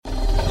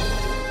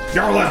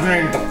You're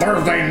listening to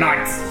Thursday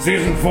Nights,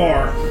 Season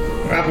 4,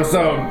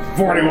 Episode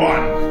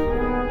 41.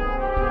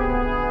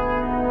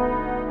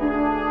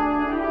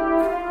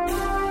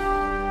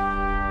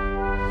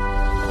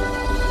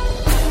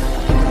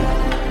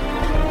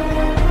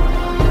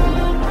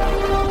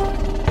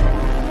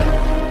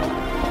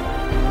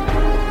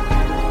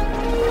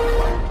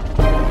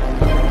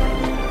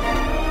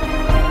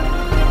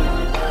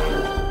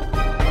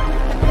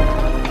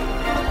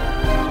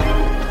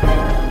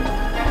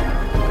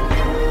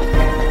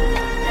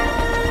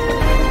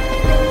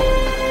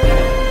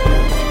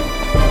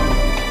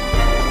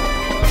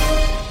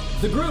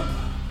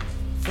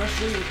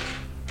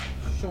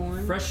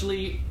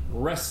 Freshly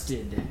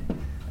rested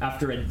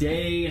after a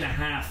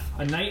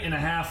night and a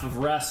half of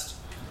rest,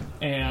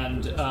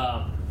 and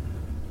a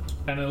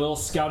little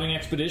scouting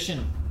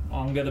expedition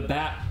on the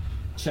bat,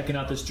 checking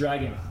out this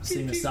dragon,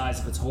 seeing the size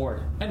of its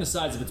hoard and the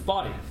size of its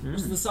body.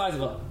 It's the size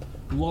of a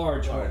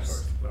large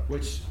horse.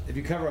 Which, if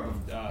you cover up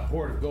a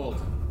hoard of gold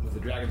with the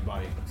dragon's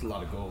body, it's a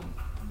lot of gold.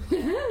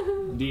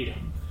 Indeed.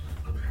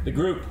 The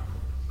group,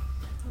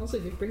 Also,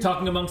 if you bring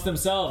talking amongst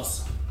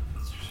themselves,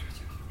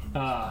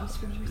 are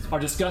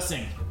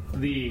discussing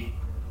the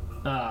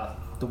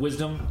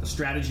wisdom, the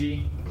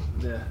strategy,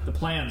 the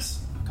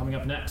plans coming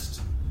up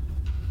next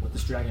with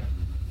this dragon.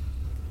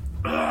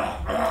 Sorry,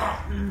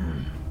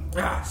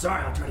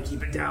 I'll try to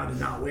keep it down and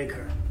not wake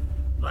her.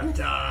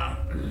 But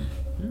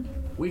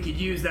we could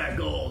use that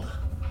gold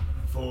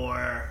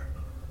for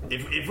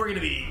if we're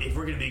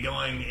gonna be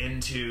going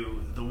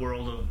into the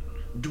world of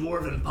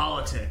dwarven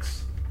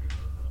politics.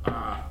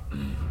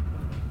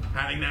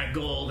 Having that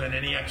gold and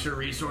any extra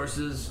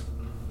resources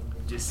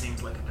just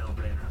seems like a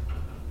no-brainer.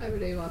 I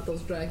really want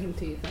those dragon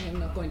teeth. I am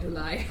not going to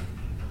lie.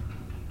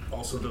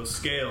 Also, those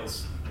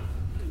scales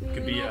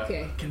could be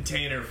Okay. a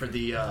container for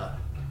the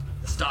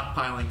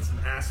stockpiling some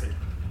acid.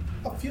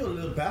 I feel a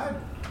little bad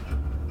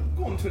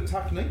going to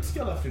attack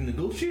Nightscale after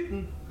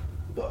negotiating,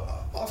 but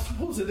I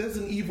suppose it is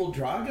an evil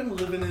dragon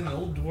living in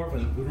old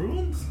dwarven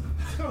ruins.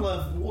 It's kind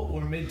of what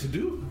we're made to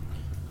do.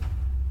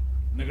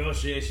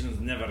 Negotiations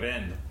never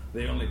end.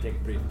 They only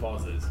take brief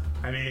pauses.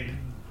 I mean,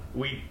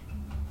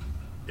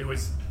 it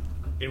was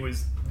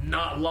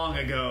not long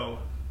ago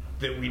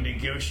that we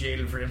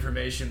negotiated for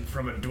information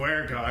from a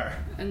Dwergar.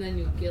 And then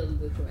you killed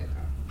the dragon.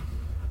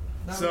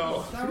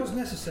 That was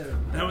necessary.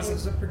 That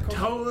was a precaution.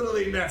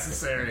 totally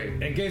necessary.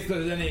 In case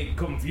there's any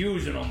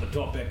confusion on the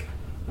topic,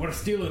 we're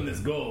stealing this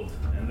gold,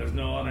 and there's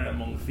no honor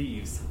among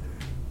thieves.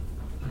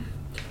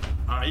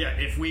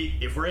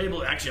 If we're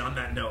able, actually on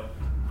that note,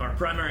 our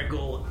primary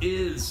goal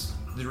is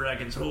the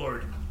dragon's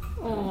hoard.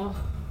 Oh,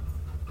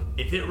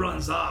 If it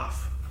runs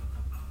off,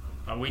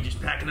 are we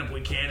just packing up what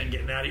we can and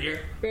getting out of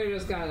here? Bear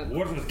just got a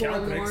Wars with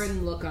Caltrix.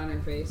 forlorn look on her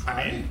face.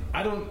 I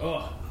don't.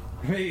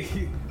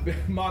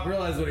 Mock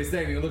realizes what he's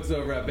saying. He looks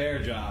over at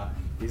Bearjaw.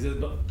 He says,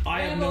 "But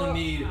I have no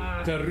need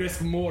to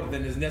risk more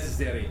than is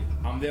necessary.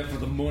 I'm there for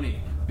the money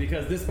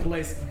because this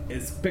place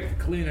is picked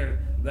cleaner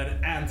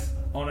than ants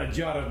on a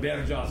jar of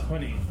Bearjaw's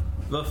honey."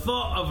 The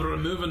thought of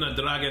removing a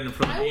dragon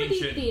from an I would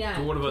eat ancient the ant,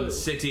 dwarven too.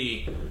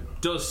 city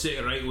does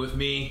sit right with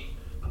me,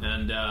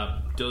 and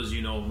does,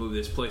 move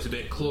this place a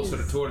bit closer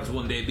towards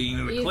one day being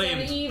He's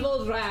reclaimed. an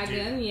evil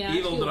dragon, yeah.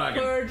 Evil she'll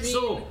dragon. purge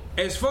So, you.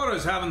 as far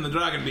as having the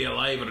dragon be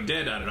alive or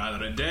dead, I'd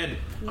rather it dead.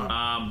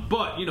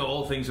 But,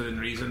 all things within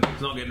reason.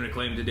 It's not getting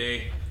reclaimed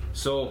today.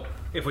 So,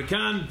 if we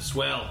can,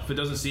 swell. If it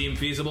doesn't seem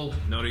feasible,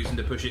 no reason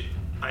to push it.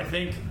 I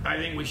think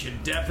we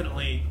should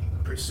definitely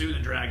pursue the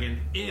dragon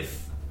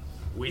if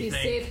we It's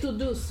think safe to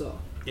do so.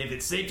 if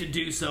it's safe to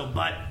do so.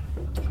 But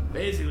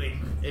basically,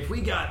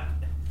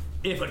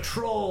 if a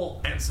troll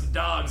and some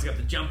dogs got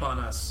the jump on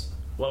us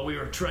while we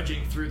were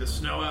trudging through the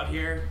snow out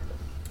here,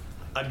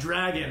 a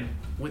dragon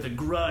with a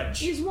grudge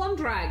He's one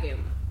dragon.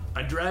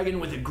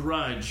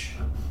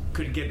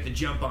 could get the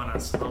jump on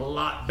us a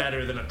lot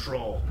better than a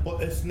troll.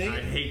 But it's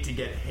I'd hate to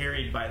get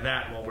harried by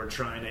that while we're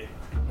trying to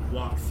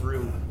walk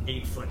through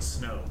 8-foot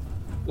snow.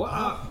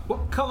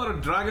 What color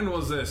of dragon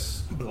was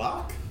this?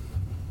 black.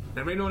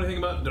 Anybody know anything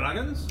about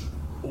dragons?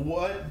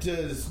 What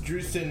does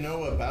Drewston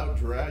know about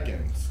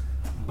dragons?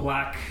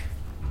 Black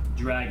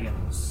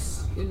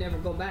dragons. You never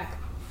go back.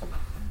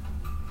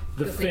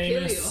 The Because they kill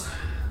famous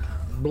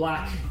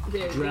black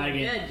They're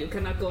dragon. dead. You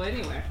cannot go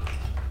anywhere.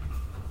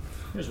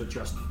 Here's what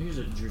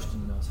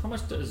Drustin knows. How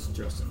much does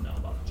Drustin know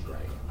about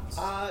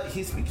dragons?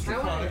 He speaks I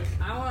Draconic.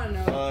 want to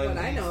know what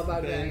I know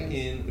about He's been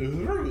dragons.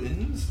 in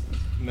ruins,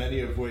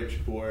 many of which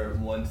were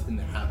once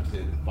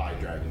inhabited by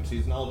dragons.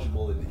 He's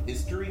knowledgeable in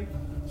history,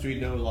 so we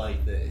know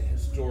the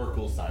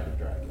historical side of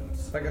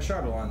dragons. Like a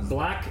Charbellan.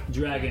 Black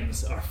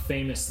dragons are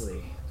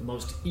famously the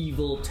most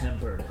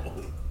evil-tempered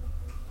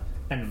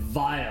and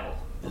vile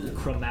of the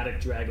chromatic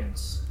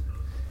dragons.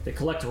 They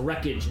collect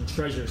wreckage and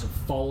treasures of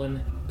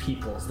fallen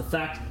peoples. The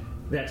fact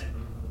that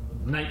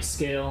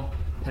Nightscale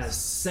has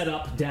set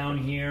up down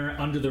here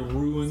under the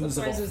ruins of a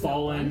Surprise is not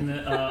fallen,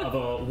 of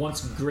a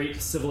once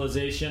great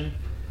civilization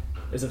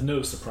is of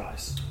no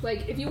surprise.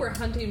 Like, if you were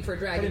hunting for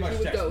dragons, Pretty much you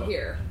would go textbook.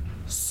 here.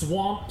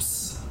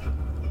 Swamps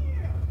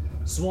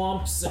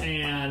swamps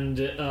and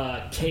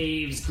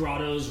caves,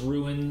 grottos,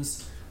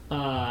 ruins,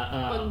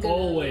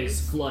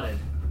 always flooded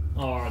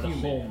are the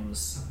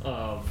homes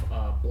of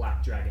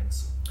black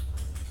dragons.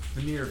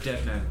 The Mirror of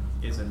Dead Men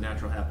is a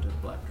natural habitat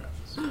of black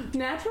dragons.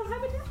 Natural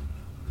habitat?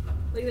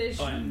 Like they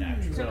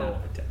Unnatural. So,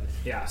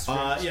 yeah,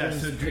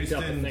 So picked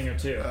up a thing or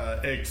two.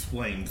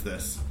 Explains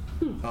this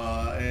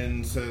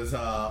and says,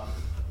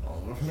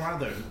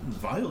 rather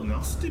vile,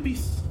 nasty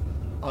beast.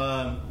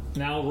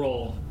 Now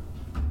roll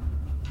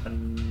a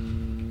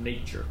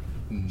nature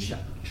check.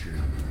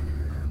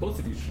 Both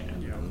of you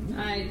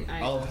can.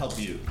 I'll help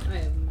you. I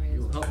have my.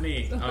 Help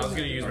me. I was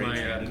going to use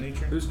my.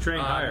 Nature? Who's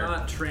trained higher? I'm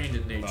not trained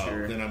in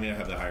nature. Oh, then I'm gonna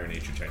have the higher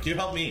nature check. You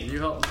help me. You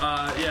help.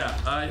 Yeah.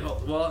 I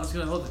was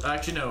gonna hold.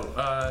 Actually,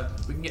 no.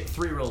 We can get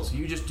 3 rolls.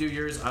 You just do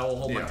yours. I will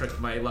hold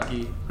my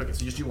lucky cricket.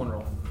 So you just do 1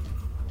 roll.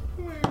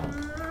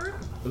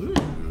 Ooh.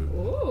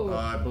 Ooh.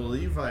 I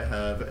believe I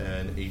have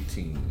an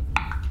 18.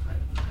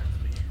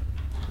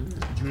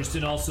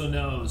 Drustin also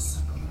knows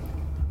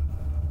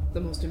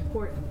The most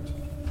important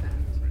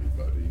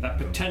fact. that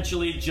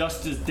potentially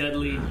just as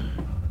deadly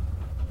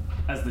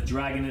as the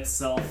dragon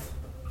itself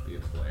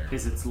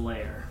is its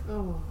lair.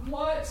 Oh.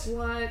 What?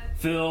 What?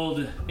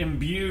 Filled,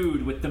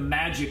 imbued with the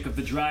magic of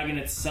the dragon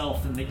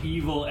itself and the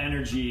evil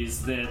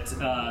energies that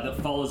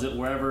follows it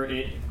wherever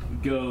it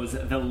goes.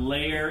 The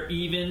lair,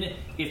 even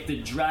if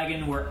the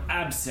dragon were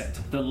absent,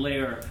 the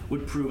lair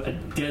would prove a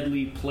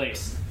deadly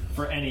place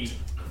for any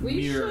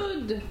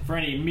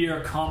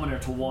mere commoner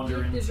to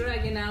wander Keep the into.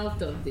 dragon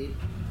out of the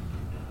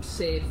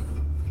safe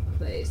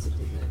place.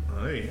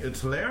 Aye,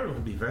 its lair will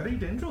be very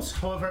dangerous.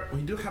 However,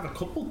 we do have a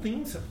couple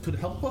things that could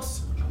help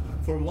us.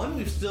 For one,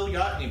 we've still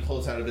got, and he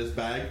pulls out of his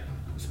bag,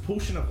 this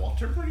potion of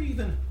water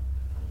breathing.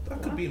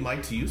 That could be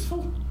mighty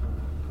useful.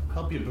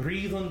 Help you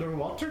breathe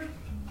underwater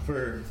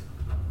for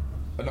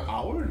an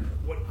hour.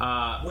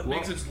 What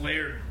makes its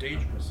lair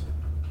dangerous?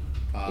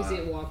 Is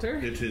it water?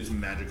 It is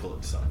magical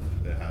itself.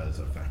 It has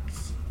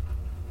effects.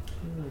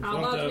 How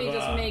about we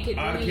just make it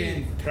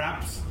arcane leave?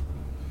 traps?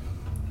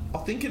 I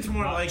think it's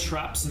more Not like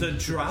traps the and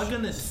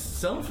dragon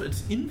itself,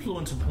 its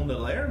influence upon the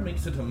lair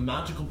makes it a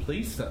magical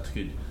place that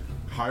could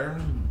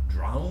harm,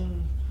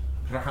 drown,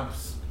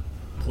 perhaps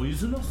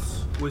poison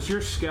us. Was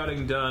your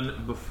scouting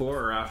done before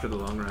or after the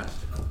long rest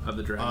of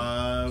the dragon?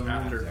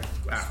 After.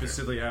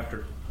 Specifically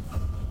after.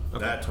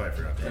 That's why I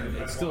forgot to And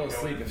it's still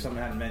asleep if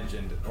someone hadn't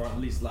mentioned, or at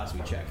least last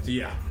we checked.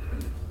 Yeah.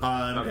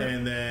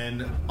 And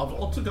then I've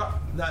also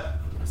got that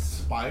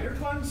spider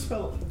climb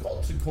spell. I've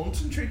got to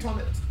concentrate on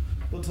it,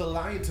 but to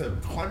allow you to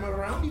climb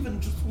around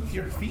even just with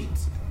your feet.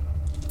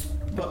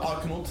 But I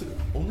can also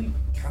only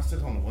cast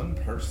it on one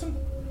person.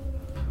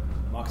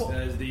 Mox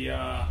says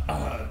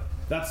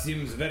that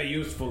seems very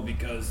useful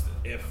because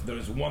if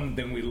there's one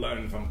thing we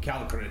learned from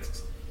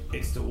Calcrit,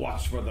 it's to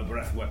watch for the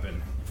breath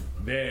weapon.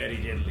 Very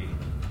deadly.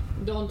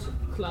 Don't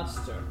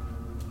cluster.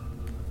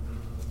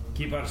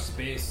 Keep our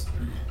space,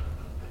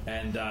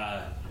 and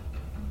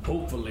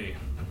hopefully,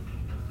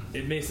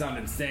 it may sound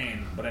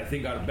insane, but I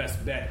think our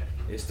best bet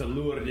is to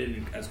lure it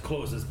in as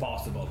close as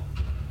possible,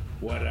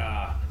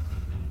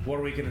 where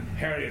we can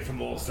harry it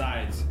from all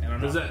sides. And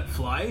Does it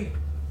fly?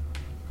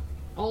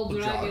 All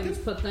dragons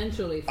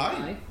potentially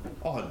fly.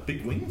 Oh,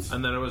 big wings.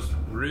 And there was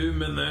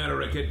room in there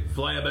where it could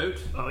fly about?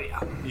 Oh yeah.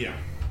 Yeah.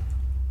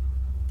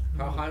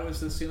 How high was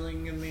the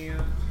ceiling in the?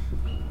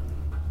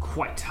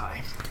 Quite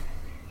high.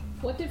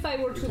 What if I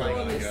were to go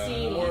on the like,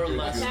 ceiling, more or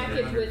less attack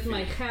it 100 with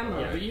my feet.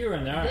 camera? Yeah, but you're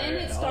in there. Then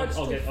it starts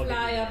I'll to get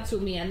fly you up to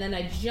me, and then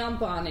I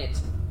jump on it.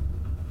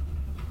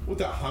 With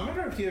the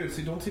hammer here, so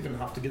you don't even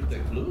have to get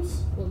that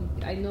close. Well,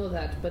 I know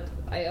that, but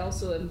I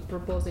also am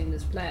proposing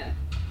this plan.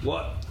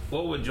 What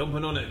would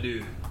jumping on it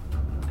do?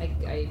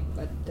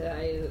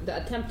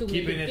 The attempt to make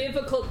Keeping it it-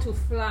 difficult to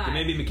fly.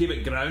 Maybe keep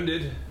it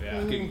grounded.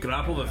 Yeah. You can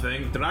grapple the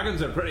thing.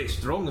 Dragons are pretty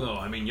strong though.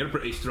 I mean, you're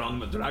pretty strong,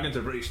 but dragons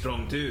are pretty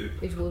strong too.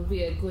 It will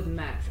be a good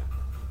matchup.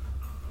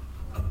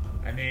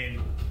 I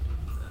mean,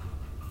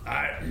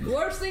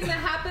 Worst thing that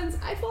happens,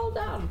 I fall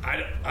down. I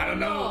don't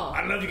know. I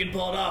don't know if you can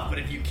pull it off, but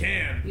if you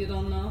can, You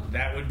don't know?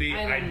 that would be.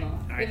 I don't know.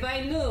 If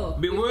I knew,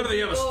 Be it would worthy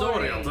be of a story,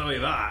 boring. I'll tell you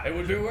that. It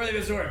would be worthy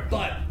of a story,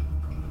 but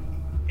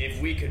if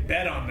we could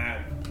bet on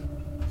that,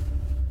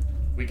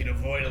 we could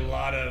avoid a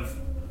lot of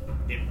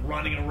it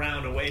running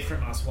around away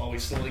from us while we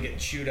slowly get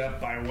chewed up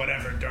by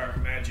whatever dark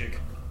magic.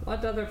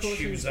 What other potions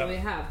Shoes do up. we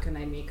have? Can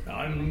I make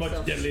I'm much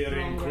myself deadlier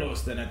in stronger?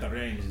 close than at the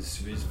range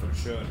is for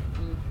sure.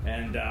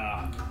 And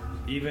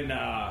even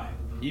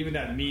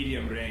at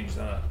medium range,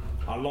 a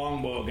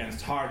longbow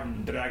against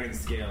hardened dragon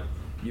scale,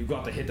 you've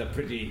got to hit a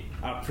pretty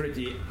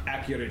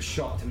accurate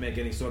shot to make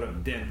any sort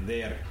of dent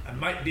there. I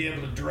might be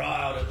able to draw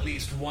out at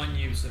least one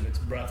use of its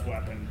breath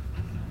weapon.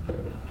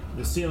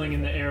 The ceiling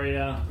in the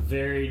area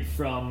varied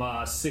from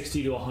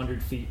 60 to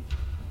 100 feet.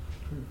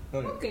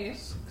 Okay.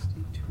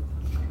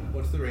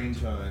 What's the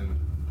range on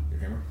your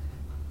hammer?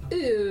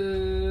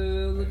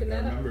 Ooh, looking I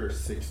at it. remember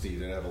 60.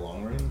 Did it have a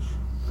long range?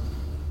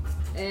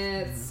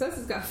 It says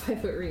it's got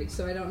 5 foot reach,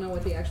 so I don't know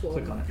what the actual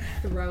Click on it.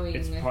 throwing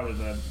It's part of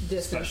the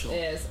distance special.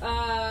 is.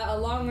 A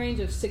long range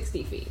of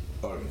 60 feet.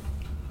 Okay.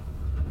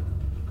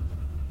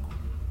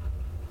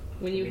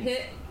 When you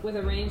hit with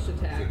a ranged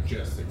attack,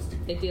 Just 60.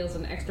 it deals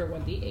an extra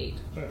 1d8.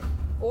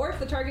 Or if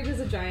the target is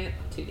a giant,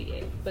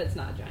 2d8. But it's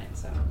not a giant,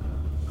 so.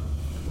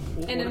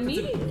 And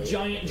immediately.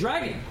 Giant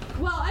dragon.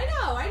 Well,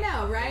 I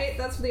know, right?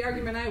 That's the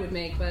argument I would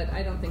make, but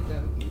I don't think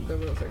the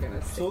rules are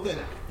gonna. So then,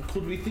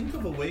 could we think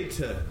of a way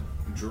to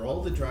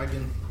draw the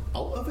dragon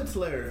out of its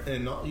lair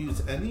and not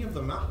use any of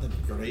the map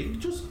that Greg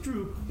just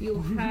drew? You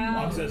Mom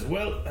have. says,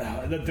 well,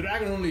 the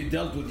dragon only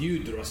dealt with you,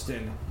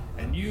 Drustin,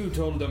 and you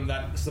told them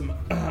that some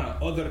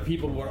other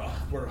people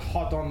were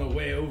hot on the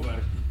way over,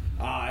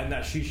 and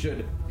that he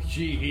should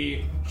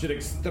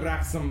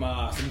extract some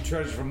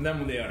treasure from them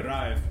when they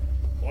arrive.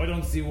 I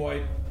don't see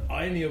why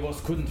any of us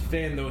couldn't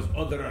feign those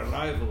other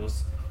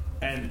arrivals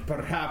and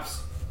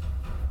perhaps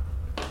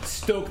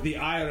stoke the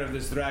ire of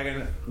this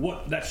dragon,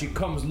 that she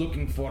comes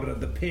looking for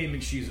the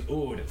payment she's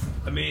owed.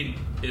 I mean,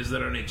 is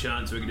there any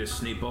chance we could just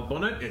sneak up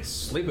on it? It's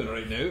sleeping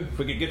right now. If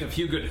we could get a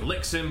few good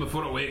licks in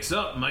before it wakes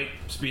up, might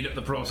speed up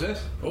the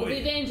process. The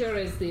danger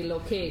is the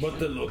location. But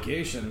the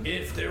location.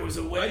 If there was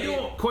a way. I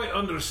don't quite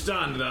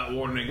understand that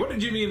warning. What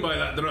did you mean by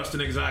that,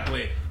 Drustin,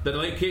 exactly? The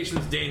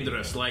location's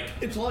dangerous, like...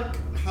 It's like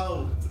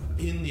how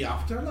in the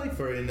afterlife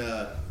or in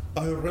a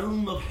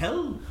realm of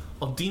hell,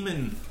 a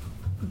demon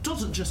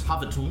doesn't just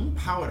have its own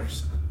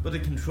powers, but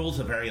it controls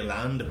the very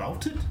land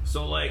about it.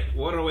 So, like,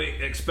 what are we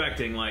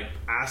expecting? Like,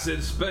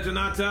 acid spitting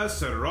at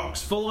us, or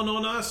rocks falling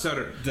on us,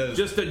 or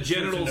just a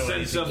general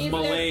sense of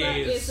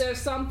malaise? Is there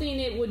something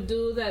it would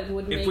do that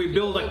would make if we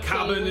build you a okay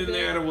cabin with in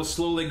there, it? it will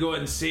slowly go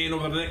insane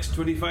over the next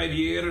 25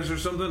 years or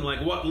something?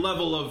 Like, what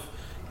level of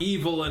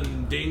evil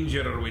and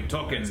danger are we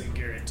talking?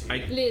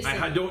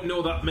 I don't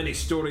know that many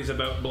stories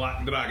about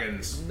black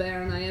dragons.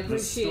 Baron, I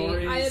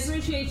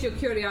appreciate your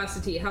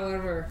curiosity.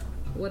 However,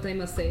 what I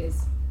must say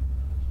is,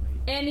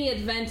 any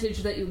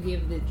advantage that you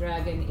give the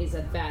dragon is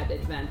a bad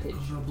advantage.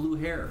 Blue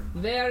hair.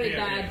 Very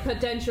bad,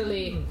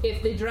 potentially,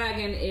 if the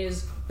dragon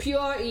is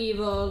pure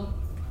evil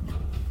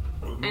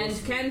and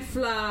can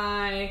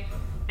fly,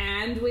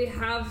 and we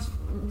have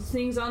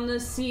things on the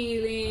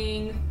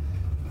ceiling.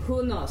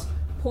 Who knows?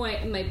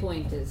 My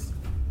point is,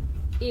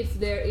 if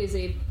there is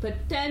a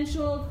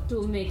potential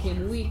to make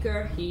him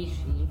weaker, she,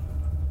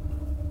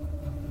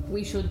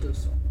 we should do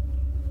so.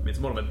 I mean, it's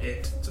more of an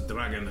it. It's a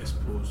dragon, I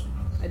suppose.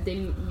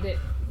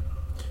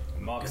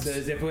 Mark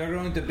says, if we're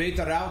going to bait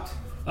her out...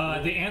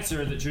 The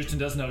answer that Drustin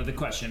does know to the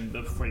question,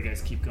 but before you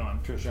guys keep going,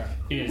 sure.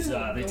 is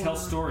they tell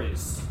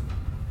stories.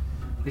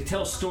 They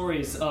tell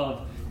stories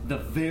of the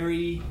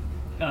very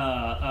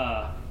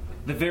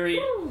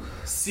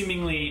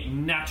seemingly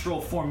natural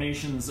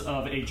formations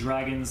of a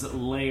dragon's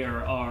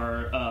lair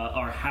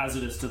are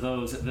hazardous to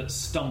those that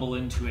stumble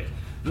into it.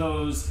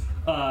 Those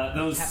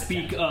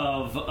speak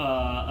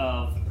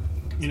of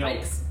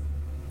Spikes?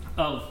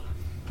 Of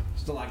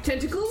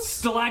tentacles,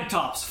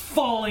 stalactops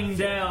falling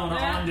down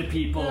onto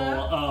people,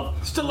 of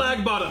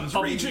stalagbottoms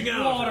reaching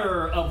out,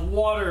 of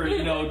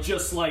water,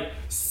 just like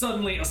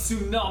suddenly a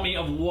tsunami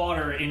of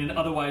water in an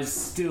otherwise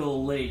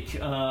still lake,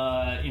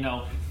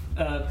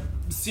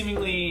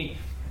 seemingly,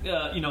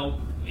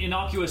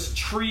 innocuous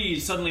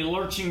trees suddenly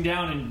lurching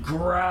down and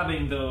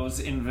grabbing those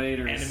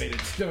invaders.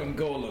 Animated stone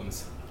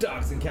golems,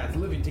 dogs and cats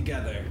living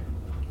together.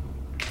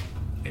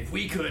 If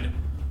we could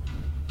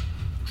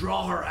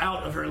draw her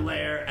out of her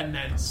lair and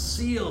then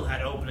seal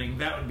that opening,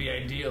 that would be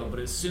ideal. But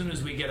as soon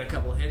as we get a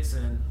couple hits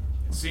in,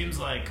 it seems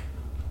like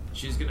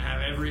she's going to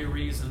have every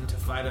reason to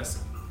fight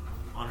us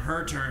on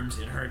her terms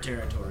in her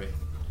territory.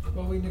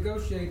 Well, we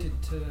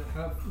negotiated to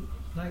have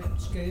Night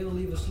Scale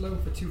leave us alone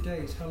for 2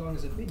 days. How long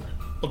has it been?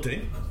 A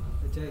day.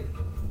 A day.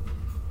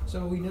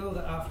 So we know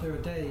that after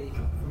a day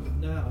from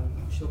now,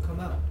 she'll come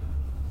out.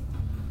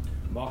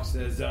 Mark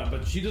says,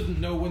 but she doesn't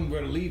know when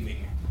we're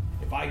leaving.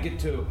 If I get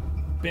to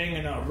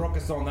banging a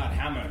ruckus on that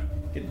hammer,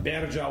 get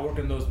Bearjaw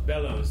working those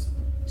bellows,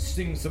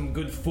 sing some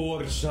good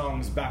forge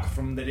songs back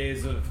from the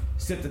days of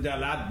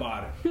Citadel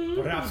Adbar,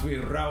 perhaps we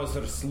rouse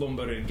her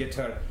slumber and get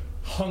her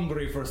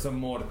hungry for some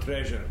more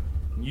treasure.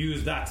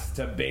 Use that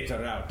to bait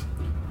her out.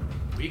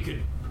 We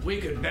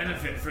could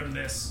benefit from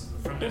this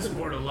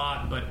sport a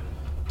lot, but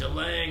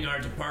delaying our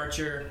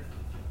departure,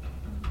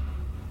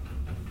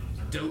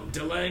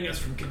 delaying us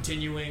from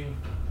continuing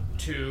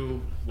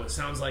to what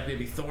sounds like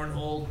maybe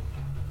Thornhold,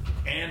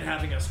 and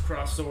having us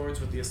cross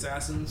swords with the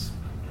assassins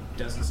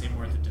doesn't seem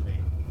worth it to me.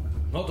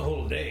 Not the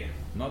whole day.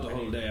 Not the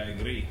whole day, I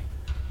agree.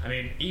 I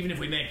mean, even if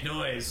we make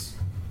noise,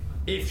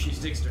 if she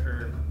sticks to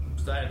her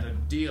side of the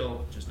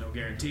deal, just no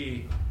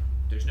guarantee,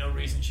 there's no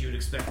reason she would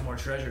expect more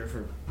treasure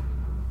for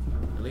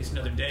at least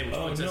another day, which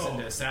puts us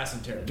into assassin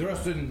territory.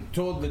 Drustin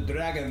told the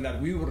dragon that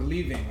we were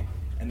leaving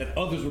and that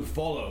others would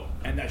follow,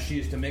 and that she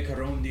is to make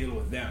her own deal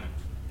with them.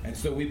 And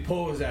so we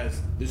pose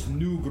as this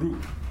new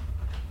group,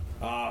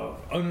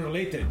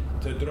 unrelated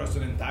to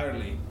Drustin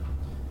entirely.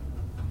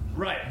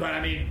 Right, but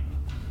I mean,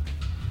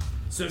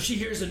 so if she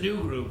hears a new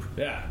group,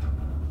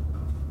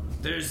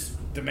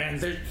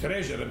 demands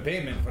treasure and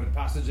payment for the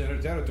passage in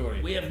her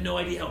territory. We have no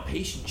idea how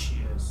patient she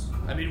is.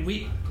 I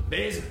mean,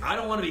 I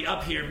don't want to be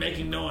up here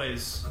making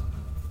noise,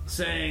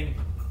 saying,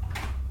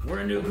 we're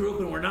a new group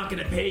and we're not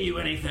going to pay you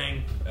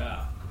anything.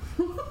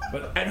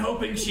 And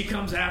hoping she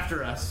comes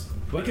after us.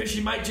 Because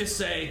she might just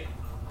say,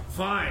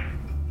 fine.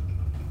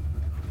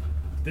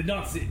 It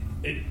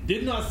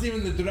did not seem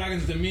in the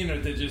dragon's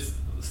demeanor to just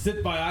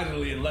sit by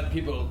idly and let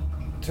people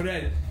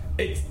tread.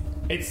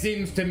 It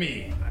seems to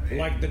me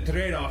like the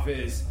trade-off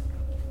is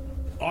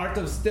art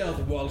of stealth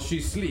while she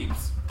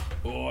sleeps,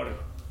 or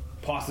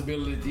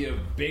possibility of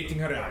baiting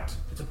her out.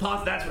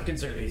 That's what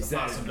concerns me. It's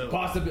a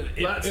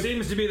possibility. That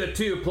seems to be the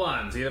two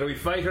plans. Either we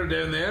fight her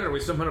down there, or we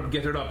somehow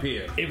get her up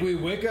here. If we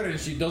wake her and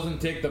she doesn't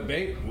take the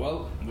bait,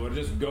 well, we're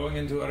just going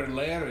into her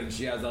lair and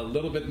she has a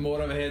little bit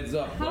more of a heads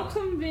up. How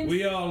convinced?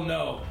 We all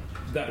know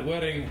that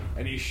wearing,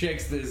 and he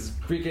shakes this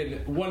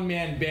freaking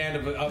one-man band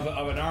of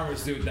an armor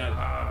suit,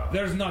 that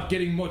there's not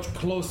getting much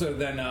closer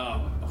than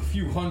a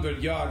few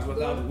hundred yards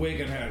without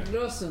waking her.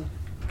 Listen,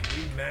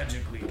 We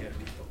magically get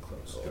people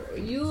close.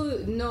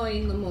 you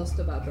knowing the most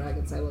about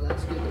dragons, I will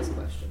ask you this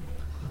question.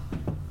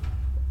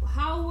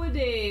 How would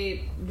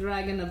a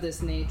dragon of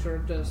this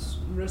nature just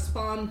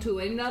respond to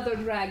another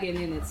dragon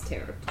in its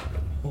territory?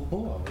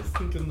 Oh, I was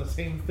thinking the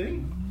same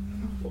thing.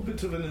 A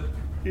bit of an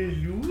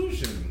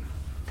illusion.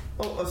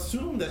 I'll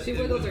assume that She it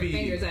wiggles would her be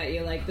fingers at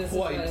you like this is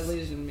what quite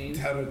illusion means.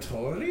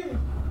 territorial.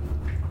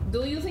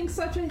 Do you think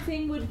such a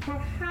thing would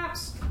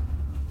perhaps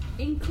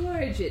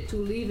encourage it to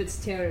leave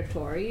its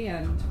territory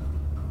and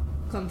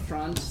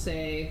confront,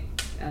 say,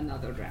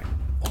 another dragon?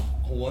 I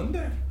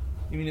wonder.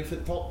 I mean, if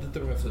it thought that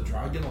there was a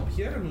dragon up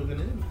here moving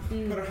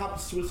in,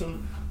 perhaps with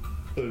some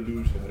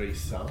illusionary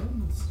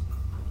sounds.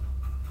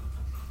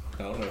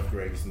 I don't know if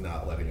Greg's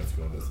not letting us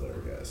go in this lair,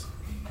 guys.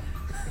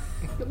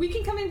 We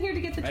can come in here to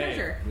get the Hey.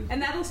 treasure,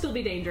 and that'll still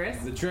be dangerous.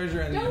 The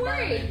treasure and the Don't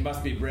worry. environment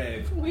must be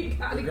brave, We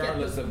gotta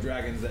regardless get of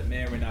dragons that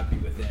may or may not be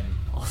within.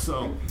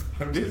 Also,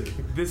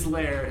 this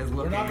lair is We're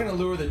looking not going to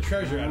lure the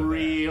treasure out of there.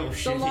 real the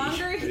shitty.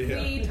 longer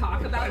we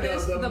talk about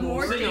this, the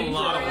more Sing a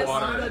lot of dangerous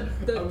water.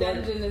 the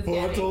dungeon is Oh,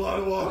 that's a getting. lot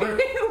of water.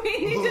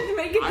 We need to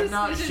make a I'm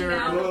not decision sure.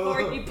 now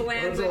before he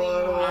plans That's a lot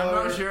of anymore. I'm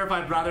water. not sure if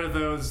I'd rather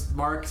those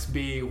marks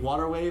be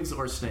water waves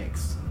or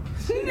snakes.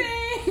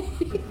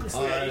 This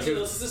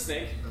is a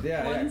snake.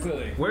 Yeah,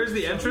 clearly. Where's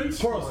the entrance?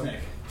 Coral snake.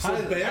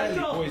 Highly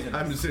Bertol, poisonous.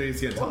 I'm just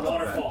serious again.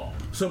 Waterfall.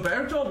 So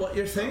Bertol, what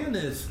you're saying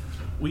is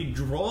we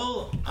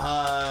draw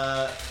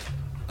a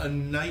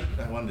night.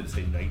 I wanted to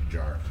say night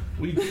jar.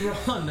 We draw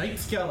a night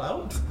scale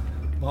out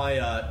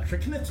by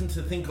tricking it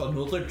into think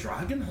another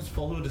dragon has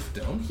followed us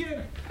down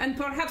here. And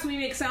perhaps we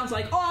make sounds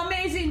like, "Oh,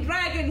 amazing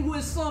dragon who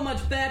is so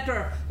much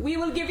better. We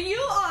will give you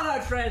all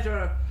our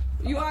treasure.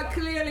 You are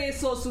clearly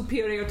so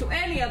superior to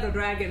any other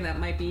dragon that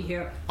might be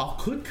here." I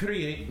could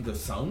create the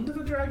sound of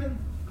a dragon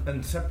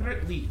and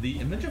separately the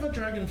image of a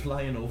dragon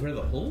flying over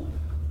the hull.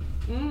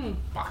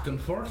 Back and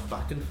forth,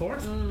 back and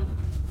forth.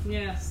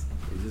 Yes.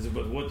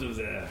 But what of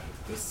the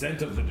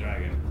scent of the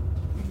dragon?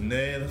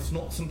 Nay, that's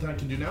not something I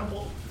can do now.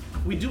 But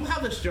we do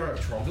have this jar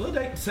of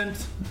troglodyte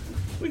scent.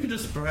 We could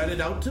just spread it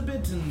out a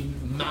bit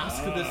and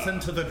mask the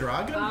scent of the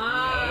dragon.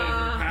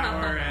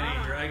 Power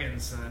any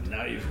dragons, son.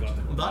 Now you've got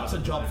the. That's a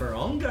job for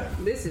Unga.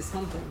 This is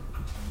hunting.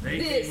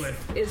 Anything This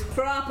with is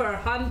proper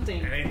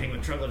hunting. anything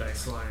with troglodyte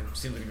slime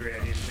seems like a great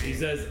idea to me. He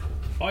says,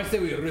 I say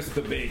we risk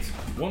the bait.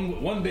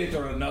 One bait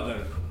or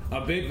another.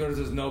 A bait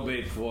versus no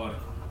bait for,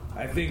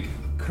 I think,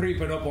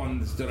 creeping up on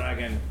this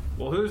dragon.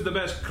 Well, who's the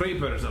best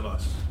creepers of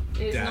us?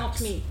 It's Dax.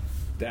 not me.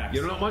 Dax.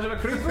 You're not much of a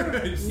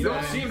creeper? You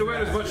don't seem to wear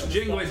as much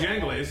jingly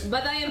janglies.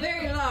 But I am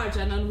very large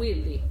and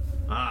unwieldy.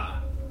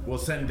 Ah. We'll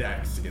send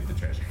Dax to get the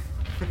treasure.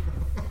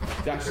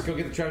 Dax, just go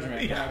get the treasure,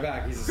 man. Come right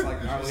back. He's just like,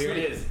 alright, well, here it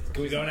is.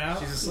 Can we go now?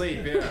 She's asleep,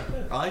 yeah.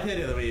 I like the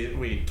idea that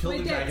we killed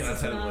Wait, the dragon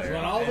Dax, outside of it's the You lair.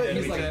 want all of it? and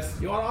He's we like,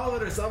 just, you want all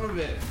of it or some of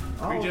it?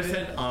 we just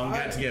sent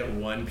Unga to get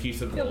one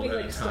piece of He'll gold be,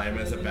 at like, a time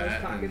as a stuffing it in his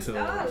bat pockets.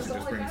 until Ah, she it's just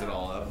all brings like it that.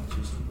 all up.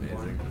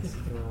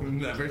 Amazing.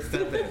 Never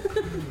step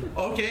in.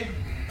 Okay.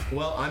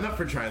 Well, I'm up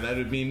for trying that. It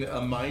would mean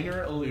a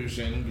minor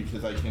illusion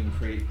because I can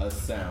create a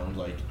sound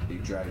like a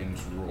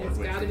dragon's roar, It's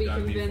which got to we've be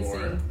done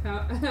convincing. before.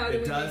 How do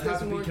It we does make have this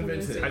to be more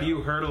convincing. Have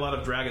you heard a lot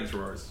of dragons'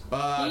 roars?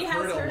 I've He has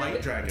heard a heard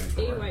white dragon's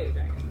a roar. white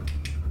dragon.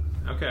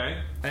 Okay.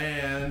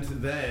 And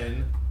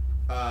then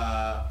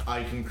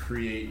I can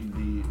create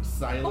the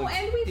silent Oh,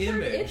 and we've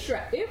heard image.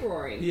 it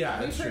roaring. Yeah,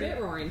 we've that's heard true.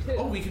 it roaring too.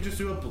 Oh, we could just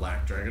do a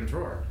black dragon's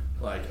roar,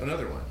 like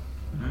another one.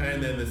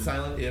 And then the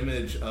silent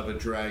image of a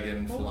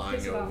dragon We'll flying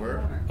piss it off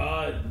over.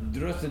 more.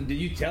 Drustin, did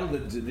you tell the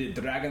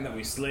dragon that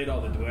we slayed all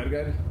the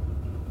dwergen?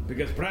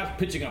 Because perhaps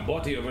pitching a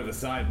body over the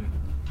side and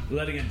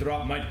letting it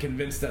drop might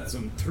convince that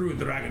some true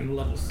dragon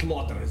level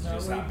slaughter has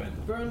just We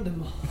happened. burned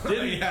them all.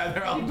 Yeah,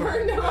 they're all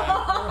Burned them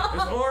all.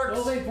 There's orcs!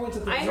 All 8 points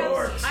at the I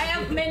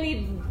have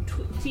many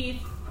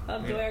teeth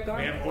of Dwergar.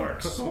 We have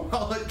orcs.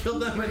 I'll kill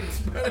them and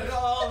spread it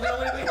all. The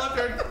only thing left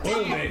are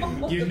Well,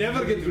 mate, you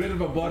never get rid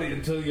of a body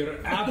until you're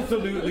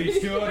absolutely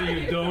sure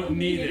you don't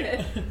need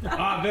it.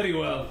 Ah, very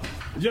well.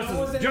 Just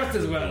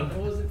as well. What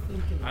was it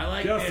thinking? I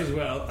like Just it. as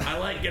well. I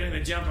like getting the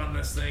jump on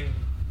this thing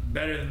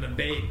better than the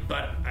bait,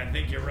 but I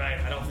think you're right.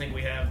 I don't think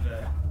we have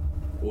the.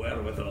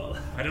 Wherewithal.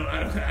 I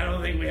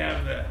don't think we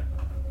have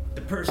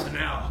the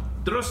personnel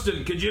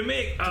Drustin, could you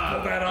make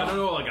I don't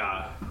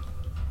know,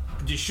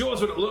 could you show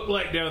us what it looked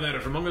like down there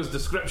from Munga's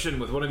description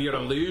with one of your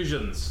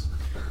illusions?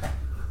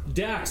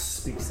 Dax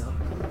speaks up.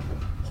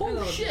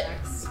 Hello, shit.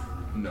 Dax.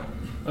 No.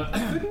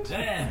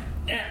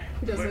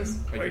 He does this.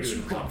 Where'd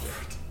you come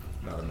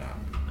from? Not a map.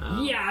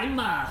 Yeah, I'm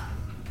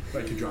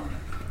Like you drop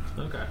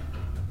it. Okay.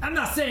 I'm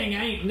not saying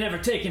I ain't never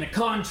taken a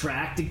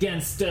contract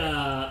against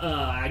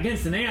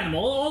an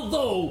animal,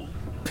 although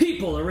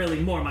people are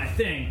really more my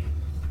thing.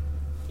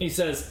 He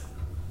says,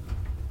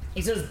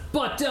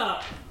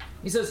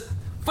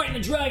 fighting a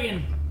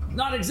dragon,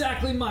 not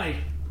exactly my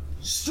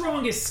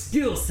strongest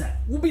skill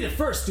set. We'll be the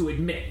first to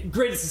admit.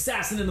 Greatest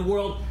assassin in the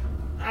world.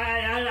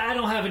 I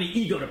don't have any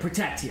ego to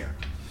protect here.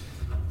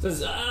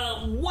 Says,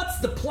 what's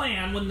the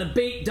plan when the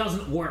bait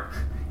doesn't work?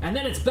 And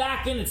then it's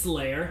back in its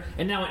lair,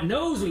 and now it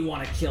knows we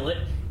want to kill it,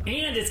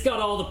 and it's got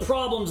all the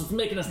problems that's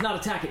making us not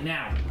attack it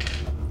now.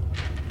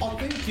 I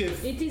think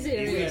if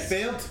we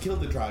fail to kill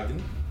the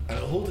dragon and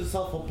it holds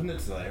itself up in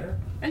its lair,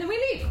 and then we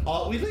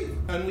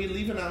leave. We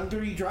leave an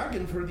angry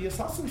dragon for the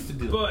assassins to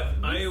deal with. But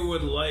I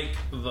would like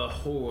the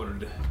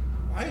horde.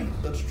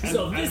 That's true.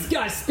 So this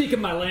guy's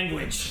speaking my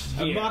language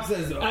here, Mox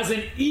says, as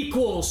an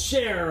equal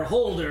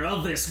shareholder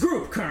of this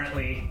group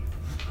currently.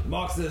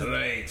 Mox says,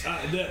 right.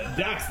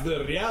 Dax,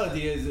 the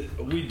reality is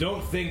we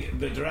don't think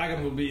the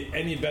dragon will be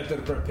any better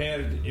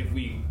prepared if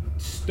we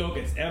stoke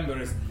its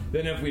embers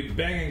than if we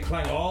bang and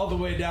clang all the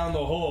way down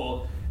the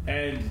hole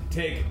and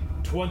take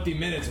 20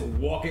 minutes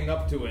walking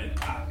up to it.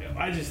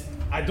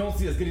 I don't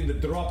see us getting the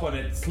drop on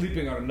it,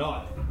 sleeping or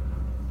not.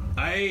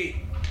 I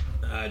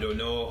don't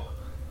know.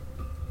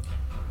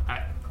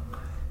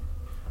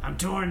 I'm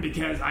torn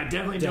because I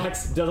definitely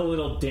Dax does a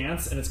little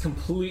dance and it's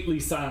completely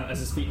silent as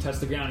his feet touch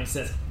the ground. He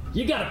says,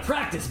 "You gotta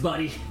practice,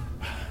 buddy."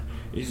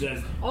 He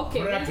says, Okay,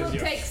 then "Practice we'll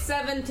yours." take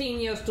 17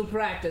 years to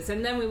practice,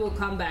 and then we will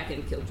come back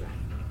and kill dragon.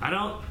 I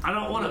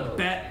don't want to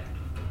bet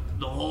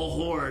the whole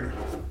horde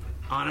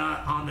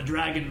on the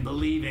dragon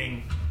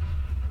believing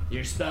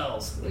your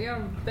spells. We are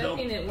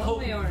betting it one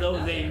way or another.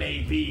 Though they may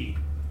be.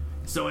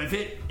 So if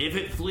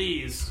it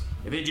flees,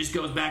 if it just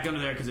goes back under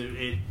there because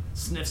it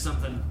sniffs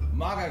something.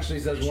 Mog actually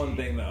says one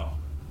thing though.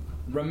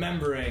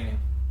 Remembering,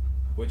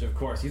 which of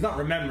course he's not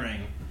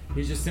remembering,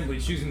 he's just simply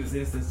choosing this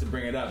instance to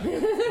bring it up.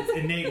 It's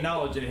innate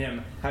knowledge in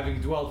him, having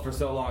dwelt for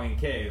so long in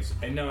caves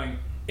and knowing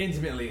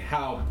intimately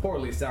how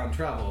poorly sound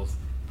travels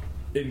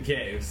in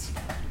caves.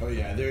 Oh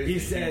yeah, there is He a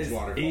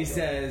huge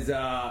says,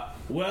 waterfall.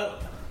 well,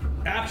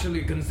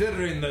 actually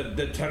considering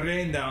the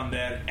terrain down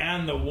there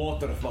and the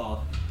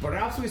waterfall,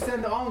 perhaps we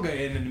send Onga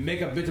in and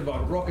make a bit of a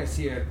ruckus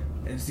here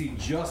and see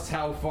just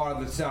how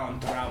far the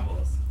sound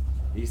travels.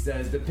 He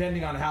says,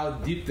 depending on how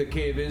deep the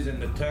cave is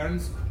and the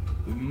turns,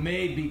 we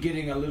may be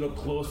getting a little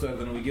closer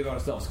than we give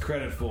ourselves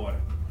credit for.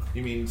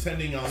 You mean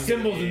sending on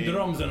Cymbals and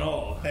drums and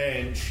all.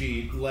 And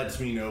she lets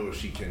me know if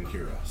she can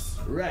hear us.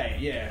 Right,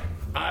 yeah.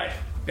 I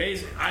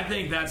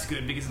think that's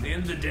good because at the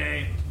end of the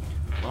day,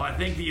 well, I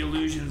think the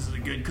illusions is a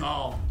good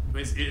call.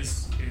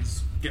 Is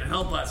gonna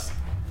help us.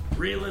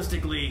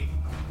 Realistically,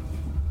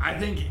 I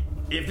think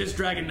if this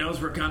dragon knows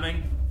we're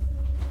coming,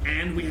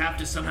 and we have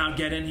to somehow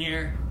get in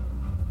here,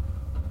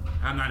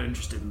 I'm not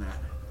interested in that.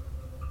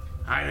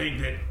 I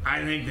think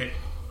that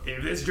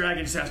if this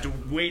dragon just has to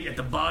wait at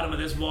the bottom of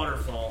this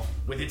waterfall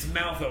with its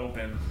mouth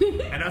open,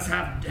 and us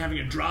having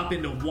to drop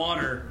into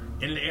water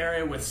in an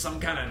area with some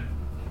kind of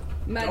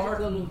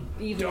Magical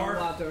evil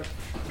water.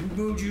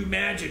 voodoo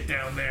magic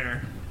down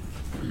there,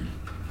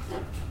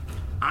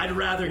 I'd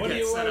rather What get are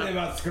you set worried up.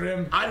 about,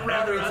 Scrim? I'd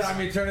rather Every us-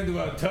 time you turn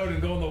into a toad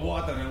and go in the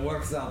water, it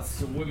works out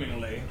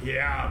swimmingly.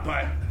 Yeah,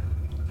 but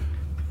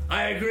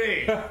I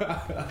agree,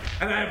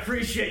 and I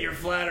appreciate your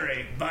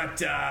flattery,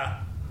 but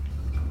I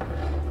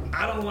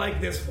don't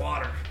like this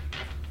water.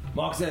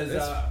 Mark says,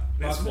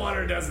 This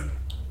water doesn't.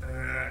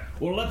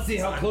 well, let's see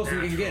it's how not close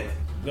we can natural.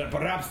 get.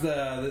 Perhaps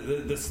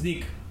the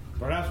sneak.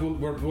 Perhaps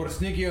we're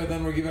sneakier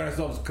than we're giving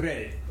ourselves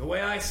credit. The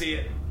way I see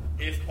it,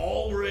 if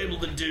all we're able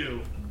to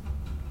do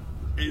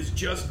is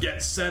just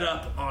get set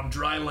up on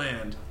dry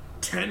land,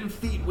 10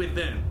 feet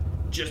within,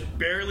 just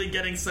barely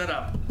getting set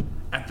up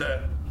at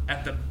the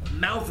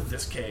mouth of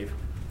this cave,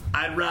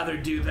 I'd rather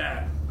do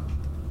that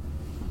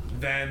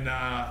than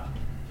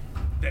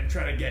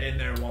try to get in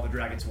there while the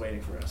dragon's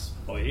waiting for us.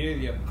 Oh, here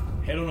you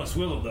head on a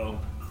swivel though.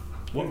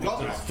 What We've with got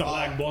the that.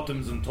 stalag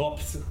bottoms and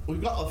tops?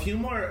 We've got a few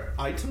more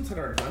items at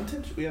our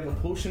advantage. We have a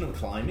potion of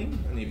climbing,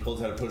 and he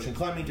pulls out a potion.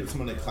 Climbing gives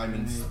someone a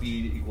climbing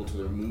speed equal to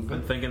their movement.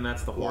 I'm thinking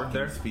that's the horde Walking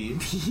there. speed.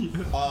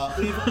 We've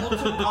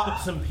also got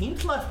some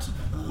paint left.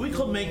 We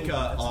could make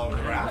a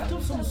raft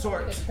of some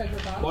sort.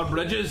 Or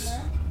bridges.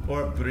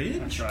 Or a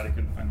bridge. Tried, I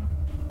couldn't find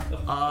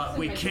one.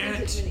 We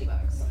can't.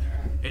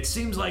 It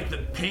seems like the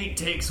paint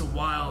takes a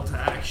while to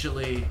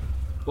actually.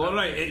 Well,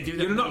 right, do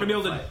that you're not going to be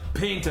able to fight.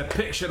 paint a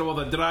picture of all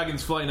the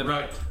dragons flying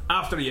about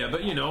after you,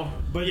 but you know,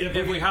 But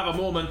if we have a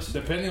moment.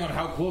 Depending on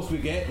how close we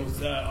get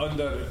with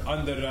under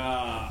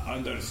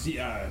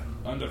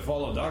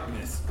fall of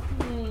darkness.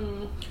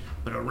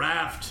 But a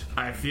raft,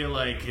 I feel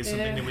like, is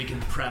something that we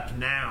can prep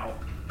now.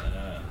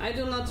 I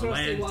do not trust the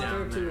Land water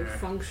down to there.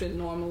 function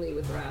normally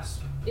with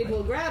Raft. It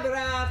will grab a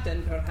raft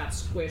and perhaps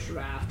squish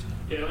Raft.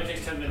 Yeah, it only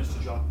takes 10 minutes to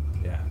jump.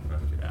 Yeah.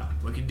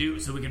 We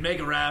can make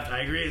a raft. I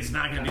agree, it's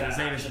not going to be the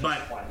safest, but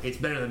it's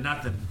better than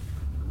nothing.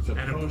 So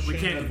And we potion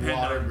can't of depend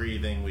water on-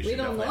 breathing. We should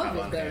don't definitely know have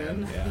if on they're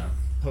hand. in. Yeah.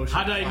 Potion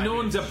Had I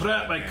known to climbing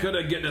prep, I shot, could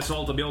have get us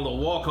all to be able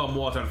to walk on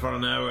water for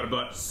an hour,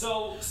 but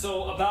So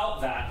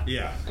about that,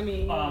 Yeah. I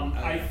mean,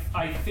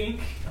 I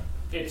think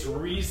it's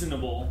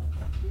reasonable.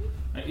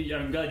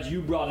 I'm glad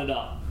you brought it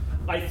up.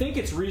 I think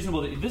it's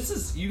reasonable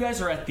that you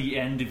guys are at the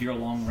end of your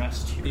long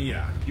rest here.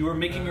 Yeah. You are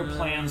making your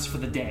plans for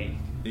the day.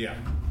 Yeah.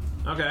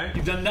 okay.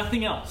 You've done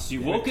nothing else.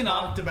 You've woken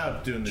up. Talked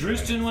about doing the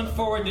Drustin dragon went stuff.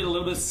 forward, did a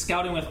little bit of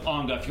scouting with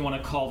Onga, if you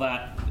want to call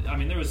that. I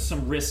mean, there was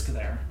some risk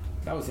there.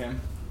 That was him.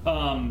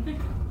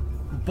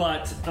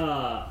 But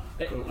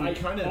We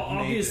kind of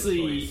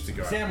obviously, made the choice to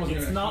go Sam out. was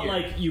it's gonna not hear.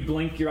 like you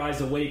blink your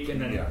eyes awake and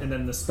then Yeah.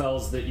 the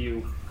spells that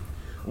you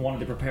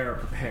wanted to prepare are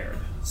prepared.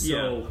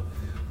 So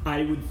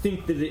I would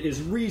think that it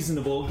is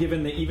reasonable,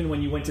 given that even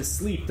when you went to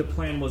sleep, the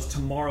plan was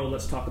tomorrow.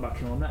 Let's talk about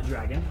killing that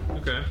dragon.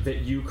 Okay.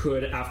 That you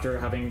could, after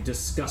having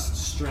discussed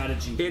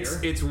strategy here.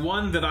 It's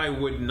one that I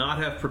would not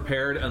have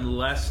prepared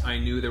unless I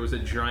knew there was a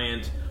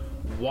giant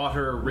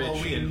water-rich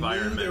Well, we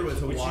environment. knew there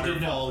was a Which you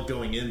did waterfall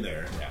going in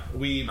there. Yeah.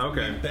 We've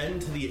Okay. been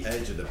to the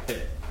edge of the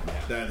pit.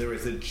 That there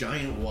was a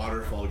giant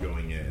waterfall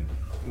going in.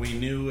 We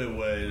knew it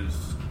was.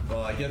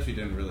 Well, I guess we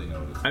didn't really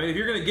notice. I mean, if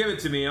you're gonna give it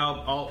to me,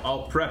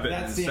 I'll prep it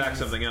That and seems- sack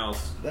something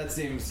else. That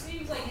seems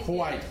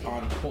quite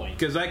on point.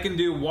 Because I can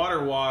do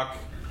water walk,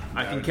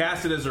 I can would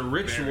cast it as a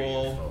Very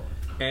ritual, useful.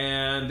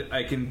 and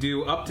I can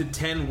do up to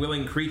 10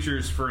 willing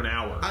creatures for an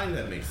hour. I think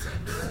that makes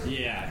sense.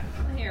 Yeah.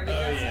 here, we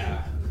got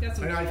yeah. some. We got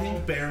some And I roll.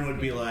 think Baron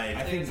would be like,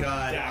 I think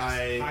God,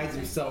 Dax hides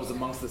themselves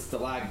amongst the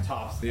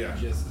stalactops. Yeah.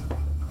 And just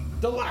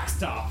deluxe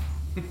top.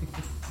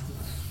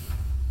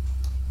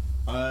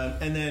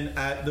 And then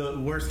at the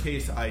worst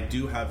case, I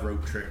do have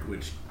rope trick,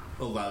 which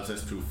allows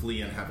us to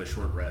flee and have a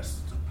short rest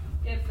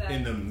If that,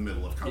 in the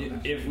middle of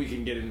combat. If we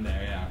can get in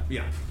there, yeah.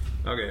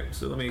 Yeah. Okay,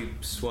 so let me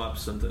swap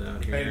something out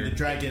And here. the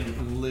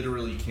dragon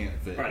literally can't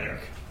fit. All right,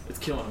 Eric. It's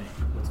killing me.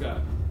 Let's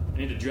go. I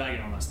need a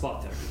dragon on my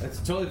spot there. That's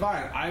totally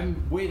fine.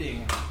 I'm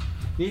waiting.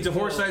 Needs a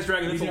horse-sized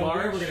dragon that's You know where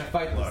large. we're gonna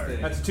fight Large. this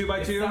thing. That's a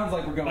 2x2? It sounds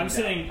like we're going. I'm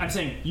down.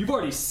 saying you've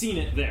already seen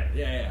it there.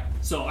 Yeah.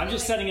 So I'm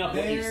just setting up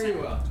what you Very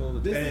said. well.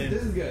 This And-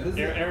 is good. This is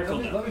good. Eric will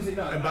know. Let me see.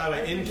 No, And by the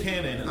way, in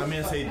canon, I'm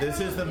going to say this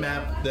is the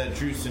map that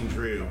Drustin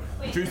drew.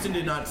 Drustin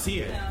did not see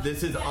it.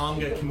 This is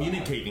Anga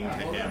communicating to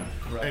him,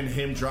 and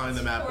him drawing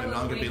the map, and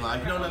Anga being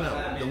like, no,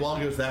 the wall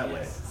goes that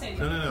way.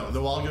 No,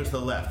 the wall goes to the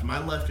left. My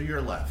left or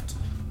your left.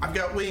 I've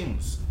got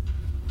wings.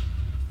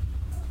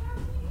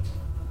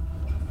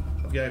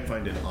 I've got to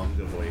find an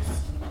Anga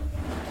voice.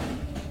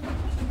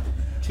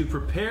 To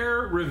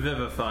prepare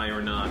Revivify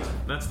or not?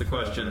 That's the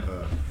question.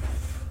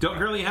 Don't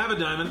currently have a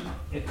diamond.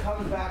 It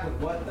comes back with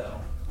what though?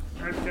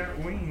 I've got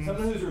wings.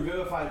 Someone who's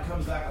revivified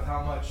comes back with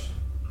how much?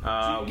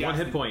 One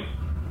hit point.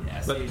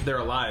 Yeah, But they're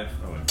alive.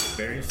 Oh, and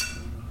berries?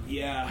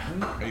 yeah.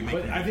 Are you But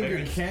making I think your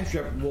berries?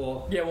 cantrip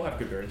will. Yeah, we'll have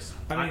good berries.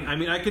 I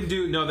mean, I can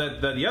do that.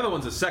 The other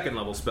one's a second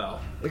level spell.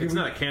 It's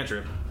not a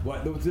cantrip.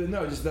 What?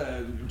 No, just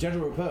the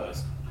gentle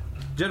repose.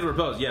 Gentle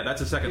repose. Yeah,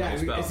 that's a second Yeah, level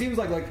spell. it seems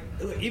like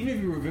even if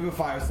you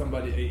revivify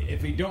somebody,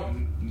 if you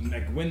don't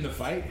win the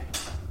fight,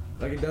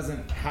 like it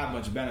doesn't have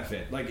much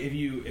benefit. Like if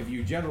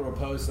you gentle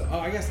repose,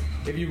 I guess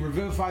if you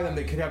revivify them,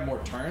 they could have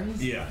more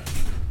turns. Yeah.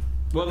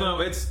 Well, no,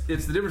 it's the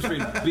difference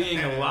between being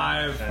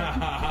alive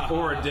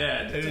or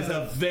dead. It is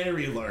a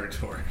very large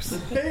horse.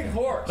 Big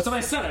horse. That's what I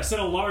said. I said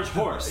a large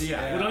horse.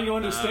 Yeah. Well, don't you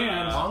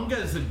understand? Anga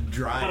is a But a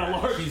dryad.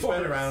 large She's horse.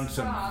 been around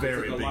some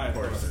very It's a big live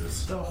horse.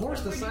 horses. The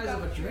horse the size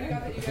of a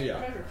dragon.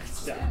 Yeah.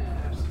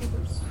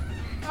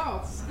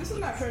 Oh, this is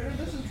not treasure.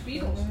 This is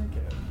beetles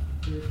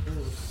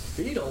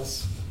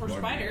Beetles. or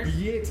spiders.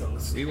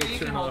 Beetles. We will You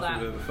can turn hold off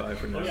that. Revivify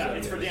for now. Oh, yeah,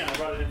 it's for Dan. I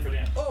brought it in for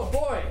Dan. Oh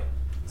boy.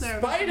 There.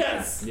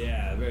 Spiders.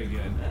 Yeah, very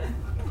good.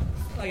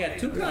 I got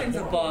two kinds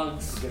of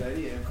bugs. Good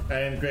idea.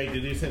 And Greg,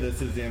 did you say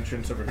this is the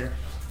entrance over here?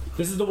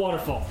 This is the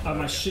waterfall of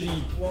my shitty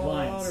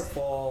lines.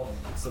 Waterfall.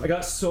 I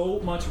got so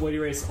much white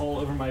erase all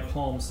over my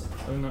palms.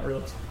 I did not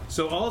realize.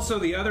 So also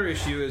the other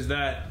issue is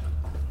that,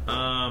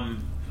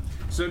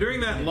 so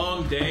during that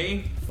long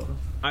day,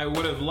 I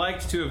would have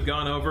liked to have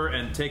gone over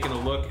and taken a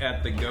look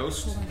at the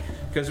ghost,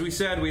 because we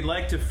said we'd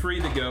like to free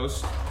the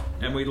ghost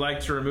and we'd like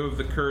to remove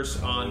the curse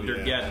on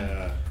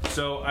Durgeddon.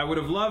 So I would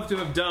have loved to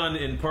have done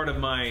in part of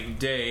my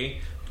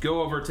day,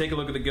 go over, take a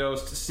look at the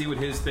ghost, see what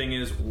his thing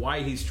is,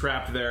 why he's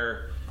trapped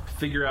there,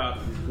 figure out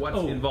what's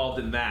involved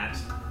in that.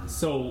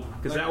 So,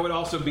 Because that would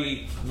also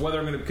be whether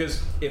I'm going to.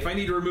 Because if I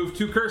need to remove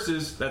two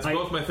curses, that's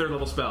both my third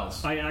level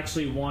spells. I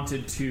actually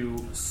wanted to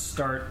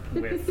start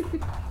with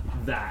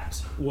that,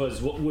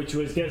 which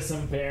was get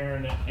some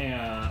Baron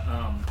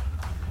and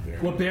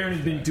what Baron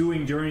had been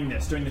doing during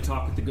the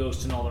talk with the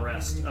ghost and all the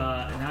rest. And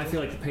now I feel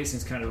like the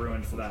pacing's kind of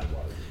ruined for that.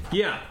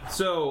 Yeah.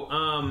 So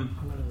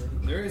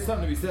There is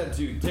something to be said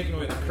to taking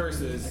away the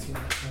curses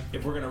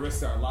if we're gonna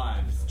risk our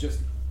lives. Just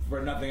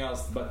for nothing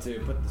else but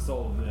to put the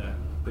soul of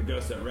the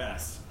ghost at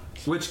rest.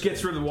 Which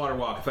gets rid of the water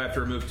walk if I have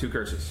to remove 2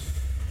 curses.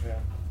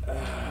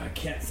 I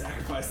can't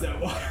sacrifice that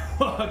water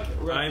walk.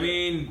 I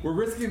mean, we're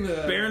risking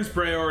the... Baron's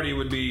priority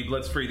would be,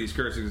 let's free these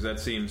curses. That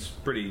seems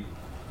pretty...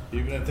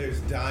 Even if there's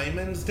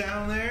diamonds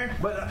down there?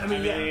 But, I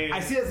mean, I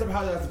see that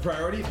somehow that's the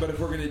priority, but if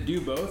we're going to do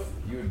both,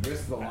 you would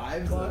risk the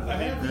lives? I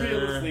mean,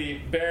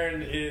 realistically,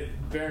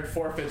 Baron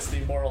forfeits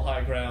the moral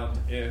high ground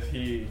if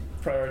he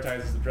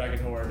prioritizes the Dragon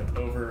Horde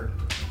over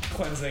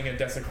cleansing a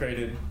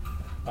desecrated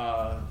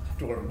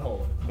Dwarven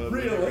Hold.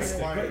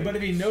 Realistic. But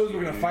if he knows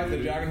we're going to fight the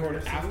Dragon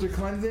Horde after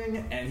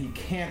cleansing, and he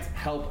can't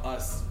help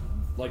us,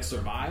 like,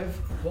 survive,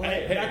 Well,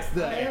 that's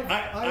the...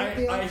 I have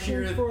the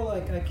option for,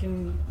 like, I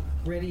can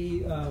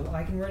ready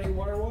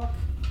water walk.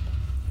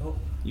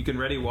 You can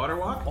ready water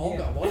walk? All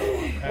got water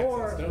walk.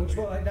 Or, which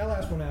will, that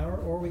lasts 1 hour,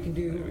 or we can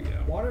do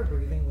water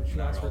breathing, which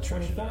lasts for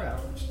 24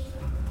 hours.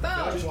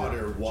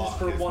 Water walk just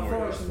for is one more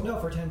person. useful. No,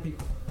 for 10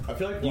 people. I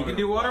feel like You can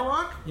do water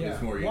walk? Yeah,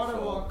 is more water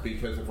useful walk.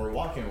 because if we're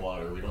walking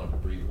water, we don't have to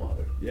breathe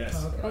water.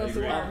 Yes. Okay. Oh,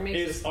 so that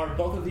makes Are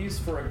both of these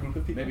for a group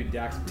of people? Maybe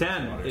Dax...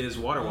 10 is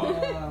water walk.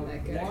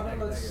 Water,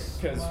 let's...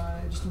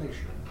 just to make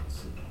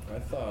sure. I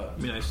thought...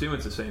 I mean, I assume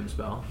it's the same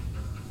spell.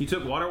 You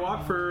took water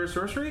walk for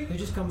sorcery? It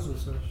just comes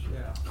with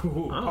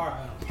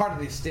Part of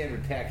the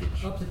standard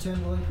package. up to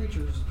 10 willing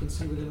creatures you can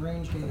see within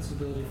range gain this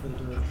ability for the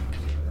duration.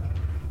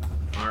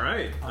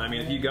 Alright. I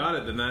mean, if you got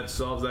it, then that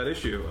solves that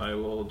issue. I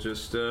will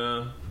just,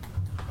 I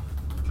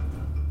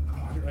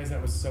didn't realize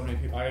that was so many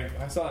people.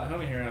 I saw that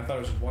honey here and I thought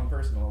it was just one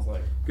person. I was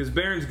like... Because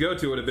Baron's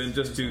go-to would have been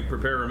just to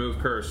prepare remove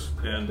curse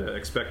and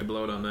expect to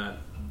blow it on that.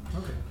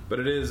 Okay. But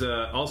it is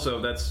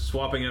also, that's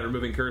swapping out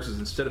removing curses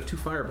instead of 2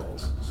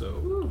 fireballs.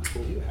 So,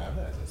 Do you have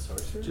that as a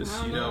sorcerer?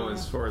 just,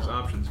 as far as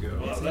options go.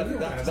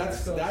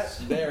 That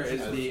there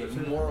is the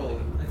moral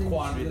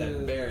quandary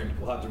that Baron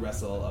will have to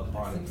wrestle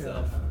upon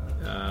himself.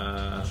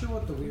 Not sure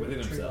what the weird Within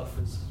himself.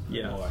 trade-off is.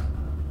 Yeah.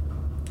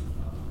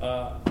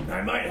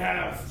 I might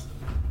have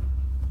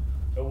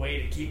a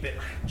way to keep it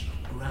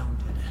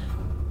grounded.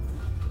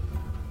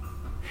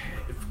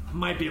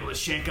 Might be able to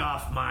shake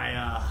off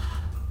my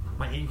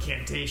my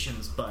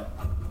incantations, but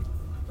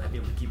might be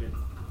able to keep it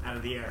out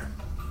of the air.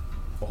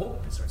 Oh,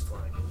 it starts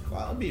flying. Well,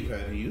 that'd be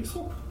very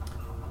useful.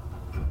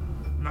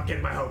 I'm not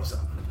getting my hopes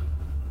up,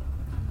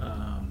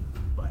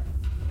 but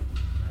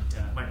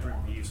that might prove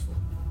to be useful.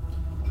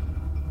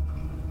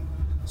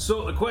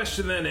 So the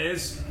question then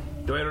is,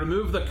 do I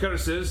remove the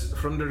curses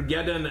from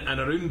Durgeddon and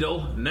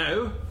Arundel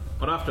now,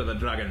 or after the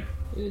dragon?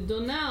 You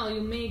do now,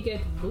 you may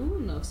get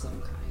boon of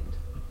some kind.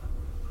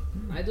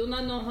 I do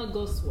not know how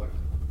ghosts work.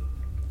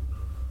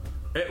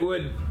 It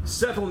would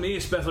settle me,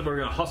 especially if we're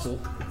going to hustle.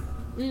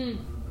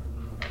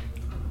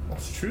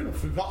 That's true.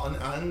 If we've got an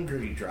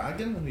angry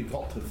dragon and we've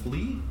got to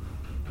flee,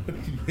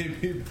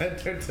 maybe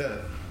better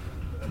to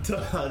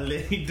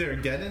lay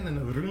Durgeddon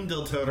and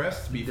Arundel to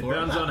rest before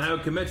Depends that. on how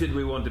committed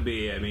we want to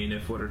be. I mean,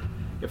 if we're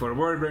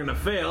worried we're going to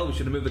fail, we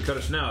should remove the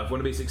curse now. If we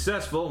want to be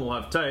successful and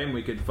we'll have time,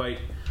 we could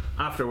fight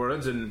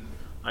afterwards, and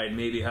I'd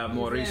maybe have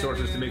more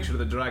resources to make sure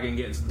the dragon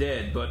gets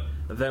dead. But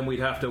then we'd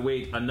have to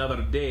wait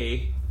another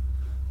day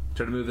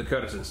to remove the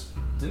curses.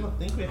 Didn't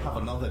think we have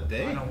another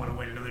day. I don't want to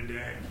wait another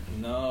day.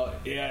 No,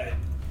 yeah.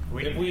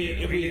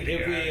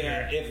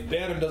 If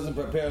Baron doesn't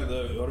prepare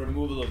the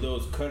removal of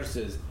those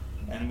curses,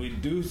 and we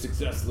do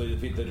successfully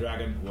defeat the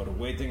dragon, we're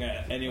waiting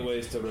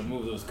anyways to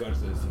remove those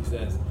curses. He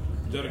says,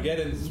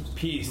 Durgeddon's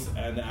peace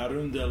and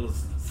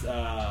Arundel's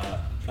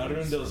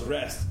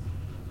rest.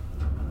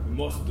 We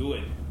must do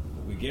it.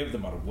 We gave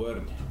them our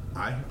word.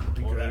 I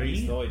Or at agree.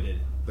 least I did.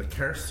 The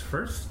curse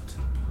first,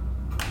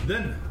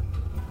 then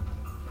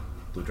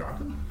the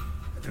dragon.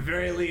 At the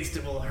very least,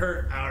 it will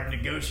hurt our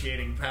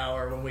negotiating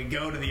power when we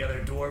go to the other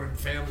dwarven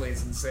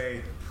families and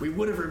say, we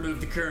would have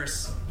removed the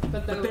curse,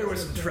 but there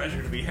was some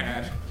treasure to be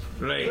had.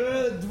 Right.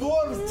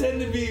 Dwarves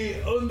tend to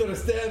be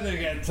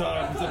understanding at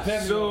times,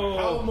 depending on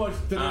how much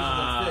there is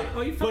at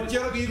stake. But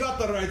you got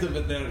the right of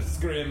it there,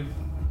 Scrim.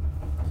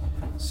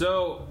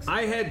 So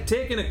I had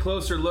taken a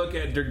closer look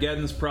at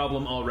Durgeddon's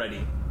problem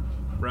already.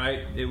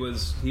 Right? He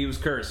was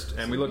cursed,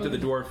 and we looked at the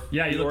dwarf.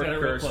 Yeah, you looked dwarf at it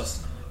real curse.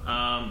 close.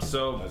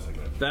 So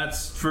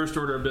that's first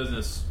order of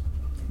business.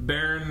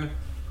 Baron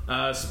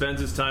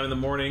spends his time in the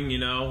morning,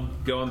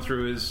 going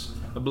through his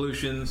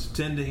ablutions,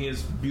 tending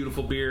his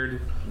beautiful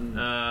beard,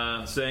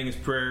 saying his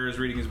prayers,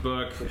 reading his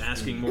book,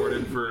 asking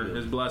Morden for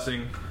his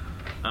blessing.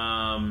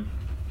 And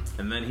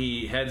then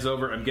he heads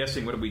over. I'm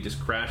guessing, what did we just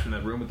crash in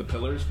that room with the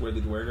pillars where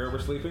the Dwergar were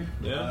sleeping?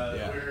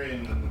 Yeah. We're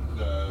in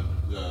the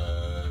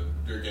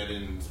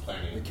Durgeddon's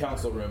planning. The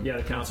council room. Yeah,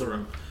 the council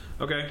room.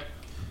 Okay.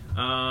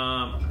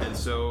 And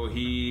so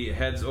he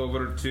heads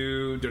over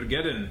to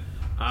Durgeddon.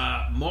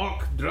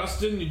 Mark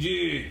Drustin,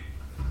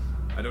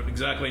 I don't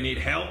exactly need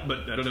help,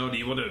 but I don't know, do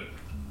you want to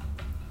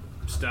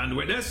stand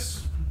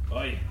witness?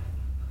 Aye.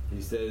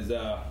 He says,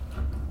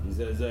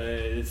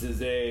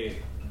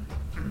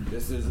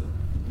 this is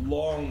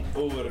long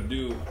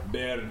overdue,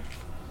 Baron,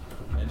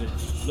 and it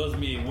does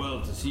me well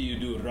to see you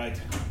do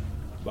right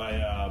by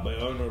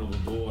honorable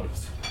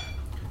dwarves.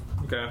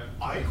 Okay.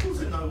 I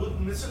cousin, I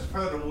wouldn't miss it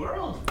for the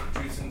world.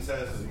 Jason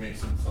says as he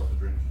makes himself a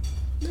drink.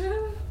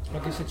 I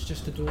guess it's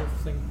just a dwarf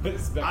thing.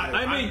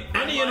 I mean,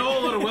 any and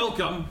all are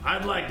welcome.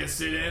 I'd like to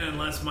sit in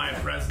unless my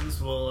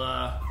presence will.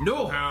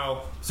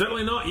 No,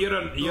 certainly not. You're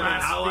an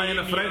ally and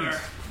a friend.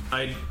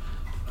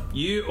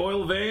 You,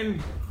 Oil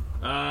Vein,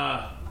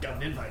 Got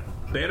an invite.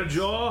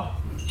 Bearjaw.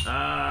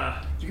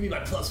 You give me my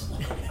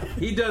 +1.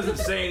 He doesn't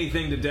say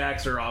anything to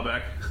Dax or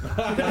Albeck.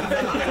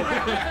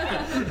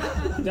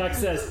 Dax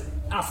says,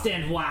 "I'll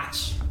stand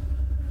watch."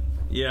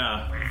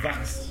 Yeah.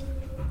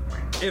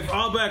 If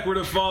Albeck were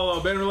to follow,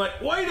 Ben would be like,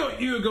 "Why don't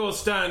you go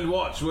stand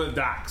watch with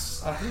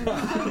Dax?" While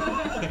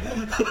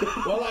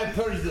I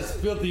purge this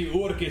filthy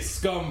orcish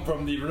scum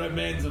from the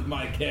remains of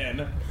my kin.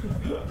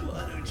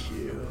 Why don't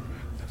you?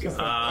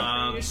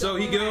 So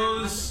he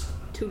goes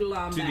Toodle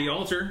on to back. the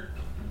altar,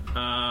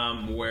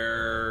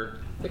 where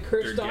The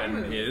cursed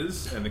armor. Durgeddon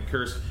is, and the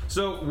curse.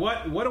 So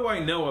what do I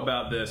know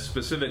about this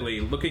specifically?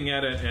 Looking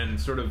at it and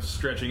sort of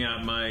stretching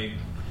out my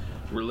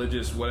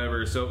religious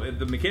whatever. So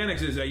the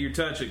mechanics is at your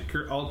touch,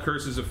 all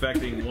curses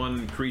affecting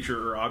one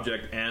creature or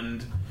object,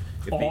 and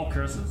if All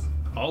curses?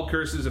 all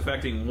curses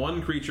affecting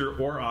one creature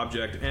or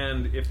object,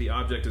 and if the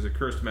object is a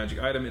cursed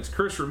magic item, its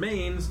curse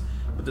remains,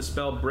 but the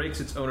spell breaks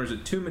its owner's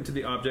attunement to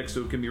the object,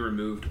 so it can be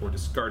removed or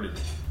discarded.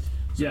 So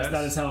Yes, that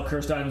that's- is how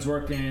cursed items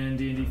work in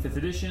D&D 5th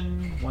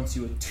edition. Once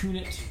you attune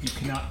it, you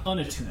cannot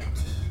unattune it.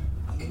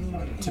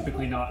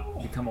 Typically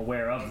not become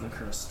aware of the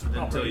cursed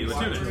Until you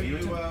attune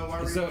it.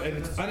 So if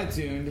it's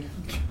unattuned,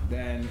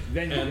 then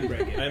you can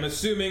break it. I'm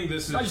assuming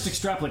this is. I just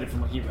extrapolated from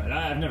what he read.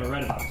 I've never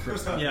read about a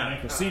cursed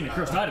mechanic or seen a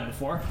cursed item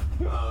before.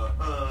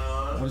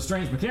 What a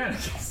strange mechanic.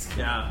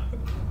 Yeah.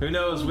 Who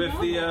knows? With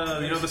the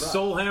the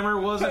soul hammer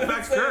was in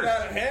fact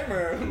cursed.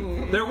 Hammer.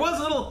 There was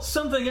a little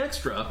something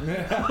extra.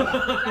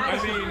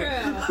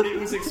 I mean, it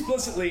was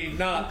explicitly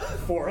not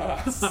for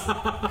us.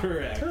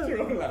 Correct.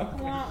 Throw it out.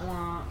 Wah,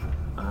 wah.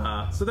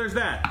 So there's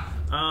that.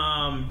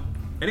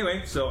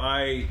 Anyway,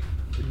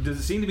 does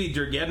it seem to be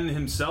Durgeddon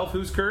himself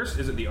who's cursed?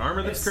 Is it the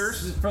armor that's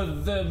cursed? For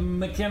the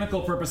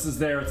mechanical purposes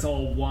there, it's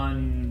all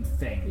one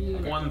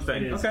thing. One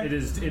thing. It is, Okay.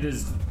 it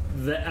is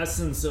the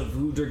essence of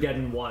who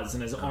Durgeddon was,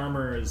 and his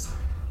armor is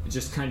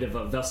just kind of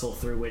a vessel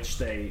through which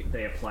they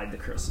applied the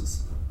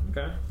curses.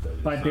 Okay.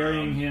 By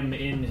burying him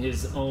in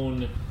his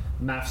own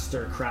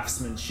master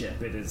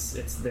craftsmanship,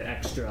 it's the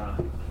extra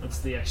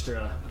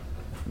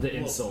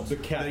insult. They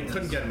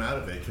couldn't get him out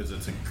of it because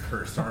it's a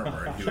cursed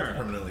armor and he was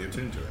permanently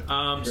attuned to it.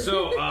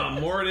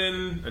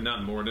 Moradin,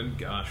 not Moradin,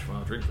 gosh,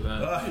 wow, drink for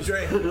that.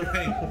 Drink.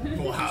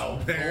 Wow,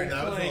 Baron,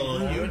 that was a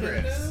little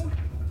hubris.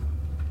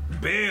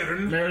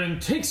 Baron. Meriden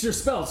takes your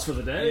spells for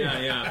the day.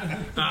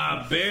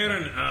 Yeah.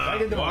 Baron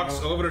walks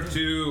over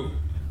to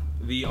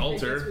the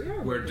altar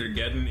where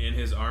Durgeddon in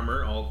his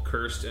armor, all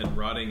cursed and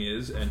rotting,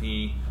 is, and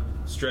he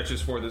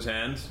stretches forth his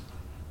hand,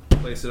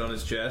 places it on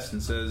his chest,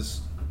 and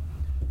says,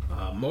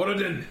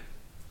 Moradin,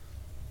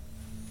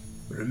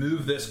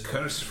 remove this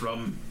curse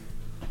from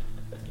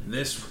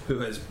this who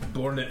has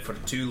borne it for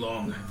too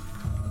long.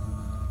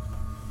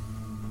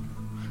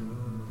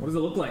 What does it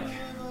look like?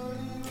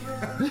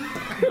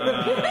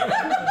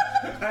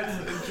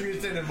 That's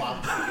introducing him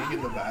off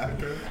in the back.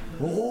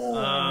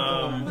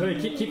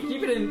 Wait,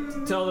 keep it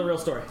in. Tell the real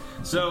story.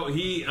 So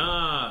he,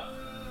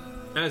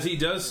 as he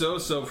does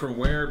so from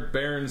where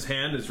Baron's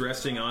hand is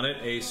resting on it,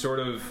 a sort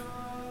of,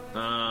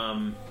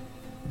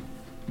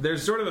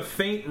 there's sort of a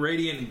faint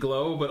radiant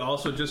glow, but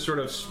also just sort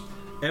of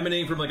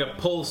emanating from like a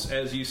pulse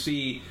as you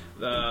see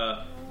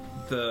the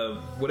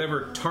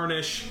whatever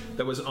tarnish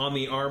that was on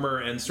the armor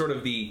and sort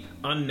of the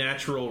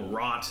unnatural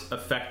rot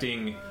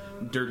affecting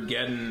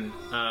Durgeddon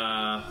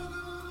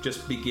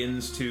just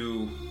begins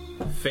to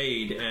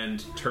fade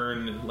and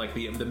turn, like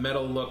the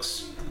metal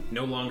looks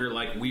no longer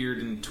like weird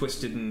and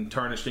twisted and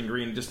tarnished and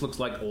green. It just looks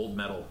like old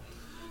metal.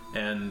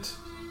 And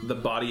the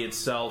body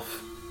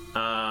itself,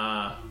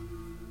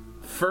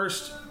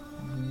 first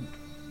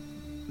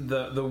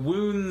the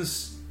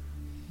wounds,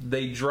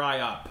 they dry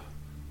up.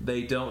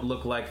 They don't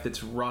look like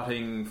it's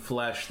rotting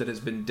flesh that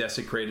has been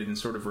desecrated and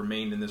sort of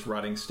remained in this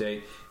rotting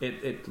state.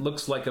 It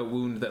looks like a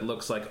wound that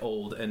looks like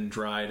old and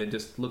dried and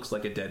just looks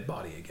like a dead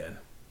body again.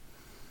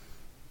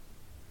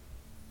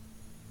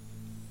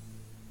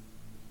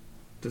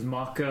 Does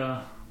Mock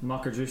or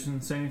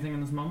Jushin say anything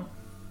in this moment?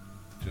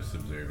 Just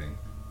observing.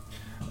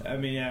 I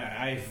mean,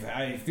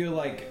 I feel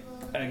like,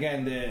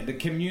 again, the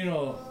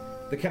communal,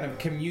 the kind of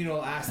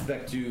communal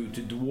aspect to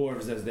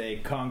dwarves as they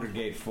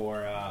congregate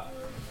for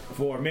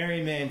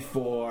merriment,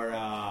 for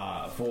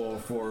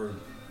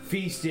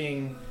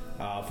feasting,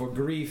 for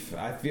grief.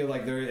 I feel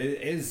like there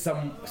is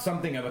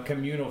something of a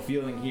communal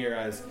feeling here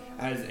as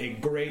a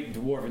great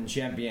dwarven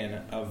champion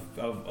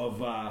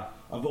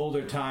of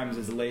older times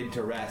is laid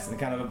to rest, and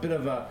kind of a bit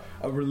of a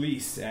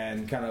release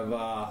and kind of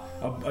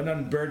an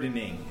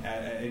unburdening,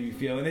 you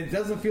feel. And it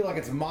doesn't feel like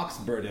it's Mock's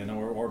burden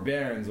or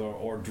Baron's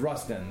or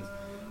Drustin's,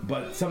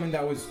 but something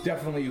that was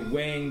definitely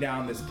weighing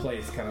down this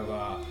place, kind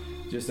of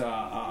just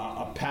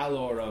a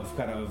pallor of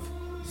kind of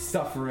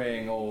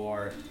suffering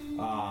or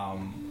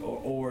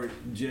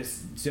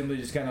just simply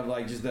just kind of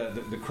like just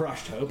the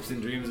crushed hopes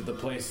and dreams of the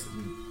place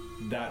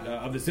that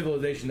of the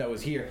civilization that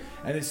was here,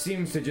 and it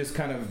seems to just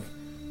kind of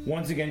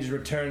once again just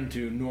return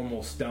to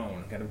normal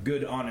stone, kind of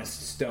good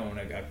honest stone,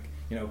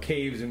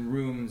 caves and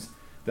rooms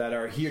that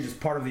are here just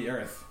part of the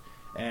earth,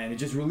 and it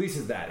just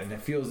releases that, and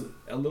it feels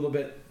a little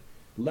bit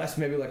less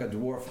maybe like a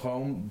dwarf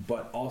home,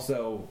 but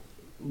also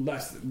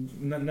less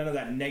none of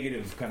that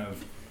negative kind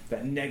of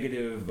that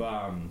negative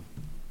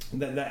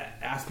that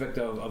aspect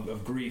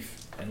of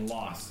grief and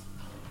loss.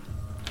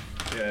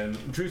 Yeah,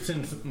 and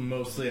Drewston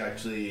mostly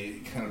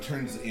actually kind of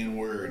turns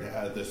inward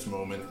at this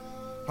moment,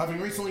 having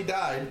recently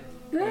died,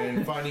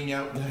 and finding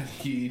out that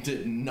he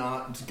did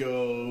not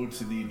go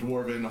to the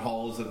dwarven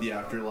halls of the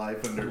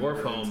afterlife under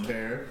Dwarf home.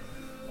 care,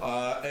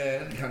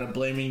 and kind of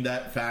blaming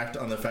that fact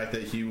on the fact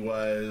that he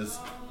was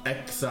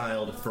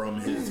exiled from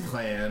his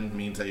clan,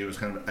 means that he was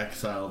kind of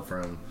exiled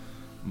from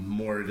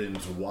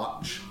Moradin's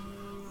watch.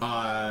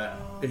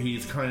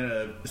 He's kind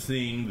of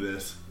seeing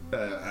this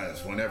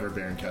as whenever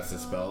Baron casts a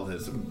spell,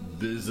 this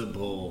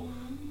visible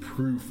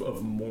proof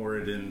of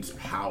Moradin's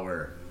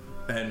power.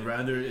 And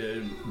rather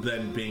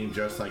than being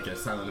just like a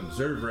silent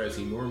observer as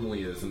he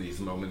normally is in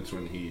these moments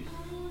when he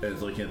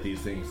is looking at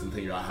these things and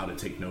thinking about how to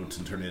take notes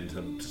and turn it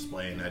into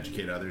display and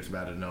educate others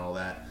about it and all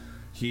that,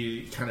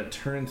 he kind of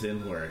turns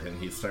inward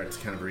and he starts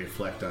to kind of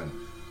reflect on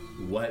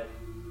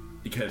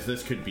because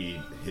this could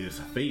be his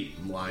fate,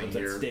 lying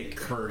here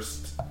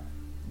cursed,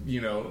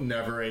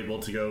 never able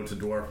to go to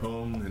dwarf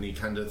home, and he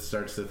kind of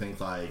starts to think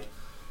like,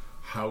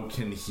 how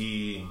can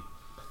he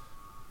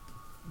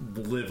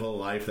live a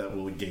life that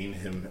will gain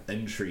him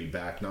entry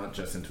back not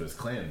just into his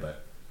clan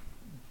but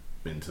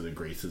into the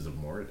graces of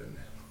Moradin.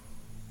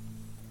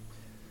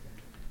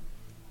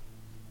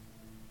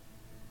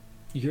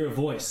 You hear a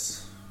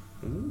voice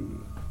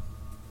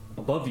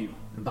above you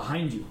and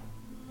behind you.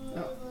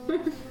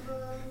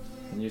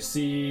 And you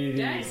see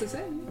the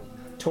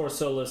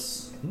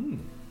torsoless.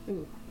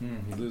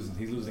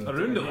 He's losing.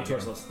 Arundel. Not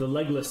torsoless. The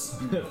legless.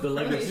 The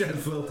legless.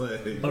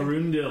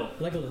 Arundel.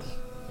 Legolas.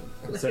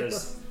 It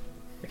says,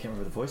 I can't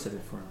remember the voice I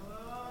did for him.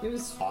 It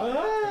was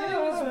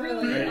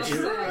really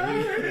upsetting.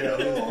 It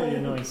was pretty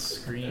annoying.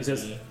 Scream. He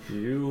says,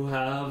 you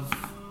have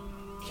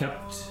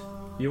kept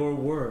your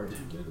word.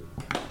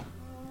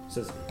 He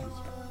says,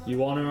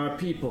 you honor our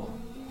people.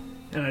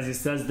 And as he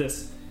says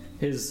this,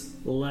 his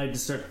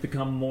legs start to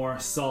become more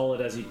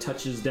solid as he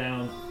touches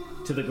down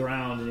to the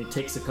ground, and he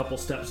takes a couple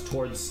steps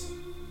towards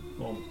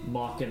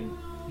Mock and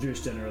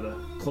Drewston, or the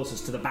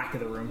closest to the back of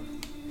the room.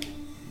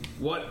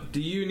 What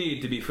do you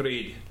need to be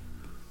freed?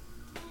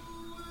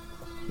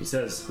 He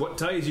says, what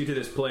ties you to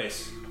this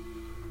place?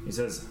 He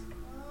says,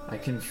 I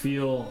can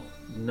feel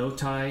no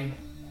tie.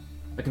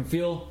 I can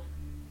feel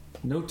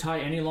no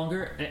tie any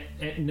longer.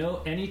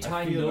 Any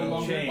tie no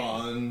longer.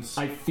 Bonds.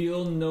 I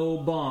feel no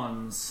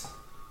bonds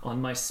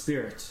on my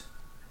spirit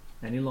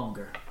any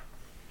longer.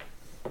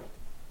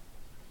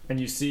 And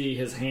you see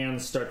his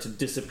hands start to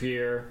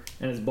disappear,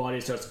 and his body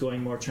starts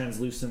going more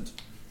translucent.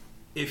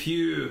 If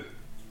you'd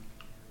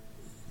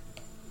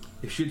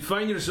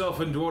find yourself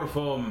in dwarf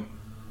home,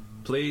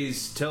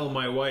 please tell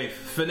my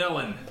wife,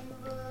 Fenelon,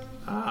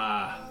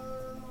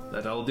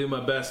 that I'll do my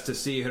best to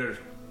see her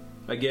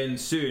again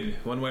soon,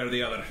 one way or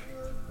the other.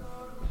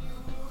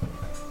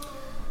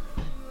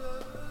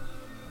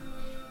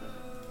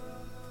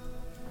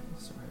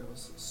 Sorry, I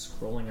was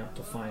scrolling up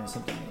to find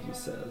something that he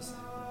says.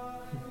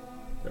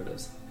 There it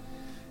is.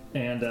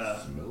 And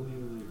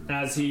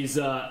as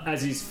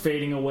he's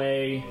fading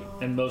away,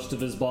 and most of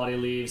his body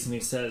leaves, and he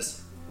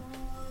says,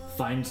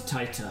 "Find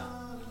Taita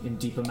in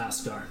Deepa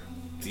Maskar."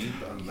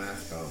 Deepa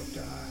Maskar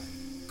die.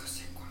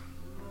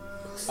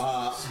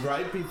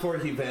 Right before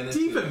he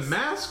vanishes. Deepa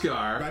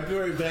Maskar? Right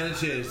before he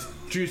vanishes,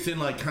 Drewston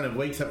kind of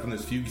wakes up from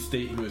this fugue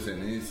state he was in,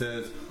 and he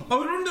says,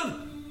 "Arundel!"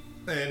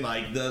 And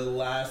the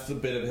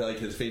last bit of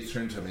his face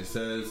turns to him. He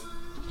says,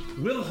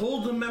 "We'll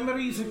hold the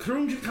memories of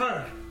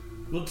Krunjakar.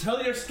 We'll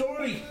tell your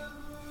story."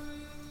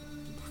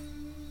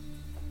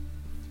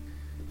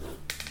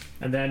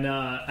 And then,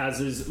 as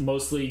is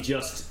mostly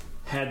just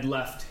head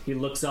left, he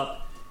looks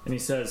up and he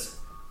says,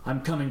 "I'm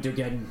coming to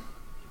Geddon,"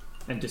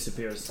 and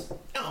disappears.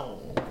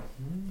 Oh.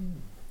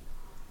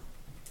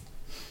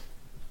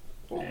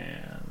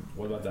 And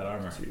what about that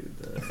armor?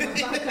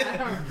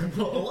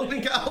 Let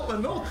me get out my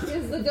notes.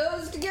 Is the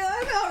ghost good?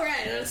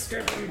 Alright, let's go.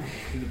 Did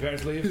the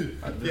parents leave?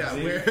 Yeah,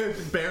 we're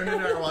Baron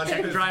and I are watching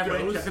Check the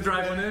driveway. Check the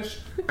driveway.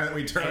 and then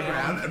we turn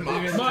around and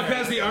Mock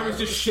has the arm's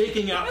just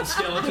shaking out the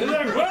skeleton. The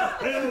leather.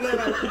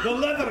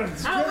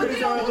 What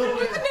did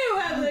the new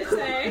one, they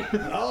say?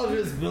 I'll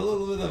just a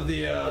little bit of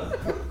the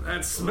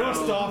That smell.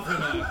 rust off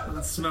and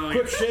That smell.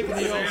 quick shake of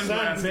the old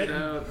sand pit.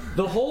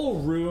 The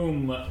whole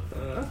room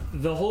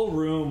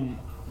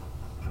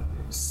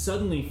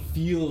suddenly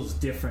feels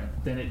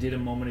different than it did a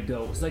moment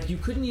ago. It's like you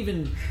couldn't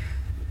even.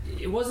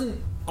 It wasn't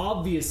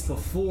obvious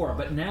before,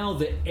 but now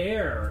the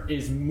air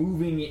is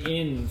moving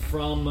in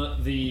from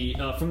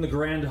the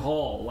grand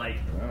hall,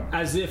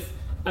 as if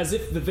as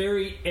if the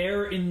very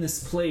air in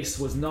this place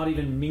was not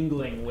even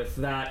mingling with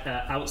that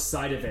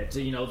outside of it.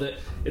 You know, that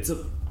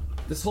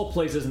this whole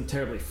place isn't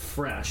terribly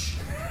fresh,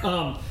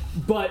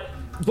 but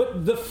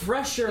the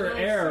fresher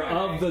air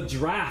of the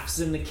drafts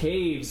in the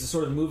caves,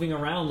 sort of moving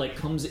around, like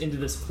comes into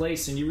this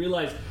place, and you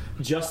realize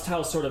just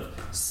how sort of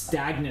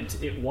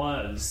stagnant it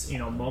was, you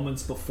know,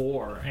 moments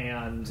before,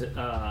 and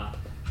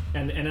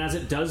as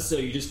it does so,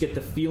 you just get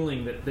the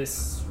feeling that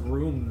this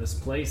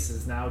place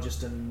is now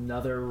just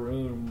another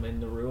room in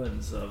the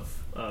ruins of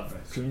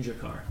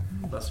Kunjakar.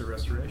 Lesser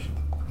restoration.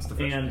 That's the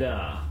first And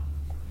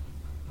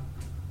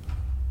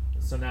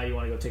so now you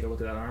want to go take a look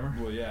at that armor?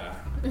 Well, yeah.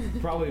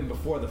 Probably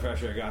before the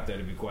fresh air got there,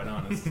 to be quite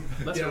honest.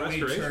 That's a we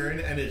restoration. turn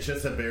and it's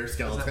just a bear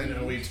skeleton,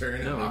 and we turn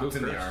and No, we knock go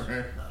in the first.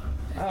 armor.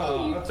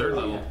 Oh, Third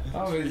level.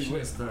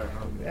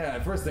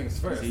 Yeah, first things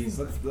first.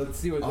 Let's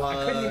see what.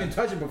 I couldn't even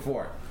touch it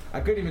before. I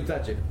couldn't even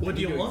touch it. Would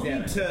you want me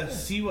examine. to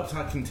see what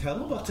I can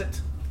tell about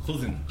it?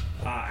 Cousin.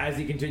 As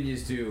he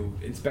continues to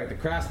inspect the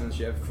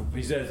craftsmanship,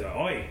 he says,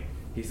 "Oi!"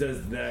 He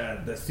says,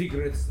 "The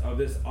secrets of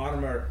this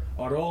armor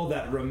are all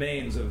that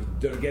remains of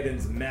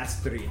Durgeddin's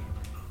mastery."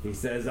 He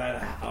says,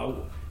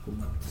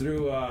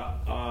 "Through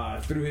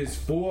his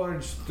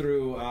forge,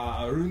 through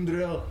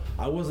Rundrill,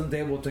 I wasn't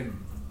able to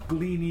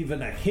glean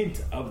even a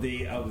hint of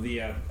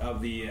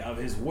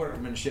his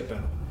workmanship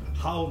and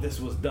how this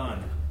was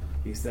done."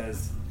 He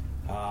says,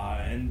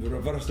 "In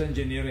reverse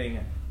engineering,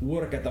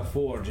 work at the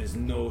forge is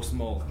no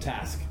small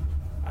task.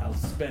 I'll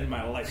spend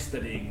my life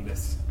studying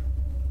this."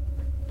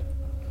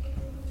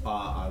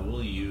 I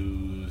will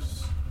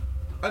use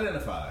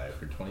Identify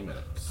for 20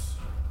 minutes.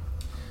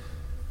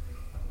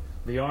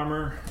 The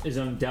armor is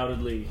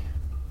undoubtedly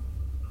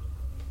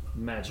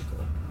magical,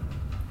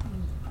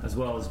 as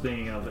well as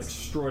being of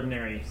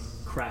extraordinary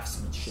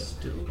craftsmanship.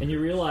 And you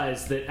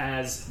realize that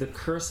as the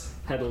curse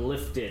had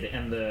lifted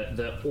and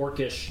the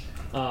orcish,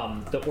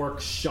 the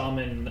orc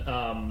shaman,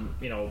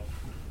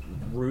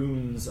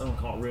 runes, I don't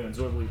call it runes,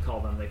 what do we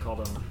call them?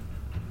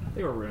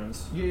 They were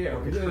runes. Yeah,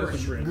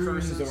 Orcish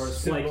runes or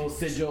symbols,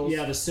 sigils.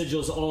 Yeah, the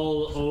sigils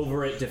all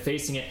over it,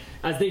 defacing it.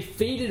 As they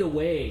faded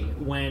away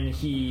when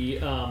he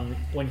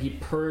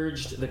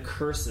purged the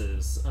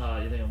curses,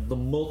 the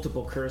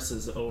multiple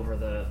curses over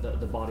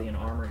the body and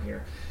armor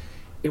here.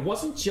 It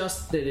wasn't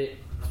just that it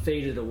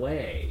faded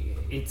away.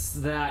 It's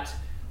that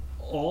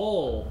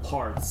all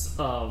parts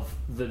of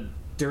the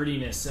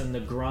dirtiness and the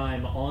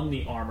grime on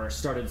the armor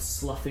started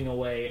sloughing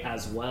away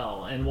as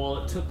well. And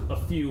while it took a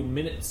few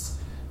minutes,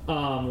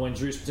 when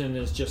Drustin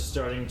is just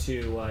starting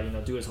to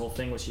do his whole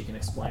thing, which he can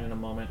explain in a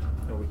moment,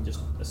 or we can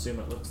just assume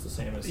it looks the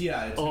same as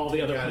all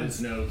the other ones.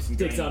 His notes and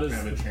Takes out his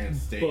kind of a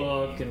trance state.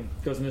 book and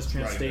goes in his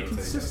trance state.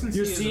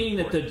 You're seeing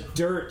that the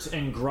dirt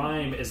and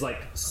grime is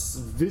like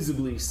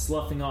visibly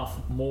sloughing off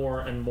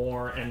more and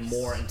more and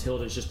more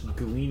until it is just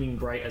gleaming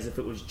bright as if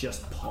it was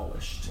just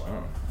polished.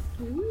 Wow.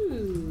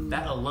 Ooh.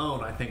 That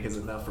alone, I think, is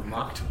enough for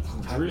Mock to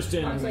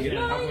Drustin, How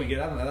can we get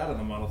out of that on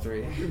the Model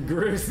 3?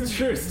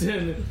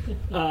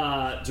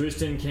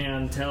 Drustin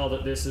can tell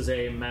that this is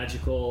a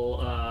magical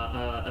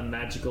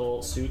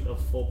suit of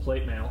full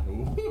plate mail,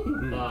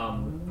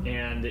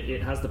 and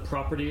it has the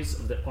properties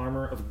of the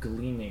armor of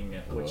gleaming,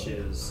 which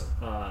is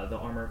the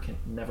armor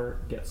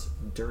never gets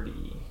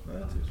dirty,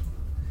 That's useful.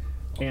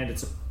 and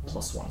it's a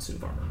 +1 suit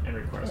of armor and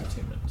requires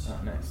attunement. Oh,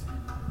 nice.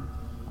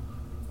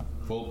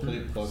 Full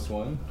plate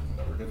 +1.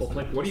 Full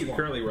plate What are you +1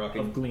 currently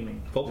rocking? Of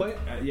gleaming. Full plate?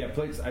 Yeah,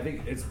 plates. I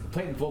think it's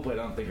plate and full plate.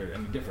 I don't think are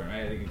any different.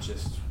 Right? I think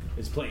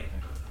it's plate.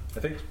 I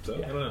think so.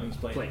 Yeah, I don't know. it's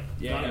plate. Plate.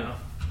 Yeah, I don't yeah. know.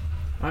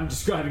 I'm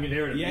describing a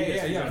narrative. You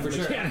guys figure out for the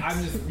sure.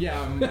 mechanics.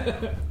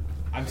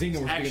 I'm seeing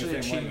that we're speaking actually the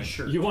a same cheap language.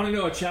 shirt. You want to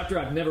know a chapter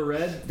I've never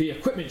read? The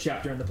equipment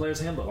chapter in the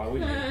Player's Handbook. Why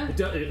would you?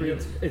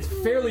 It's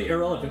fairly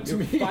irrelevant to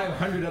me.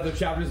 500 other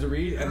chapters to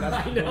read, and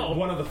that's I know.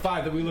 one of the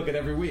 5 that we look at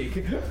every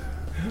week.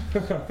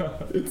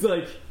 It's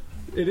like,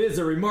 it is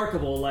a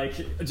remarkable,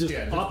 just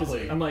opposite.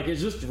 plate. I'm like, it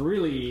just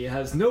really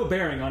has no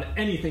bearing on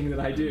anything that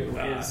I do.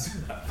 It's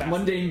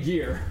mundane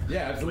gear.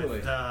 Yeah, absolutely.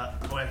 With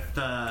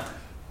an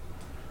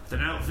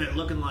outfit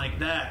looking like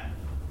that,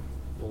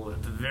 we'll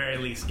at the very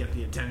least get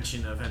the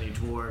attention of any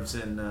dwarves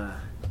down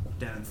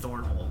in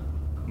Thornhole.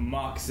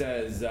 Mock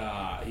says,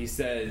 he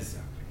says,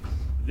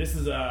 this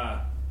is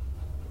the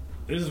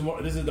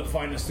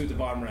finest suit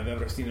of armor I've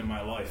ever seen in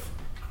my life.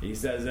 He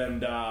says,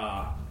 and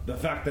the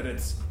fact that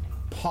it's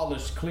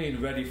polished,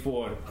 clean, ready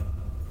for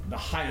the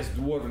highest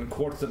dwarven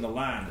courts in the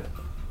land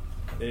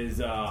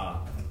is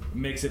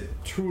makes it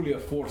truly a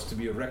force to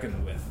be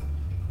reckoned with.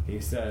 He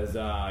says,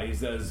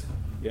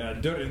 yeah,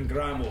 dirt and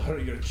grime will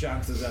hurt your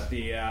chances at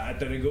the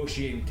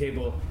negotiating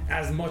table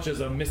as much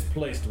as a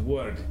misplaced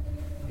word.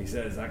 He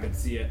says, I could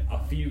see a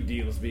few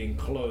deals being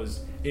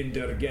closed in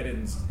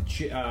Durgeddin's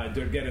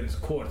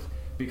court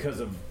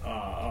because of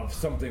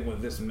something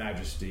with this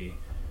majesty.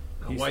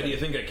 He Why said- do you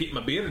think I keep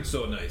my beard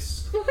so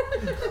nice?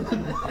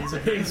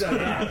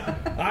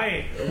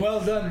 Aye,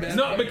 well done, Ben. It's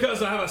not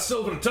because I have a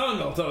silver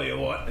tongue, I'll tell you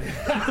what.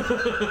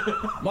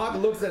 Mock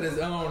looks at his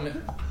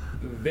own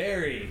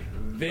very,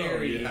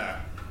 very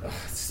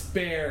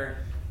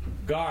spare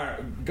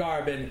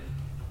garb, and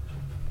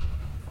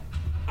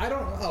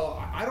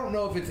I don't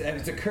know if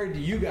it's occurred to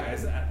you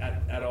guys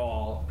at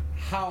all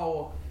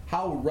how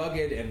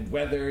rugged and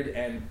weathered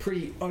and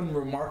pretty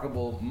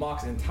unremarkable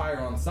Mock's entire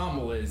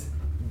ensemble is,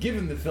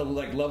 given the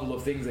level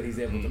of things that he's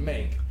able to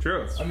make.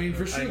 True. I mean,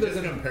 for sure, there's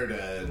compared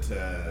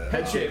to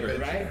Head Shaver,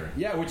 right?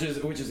 Yeah, which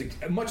is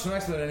much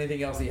nicer than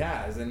anything else he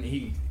has, and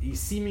he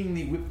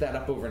seemingly whipped that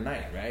up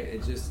overnight, right?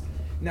 It's just.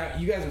 Now,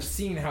 you guys have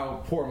seen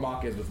how poor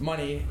Mock is with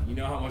money. You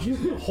know how much he's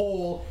in a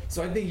hole.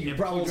 So I think you can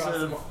probably draw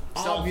some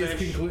obvious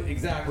conclusions.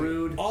 Exactly.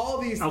 Rude. All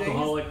these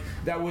Alcoholic. things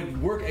that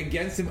would work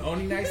against him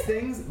owning nice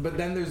things, but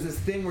then there's this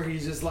thing where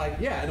he's just like,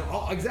 yeah,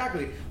 no,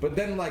 exactly. But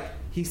then, like,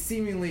 he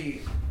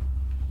seemingly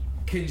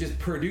can just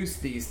produce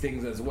these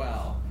things as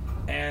well.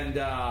 And,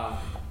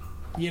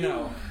 you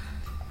know,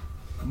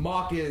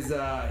 Mock is,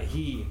 as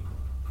he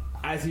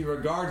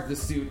regards the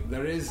suit,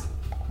 there is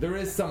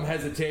some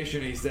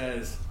hesitation, he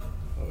says.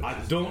 I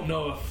don't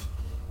know if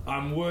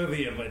I'm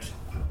worthy of it,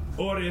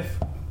 or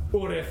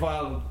if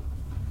I'll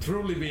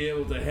truly be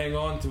able to hang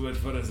on to it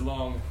for as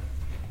long.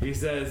 He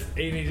says,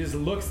 and he just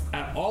looks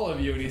at all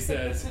of you and he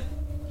says,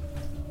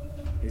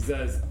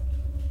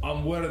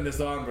 I'm wearing this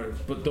armor,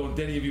 but don't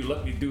any of you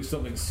let me do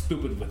something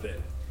stupid with it.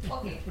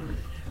 Okay.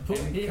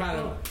 And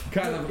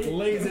kind of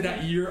lays it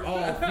at your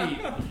all feet.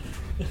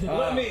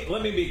 Let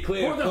me be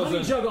clear. Pour the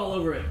honey jug all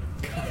over it.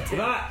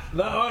 That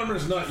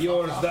armor's not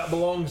yours. That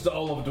belongs to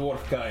all of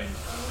dwarf kind.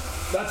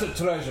 That's a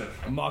treasure.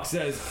 Mock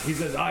says,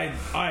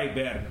 aye,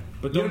 Baron,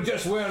 but You're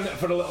just wearing it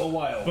for a little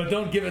while. but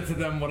don't give it to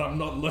them when I'm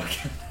not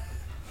looking.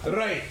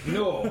 Right,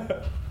 no.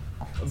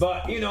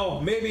 But, you know,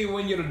 maybe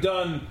when you're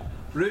done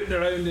rooting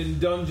around in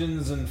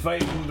dungeons and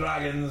fighting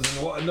dragons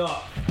and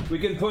whatnot, we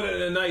can put it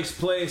in a nice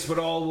place where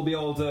all will be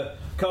able to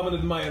come and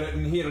admire it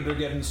and hear a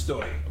Dragon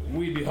story.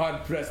 We'd be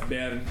hard pressed,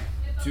 Baron,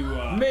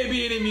 to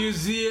Maybe in a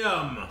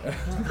museum.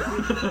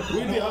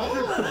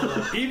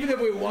 even if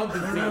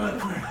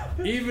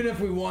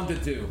we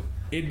wanted to,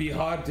 it'd be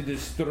hard to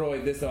destroy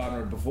this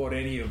armor before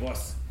any of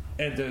us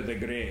enter the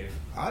grave.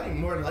 I think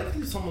more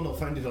likely someone will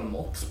find it on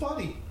Mock's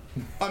body.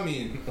 I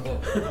mean,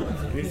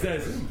 He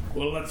says,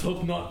 well, let's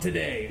hope not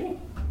today.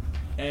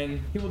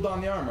 And he will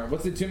don the armor.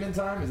 What's the attunement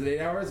time? Is it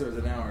 8 hours or is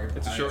it an hour?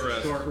 It's a short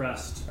rest. Short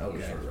rest.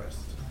 Okay. short rest.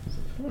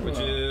 Which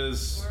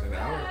is... An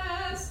hour.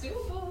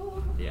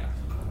 Doable. Yeah.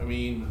 I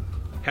mean,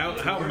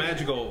 How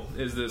magical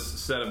is this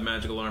set of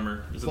magical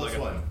armor? Is Plus it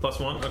like one. A plus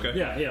one? Okay.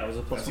 Yeah, it was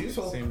a plus that's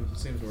one. useful.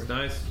 Seems worth it.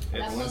 Nice.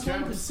 That It's plus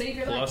one could save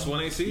your life. plus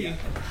 1 AC.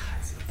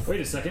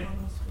 Wait a second.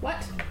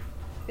 What?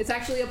 It's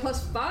actually a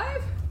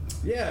 +5?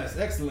 Yes,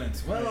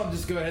 excellent. Well, I'll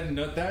just go ahead and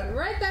note that.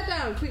 Write that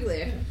down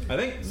quickly. I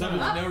think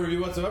Subject to no review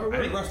whatsoever. We're I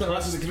think gonna rush the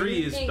rest plus of the 3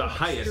 community. is the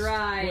highest.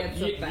 Try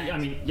it. I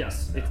mean,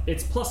 yes,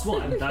 it's plus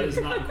one. That is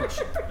not in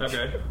question.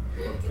 Okay.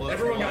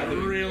 Everyone got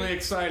really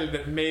excited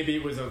that maybe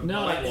it was a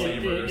No,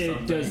 lightsaber or it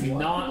something. does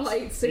not.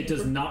 Lightsaber. It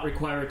does not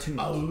require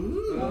attunement.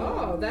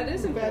 Oh, that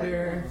is a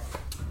better.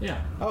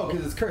 Yeah, Oh,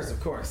 because it's cursed, of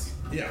course.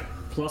 Yeah.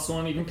 plus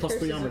one, even plus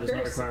 3 Curses armor are does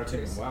not curses. require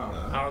attunement.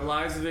 Wow. Our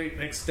lives have been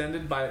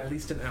extended by at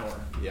least an hour.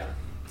 Yeah.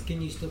 Can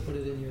you still put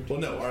it in your? Well,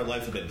 no, our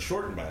lives have been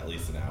shortened by at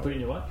least an hour. Put it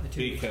in your what?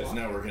 Because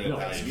now we're going to No,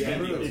 die. if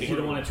you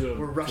don't want it to.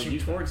 We're rushing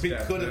towards We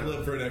death. could have now.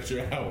 lived for an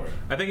extra hour.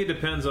 I think it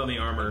depends on the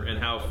armor and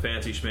how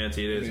fancy schmancy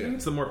it is. Yeah.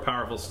 It's the more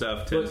powerful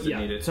stuff tends But to yeah,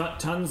 need it.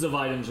 tons of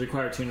items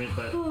require attunement,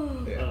 but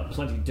Yeah.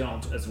 plenty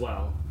don't as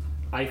well.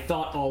 I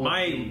thought all of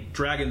My the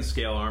dragon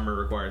scale armor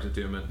requires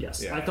attunement.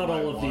 yes, Yeah, I thought my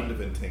all of wand the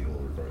of entangle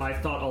requires. I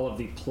thought all of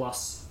the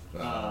plus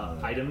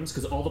items,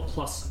 because all the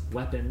plus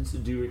weapons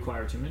do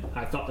require attunement.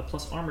 I thought the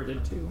plus armor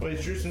did too. Wait,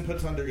 Drusen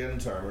puts on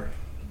Durgan's armor.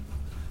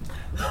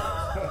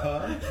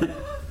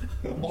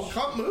 Well,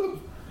 can't move.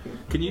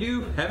 Can you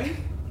do heavy?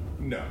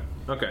 No.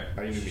 Okay.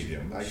 I need a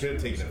medium. I could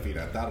have taken a feat.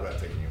 I thought about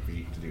taking a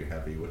feat to do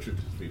heavy, which would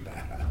just be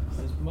bad.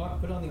 Does Mock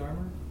put on the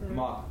armor?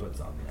 Mock puts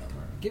on the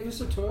armor. Give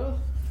us a twirl.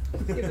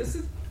 Give us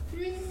a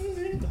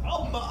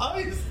Oh, my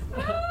eyes!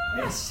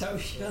 It's so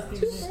shiny.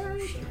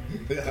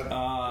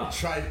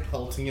 Try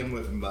pelting him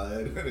with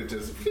mud, and it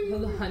just.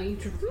 the honey.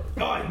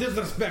 Oh,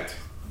 disrespect!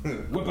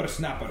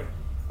 Whippersnapper.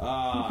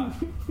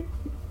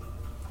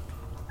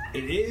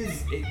 It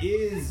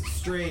is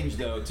strange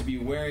though to be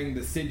wearing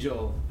the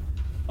sigil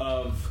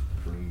of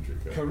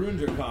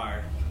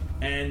Karundrakar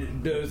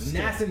and those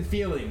nascent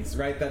feelings,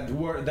 right?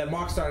 That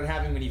Mock started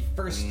having when he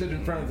first stood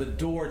in front of the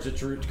door to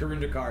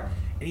Karundrakar,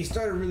 and he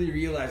started really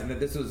realizing that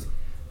this was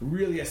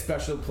really a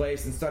special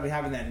place, and started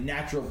having that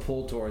natural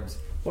pull towards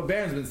what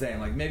Baron's been saying.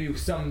 Like maybe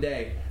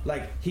someday,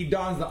 like he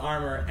dons the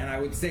armor, and I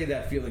would say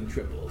that feeling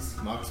triples.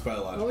 Mock's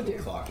biological Oh, dear.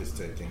 clock is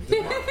ticking.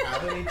 Does Mock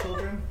have any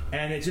children?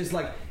 And it's just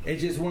like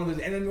it's just one of those.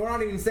 And then we're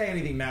not even saying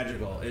anything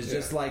magical. It's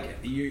just like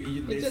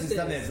it's just just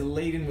something is. that's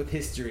laden with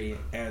history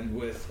and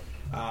with.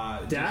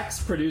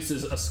 Dax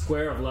produces a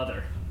square of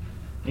leather.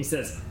 He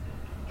says,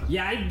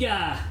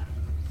 "Yeah,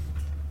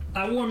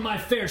 I worn my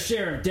fair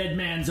share of dead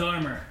man's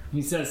armor."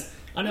 He says,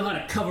 "I know how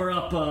to cover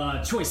up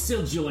a choice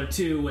sigil or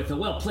two with a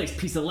well-placed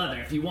piece of leather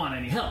if you want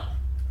any help."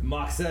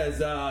 Mock says,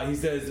 he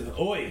says,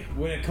 "Oi,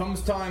 when it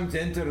comes time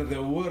to enter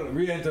the world,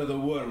 re-enter the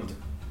world,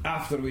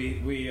 after we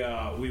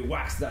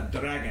wax that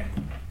dragon,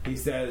 He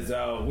says,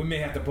 we may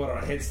have to put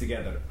our heads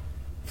together.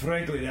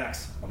 Frankly,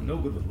 Dax, I'm no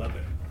good with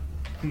leather.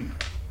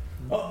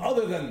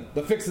 Other than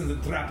the fixings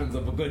and trappings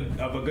of a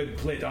good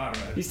plate armor.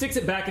 He sticks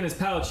it back in his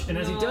pouch, and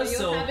as he does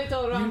so, have it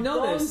all you wrong.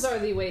 notice Bones are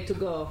the way to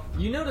go.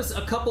 you notice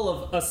a couple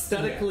of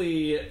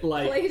aesthetically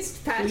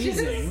Placed patches.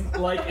 pleasing,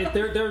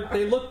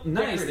 they look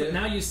nice, Decorative. but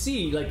now you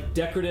see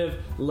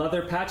decorative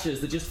leather patches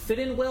that just fit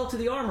in well to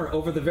the armor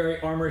over the very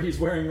armor he's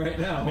wearing right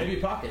now. Maybe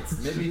pockets,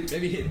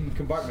 maybe hidden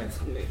compartments.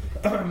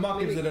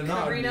 Mock gives it a nod.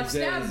 Covering He up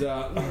stab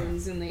says,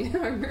 wounds in the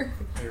armor.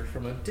 They're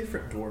from a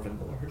different dwarven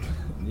lord.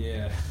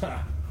 yeah.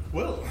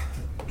 Well,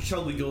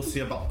 shall we go see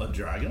about a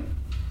dragon?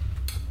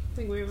 I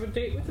think we have a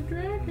date with the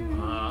dragon.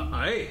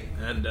 Aye,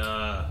 and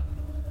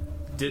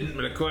didn't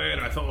require.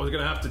 I thought I was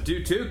going to have to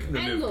do two And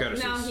remove look,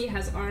 curses. now he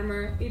has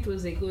armor. It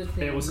was a good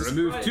thing. It was a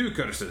remove surprise. 2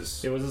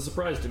 curses. It was a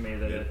surprise to me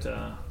that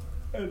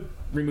it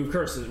removes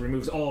curses,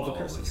 removes all the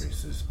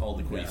curses. All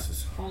the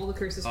graces. all the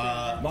curses.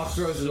 Mock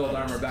throws his old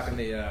armor back in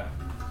the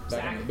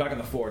back in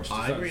the forge.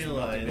 I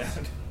realize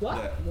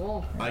What? that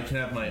Whoa. I can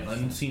have my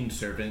unseen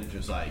servant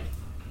just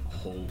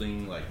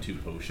holding 2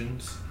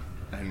 potions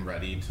and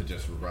ready to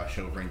just rush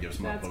over and give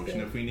some more That's potion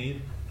good. if we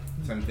need.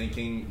 So I'm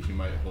thinking he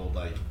might hold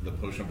the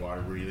potion of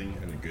water breathing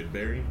and a good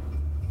berry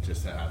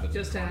just to have it.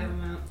 Just to in the have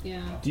corner. him out.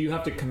 Yeah. Do you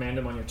have to command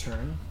him on your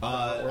turn?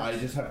 I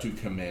just have to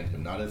command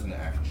him, not as an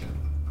action.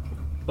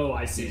 Oh,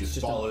 I see. He It's just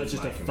just follows a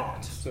my thought.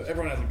 commands. So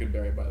everyone has a good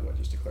berry, by the way,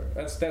 just to clear.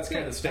 That's kind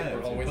of the state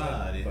we're always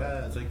Everybody in.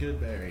 but- has a good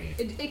berry.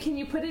 Can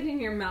you put it in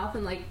your mouth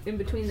and in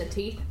between the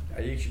teeth?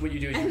 What you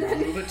do is And you then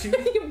remove a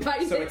tooth. you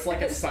bite So it. it's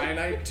like a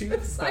cyanide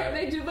tooth.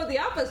 Cyanide tooth, but the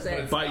opposite.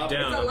 But Bite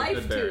down It's a on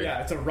life the berry. tooth.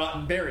 Yeah, it's a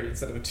rotten berry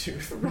instead of a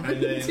tooth. And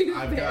then Tooth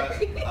I've got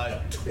berry.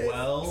 a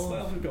 12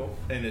 Well, go.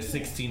 and a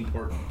 16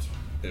 portent,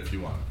 if you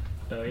want.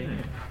 Oh yeah.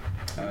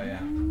 Oh yeah.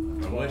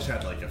 I wish I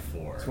had a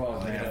 4.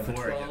 12, a man.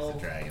 4 against 12. a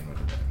dragon would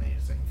have been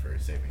amazing for a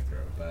saving throw,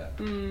 but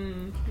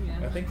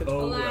I think that's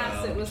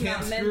Alas, it was can't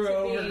not meant screw to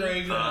over be.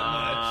 Greg that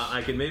much.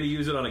 I can maybe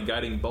use it on a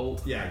guiding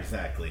bolt. Yeah,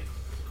 exactly.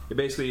 It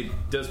basically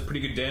does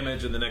pretty good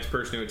damage, and the next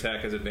person to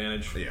attack has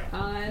advantage.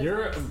 Yeah.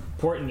 Your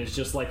important is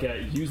just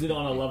use it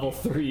on a level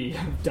 3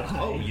 die.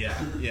 Oh yeah,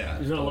 yeah.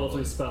 Use it on a level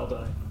 3 spell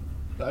die.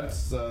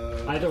 That's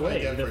Either way, I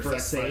get either for a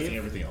sacrificing save,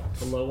 everything a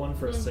else. low one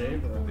for a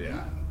save. Or...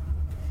 Yeah.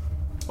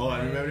 Oh, I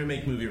remember to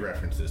make movie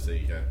references so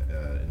you get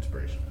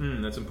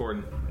inspiration. That's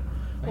important.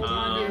 Hold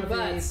on to your The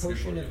butts.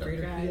 potion of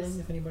greater Guys. healing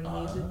if anybody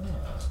needs it.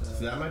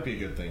 So that might be a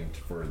good thing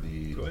for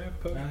the Do I have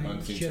potion?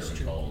 unseen Just servant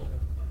your- call.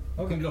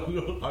 Okay.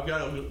 I've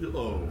got a.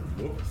 Oh,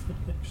 whoops.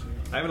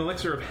 I have an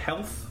elixir of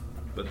health,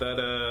 but that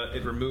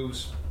it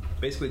removes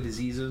basically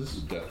diseases: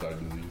 Death Dog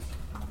disease.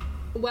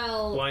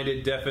 Well,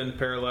 blinded, deafened,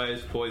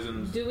 paralyzed,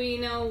 poisoned. do we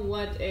know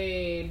what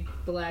a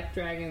black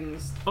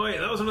dragon's Oh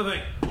yeah, that was another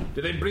thing.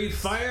 Do they breathe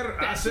fire,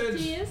 acid,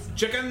 specialty is?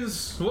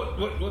 chickens?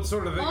 What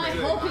sort of thing? Oh, I do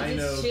they- hope I it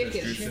know is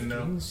chicken. Tristan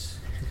know.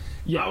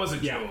 Yeah, that was a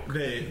joke.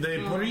 They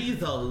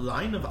breathe a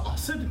line of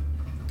acid.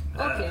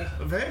 Okay.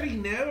 Very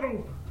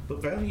narrow, but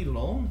very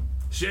long.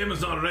 Shame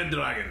it's not a red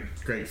dragon.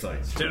 Great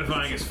sights.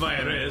 Terrifying as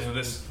fire is with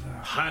this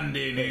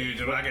handy new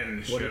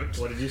dragon shirt.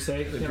 What did you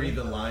say? They breathe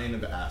a line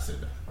of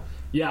acid.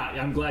 Yeah,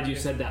 I'm glad you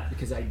said that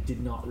because I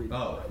did not read that.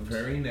 Oh,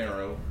 very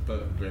narrow,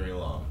 but very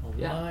long.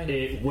 Yeah, Line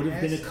it of would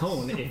have been a acids.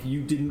 cone if you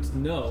didn't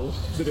know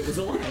that it was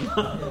a line.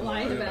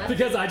 Line of acid.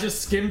 Because I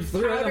just skimmed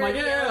through it. I'm like,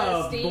 Powdered yeah,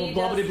 LSD,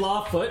 blah blah just-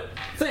 blah foot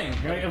thing.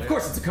 Right? Of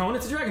course, it's a cone.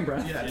 It's a dragon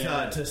breath.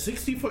 Yeah, it's a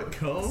 60-foot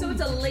cone. So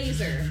it's a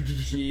laser.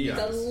 Yeah.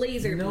 It's a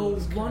laser. No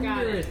Got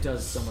wonder it. it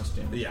does so much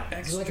damage. Yeah.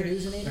 It's like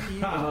hallucinating to you.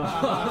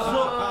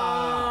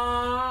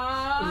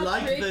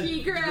 Like the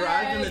tricky Greg.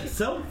 dragon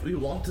itself, we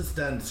want to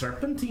stand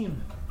serpentine.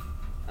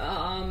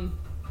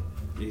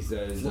 He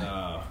says,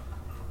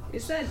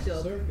 Is that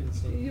joke?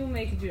 You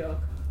make a joke.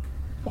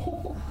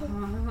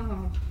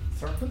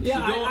 Serpentine?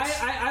 Yeah, So don't-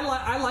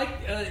 I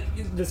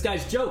like this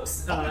guy's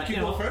jokes. you you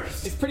go know,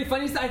 first. It's pretty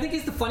funny. I think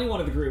he's the funny one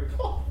of the group.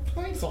 Oh,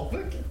 thanks,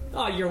 Ulrich.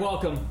 Oh, you're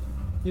welcome.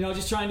 You know,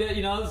 just trying to,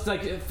 it's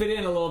like fit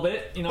in a little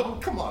bit. You Oh, know.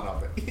 come on,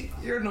 Ulrich.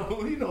 You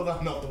know that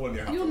I'm not the one you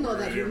have You'll to know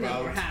that worry will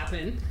never about.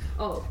 happen.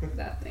 Oh,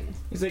 that thing.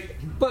 He's like,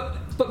 but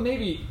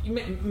maybe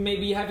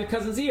you have your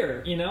cousin's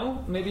ear. You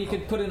know, maybe you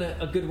could put in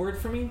a good word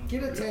for me.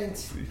 Get a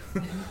tent.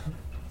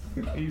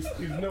 He's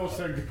no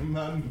Sir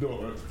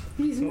Commandor.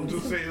 Don't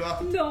just say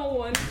that. No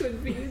one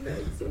could be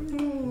that.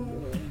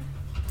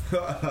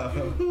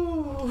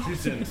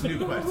 Houston's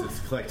new quest is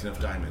collect enough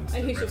diamonds.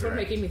 I to hate you for resurrect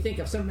making me think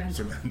of some man.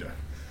 Surrender.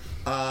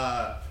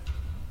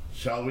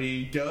 Shall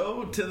we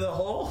go to the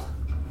hole?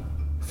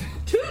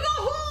 To the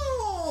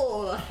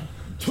hole!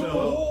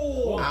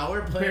 So,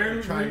 our plan Baron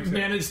of trying to...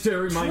 managed to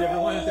remind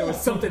everyone that there was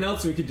something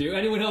else we could do.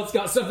 Anyone else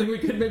got something we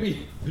could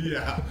maybe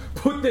Yeah.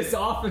 put this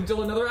off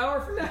until another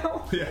hour from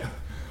now? Yeah.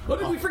 What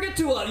did we forget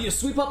to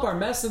sweep up our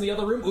mess in the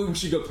other room? Ooh, we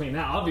should go clean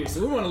that, obviously.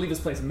 We don't want to leave this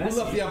place messy.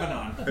 We left the oven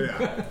on.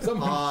 Yeah.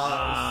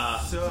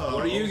 So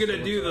What are you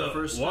gonna do?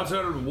 The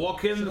water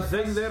walk-in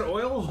thing there,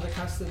 oil? Should I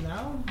cast it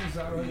now? Is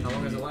that right? How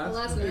long does it The last?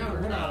 last an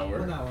hour. 1 hour.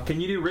 1 hour.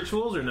 Can you do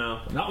rituals or no?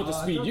 Not with the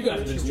I speed don't you guys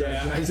have been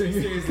strategizing.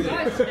 Seriously.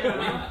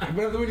 Gosh,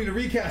 But we need to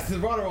recast the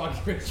water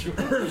walking ritual.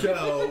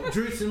 So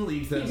Drewson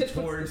leads them He just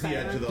puts towards the the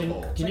edge of the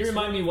hole. Can you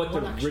remind me what the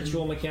One action.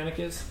 ritual mechanic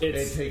is? It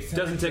It's takes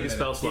Doesn't take a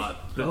spell minutes.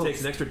 slot, but it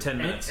takes an extra 10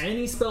 minutes.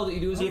 any spell that you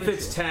do is a If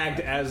it's ritual. tagged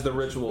as the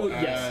ritual.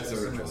 Yes.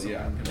 As a ritual,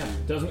 yeah. Yeah,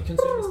 doesn't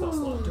consume a spell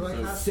slot. Do I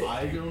cast it?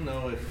 I don't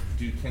know if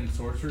can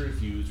sorcerers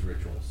use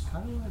rituals. How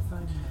do I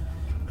find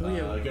that? Go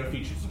to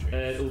features and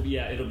traits. It'll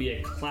be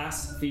a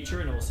class feature,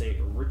 and it will say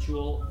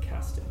ritual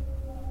casting.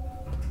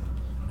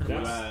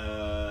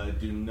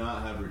 Do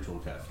not have ritual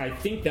cast. I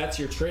think that's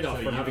your trade-off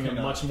So for you having a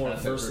cannot much more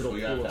cast that versatile ritual,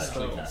 you pool have of to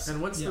actually spells. cast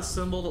And what's Yeah. the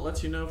symbol that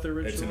lets you know if they're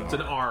It's ritual? It's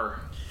an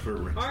R. for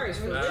ritual. R is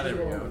for Ah, there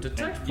we ritual. go.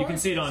 Detect You can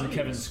see it on parts.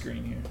 Kevin's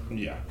screen here.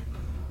 Yeah.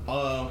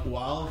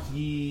 While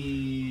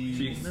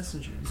he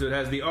Messenger. So it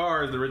has the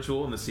R as the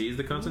ritual and the C is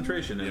the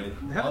concentration. And Yeah. I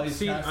While haven't he's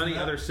seen casting any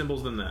that- other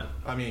symbols than that.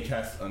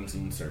 cast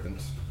Unseen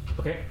Servant.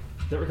 Okay.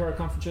 Does that require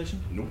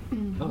concentration? Nope.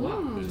 Oh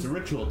wow. It's a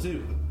ritual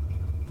too.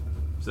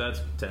 So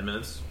that's 10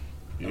 minutes.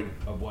 Yep.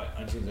 Of what?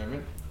 Unseen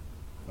servant?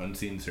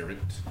 Unseen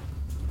Servant.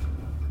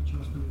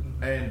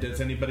 And does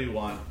anybody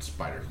want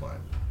spider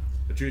climb?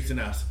 Drewson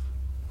asks,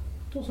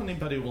 does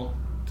anybody want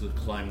to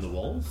climb the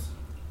walls?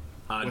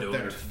 I With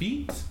their don't.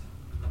 feet?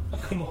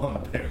 Come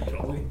on,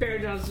 Pedro.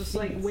 Bearjaw's just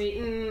like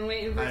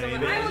waiting for I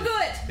someone. mean, I will do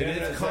it! It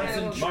is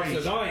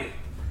concentration. Mark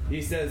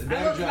He says,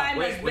 I will climb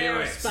Wait, as wait, bear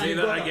wait. spine. Say You've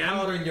that got a again.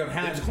 powder in your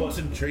hand. It's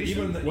concentration.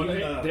 Even the, What,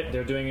 even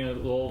they're doing a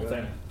little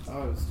thing.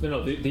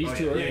 No, these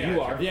two are. yeah,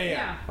 You are.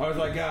 Yeah. I was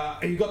like,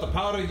 you got the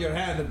powder in your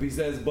hand, and he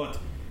says, but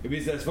if he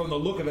says, from the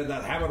look of it,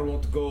 that hammer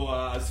won't go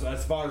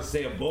as far as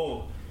say a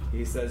bow.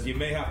 He says, you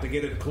may have to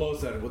get it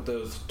closer with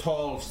those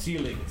tall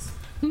ceilings.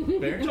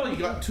 Bearjaw, you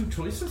got two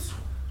choices.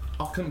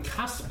 I can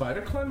cast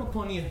spider climb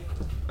upon you,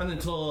 and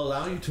it'll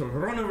allow you to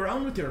run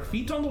around with your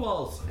feet on the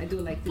walls. I do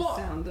like the But-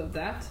 sound of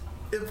that.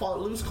 If I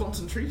lose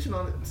concentration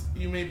on it,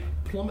 you may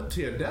plummet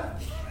to your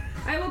death.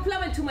 I will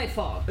plummet to my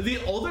fall. The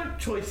other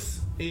choice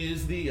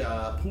is the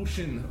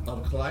potion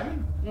of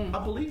climbing. I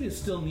believe you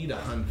still need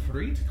a hand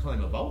free to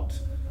climb about,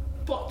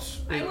 but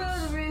I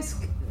will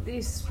risk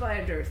the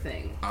spider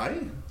thing.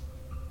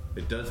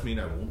 It does mean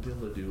I won't be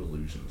able to do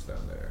illusions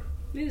down there.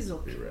 It is Be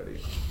okay.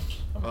 ready.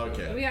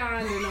 Okay. We are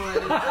under no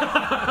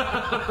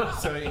illusion.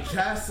 So he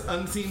casts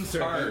Unseen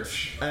Servant.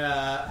 He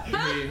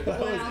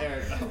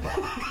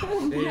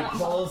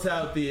pulls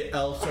out the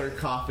elf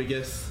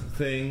sarcophagus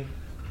thing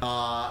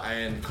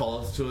and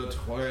calls to it,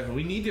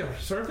 we need your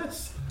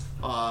service.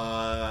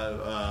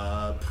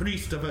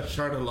 Priest of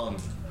Ashardalon.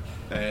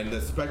 And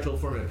the spectral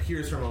form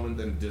appears for a moment,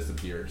 then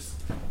disappears,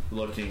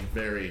 looking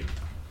very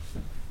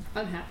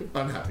Unhappy.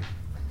 unhappy.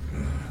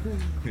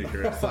 You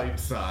hear a slight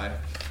sigh.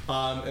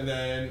 And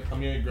then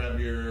I'm going to grab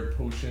your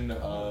potion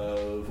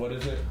of, what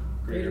is it?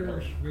 Greater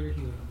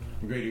healing.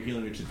 Greater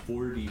healing, which is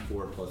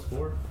 4d4 plus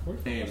 4.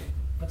 And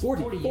That's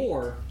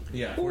 44.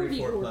 yeah,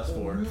 44 plus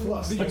 4.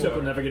 Let's hope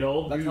we'll never get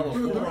old. That's how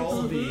You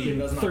roll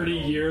the 30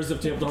 years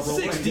of tabletop role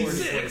playing.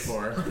 66.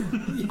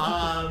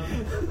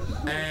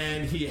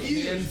 And he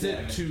hands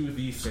it to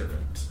the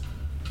servant.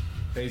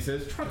 And he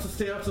says, try to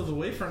stay out of the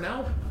way for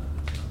now.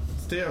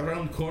 Stay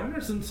around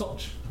corners and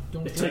such.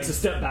 Don't It takes a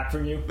step back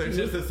from you. There's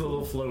just this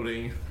little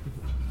floating.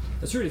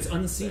 That's right, it's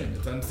unseen.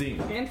 It's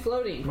unseen. And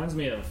floating. Reminds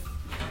me of.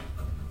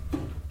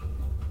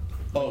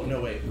 Oh,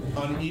 no, wait.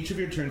 On each of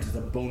your turns is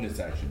a bonus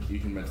action. You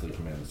can mentally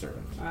command the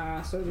servant.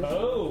 So there's a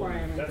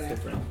requirement that's there.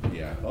 different.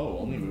 Yeah. Oh,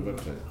 only move up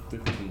to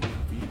 15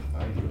 feet.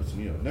 Adios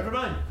mio. Never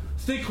mind.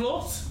 Stay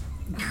close.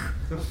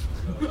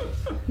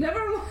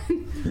 Never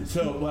mind.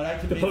 So what I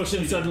can The potion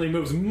basically suddenly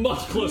moves much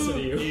closer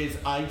to you. is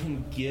I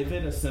can give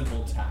it a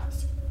simple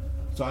task.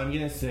 So I'm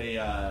gonna say,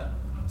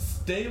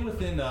 stay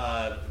within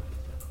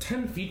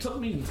 10 feet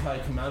of me until I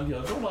command you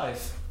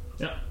otherwise,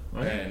 Yeah.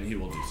 Okay. and he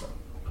will do so.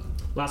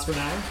 Last for an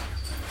hour.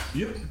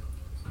 Yep.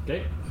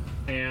 Okay.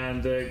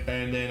 And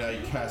And then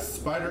I cast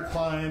Spider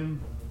Climb,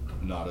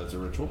 not as a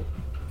ritual,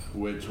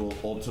 which will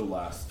also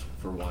last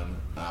for 1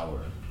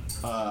 hour.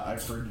 I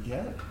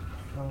forget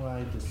how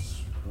I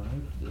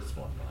described this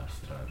one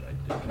last time.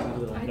 I did.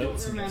 little I don't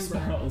notes in your remember.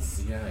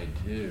 spells. Yeah, I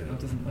do. It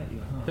doesn't let you,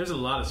 huh? There's a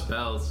lot of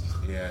spells.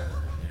 Yeah,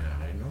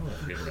 I know I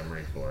have good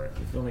memory for it.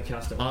 You only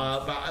cast it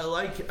But once. I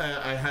like,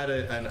 I had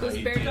an Does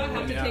idea. Bearjaw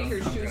have to with- take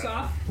her shoes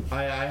off?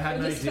 I had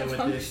an Or just idea with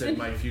this function? that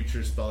my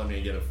future spell I'm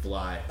gonna get a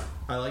fly.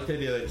 I like the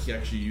idea that he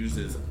actually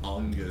uses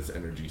Onga's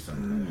energy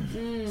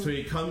sometimes. So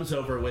he comes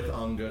over with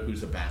Onga,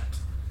 who's a bat,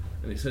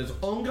 and he says,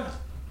 Onga,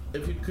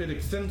 if you could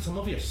extend some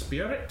of your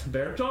spirit to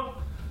Bearjaw,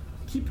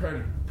 keep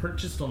her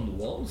purchased on the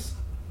walls.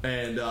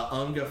 And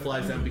Onga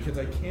flies down because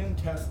I can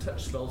cast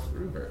touch spells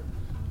through her.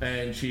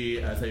 And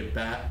she, as a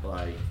bat,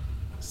 like,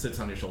 sits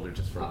on your shoulder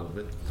just for a little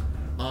bit.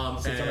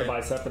 Sits on her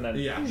bicep and then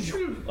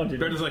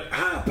Brendan's like,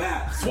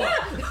 bat, swat.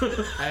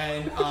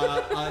 And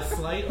a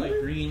slight like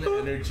green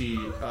energy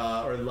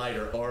or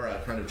lighter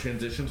aura kind of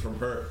transitions from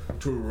her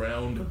to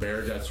around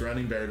Bearjaw,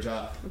 surrounding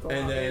Bearjaw,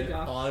 and then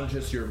on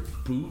just your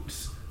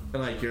boots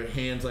and like your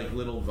hands, like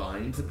little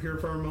vines appear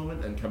for a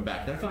moment and come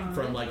back. Not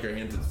from like your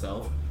hands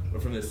itself,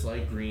 but from this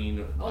light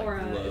green like,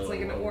 aura. glow It's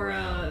like an aura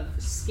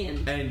around.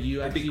 skin. And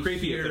you It'd be actually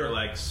creepy if hear, they're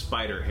like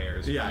spider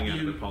hairs coming out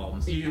of the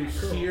palms. You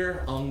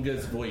hear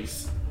Unga's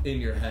voice in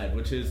your head,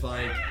 which is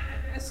like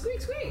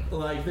Squeak, squeak.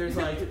 like there's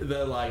like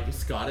the like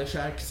Scottish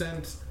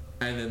accent,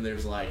 and then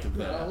there's like the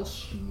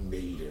Welsh.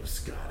 native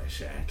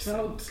Scottish accent.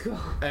 Oh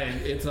god. And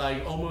it's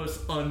like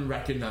almost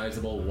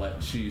unrecognizable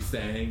what she's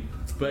saying,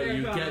 but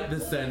you get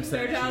the sense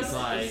that she's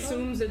like,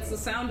 assumes it's the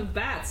sound of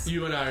bats.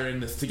 you and I are in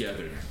this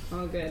together.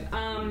 Oh, good.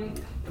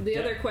 The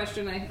other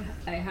question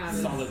I have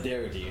is,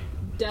 Solidarity.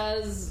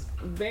 does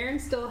Baron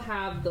still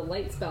have the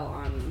light spell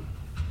on?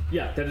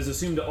 Yeah, that is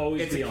assumed to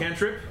always It's be a on.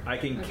 cantrip. I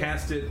can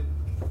cast it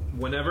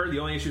whenever. The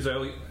only issue is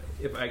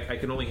I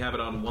can only have it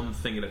on one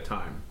thing at a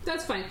time,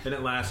 That's fine. and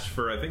it lasts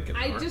for I think an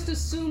hour. I just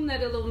assume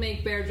that it'll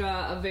make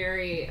Bearjaw a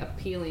very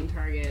appealing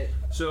target.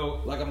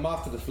 So Like a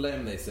moth to the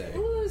flame, they say.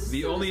 Ooh, the so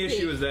to only speak.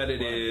 issue is that it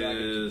Well,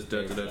 is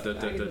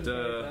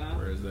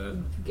where is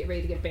that? Get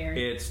ready to get Baron.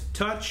 It's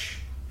touch,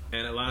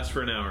 and it lasts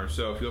for an hour.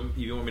 So if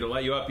you want me to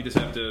light you up, you just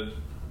have to, and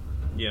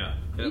you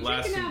it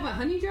lasts. checking out a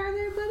honey jar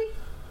there, buddy?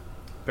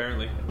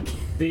 Apparently,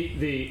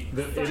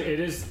 It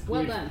is.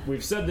 Well done.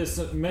 We've said this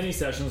many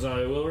sessions, and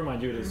I will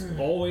remind you: it is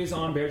always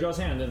on Bearjaw's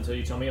hand until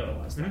you tell me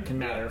otherwise. That can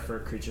matter for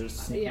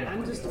creatures. Yeah,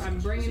 I'm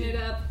bringing it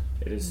up.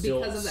 It is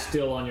because of that.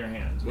 still on your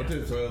hand. What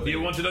is do you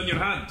want it on your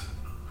hand?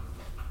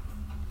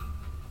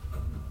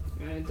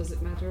 Does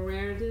it matter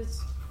where it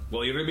is?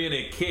 Well, you're going to be in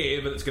a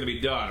cave, and it's going to be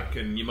dark,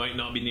 and you might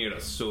not be near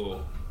us.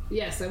 So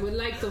Yes, I would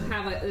like to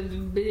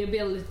have the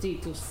ability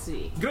to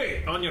see.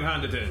 great, on your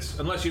hand it is.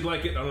 Unless you'd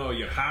like it, I don't know,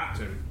 your hat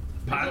or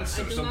pants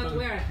I or do something. not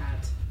wear a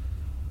hat.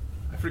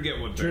 I forget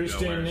what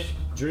Bearjaw wears.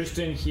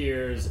 Drewston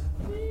hears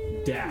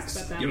Dax.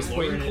 It's about that Your much.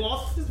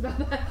 loincloth? It's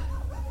about that.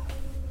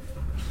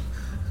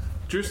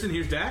 Drewston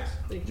hears Dax?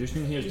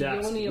 Drewston hears The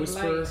Dax only of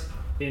whisper light.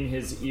 in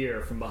his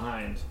ear from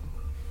behind.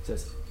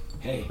 Says,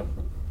 "Hey,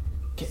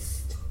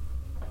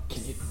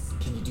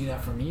 can you do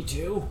that for me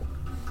too?"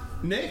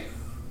 Nick,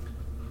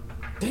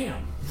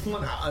 Damn.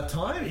 one at a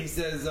time. He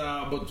says,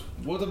 but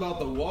what about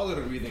the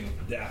water breathing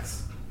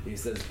Dax? He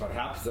says,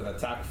 perhaps an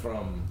attack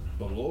from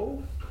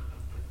below?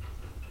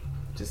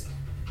 Just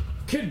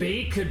could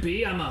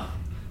be. I'm a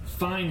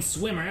fine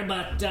swimmer,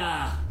 but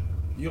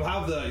You'll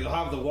have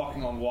the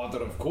walking on water,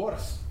 of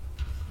course.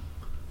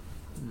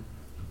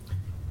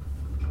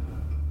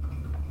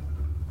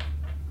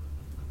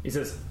 he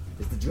says,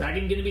 "Is the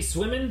dragon gonna be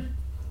swimming?"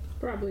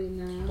 Probably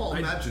not. Well,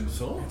 imagine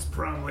so. It's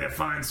probably a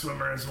fine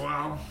swimmer as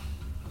well.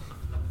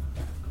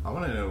 I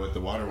want to know what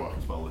the water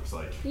walking spell looks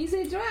like. He's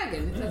a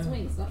dragon. It has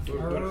wings, not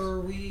Are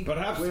we?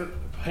 Perhaps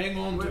hang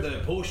on to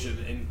the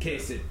potion in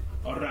case it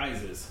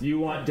arises. You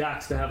want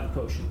Dax to have the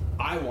potion.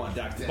 I want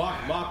Dax.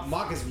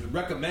 Mock is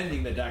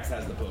recommending that Dax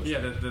has the potion. Yeah,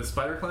 the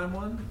spider climb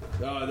one?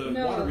 The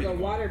No, water the breathing.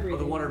 water Oh, breathing.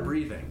 the water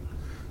breathing.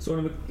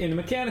 So in a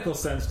mechanical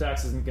sense,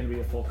 Dax isn't going to be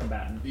a full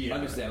combatant. Yeah.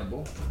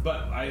 Understandable.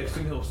 But I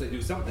assume he'll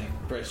do something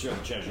for share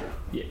the treasure.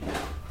 Yeah,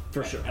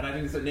 for sure. And I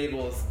think this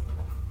enables.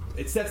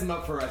 It sets him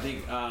up for, I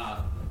think,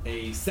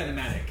 a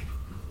cinematic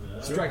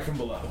strike from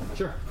below.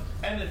 Sure.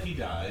 And if he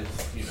dies,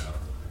 you know.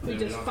 We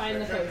just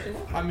find the potion.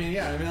 I mean,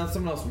 yeah. I mean, if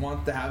someone else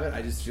wants to have it,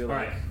 I just feel All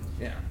like, right.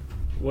 yeah.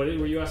 What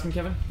were you asking,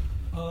 Kevin?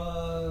 I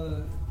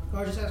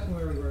was just asking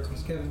where we were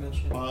because Kevin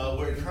mentioned.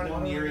 We're kind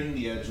of nearing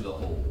the edge of the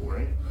hole,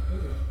 right?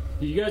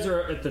 You guys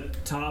are at the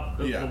top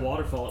of Yeah. the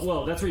waterfall.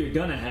 Well, that's where you're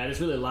gonna head.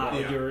 It's really loud.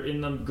 Yeah. You're in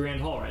the grand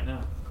hall right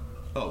now.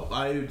 Oh,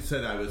 I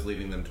said I was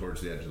leading them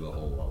towards the edge of the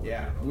hole.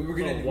 Yeah, we were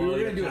gonna while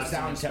you're do a casting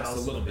sound the test a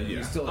spells. little bit. Yeah.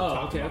 We still Oh,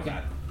 talked okay, about okay.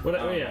 that. What?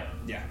 Oh, yeah.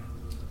 Yeah.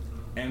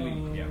 And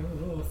we, yeah.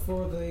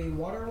 For the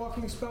water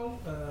walking spell,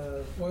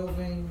 Oil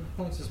Vein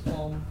points his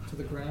palm to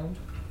the ground,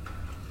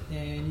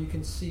 and you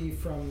can see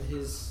from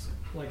his,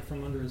 like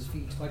from under his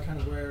feet, like kind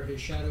of where his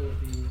shadow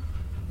would be.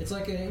 It's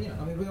like a,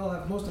 I mean, we all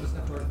have, most of us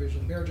have dark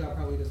vision. Bearjaw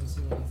probably doesn't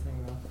see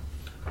anything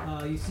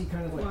though. You see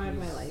kind of like Why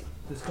my light?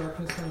 this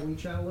darkness kind of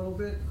reach out a little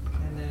bit,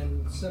 and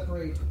then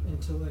separate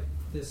into like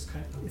this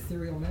kind of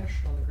ethereal mesh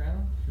on the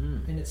ground,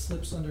 and it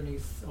slips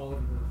underneath all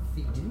of your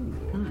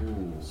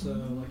feet. So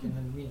like, and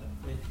then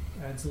it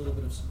adds a little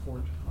bit of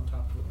support on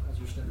top of it as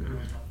you're stepping on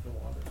top of the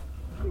water.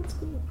 That's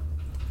cool.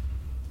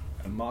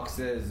 And Mock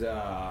says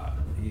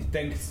he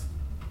thanks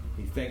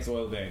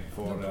Oil Vein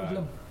No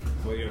problem.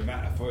 for your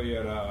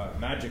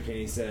magic, and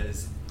he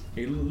says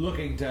he's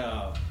looking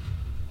to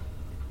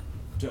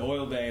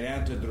Oil Vein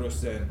and to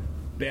Drustin,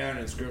 Baron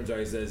and Scrimsar.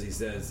 He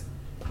says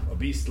a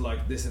beast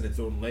like this in its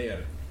own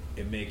lair,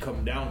 it may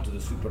come down to the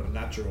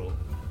supernatural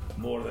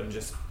more than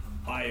just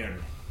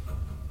iron.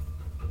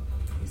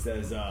 He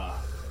says I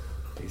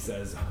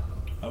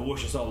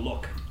wish us all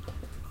luck,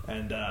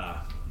 and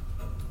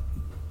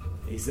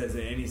he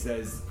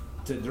says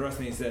to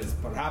Drusny and says,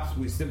 perhaps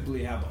we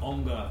simply have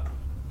Unga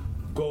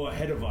go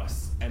ahead of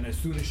us, and as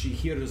soon as she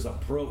hears us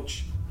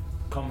approach,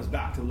 comes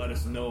back to let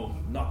us know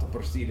not to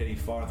proceed any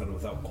farther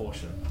without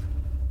caution.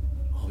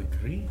 I'll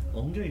agree.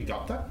 Unga, you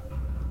got that?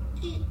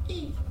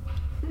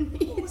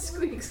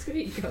 Squeak,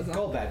 squeak goes on.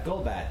 Go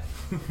bad.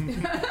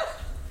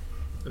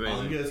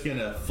 Unga's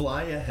gonna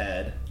fly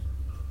ahead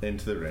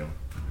into the room,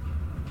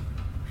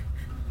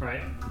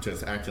 Right.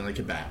 just acting like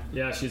a bat.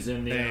 Yeah, she's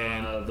in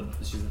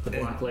she's at the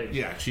Black Lake.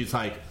 Yeah, she's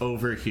like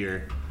over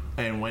here,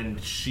 and when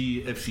if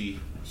she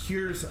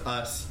hears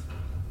us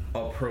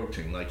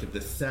approaching, like if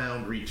the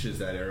sound reaches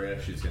that area,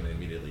 she's gonna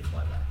immediately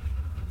fly back.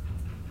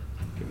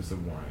 Give us a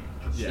warning.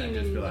 She Yeah, means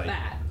just be the like,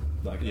 bat.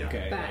 Like, Yeah.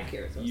 okay, Bat like,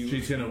 hears us.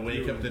 she's gonna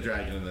wake up the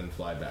dragon and then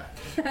fly back.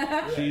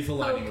 She's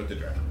aligning with the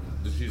dragon.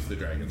 She's the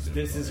dragon.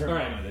 this is her All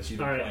right. moment that she's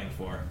been All right. playing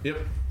for. Yep.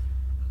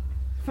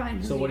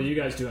 Fine. So what are you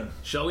guys doing?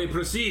 Shall we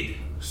proceed?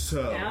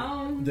 So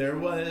Down. there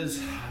was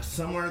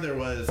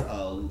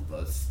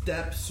a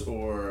steps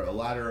or a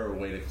ladder or a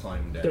way to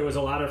climb down. There was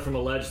a ladder from a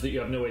ledge that you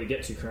have no way to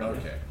get to currently.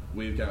 Okay,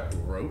 we've got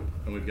rope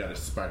and we've got a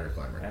spider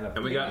climber.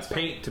 And we got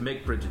paint to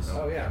make bridges.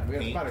 Oh yeah, we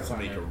got a Paint spider to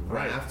make a climber.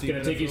 raft. It's going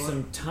even to take if you want.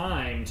 some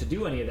time to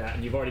do any of that,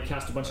 and you've already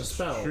cast a bunch of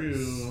spells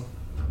True.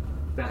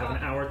 that have an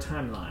hour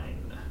timeline.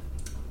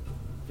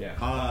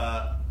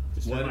 Yeah.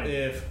 Just What remind me.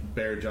 if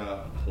Bearjaw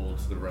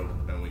holds the rope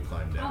and we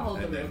climb I'll down, hold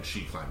and the then rope.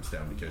 she climbs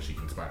down because she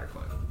can spider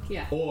climb?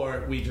 Yeah.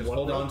 Or we just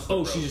hold on to the Oh,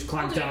 rope. she just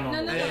climbs I'll do down it.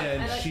 on No, the no,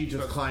 and I like- she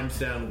just climbs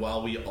down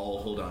while we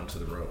all hold on to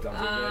the rope.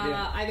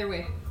 Either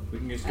way. We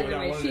can just go Either down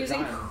way. one She at is a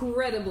time.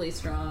 incredibly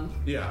strong.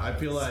 Yeah, I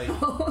feel like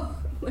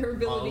Her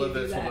ability all of to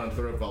do us hold on that. to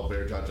the rope while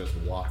Bearjaw just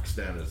walks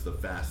down is the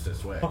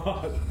fastest way.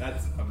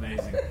 That's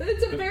amazing.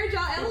 It's a bear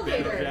jaw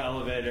elevator. The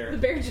elevator The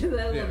bear jaw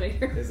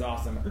elevator. is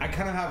awesome. I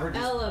kind of have her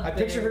just. I Elevator.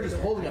 picture her just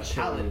holding a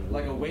pallet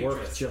like a Worked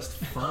waitress. just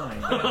fine.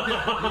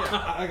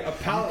 A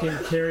pallet. You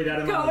can carry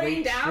that amount of Going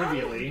weight down?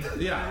 trivially.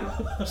 Yeah.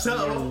 You're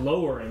So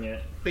lowering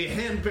it. we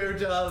hand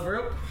Bearjaw the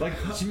rope. Like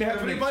she may have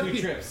to make Everybody-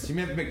 2 trips. She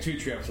may have to make 2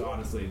 trips,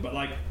 honestly. But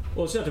like,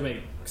 Well, you have to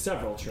make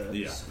several trips.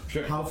 Yeah.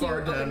 sure. How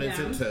far Up and down is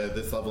down. it to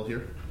this level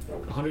here?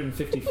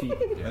 150 feet.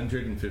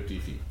 150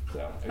 feet. So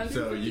you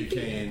 150 feet,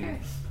 can okay.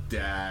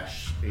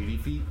 dash 80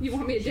 feet. You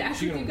want me to dash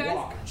She with you can guys?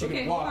 walk. She Okay,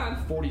 can hold walk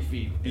on. 40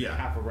 feet. Yeah.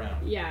 Half a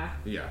round. Yeah.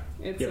 Yeah.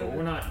 It's Yeah, but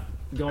we're not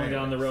going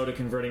down the road of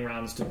converting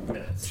rounds to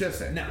minutes. Just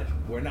saying. No,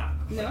 we're not.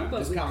 No, I'm but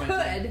just we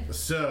commenting. could. A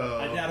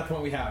So data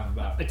point we have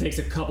about. It takes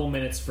a couple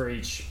minutes for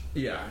each.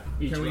 yeah,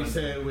 Each can we run.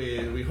 say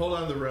we hold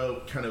on the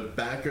rope, kind of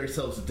back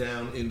ourselves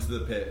down into the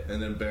pit, and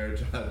then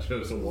Bearjaw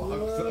just walks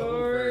over.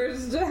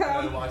 Lowers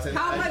down. and walks in.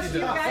 How And much she do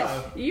you does,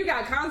 guys? You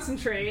gotta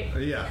concentrate.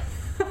 Yeah.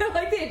 I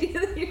like the idea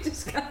that you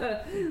just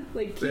gotta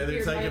like keep There's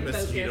your like a mind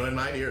mosquito focused. in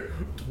my ear.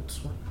 Don't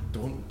swat.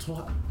 Don't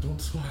swat.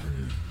 Don't swat.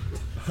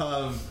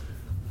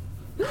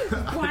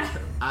 What?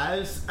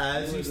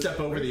 As you step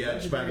over the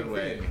edge, by the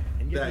way,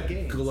 And you're that the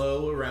gains.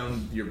 glow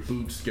around your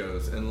boots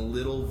goes, and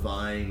little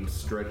vines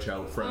stretch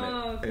out from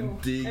Oh, it and cool.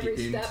 dig Every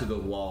into step. the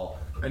wall.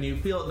 And you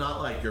feel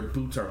not like your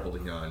boots are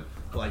holding on,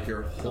 like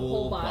your whole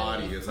whole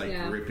body, body is like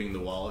yeah. gripping the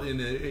wall,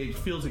 and it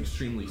feels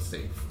extremely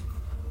safe.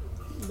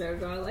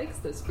 Bearjaw likes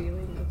this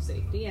feeling of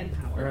safety and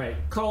power. All right,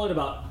 call it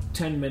about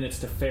 10 minutes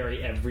to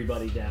ferry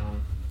everybody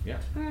down. Yeah.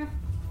 Eh,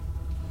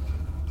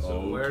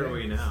 So where are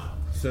we now?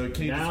 So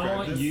can you Now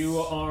describe this? you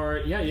are,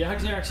 yeah, you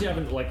actually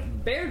haven't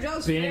like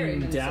Bearjaw's very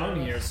been down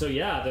here. So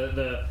yeah,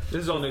 the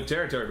This is all new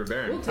territory for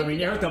Baron. We'll take I mean,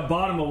 it you're at the down.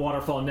 bottom of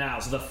waterfall now,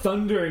 so the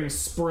thundering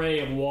spray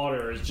of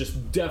water is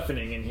just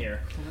deafening in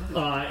here.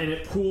 And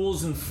it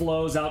pools and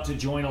flows out to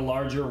join a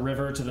larger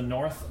river to the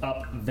north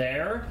up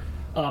there.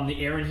 The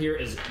air in here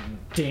is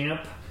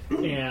damp,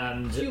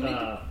 and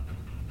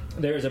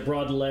there is a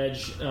broad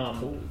ledge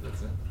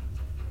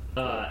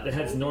that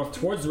heads north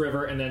towards the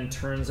river and then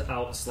turns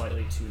out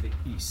slightly to the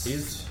east.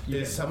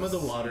 Is some of the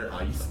water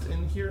iced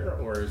in here,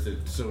 or is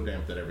it so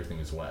damp that everything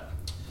is wet?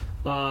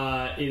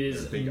 It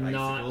is Big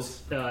not.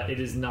 icicles? It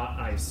is not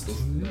iced.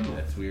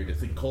 That's weird.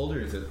 Is it cold or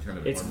is it kind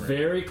of It's warmer?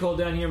 very cold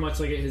down here, much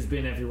like it has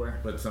been everywhere.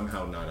 But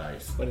somehow not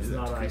iced. But it's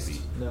That's not creepy.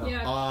 iced. No.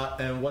 Yeah.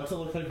 And what's it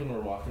look like when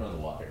we're walking on the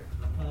water?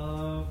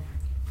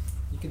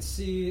 You can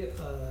see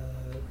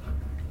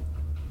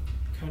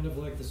kind of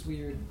like this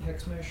weird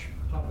hex mesh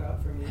pop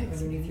out from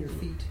underneath your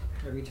feet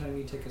every time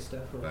you take a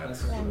step. Or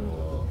That's back.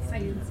 cool.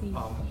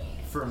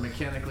 For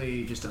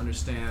mechanically, just to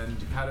understand,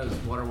 how does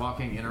water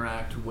walking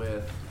interact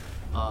with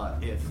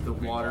if the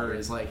water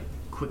is like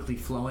quickly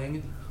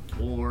flowing,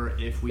 or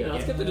if we Yeah,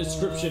 let's get get the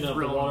description of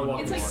the water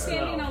walking. It's like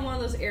standing spell. on one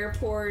of those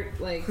airport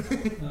like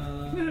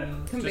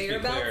conveyor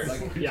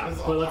belts. Yeah,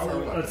 but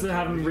let's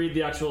have him read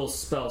the actual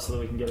spell so that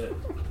we can get it.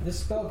 This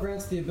spell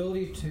grants the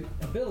ability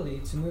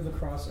to move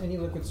across any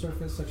liquid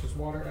surface such as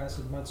water,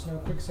 acid, mud, snow,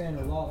 quicksand,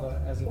 or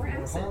lava as if it Or were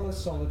acid. harmless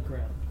solid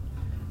ground.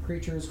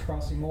 Creatures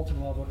crossing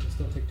molten lava can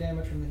still take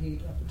damage from the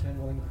heat. Up to 10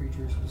 willing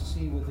creatures who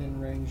see within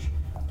range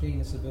gain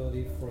this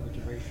ability for the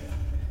duration.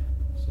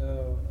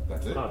 So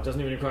That's it. Oh, it doesn't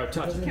even require a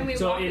touch. Can we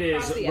So walk it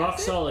across is the rock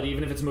acid? solid,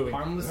 even if it's moving.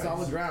 Harmless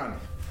solid ground.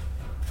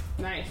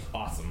 Nice.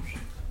 Awesome.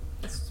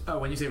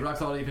 when you say rock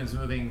solid, even if it's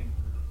moving,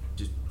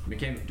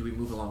 Do we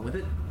move along with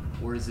it,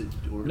 or is it?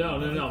 Or No.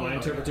 My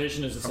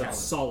interpretation is it's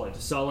solid.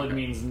 Solid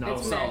means no.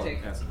 It's magic.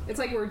 It's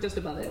like we're just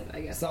above it,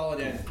 I guess. Solid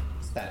and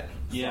static.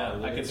 Yeah,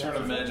 I can sort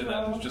of imagine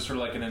that. It's just sort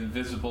of like an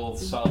invisible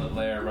solid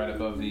layer right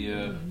above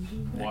the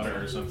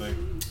water or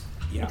something.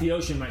 Yeah. The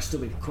ocean might still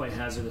be quite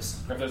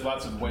hazardous. Or if there's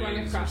lots of waves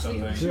or across the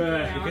something. ocean.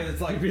 Right. Because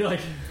it's like You'd be like,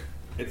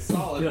 it's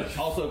solid, Yeah. but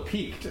also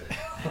peaked.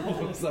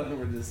 All of a sudden,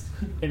 we're just.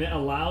 and it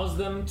allows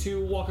them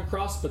to walk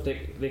across, but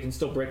they can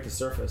still break the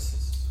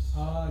surface. It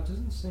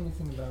doesn't say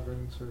anything about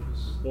breaking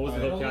surface. What was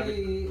the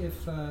vocabulary? Only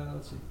if,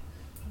 let's see,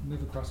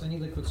 move across any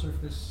liquid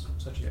surface,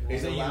 such as water.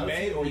 Is it you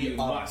may or you the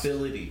must?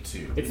 ability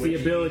to? It's which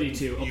the ability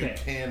to. You Okay.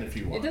 can if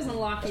you want. It doesn't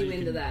lock you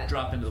into that.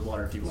 drop into the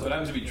water if you So want. it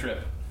happens to be trip.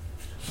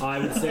 I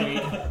would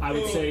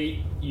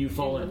say you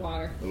fall In in. the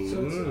water. So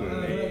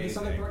it's,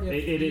 the second part, if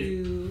It is.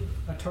 you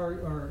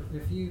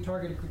if you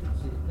target a creature,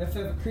 if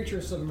a creature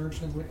is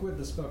submerged in liquid,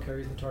 the spell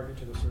carries the target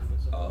to the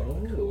surface.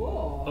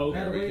 Cool.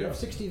 At a Okay. rate of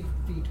 60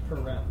 feet per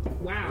round.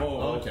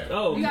 Wow. Okay.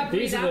 Oh, You gotta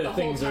these breathe are out the the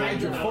things whole that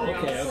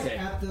are time. okay.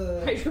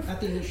 At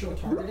the initial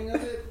targeting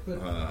of it,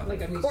 but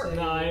Like if a we cork. say-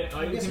 No, I you guess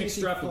can if you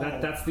extrapolate.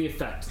 fall- That's the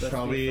effect. That's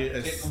Shall the we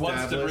effect. It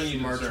wants to bring establish you to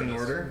the marching surface.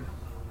 order?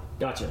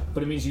 Gotcha.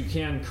 But it means you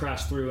can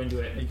crash through into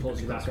it and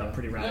pulls you back up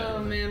pretty Oh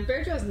rapidly. man,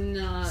 Bearjaw's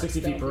not 60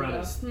 feet per stealthy, round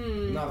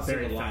though. is Not a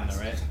very single line, fast.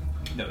 though, right?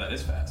 No, that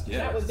is fast. Yeah.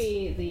 That would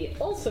be the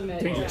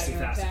ultimate Dangerously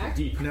dragon fast, attack.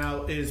 deep.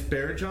 Now, is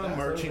Bearjaw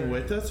marching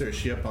with us, or is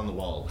she up on the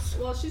walls?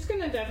 Well, she's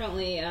gonna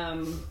definitely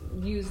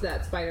use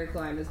that spider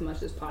climb as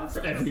much as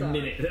possible. Every so-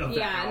 minute of Yeah,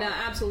 that no, hour.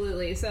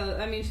 absolutely. So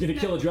I mean, she's You're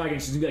gonna kill a dragon,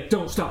 she's gonna be like,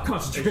 don't stop, Is she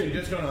concentrate.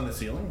 just going on the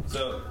ceiling?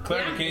 So,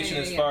 clarification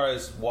Yeah. as far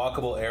as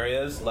walkable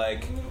areas,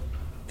 like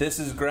this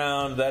is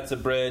ground, that's a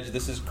bridge,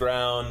 this is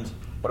ground.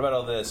 What about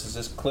all this? Is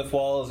this cliff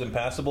wall is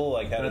impassable?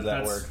 Like, how does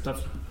that work?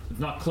 That's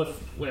not cliff.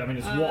 Wait, I mean,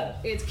 it's wall.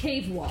 It's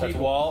cave wall. That's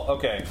wall?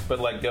 Okay, but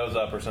like goes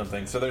up or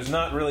something. So there's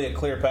not really a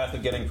clear path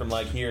of getting from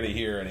like here to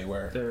here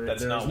anywhere.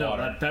 That's There not is no.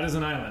 water. That is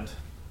an island.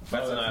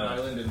 That's an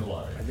island. in the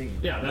water. I think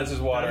Yeah, This is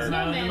water. That is an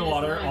island in the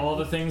Snowman is water. an All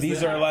the things.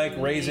 These that are like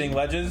raising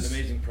ledges.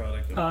 amazing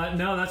product.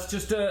 No, that's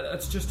just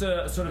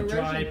a sort of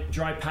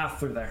dry path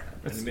through there.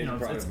 It's, amazing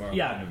product of our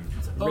yeah.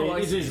 island.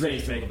 It is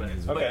raised a little bit.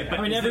 Okay.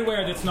 I mean,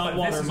 everywhere that's not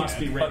water this is- must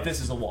be raised. But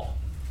this is a wall.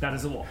 That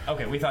is a wall.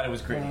 Okay, we thought it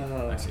was gritty.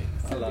 I see.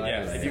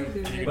 Yeah,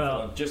 if you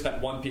Well- just that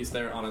one piece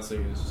there, honestly,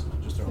 is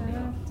just throwing me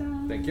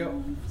off. Thank you.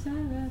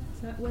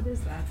 What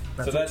is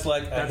that? So that's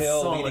like a that's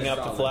hill solid. leading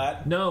up to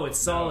flat. No, it's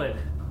solid.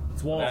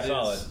 It's wall. That's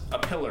solid. A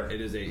pillar.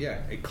 It is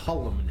a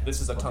column. This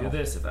is a Do tunnel.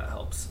 this if that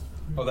helps.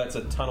 Oh, that's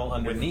a tunnel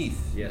underneath.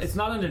 Yes. It's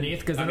not underneath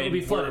because then I it'll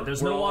mean, be flooded.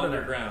 There's no we're all water there.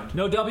 underground.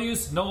 No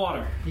W's, no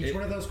water. Each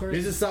one of those squares.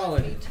 This is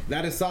solid.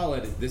 That is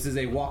solid. This is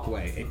a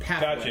walkway, a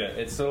pathway.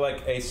 Gotcha. It's so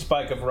like a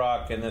spike of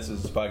rock, and this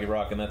is a spike of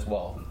rock, and that's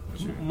wall.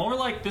 More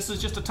like this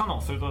is just a tunnel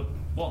through the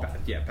wall.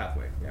 Yeah,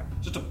 pathway. Yeah.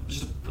 It's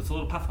a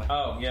little pathway.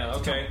 Oh yeah,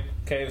 okay.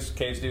 Caves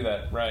do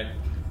that, right?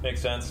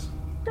 Makes sense.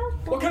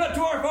 What kind of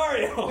dwarf are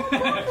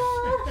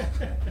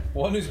you?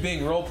 One who's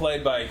being role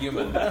played by a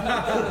human. Son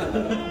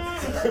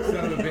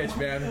of a bitch,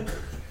 man.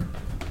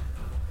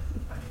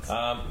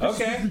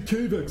 Okay.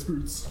 Cave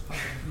experts.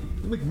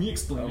 Like me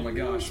explain. Oh my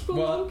gosh.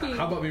 Well,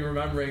 how about me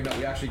remembering that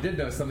we actually did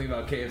know something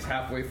about caves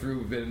halfway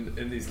through, been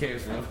in these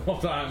caves for the whole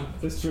time.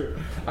 That's true.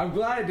 I'm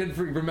glad I did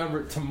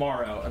remember it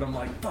tomorrow, and I'm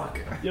like, fuck.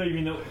 Yo, you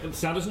mean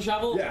Sound Doesn't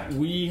Travel? Yeah.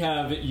 We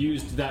have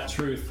used that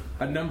truth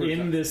A number of in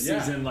times. this Yeah.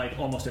 season, like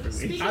almost every week.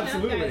 Speaking of,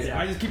 Absolutely. guys,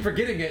 I just keep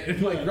forgetting it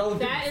in like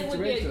relevant that situations.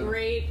 would be a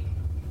great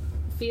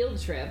field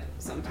trip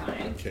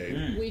sometime.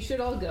 Okay. We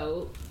should all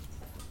go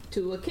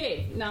to a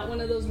cave, not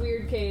one of those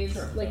weird caves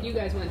like you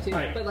guys went to,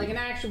 Right. but like an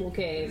actual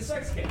cave,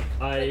 Sex cave.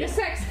 like a I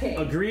sex cave.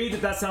 agreed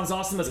that sounds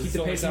awesome. Let's keep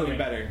the pace moving.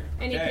 better.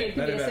 Any cave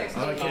can be a sex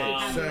cave. Okay,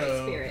 Have the right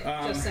so, spirit.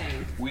 Just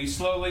saying. We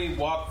slowly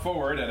walk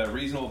forward at a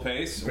reasonable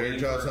pace, waiting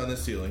Bearjaw's for on the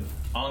ceiling.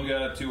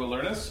 Anga to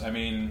alert us. I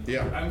mean,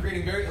 Yeah. I'm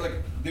creating very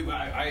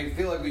I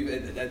feel like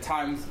we've at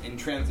times in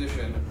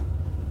transition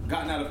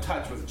gotten out of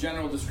touch with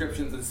general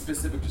descriptions and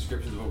specific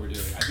descriptions of what we're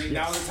doing. I think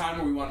now is the time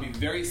where we want to be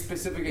very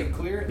specific and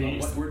clear on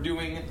what we're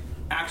doing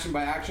action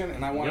by action,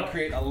 and I want to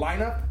create a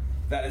lineup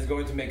that is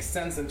going to make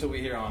sense until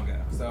we hear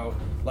Anga. So,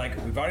 like,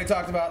 we've already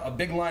talked about a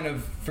big line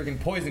of freaking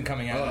poison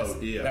coming at us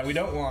yes. that we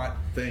don't want.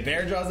 Thank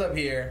Bearjaw's up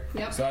here,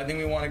 Yep. so I think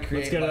we want to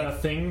create. Let's get like, a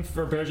thing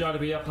for Bearjaw to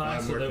be up high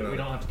I'm so that working we on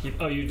don't it. have to keep.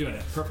 Oh, you're doing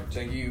it. Perfect.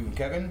 Thank you,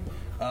 Kevin.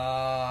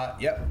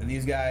 Yep,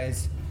 these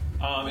guys.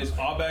 is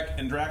Aubek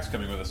and Drax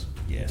coming with us?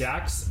 Yes.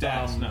 Dax.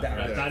 Dax, no,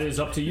 Dax. That is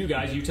up to you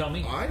guys. You tell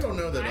me. I don't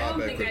know that I don't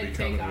Aubek think would I'd be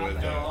take coming with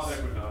Aubek.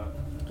 us. would not.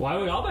 Why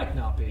would Albeck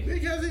not be?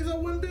 Because he's a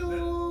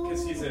windmill.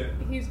 Because He's I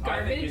think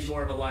garbage. he's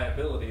more of a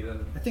liability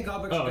than. I think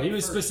Albert Oh, he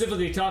was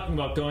specifically talking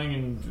about going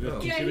and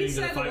contributing he to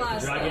the said fight with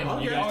last the dragon.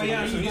 time. You guys Oh didn't-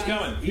 yeah, so he's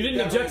coming. You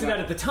didn't object to that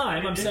at the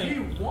time. I'm If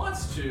saying. he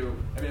wants to,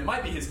 I mean, it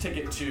might be his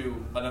ticket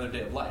to another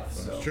day of life.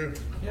 So. That's true.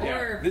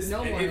 Or This,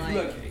 no more like.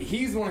 look,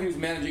 he's the one who's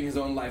managing his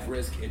own life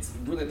risk. It's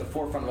really at the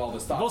forefront of all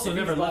this stuff. I've also If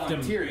never he's left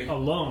him volunteering-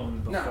 alone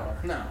before.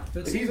 No. But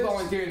If he's save us-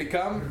 volunteering to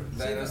come,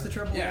 Save then us the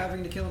trouble yeah. of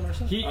having to kill him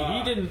ourselves. He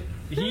didn't.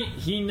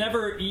 he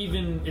never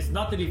even. It's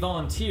not that he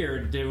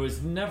volunteered. There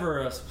was never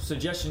a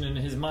suggestion in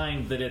his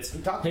mind that it's,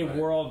 hey,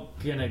 we're all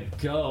gonna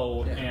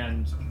go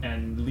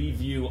and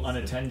leave you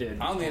unattended.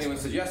 I don't think anyone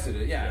suggested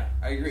it. Yeah,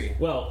 I agree.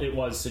 Well, it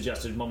was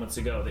suggested moments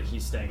ago that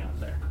he's staying out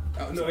there.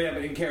 No, yeah,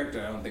 but in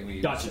character, I don't think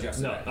we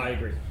suggested that. No, I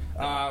agree.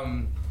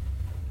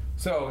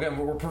 So again,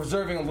 we're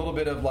preserving a little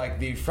bit of like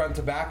the front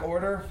to back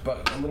order,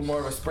 but a little more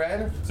of a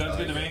spread. Sounds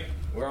good to me.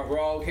 We're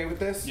all okay with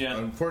this? Yeah.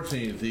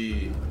 Unfortunately,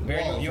 the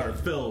walls are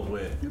filled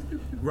with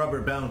rubber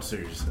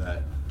bouncers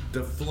that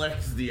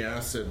deflect the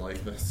acid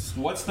like this.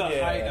 What's the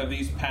height of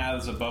these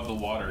paths above the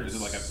water? Is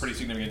it like a pretty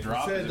significant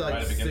drop? It Is said it like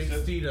right up against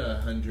 60 it? to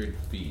 100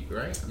 feet,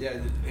 right? Yeah.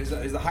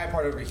 Is the high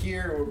part over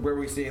here, or where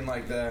we seeing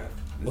like the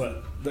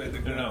No.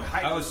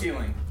 height of the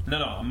ceiling?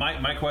 No.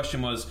 My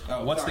question was,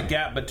 what's the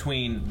gap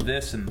between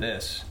this and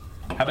this?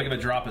 How big of a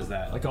drop is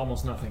that? Like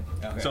almost nothing.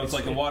 Okay. So it's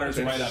like the water's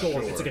right up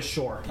shore. It's like a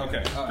shore.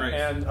 Okay, great.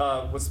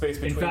 And with space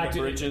between In fact, the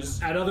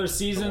bridges. at other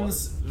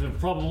seasons,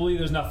 probably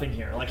there's nothing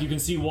here. Like you can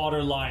see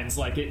water lines.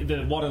 Like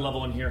the water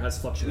level in here has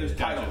fluctuated.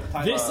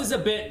 This is a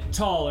bit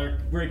taller,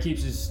 where he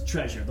keeps his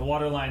treasure. The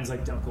water lines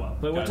like don't go up,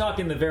 but we're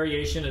talking the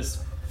variation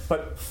is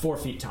 4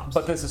 feet tops.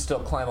 But this is still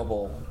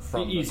climbable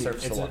from the Easy.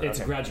 surface of the water. It's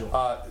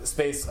gradual.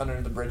 Space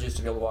under the bridges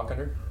to be able to walk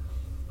under?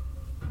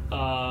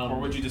 Or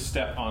would you just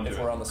step onto if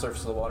we're on the surface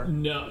of the water?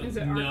 No,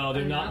 they're not.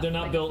 They're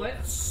not like built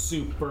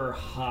super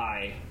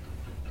high.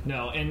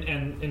 No, and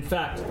in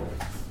fact,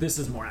 this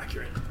is more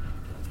accurate.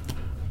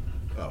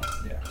 Oh,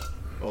 yeah.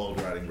 Old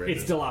riding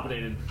bridges. It's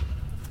dilapidated.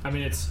 I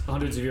mean, it's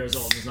hundreds of years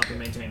old and it's not been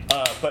maintained.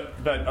 But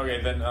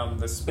okay, then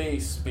the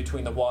space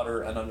between the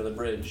water and under the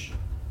bridge.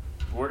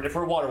 If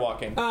we're water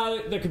walking,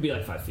 there could be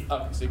like 5 feet.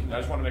 Okay, so I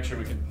just want to make sure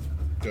we can.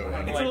 Go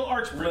on. It's a little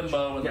arch bridge.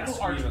 Limbo and Yes. it's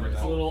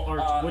a little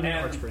arch, wooden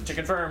and arch bridge. To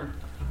confirm,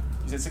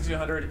 you said 60 to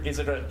 100.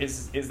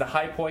 Is the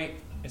high point?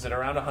 Is it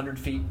around 100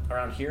 feet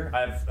around here?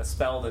 I have a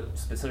spell that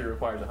specifically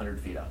requires 100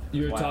 feet up.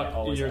 You're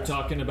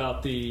talking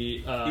about the.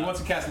 He wants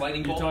to cast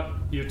lightning bolt.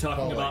 You're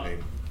talking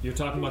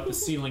about the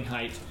ceiling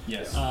height.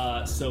 Yes.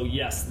 So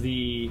yes,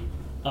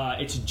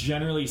 it's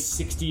generally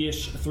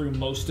 60-ish through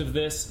most of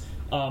this.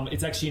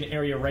 It's actually an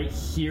area right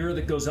here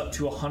that goes up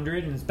to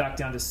 100 and it's back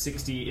down to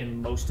 60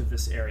 in most of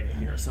this area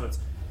here. So it's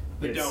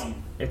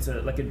dome. It's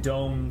like a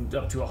dome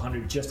up to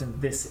 100 just in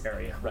this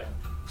area. Right.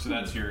 So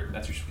that's your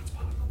sweet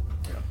spot.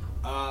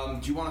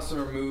 Do you want us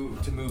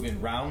to move in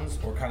rounds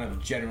or kind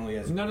of generally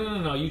as?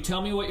 No. You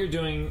tell me what you're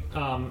doing.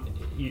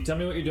 You tell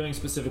me what you're doing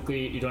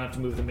specifically. You don't have to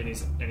move the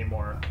minis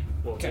anymore.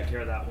 We'll take care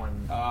of that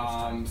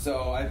one.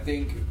 So I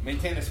think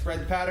maintain a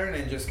spread pattern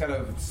and just kind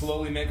of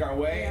slowly make our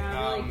way.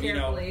 Yeah, really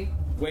carefully.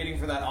 Waiting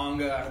for that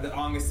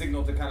Onga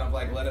signal to kind of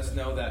like let us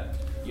know that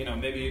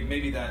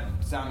maybe that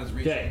sound is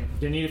reaching. Okay,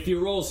 gonna need a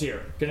few rolls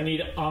here. Gonna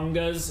need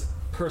Onga's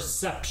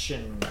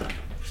perception.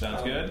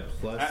 Sounds good.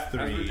 Plus 3.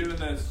 As we're doing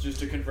this,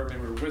 just to confirm,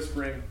 we were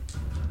whispering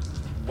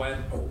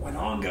when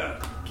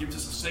Onga gives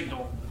us a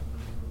signal.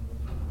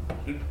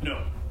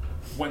 No,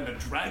 when the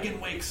dragon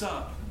wakes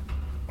up,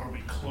 are we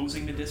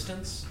closing the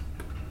distance?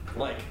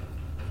 Like,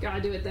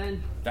 Gotta do it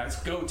then.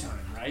 that's go time,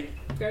 right?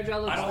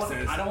 Beardjaw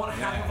looks I don't want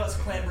half of us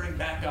clambering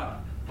back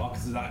up.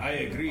 Fox says, I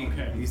agree.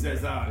 Okay. He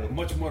says,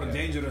 much more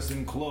dangerous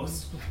and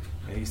close.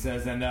 And he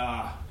says, and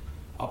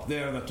up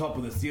there on the top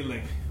of the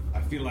ceiling, I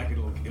feel like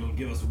it'll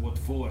give us what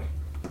for.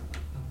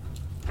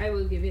 I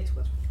will give it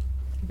what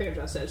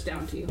Beardjaw says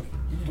down to you.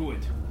 Do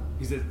it.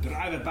 He says,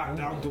 drive it back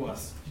down to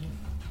us.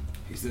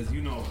 He says,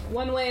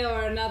 One way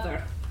or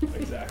another.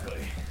 Exactly.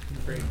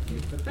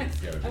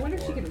 I wonder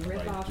if she could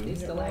rip off these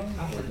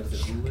stalactites.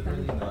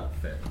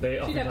 They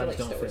She'd have to oftentimes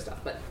don't store fit. stuff,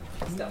 but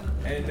still.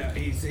 And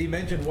he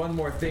mentioned one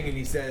more thing, and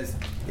he says,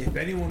 if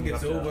anyone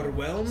gets You have to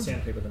overwhelmed,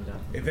 Sandpaper them down.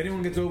 if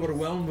anyone gets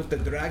overwhelmed with the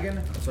dragon,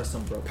 That's why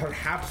some broke.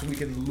 perhaps we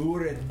can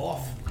lure it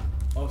off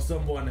of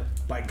someone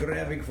by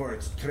grabbing for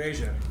its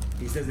treasure.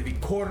 He says if he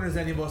corners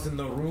any of us in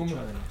the room,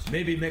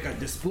 maybe make a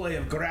display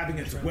of grabbing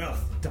its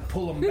wealth to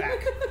pull him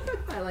back.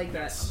 I like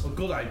that. A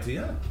good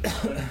idea.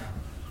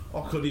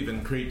 Or could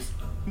even create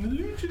an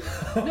illusion.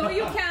 No,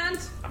 you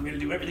can't. I'm gonna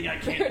do everything I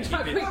can to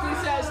Beardjaw keep it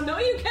quickly says, no,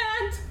 you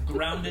can't.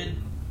 grounded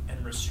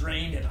and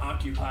restrained and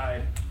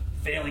occupied.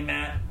 Failing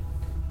that,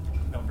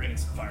 they'll bring in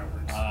some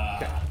fireworks.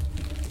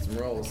 Some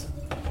rolls.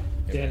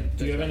 Dan,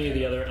 do you have any of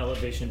the other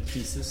elevation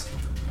pieces?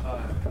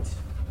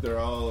 They're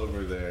all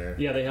over there.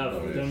 Yeah, they have.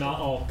 They're not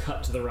all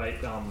cut to the right.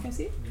 Can I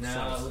see it?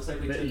 No, it looks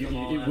like we took them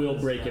all It out will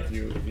of break this if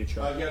you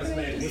try. I've got a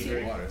plan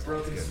B.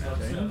 broken stuff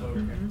over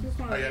here.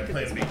 I got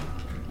plan B.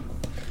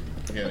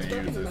 I'm gonna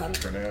use this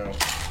for now.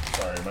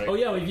 Sorry, Mike. Oh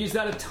yeah, we've used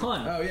that a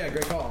ton. Oh yeah,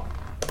 great call.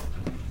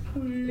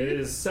 It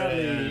is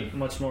sadly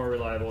much more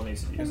reliable and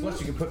easy to use. Unless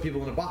you can put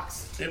people in a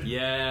box.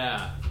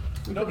 Yeah.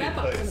 Put that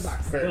box in the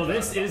box. Well,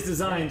 this is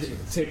designed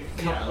to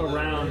cut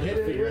around the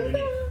figure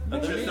underneath.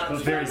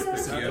 But very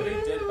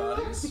specific. Dead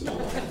bodies.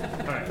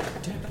 Alright,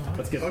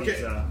 let's get Okay.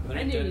 these.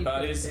 I knew Dead you'd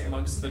bodies get there.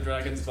 amongst the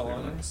dragon's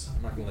belongings.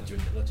 I'm not gonna let you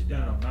No,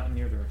 down. not in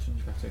your direction.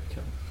 You have to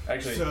kill.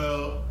 Actually,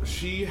 So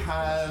she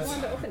has. I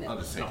wanted to open it. I'll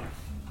just take it.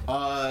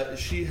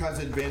 She has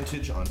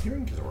advantage on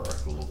hearing because of our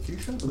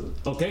echolocation.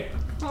 Okay.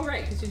 Oh,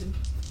 right, because she's a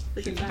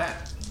freaking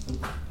bat.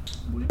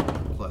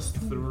 Plus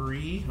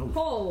 3.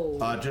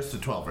 Oh. Just a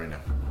 12 right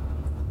now.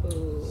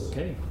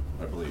 Okay.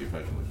 I believe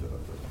I can look that up.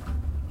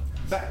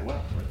 That,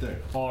 well, right there.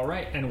 All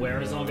right, and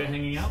where is Olga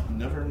hanging out?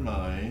 Never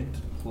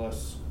mind.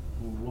 Plus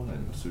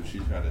 1, so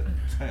she's got a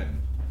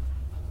 10.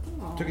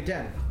 Aww. Took a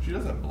 10. She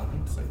does have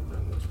blind sight,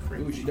 then. That's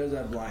crazy. Ooh, she does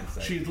have blind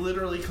sight. She's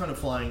literally kind of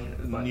flying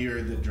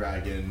near the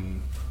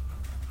dragon.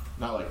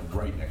 Not like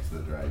right next to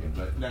the dragon,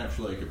 but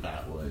naturally like a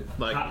bat would.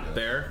 Like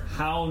there?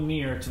 How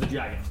near to the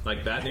dragon?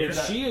 Like that near?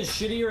 If she is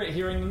shittier at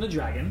hearing than the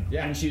dragon,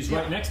 and she's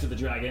right next to the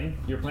dragon,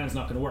 your plan's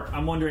not going to work.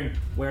 I'm wondering,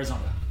 where's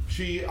Olga?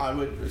 I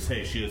would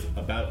say she is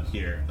about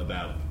here,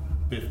 about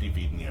 50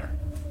 feet in the air.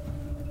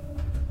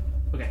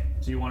 Okay,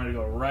 so you wanted to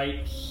go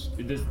right.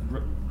 This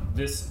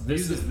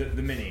is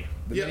the mini.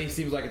 The mini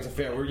seems like it's a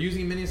fair. We're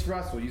using minis for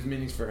us. We'll use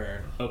minis for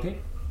her. Okay,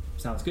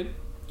 sounds good.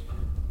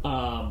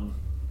 And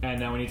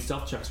now we need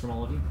stealth checks from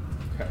all of you.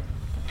 Okay.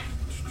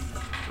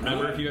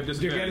 Remember, if you have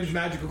disadvantage. Dragon's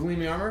magical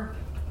gleaming armor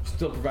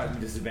still provides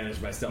me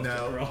disadvantage by stealth check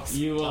rolls.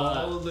 You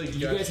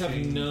guys have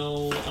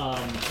no.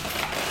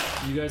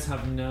 You guys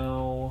have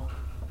no.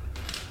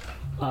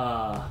 What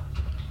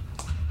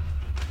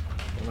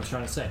am I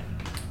trying to say?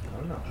 I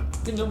don't know.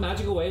 You no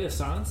magical way to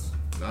silence?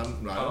 I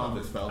don't have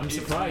this spell. I'm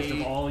surprised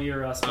of all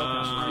your spellcasters.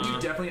 Are you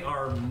definitely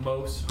our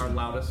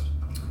loudest?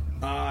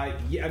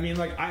 Yeah, I mean,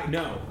 like,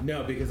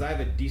 no, because I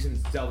have a decent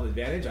stealth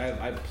advantage. I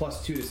have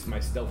 +2 to my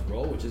stealth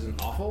roll, which isn't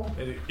awful.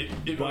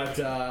 But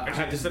I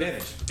have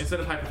disadvantage. Instead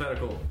of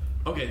hypothetical.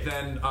 Okay,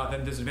 then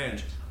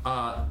disadvantage.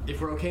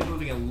 If we're okay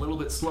moving a little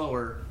bit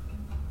slower,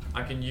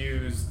 I can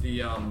use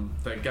the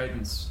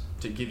guidance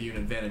to give you an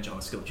advantage on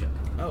a skill check.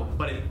 Oh,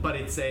 but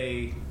it's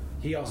a.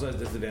 He also has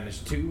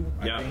disadvantage too.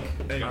 I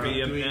think. And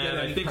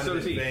I think so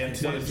does he.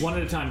 One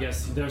at a time,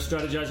 yes. They're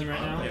strategizing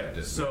right now.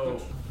 Yeah.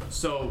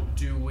 So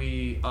do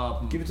we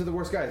give it to the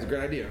worst guy? It's a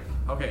great idea.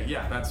 Okay,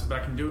 yeah, I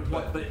can do it.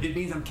 But it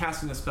means I'm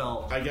casting a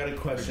spell. I got a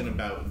question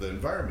about the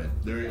environment.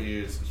 There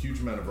is a huge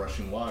amount of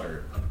rushing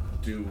water.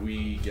 Do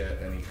we get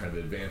any kind of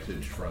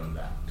advantage from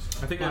that?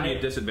 I think that'd be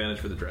a disadvantage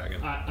for the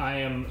dragon.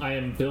 I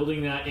am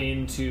building that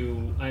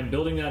into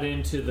the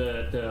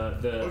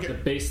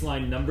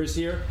baseline numbers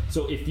here.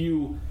 So if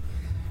you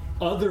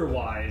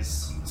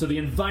otherwise, so the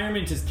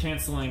environment is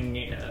canceling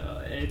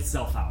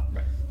itself out.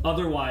 Right.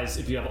 Otherwise,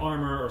 if you have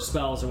armor or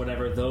spells or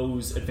whatever,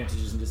 those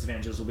advantages and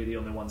disadvantages will be the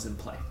only ones in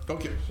play.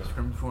 Okay.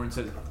 Hermforn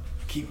says,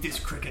 "Keep this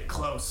cricket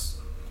close."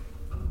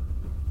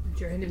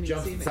 Your enemy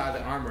jumps inside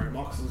the armor and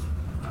walks.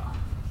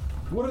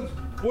 Where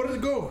did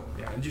it go?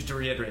 Yeah, and just to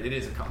reiterate, it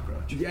is a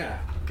cockroach. Yeah.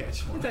 Okay,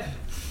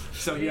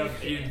 so you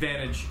have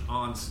advantage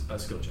on a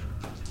skill check.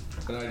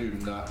 And I do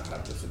not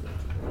have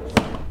disadvantage.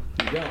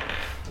 You don't.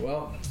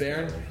 Well,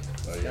 Baron,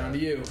 down to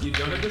you. You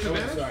don't have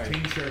disadvantage? Sorry.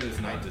 Chain shirt is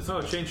not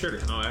disadvantage. Oh, chain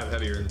shirt. Oh, I have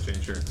heavier in the chain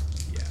shirt.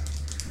 Yeah.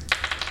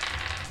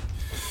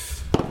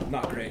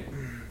 Not great.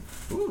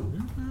 Ooh.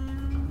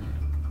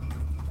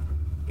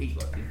 8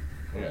 lucky.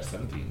 I got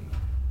 17.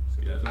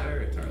 So yeah,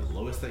 it's our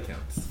lowest that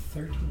counts.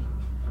 13.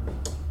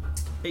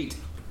 8.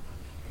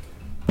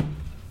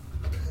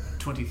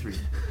 23.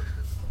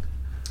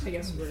 I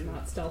guess we're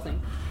not stealthing.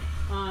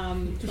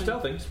 You're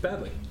stealthing, just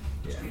badly.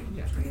 Yeah.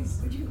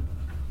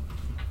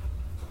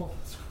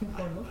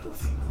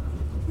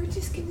 We're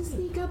just gonna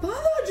sneak up on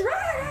the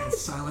dragon!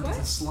 Silent as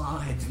a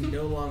slide.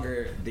 No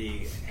longer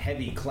the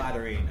heavy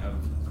clattering of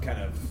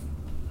kind of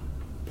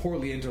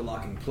poorly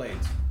interlocking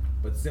plates,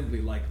 but simply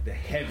like the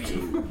heavy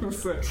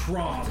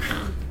tromp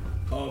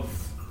of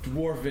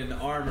dwarven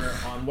armor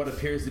on what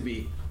appears to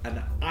be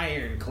an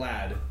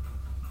ironclad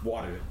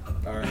water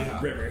or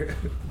river.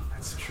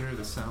 That's true.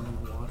 The sound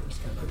of the water is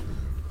kind of.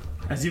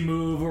 As you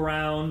move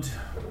around,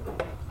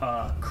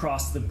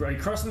 cross the are you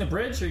crossing the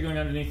bridge or are you going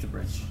underneath the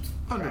bridge?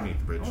 Underneath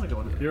the bridge.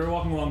 You're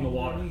walking along the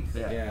water.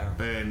 Yeah.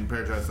 And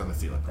Paradise on the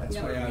ceiling. That's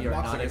Yeah, where we are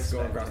not Moxie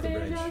going across the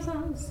bridge.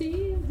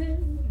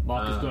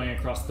 Mock is going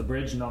across the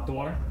bridge, not the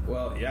water.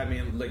 Well, yeah, I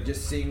mean, like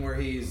just seeing where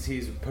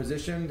he's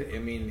positioned. I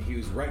mean, he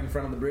was right in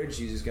front of the bridge.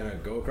 He's just gonna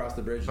go across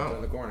the bridge and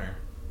turn the corner.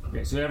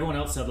 Okay, so everyone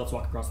else said let's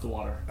walk across the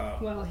water. Oh,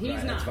 Well, he's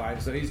right, not. That's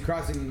fine. So he's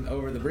crossing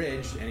over the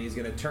bridge and he's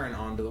gonna turn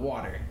onto the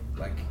water.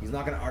 Like he's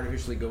not gonna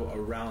artificially go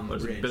around the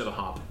There's bridge. a bit of a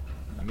hop.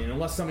 I mean,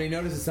 unless somebody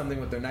notices something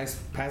with their nice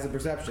passive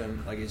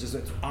perception, like it's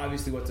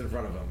obviously what's in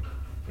front of him.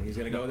 And he's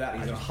gonna go with that.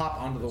 He's gonna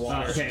hop onto the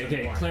water.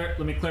 Okay. Let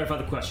me clarify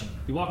the question.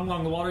 You walking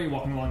along the water? Or you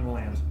walking along the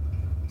land?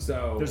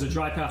 So there's a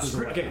dry path. There's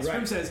a wet path.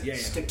 Scrim says,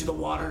 "Stick to the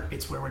water.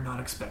 It's where we're not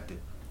expected."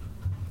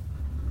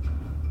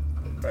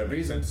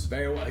 Reasons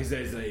very well. He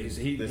says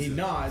he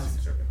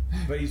nods,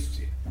 but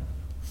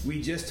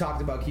we just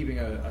talked about keeping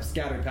a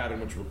scatter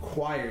pattern, which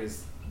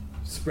requires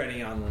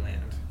spreading on the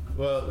land.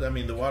 Well, I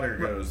mean, the water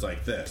goes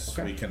like this.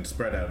 Okay. We can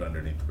spread out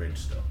underneath the bridge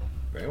still.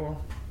 Very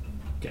well.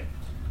 Okay.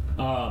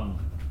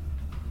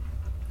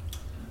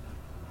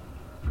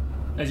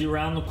 As you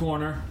round the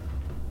corner,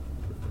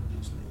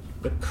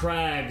 the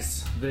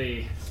crags,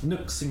 the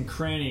nooks and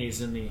crannies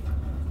in the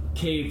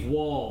cave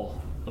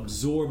wall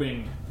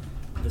absorbing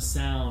the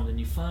sound, and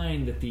you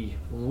find that the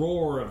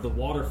roar of the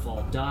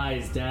waterfall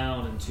dies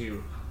down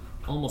into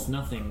almost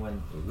nothing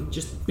when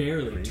just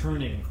barely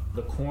turning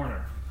the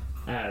corner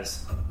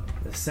as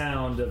the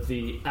sound of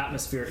the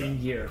atmosphere in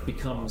here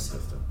becomes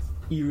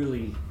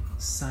eerily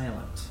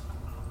silent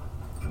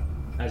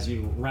as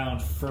you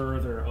round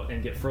further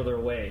and get further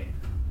away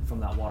from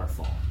that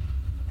waterfall.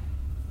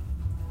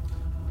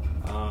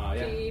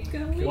 Keep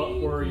going.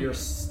 What were your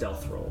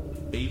stealth rolls?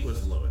 8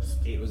 was lowest.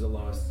 8 was the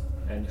lowest.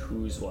 And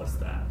whose was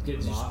that?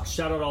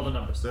 Shout out all the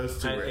numbers.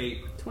 Those two were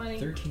 8. 20.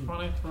 13.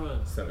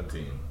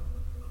 17.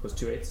 Was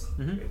 2 8s?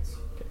 Mm-hmm. 2 8s.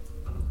 Okay.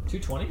 2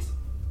 20s?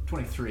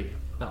 23.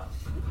 No.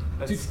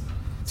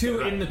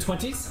 Two in the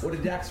 20s? What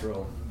did Dax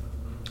roll?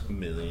 $1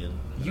 million.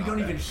 You don't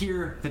even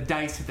hear the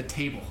dice at the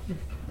table.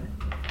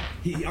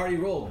 He already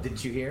rolled.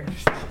 Didn't you hear?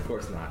 Of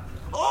course not.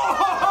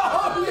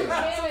 Oh,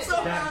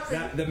 damn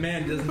it. The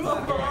man doesn't.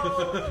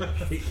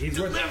 He's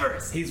worth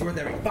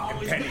every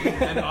fucking penny.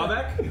 And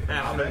Abek?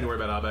 I'm not going to worry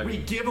about Abek. We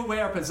give away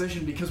our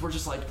position because we're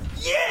just like,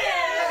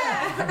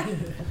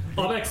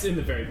 Abek's in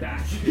the very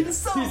back. He's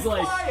so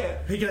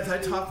quiet. Hey guys, I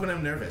talk when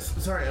I'm nervous.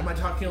 Sorry, am I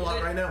talking a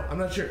lot right now? I'm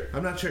not sure.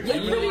 You're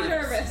pretty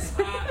nervous.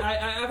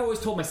 I've always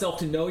told myself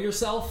to know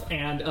yourself,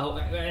 and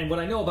what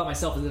I know about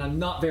myself is that I'm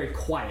not very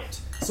quiet.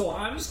 So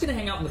I'm just gonna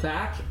hang out in the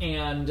back,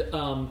 and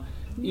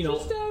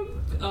Just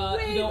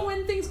wave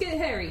when things get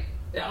hairy.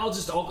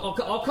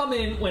 I'll come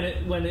in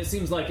when it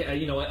seems like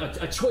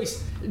a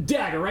choice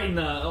dagger right in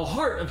the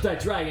heart of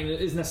that dragon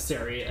is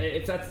necessary.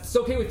 If that's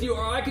okay with you,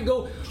 or I could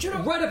go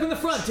right up in the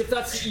front if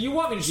that's you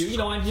want me to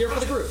do. I'm here for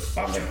the group.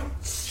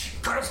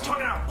 Cut his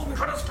tongue out!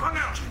 Cut his tongue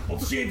out! We'll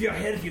shave your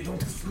head if you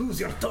don't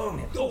lose your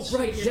tongue. Oh,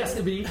 right, yes,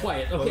 to being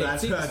quiet. Okay, well,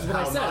 that's what I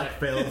how said. Mark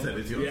fails it.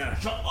 Is Yeah.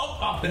 Shut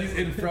up! He's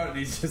in front and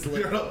he's just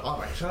like, shut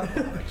up!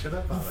 Shut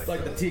up!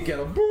 Like the tea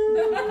kettle.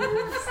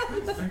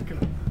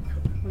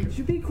 You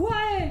should be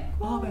quiet.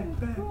 I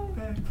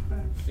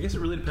guess it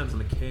really depends on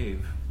the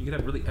cave. You could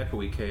have really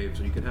echoey caves,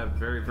 or you could have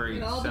very, very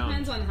It all sound.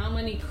 depends on how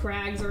many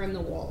crags are in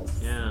the walls.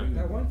 Yeah.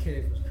 That one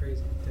cave was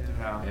crazy.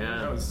 Yeah.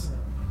 That was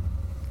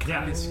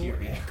Yeah, it's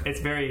scary. It's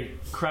very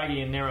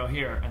craggy and narrow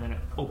here, and then it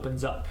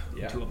opens up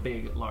into a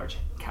big, large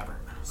cavern.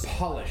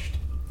 Polished.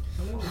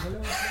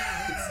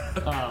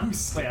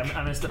 Wait,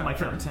 I messed up my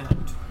count.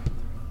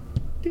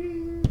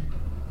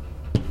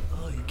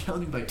 Oh, you're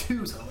counting by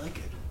twos. I like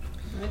it.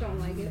 I don't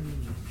like it.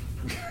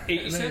 8,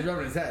 you And then said? he's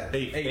rubbing his head.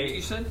 8,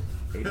 you said?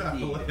 Look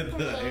at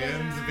the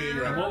hands being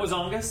And what was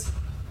Angus?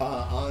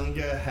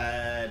 Anga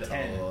had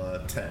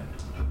 10.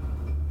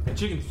 And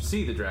she can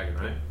see the dragon,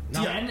 right?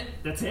 10?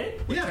 That's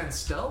it? Yeah, 10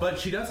 stealth? but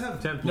she does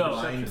have 10 No.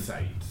 blind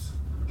sight.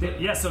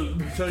 Yeah, so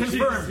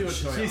confirmed.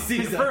 She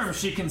sees confirmed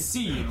she can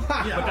see you,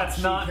 Yeah, but that's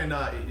she not.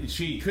 Cannot,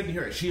 she couldn't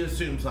hear it. She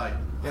assumes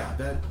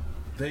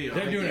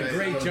they're doing a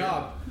great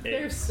job.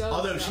 They're so.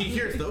 Although she strong.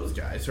 hears those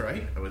guys,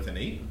 right? With an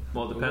 8.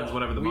 Well, it depends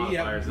whatever the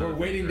modifiers We're are.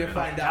 waiting to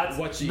find out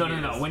what she No.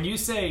 is. When you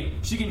say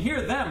she can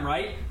hear them,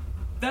 right?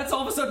 That's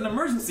all of a sudden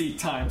emergency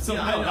time. So Yeah,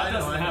 no, I that know,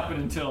 doesn't I know. happen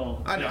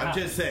until. I know. it I'm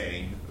happens. just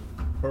saying.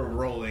 Her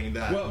rolling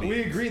that. Well,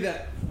 we agree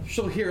that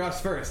she'll hear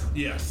us first.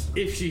 Yes.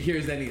 If she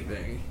hears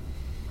anything.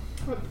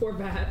 What poor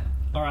bat.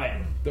 All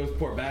right, Those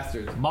poor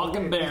bastards. Mock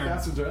and Those Bairn.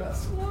 bastards are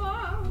us.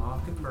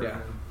 Mockingbird. Yeah.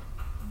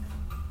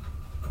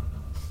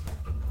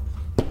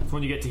 It's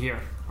when you get to here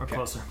or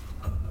closer.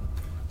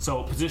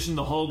 So position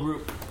the whole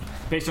group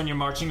based on your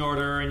marching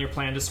order and your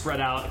plan to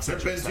spread out,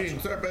 etc.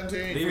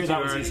 Serpentine. Figured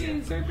that was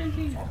easy.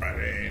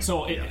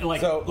 So,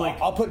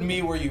 I'll put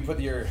me where you put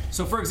your.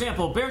 So, for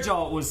example,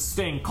 Bearjaw was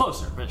staying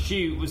closer, but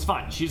she was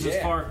fine. She's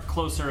as far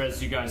closer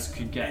as you guys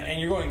could get.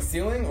 And you're going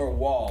ceiling or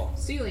wall?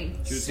 Ceiling.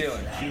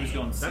 Ceiling. She was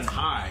going. That's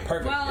high.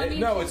 Perfect. Well, I mean,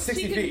 no, it's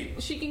 60 she can,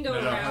 feet. She can go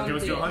No, around. it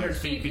was 100 she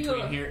feet can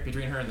between go- here,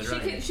 between her and the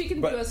dragon. She can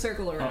But- do a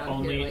circle around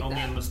only here like only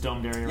that. in this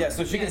domed area. Yeah,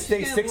 so she Yeah, can she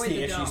stay can avoid 60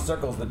 the if she dome.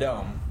 circles the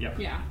dome. Yep.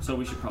 Yeah. So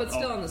we should probably. But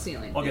still on the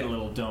ceiling. I'll get a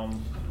little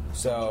dome.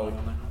 So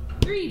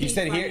 3D. you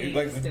said here, funny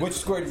like, still. which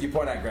square did you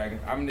point at, Greg?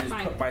 I'm gonna just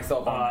Fine. put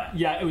myself on.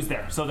 Yeah, it was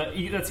there. So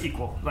that's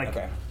equal. Like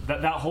Okay.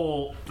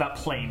 that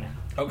plane.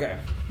 Okay.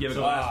 You have a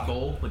So, glass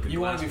bowl, like a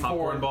You want glass to be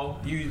popcorn forward. ball.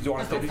 You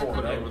want to stay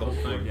forward, right? Over the whole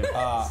thing.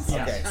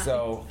 Okay,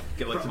 so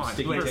Get like some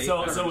sticky Wait, tape.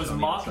 so was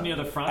Mock near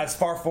the front, as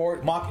far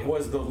forward, Mock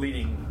was the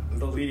leading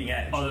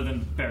edge. other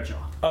than Bearjaw?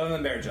 Other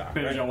than Bearjaw.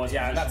 Bearjaw was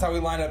Yeah, positioned. that's how we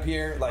line up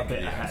here. Like,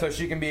 bit ahead. so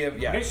she can be a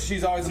Okay.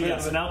 She's always a So, bit yeah,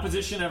 of so a- now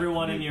position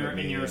everyone in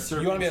your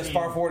circle. You want to be as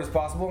far forward as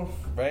possible,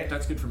 right?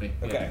 That's good for me.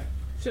 Okay.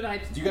 Should I?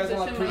 Do you guys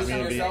want to position position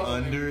myself?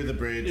 yourself? Under the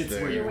bridge It's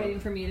there. where You're waiting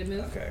for me to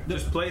move. Okay.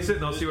 Just place it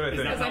and I'll see what I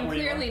think. that Because I'm where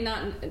you clearly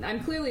not. I'm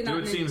clearly not. Do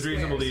in what any seems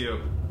reasonable to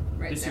squares. you.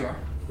 Right Yes, there.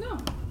 you are.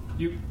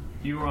 No.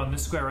 You were on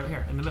this square right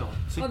here in the middle.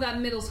 See? Oh, that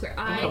middle square.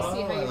 I middle. see Oh, how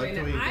I you're like doing the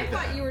it. way you I did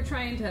thought that. you were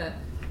trying to.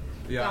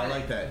 Yeah, Got I it.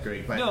 like that.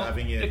 Great. By No,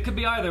 having it it. could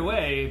be either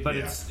way, but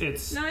Yeah.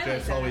 it's No, I like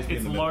Just that. always be in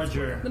it's the middle larger.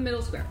 square. The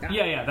middle square. Got it.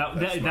 Yeah,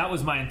 That's that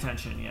was my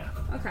intention. Yeah.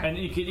 Okay. And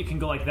you can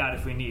go like that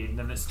if we need.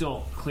 Then it's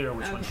still clear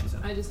which one Okay. she's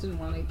in. I just didn't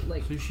want to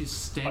like. So she's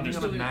standing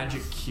on a Understood.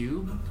 magic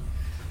cube.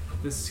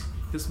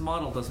 This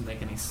model doesn't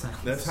make any sense.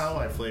 That's how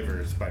I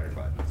flavor spider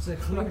climb. It's a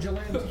Clear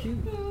Jalan's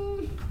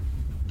cube.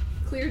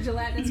 clear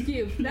gelatinous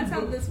cube. That's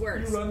how this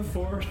works. You run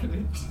forward and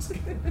it just...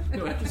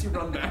 No, I guess you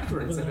run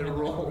backwards and it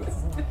rolls.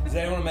 Does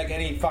anyone want to make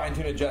any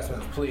fine-tuned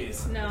adjustments,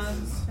 please? No, I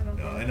don't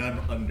No, and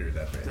I'm under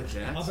that range.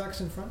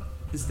 Albeck's in front.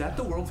 Is that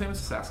the world famous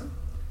assassin?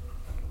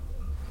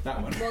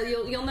 That one. Well,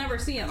 you'll never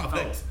see him.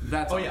 That's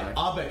yeah,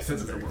 Albeck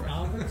says it's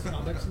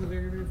Albeck's in the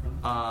very, very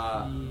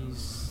front.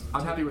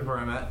 I'm happy with where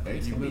I'm at.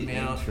 You move me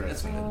out.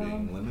 That's interested in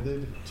being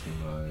limited to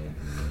my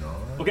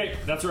knowledge. Okay,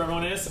 that's where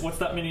everyone is. What's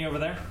that mini over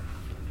there?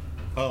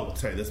 Oh,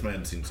 sorry, that's my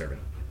unseen servant.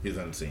 He's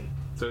unseen.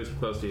 So he's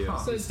close to you.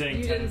 So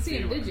you didn't see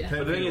him, did you?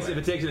 But the thing is, if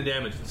it takes any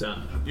damage, it's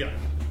done. Yeah.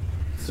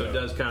 So it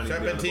does count. He's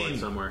on the board Serpentine.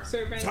 somewhere.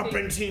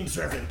 Serpentine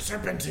servant.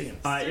 Serpentine.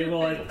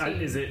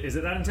 Is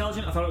it that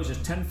intelligent? I thought it was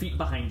just 10 feet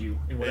behind you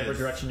in whatever Yes.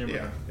 direction you're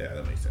moving. Yeah,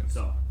 that makes sense.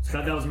 So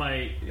that was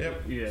my.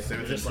 Yep. Yeah. So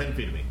it's just just 10 like,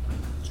 feet of me.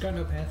 It's got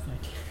no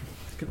pathfinder.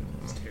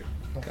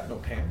 Got no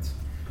pants.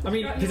 I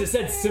mean, because it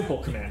said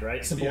simple command,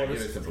 right? Simple Yeah,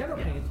 orders. it is simple. It's got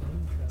no pants.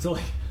 So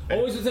like,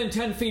 always within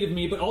 10 feet of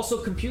me, but also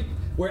compute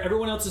where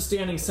everyone else is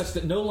standing such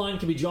that no line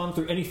can be drawn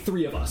through any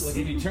three of us. Like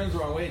if he turns the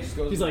wrong way, it just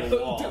goes He's into like, the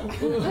wall.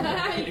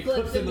 He It flips clips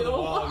into the into a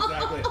wall, wall.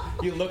 exactly.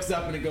 He looks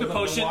up and it goes The under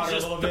potion the water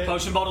just a little the bit.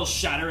 potion bottles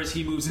shatter as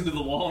he moves into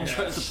the wall and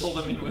tries to pull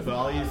them in with But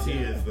all you see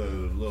is the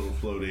little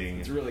floating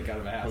It's really kind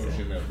of a hassle.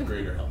 potion of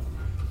greater health.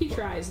 He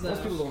tries though.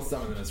 Most people don't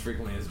summon them as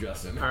frequently as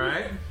Justin. All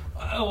right.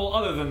 well,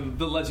 other than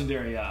the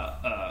legendary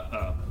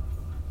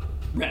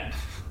Ren.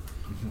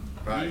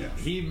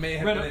 He may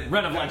have Ren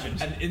been of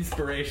Legend. an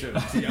inspiration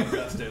to young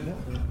Justin.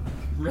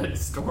 Red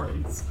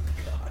stories.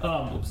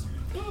 Oops.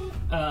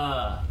 Thank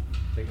God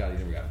he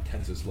never got a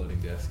Tensus floating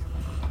disc.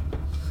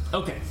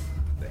 Okay.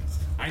 Thanks.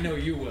 I know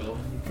you will,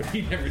 but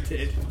he never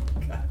did.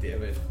 God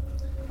damn it.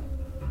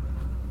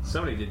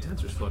 Somebody did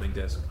Tensor's floating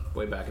disc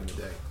way back in the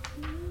day.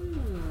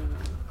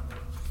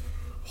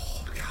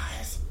 Oh,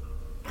 guys,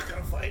 we're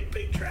gonna fight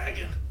Big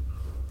Dragon.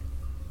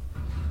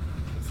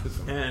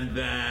 And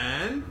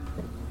then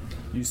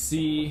You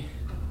see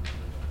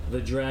the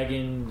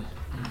dragon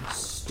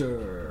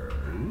stir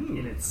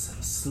in its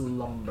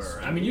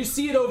slumber. I mean, you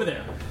see it over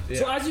there.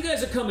 So as you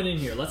guys are coming in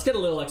here, let's get a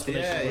little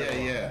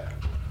explanation. Yeah.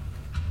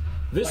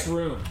 This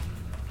room,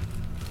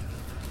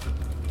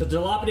 the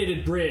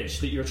dilapidated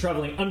bridge that you're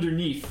traveling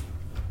underneath,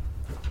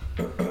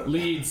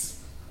 leads,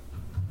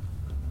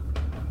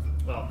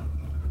 well,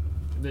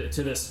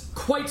 to this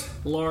quite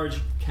large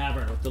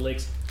cavern with the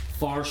lake's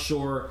far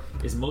shore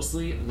is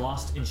mostly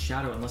lost in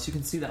shadow unless you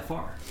can see that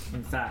far.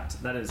 In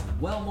fact, that is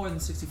well more than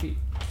 60 feet.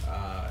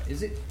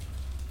 Is it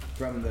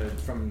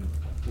from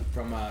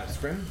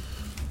Scrim?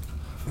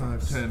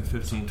 5, 10,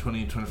 15,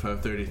 20,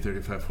 25, 30,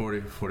 35,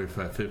 40,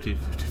 45, 50,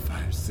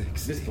 55,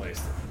 60. This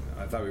place.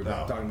 I thought we were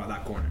talking about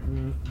that corner.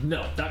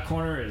 No, that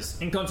corner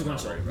is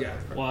inconsequential. Yeah.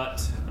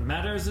 What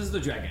matters is the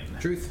dragon.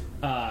 Truth.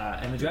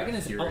 And the dragon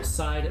is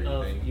outside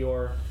of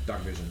your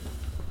dark vision.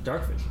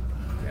 Dark vision.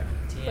 Yeah.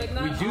 But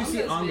not We do see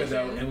Anga's Anga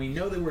though, vision. and we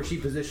know that where she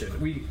positioned.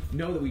 We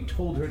know that we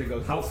told her to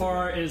go. How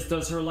far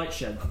does her light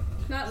shed?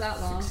 Not that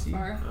long.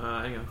 Far.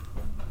 hang on.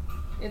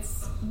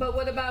 But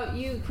what about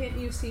you? Can't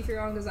you see through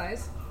Anga's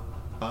eyes?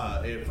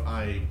 If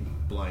I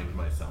blind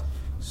myself.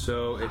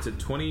 So it's a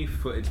 20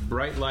 foot. It's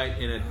bright light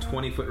in a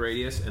 20-foot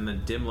radius, and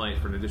then dim light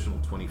for an additional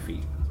 20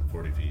 feet.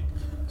 40 feet.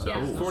 So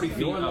Yeah. 40 feet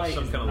Your of light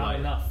some is kind of not light.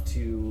 enough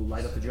to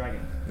light up the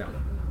dragon. No.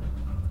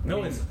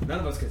 None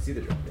of us can see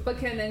the dragon. But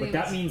can any But of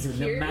that us mean no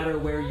hear matter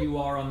where you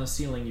are on the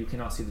ceiling, you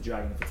cannot see the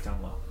dragon if it's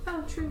down low.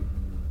 Oh, true.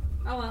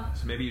 Oh well.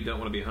 So maybe you don't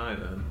want to be high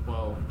then.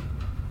 Well,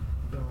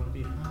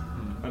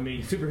 I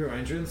mean, superhero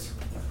entrance.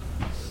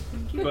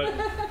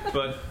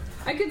 But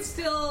I could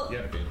still,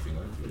 Yeah, fancy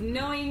light.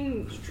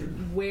 knowing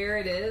where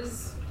it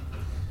is.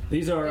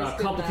 These are It's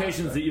good complications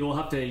enough. that you will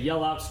have to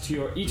yell out to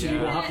your. Each of you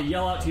will have to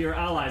yell out to your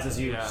allies as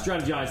you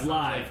strategize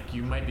live. like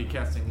you might be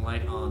casting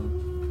light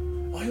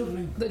on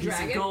The piece of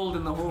dragon. gold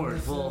in the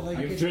hoard. Well,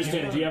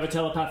 Tristan, do you have a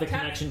telepathic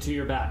connection to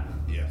your bat?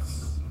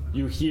 Yes.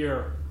 You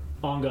hear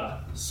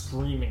Anga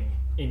screaming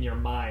in your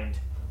mind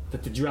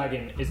that the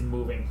dragon is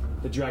moving.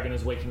 The dragon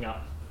is waking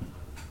up.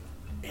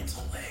 It's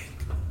awake.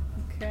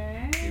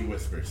 Okay. He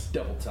whispers.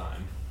 Double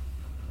time.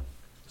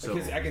 So-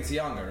 I can see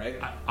Anga, right?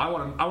 I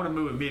want to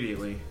move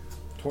immediately.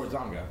 Towards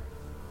Anga.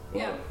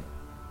 Yeah.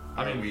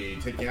 Are we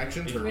taking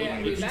actions or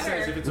Yeah, we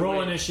better.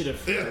 Roll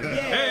initiative.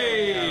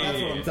 hey,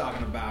 That's what I'm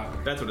talking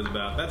about. that's what it's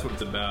about. That's what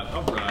it's about.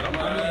 All right, all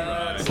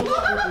right. That's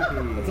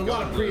a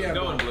lot of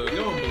preamble. Going blue.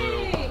 Going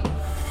blue. Hey.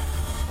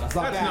 That's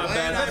not That's not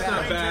bad. That's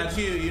not bad.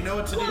 You know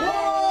what to do.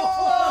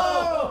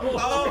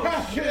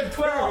 Oh, shit,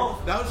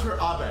 12. That was for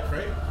Abek,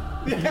 right?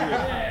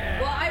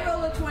 Well, I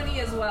rolled a 20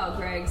 as well,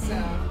 Greg. So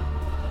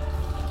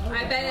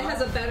I bet it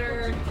has a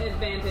better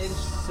advantage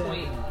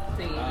point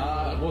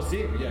thingy. We'll see.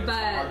 Yeah, it's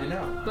hard to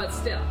know. But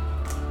still.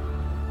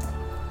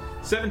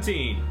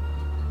 17.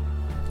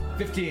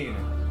 15.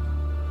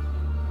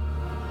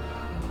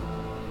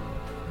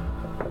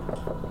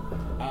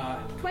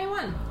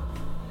 21.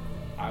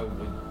 I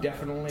would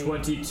definitely.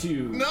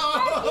 22. No!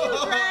 Fuck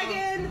you,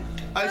 dragon!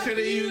 I Fuck should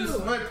have you.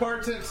 used my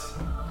portent.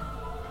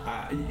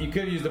 You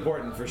could use the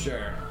Portent for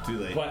sure. Too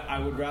late. But I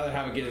would rather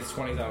have it get his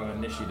 20s out on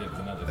initiative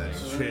than other That's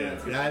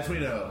things. true. As we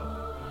know,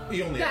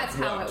 you only That's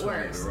have how one it 20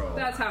 works. to roll.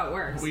 That's how it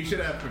works. We should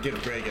have to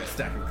give Greg a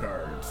stack of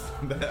cards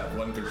that have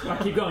 1 through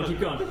 20. Keep going, keep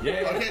going.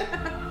 Yeah.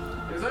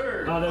 Okay. Is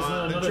there? Oh, there's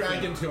The another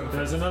dragon thing. to him.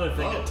 There's another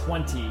thing at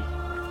 20.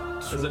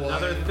 There's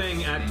another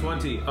thing at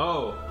 20.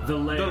 Oh, The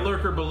layer. the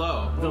lurker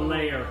below. The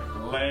layer.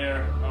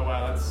 Lair. Oh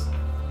wow,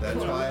 that's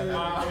why I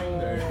have it in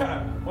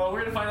there. well, we're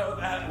gonna find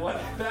out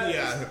what that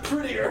is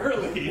pretty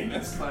early in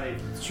this fight.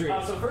 It's true.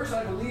 So first,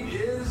 I believe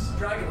is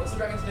dragon. What's the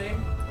dragon's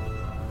name?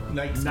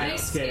 Night Night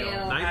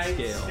scale. Night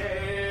scale.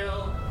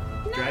 Scale.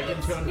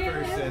 Dragon to him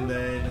first, and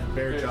then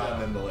Bearjaw,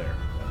 and then the lair.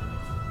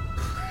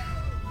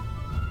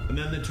 And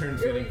then the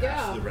turn's Here we getting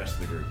past go. the rest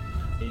of the group.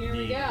 Here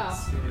we go.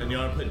 And you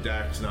want to put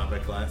Dax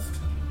Novik last?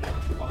 Here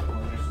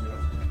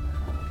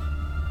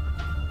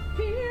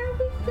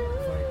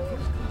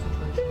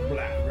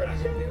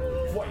we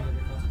go.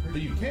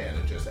 But you can,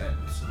 it just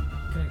ends.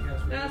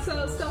 That's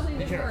how stealthy You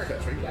didn't can't work,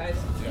 catch right? guys.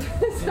 Yeah.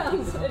 It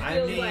sounds. It I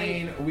feels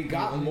mean, we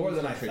got more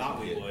than I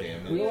thought we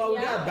would. We got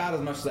Yeah. about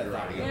as much as I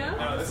thought we would. Yeah?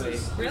 Honestly.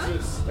 Really?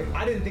 Like,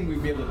 I didn't think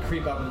we'd be able to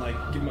creep up and like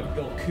give him a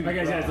little coup.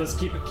 Alright, guys, let's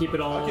keep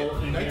it all Okay,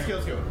 in night here.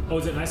 scale's going. Oh,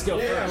 is it night scale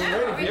Yeah, first?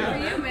 we're waiting.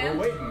 waiting for you, man.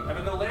 We're waiting. I'm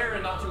in the lair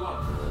in not too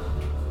long.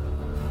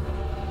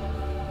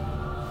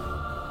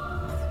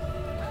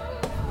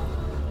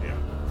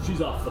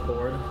 She's off the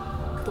board.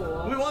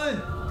 Cool. We won!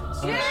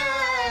 Yay!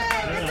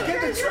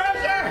 Get the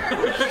treasure!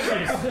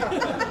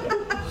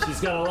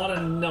 She's got a lot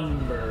of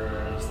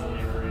numbers. Let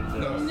me read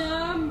this.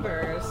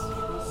 Numbers.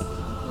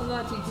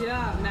 Lucky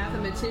job,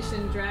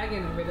 mathematician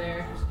dragon over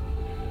there.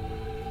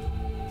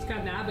 It's got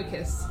an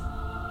abacus.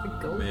 A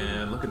gold.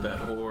 Man, look at that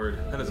hoard.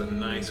 That is a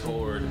nice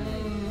hoard.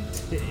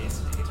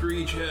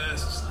 3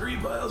 chests, 3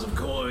 piles of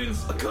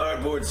coins, a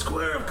cardboard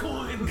square of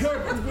coins.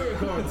 Cardboard square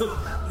coins.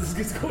 This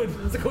is coin.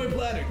 It's a coin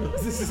platter.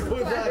 This is a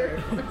coin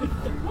platter.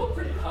 Roll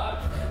pretty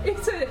hot.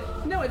 It's a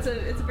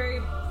very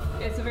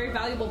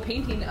valuable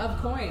painting of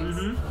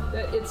coins.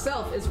 That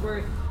itself is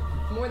worth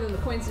more than the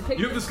coins depict.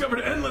 You have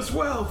discovered endless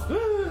wealth.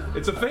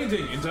 It's a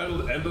painting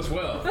entitled "Endless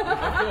Wealth."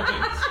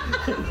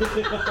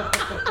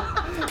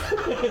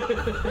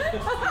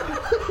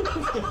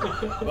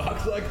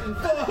 Box like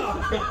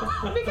fuck.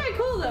 It'd be kind of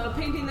cool though. A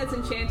painting that's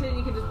enchanted, and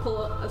you can just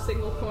pull a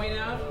single coin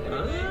out.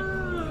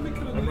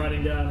 I'm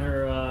writing down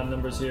her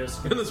numbers here.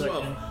 So Endless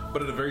wealth,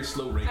 but at a very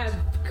slow rate.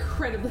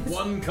 Incredibly.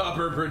 1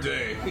 copper per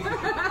day.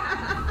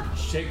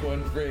 Shake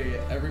one free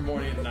every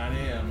morning at 9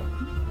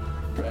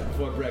 a.m. right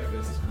before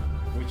breakfast,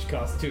 which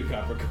costs 2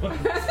 copper coins.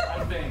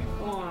 One thing.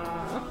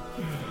 Aww.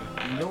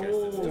 No,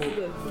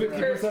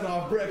 50%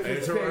 off breakfast.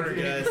 It's a order,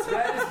 guys.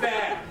 Red is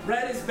bad.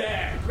 Red is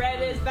bad.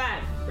 Red is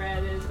bad.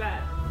 Red is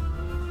bad.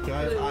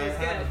 Guys, Blue I is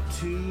have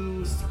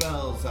 2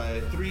 spells. I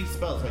have 3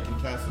 spells I can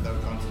cast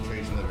without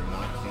concentration that are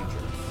not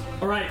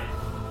cantrips. Alright.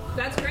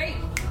 That's great.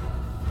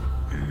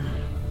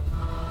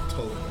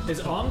 Totally.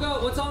 Is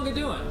Onga? What's Onga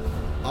doing?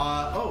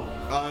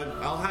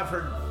 I'll have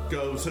her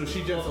go. So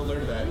she just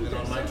alerted that, and then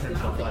on my turn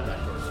she'll fly back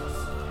towards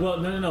us. Well,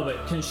 no,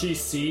 but can she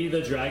see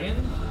the dragon?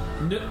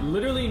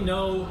 Literally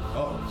no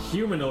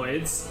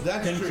humanoids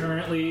can true.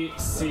 currently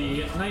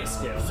see night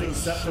scale, So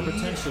except for she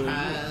potentially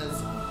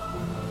has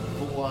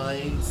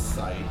blind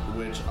sight,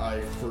 which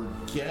I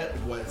forget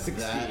what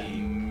that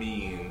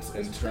means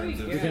in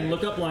terms of. you can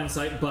look up blind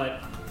sight,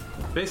 but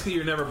Basically,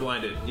 you're never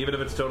blinded. Even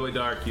if it's totally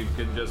dark, you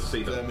can just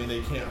see them. I mean,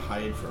 they can't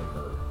hide from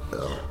her.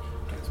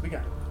 We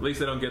got At least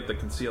they don't get the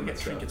concealment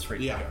stuff.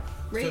 Yeah.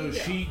 Ready So to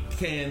go. she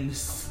can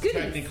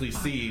technically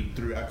see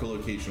through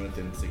echolocation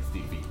within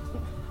 60 feet.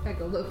 I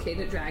go locate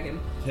a dragon.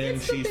 Can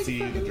It's the she big see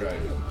the fucking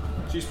dragon?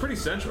 She's pretty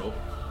central.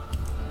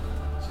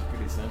 She's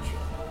pretty central.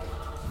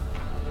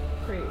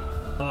 Pretty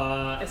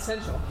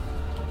essential.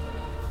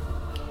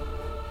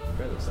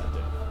 Fairly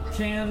central.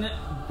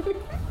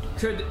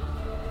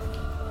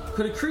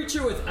 Could a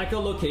creature with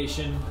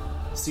echolocation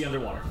see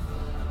underwater?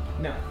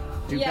 No.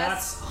 Do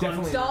Yes. bats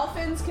hunt?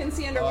 Dolphins can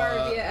see underwater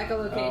via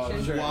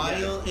echolocation.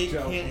 While it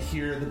can't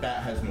hear, the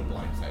bat has no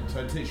blind sight. So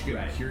I'd say she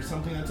can hear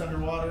something that's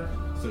underwater,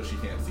 so she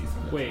can't see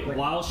something. Wait,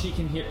 while she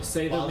can hear,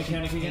 say the While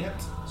mechanic she again.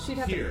 can't She'd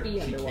have hear, to be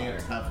she underwater.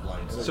 can't have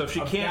blind sight. So if she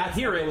A can't bat's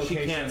hear it, she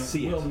echolocation can't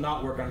see it. will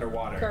not work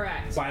underwater.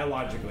 Correct.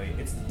 Biologically,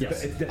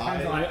 Yes. it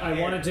depends on. I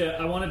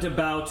wanted to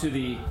bow to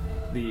the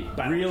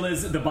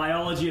realism, the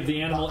biology of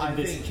the animal in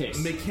this think case.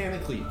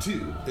 mechanically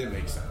too, it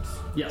makes sense.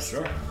 Yes.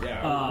 Sure.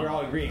 Yeah, we're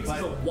all agreeing.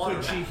 But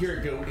could she hear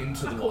it go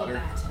into the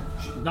water?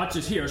 Not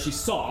just here, she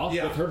saw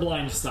with her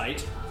blind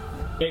sight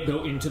it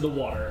go into the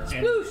water,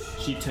 and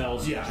she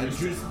tells Yeah, and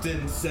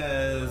Tristan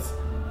says,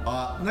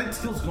 Night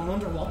Skill's going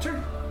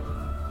underwater?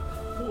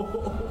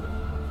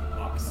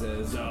 Ox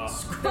says,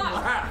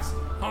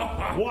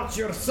 watch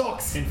your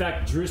socks. In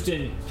fact,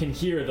 Drustin can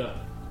hear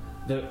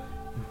the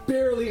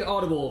barely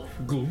audible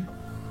gloom.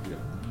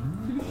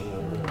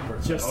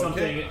 Just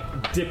something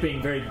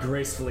dipping very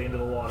gracefully into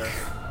the water.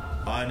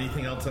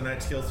 Anything else on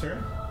Night Skill's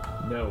turn?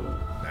 No.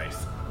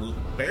 Nice.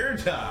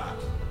 Bearjaw.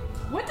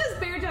 What does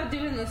Bearjaw do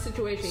in this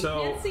situation?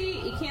 So,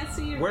 you can't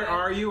see your Where guy.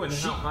 are you and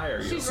how high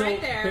are you? She's So right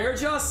there.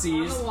 Bearjaw on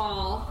sees the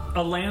wall.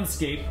 a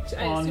landscape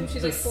I on assume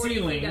she's the like 40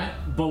 ceiling feet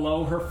up.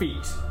 below her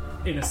feet,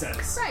 in a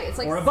sense. Right, it's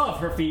like or above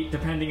her feet,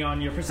 depending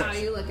on your How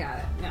perception. you look at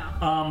it.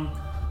 Yeah.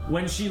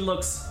 When she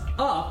looks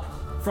up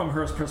from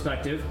her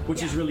perspective,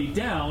 which is Yeah. really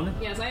down,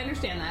 Yes, I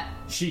understand that.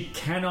 she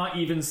cannot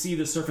even see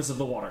the surface of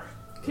the water.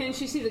 Can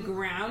she see the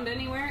ground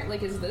anywhere?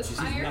 Like, is this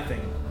higher?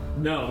 Nothing.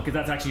 No, because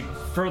that's actually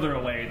further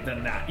away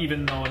than that,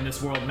 even though in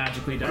this world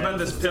magically What about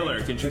this pillar?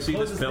 Can you see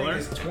this Closest thing pillar?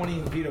 is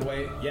 20 feet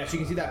away. Yeah, she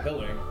can see that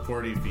pillar.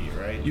 40 feet,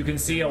 right? You can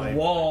see a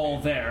wall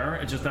there.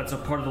 It's just that's a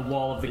part of the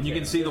wall of the And you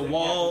cave. can see the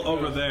wall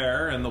over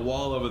there and the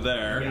wall over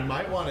there. You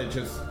might want to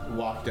just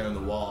walk down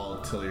the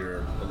wall till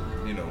you're,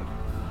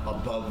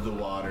 above the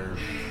water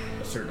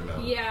a certain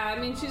amount. Yeah, I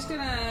mean, she's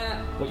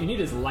gonna. What you need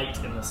is light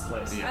in this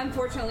place.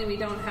 Unfortunately, we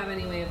don't have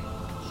any way of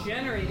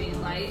generating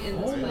light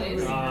in this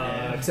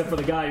place. Except for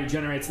the guy who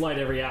generates light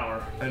every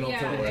hour. And also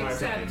Yeah, the light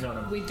except No,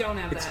 no. we don't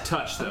have It's that.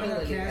 touch though,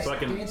 ability. so I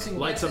can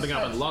light something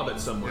up and lob it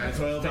somewhere. Yeah,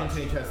 so I'll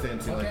eventually test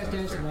dancing I'll like cast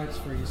dancing lights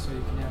for you so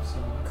you can have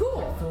some.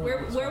 Cool.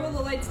 Where will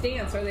the lights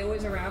dance? Are they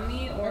always around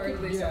me, or are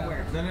they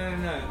somewhere?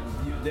 No.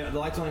 The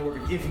lights only work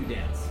if you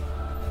dance.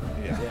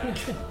 Yeah.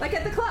 Like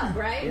at the club,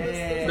 right?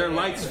 Yeah. They're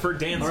lights for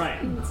dancing. All right.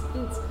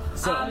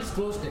 So,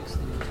 Glow sticks.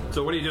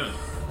 So what are you doing?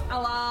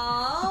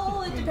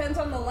 Well, it depends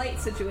on the light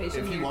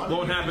situation. If you here. want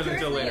Won't happen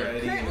until later.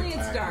 Currently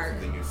it's dark.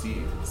 You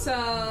see.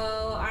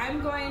 So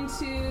I'm going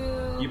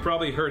to. You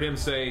probably heard him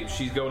say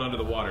she's going under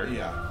the water.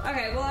 Yeah.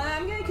 Okay, well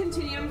I'm gonna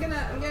continue. I'm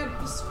gonna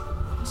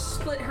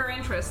split her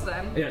interest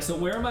then. yeah, so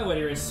where are my wet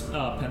erase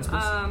pens, please?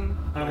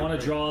 I want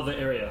to draw the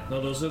area. No,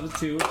 those are the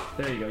two.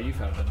 There you go, you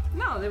found them.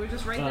 No, they were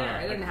just right there.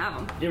 I didn't have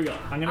them. Here we go.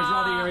 I'm going to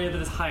draw the area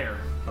that is higher,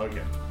 Okay.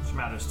 which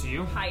matters to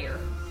you. Higher.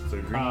 So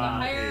green The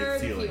higher,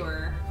 is the ceiling.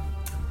 fewer.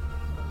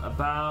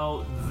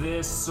 About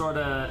this sort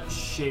of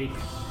shape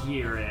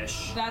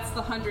here-ish. That's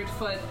the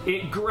 100-foot.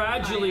 It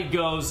gradually Higher.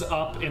 goes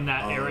up in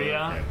that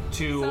area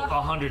to So-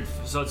 100.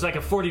 So it's like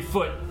a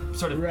 40-foot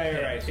sort of.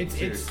 Right. It's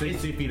So you're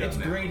 60 feet up it's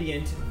now.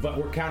 gradient, but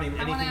we're counting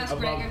I wanna anything ask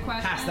above. Greg a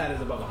question. Past that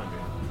is above 100.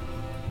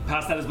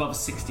 Past that is above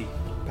 60.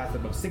 Past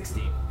above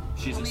 60.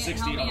 She's Help at me-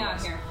 60. help me out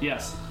otherwise. here.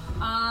 Yes.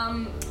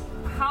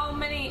 How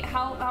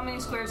many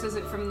squares is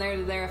it from there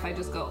to there if I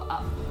just go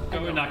up?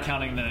 And we're not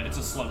counting the. It's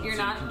a slope. You're so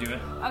not? You can do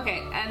it.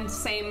 Okay, and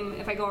same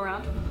if I go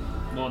around.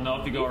 Well,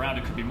 no, if you go around,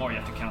 it could be more. You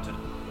have to count it.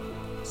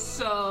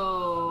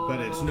 So. But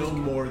it's no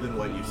more than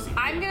what you see.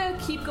 I'm gonna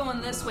keep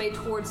going this way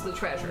towards the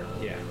treasure.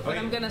 Yeah. But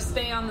I'm gonna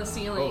stay on the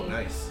ceiling Oh,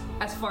 nice.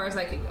 as far as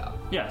I can go.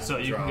 Yeah, so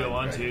you can Draw go it,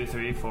 1, right. 2,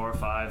 3, 4,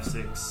 5,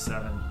 6,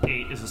 7,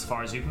 8 is as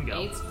far as you can go.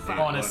 Eight's fine.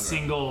 On a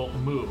single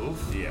move.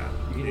 Yeah.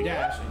 You can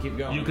dash and keep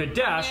going. You could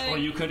dash, Okay. or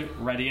you could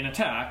ready an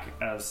attack,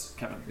 as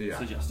Kevin Yeah.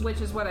 suggested.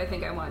 Which is what I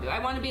think I want to do. I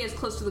want to be as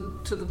close to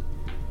the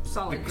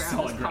solid The ground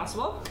solid as ground.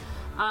 possible.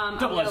 I'm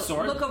Double-edged gonna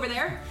sword. Look over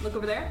there. Look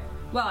over there.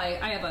 Well, I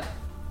have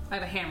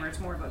a hammer. It's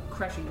more of a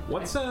crushing.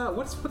 What's the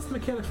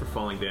mechanics for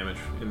falling damage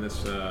in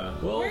this?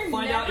 We'll We're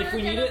find out if never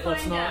we need gonna it.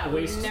 Let's find not out.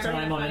 waste We're never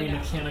time gonna on any find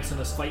out. mechanics in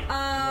this fight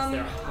unless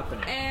they're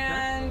happening.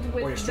 And Or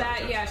your with that,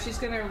 strategy. yeah, she's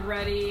gonna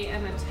ready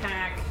an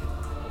attack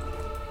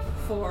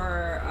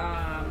for.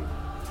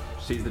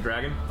 Seize the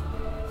dragon.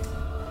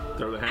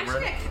 Throw the hammer.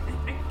 Actually, at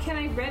it? can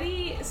I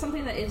ready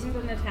something that isn't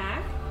an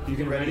attack? You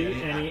can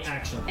ready any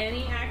action.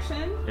 Any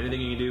action?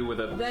 Anything you can do with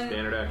a Then-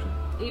 standard action.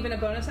 Even a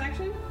bonus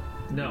action?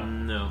 No.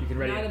 No. You can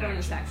ready Not a an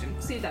bonus action.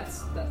 action. See,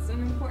 that's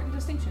an important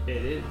distinction. It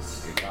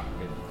is.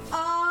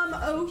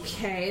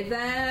 Okay,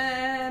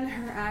 then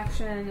her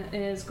action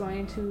is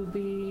going to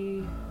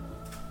be.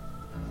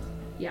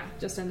 Yeah,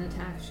 just an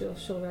attack.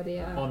 She'll ready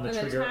On the an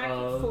trigger attack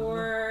of-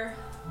 for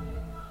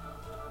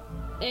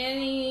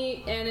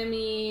any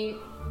enemy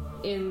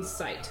in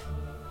sight.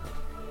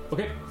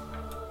 Okay.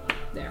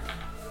 There.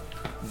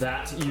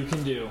 That you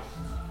can do.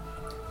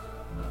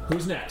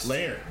 Who's next?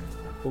 Lair.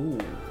 Ooh.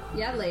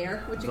 Yeah,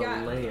 layer. What you The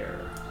got? layer.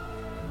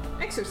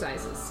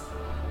 Exercises.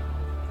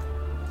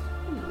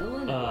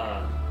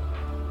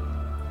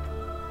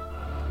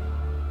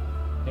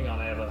 Hang on,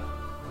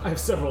 I have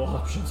several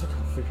options. I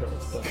gotta figure out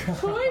what's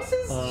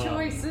better.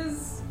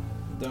 Choices.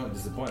 Don't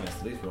disappoint us.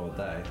 At least roll a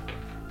die.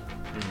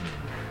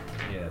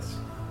 Yes.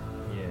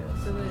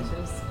 Yes.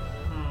 Delicious.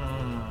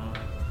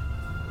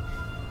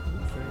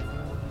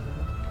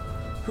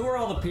 Who are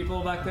all the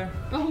people back there?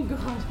 Oh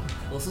god.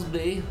 This is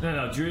B.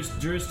 No,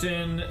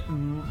 Drustin,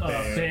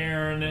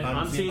 Bairn,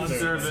 Unseen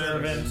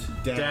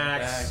Servant,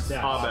 Dax,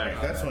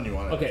 Aubek. That's one you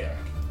want. Okay.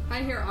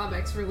 I hear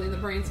Aubek's really the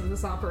brains of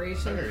this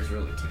operation. That is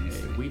really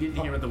tasty. We didn't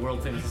hear about the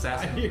world famous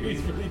assassin.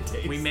 He's really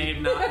tasty. We may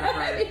have not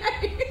heard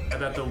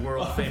about the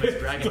world famous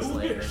Dragon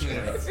Slayer.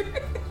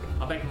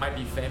 Aubek might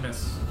be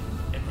famous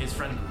in his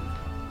friend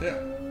group.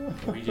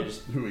 Yeah. We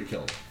just Who we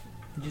killed.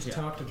 You just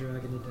talk to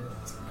dragon to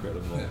death.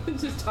 Incredible.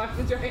 Just talk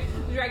to the dragon.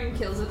 The dragon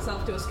kills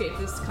itself to escape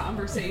this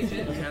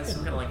conversation. he has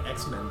some kind of like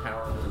X-Men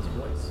power with his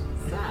voice.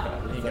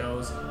 And he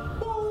goes,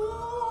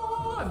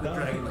 "Oh," and the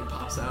dragon like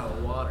pops out of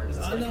the water. It's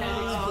like,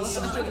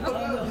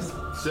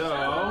 So,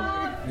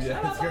 Yeah,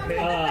 that's great.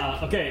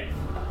 Okay.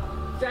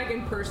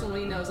 Dragon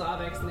personally knows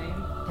Avek's name.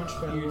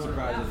 Punched by the You'd water.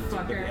 surprise Ah, us if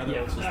fucker. the other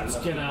Yeah, ones just that's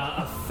left gonna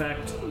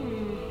affect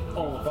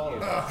all of you.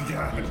 Oh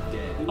god.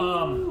 dead.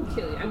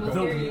 Kill you. I will The-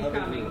 hear you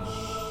coming.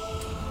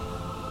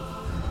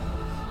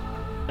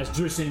 As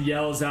Drusin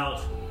yells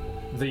out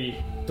the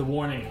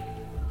warning.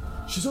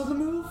 She's on the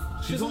move.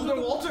 She's on the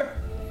water.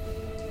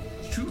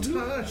 Shoot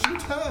her!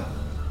 Shoot her!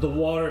 The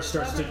water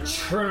starts to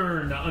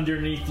churn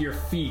underneath your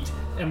feet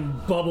and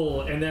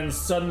bubble, and then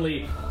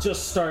suddenly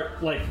just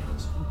start like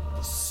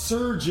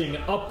surging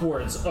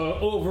upwards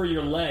over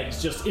your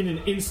legs, just in an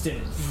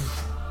instant.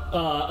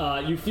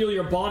 You feel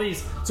your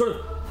bodies sort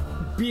of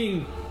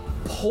being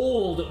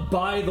pulled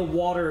by the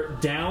water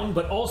down,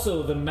 but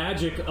also the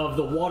magic of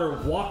the water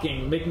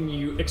walking making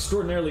you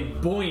extraordinarily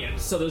buoyant.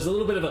 So there's a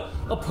little bit of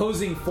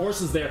opposing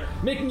forces there,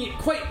 making it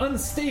quite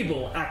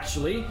unstable,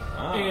 actually.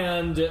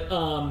 And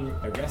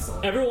I wrestle.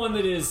 everyone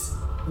that is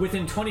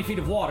within 20 feet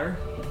of water,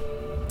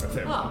 That's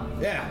it. Oh.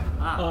 Yeah.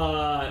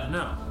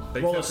 No.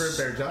 roll Except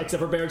for Bearjaw.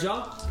 Except for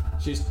Bearjaw.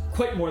 She's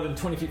quite more than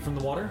 20 feet from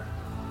the water.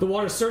 The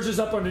water surges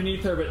up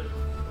underneath her, but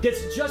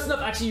gets just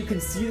enough. Actually, you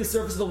can see the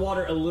surface of the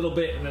water a little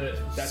bit, and then it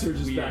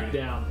surges back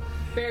down.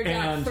 Bearjaw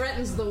And-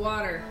 threatens the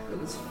water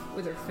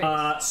with her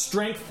face.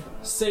 Strength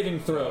saving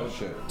throw. Oh,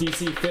 shit.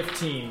 DC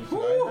 15. Should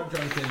I have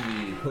drunk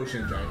in the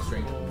potion giant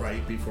strength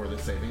right before the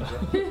saving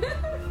throw?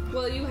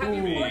 Well, you have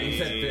your You port.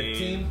 said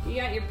 15?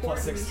 You got your port.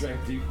 Plus 6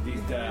 strength. These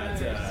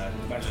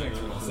my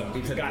strength roll. So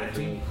You said got it.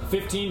 15?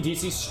 15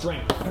 DC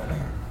strength.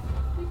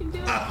 You can do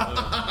it.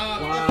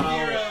 Wow.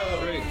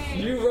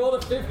 You rolled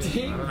a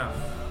 15?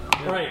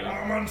 Right.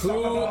 Who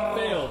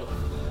failed?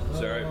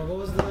 Sorry. What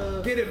was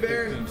the? Get it,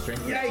 Bear!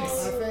 I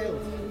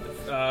failed.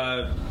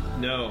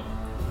 No.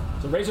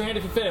 So raise your hand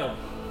if you failed.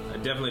 I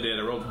definitely did.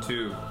 I rolled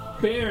 2.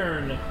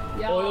 Bairn,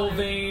 Y'all are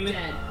Oilvein,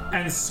 dead.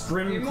 and You're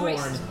Scrimcorn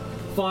moist.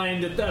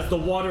 find that as the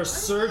water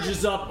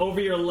surges up over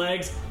your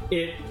legs,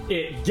 it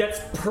gets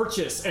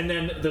purchase, and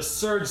then the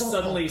surge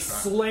suddenly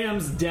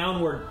slams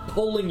downward,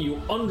 pulling you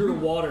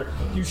underwater.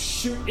 You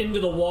shoot into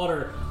the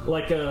water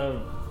like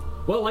a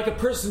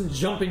person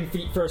jumping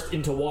feet first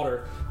into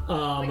water.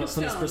 From this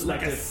stone. perspective,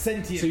 Like a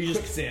sentient so you just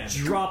quicksand.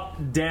 drop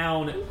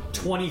down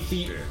 20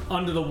 feet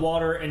under the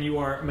water, and you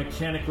are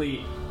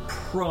mechanically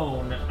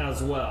prone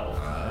as well.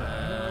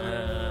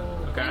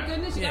 Thank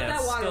goodness you got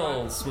that water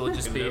on. skulls will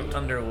just be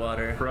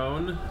underwater.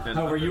 Prone. And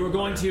However, you were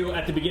going underwater. to,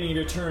 at the beginning of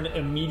your turn,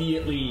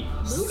 immediately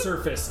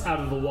surface out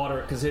of the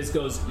water, because his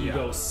goes, you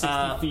go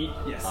 60 feet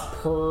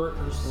per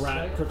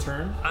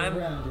turn. I'm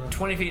Around, yeah.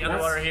 20 feet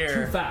underwater That's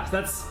here. too fast.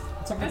 That's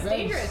That's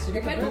dangerous.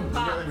 Your head will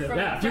pop from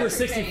yeah. If you were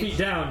pressure 60 change. feet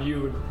down,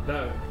 you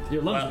would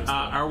your lungs would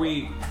explode. Are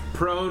we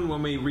prone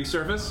when we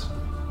resurface?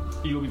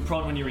 You will be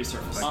prone when you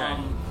resurface.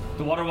 Okay.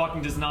 The water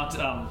walking does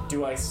not.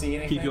 Do I see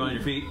anything? Keep you on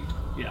your feet.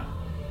 Yeah.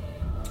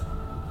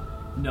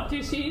 No. Do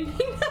you see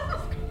anything?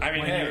 I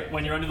mean,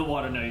 When you're under the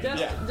water, no, you don't.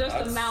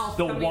 Just the mouth.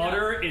 The coming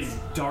water out. is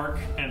dark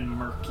and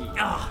murky.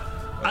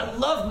 I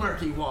love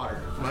murky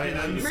water. My Murky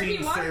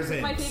unseen Water stares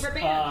is my in. favorite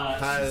band.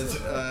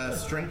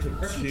 Has strength of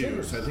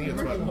 2, so I think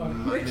it's what,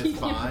 Murky minus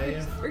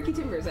 5? Murky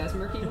Timbers has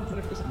murky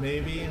water.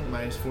 Maybe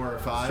minus 4 or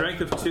 5.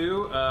 Strength of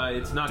 2.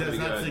 It's not going Does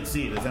to be not good.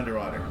 succeed. It's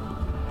underwater.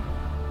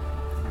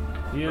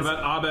 He What is,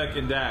 about Abek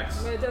and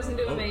Dax? But it doesn't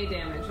do him any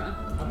damage,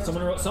 huh?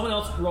 someone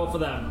else roll for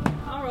them.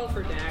 I'll roll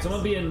for Dax.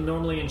 Someone being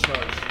normally in charge.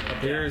 Of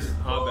Here's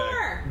Abek.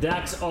 4!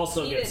 Dax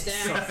also Eat gets it,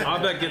 Dax. sucked.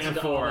 Abek gets a And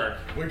 4.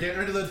 We're getting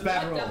rid of those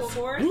bad Double rolls.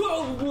 4?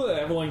 Whoa,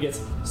 everyone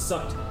gets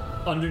sucked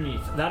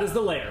underneath. That is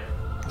the layer.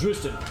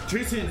 Drustin.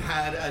 Tristan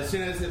had, as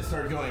soon as it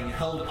started going,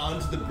 held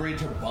onto the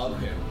bridge above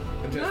him.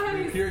 And just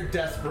through Nice. pure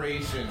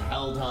desperation,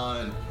 held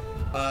on.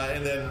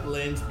 And then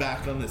lands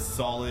back on the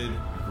solid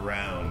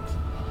ground.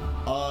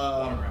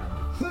 Water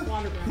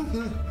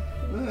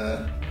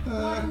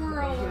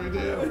What do we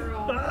do?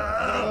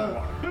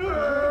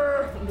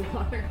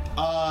 Water.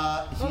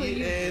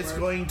 He is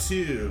going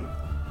to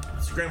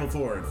scramble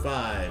forward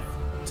 5,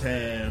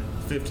 10,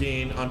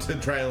 15 onto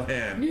dry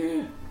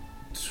land.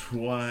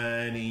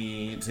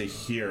 20 to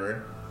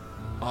here.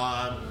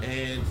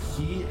 And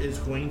he is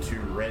going to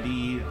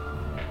ready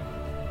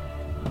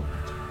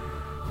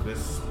this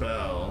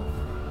spell,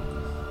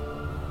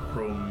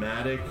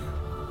 Chromatic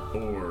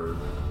Orb,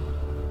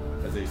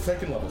 as a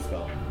second level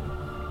spell.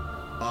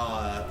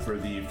 For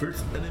the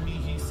first enemy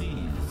he sees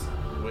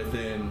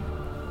within,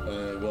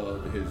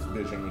 his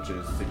vision, which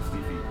is 60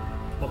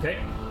 feet. Okay.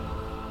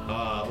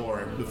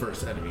 Or the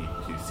first enemy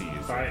he sees.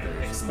 Alright,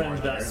 There's expend more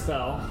that there.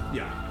 spell.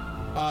 Yeah.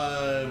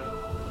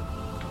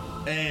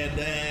 And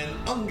then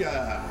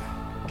Unga,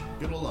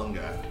 good old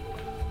Unga,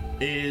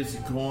 is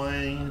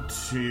going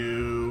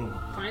to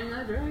Find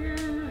that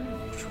dragon.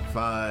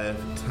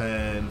 5,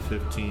 10,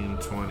 15,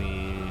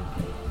 20,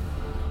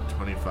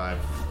 25,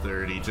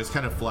 30, just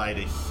kind of fly to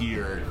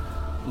here,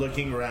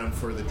 looking around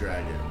for the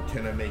dragon.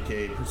 Can I make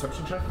a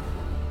perception check?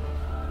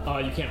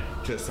 You can.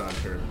 Just on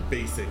her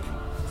basic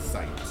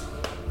sight.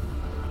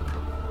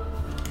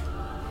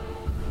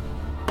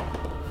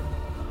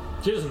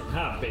 She doesn't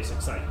have basic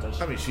sight, does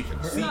she? I mean, she can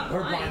It's see. not Her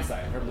blind. blind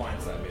side. Her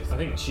blind side, basically. I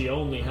think she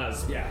only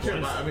has. Yeah. Sure,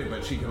 I mean,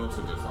 but she can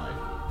also decide.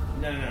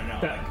 No.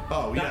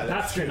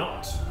 Bats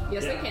cannot.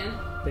 Yes, they can.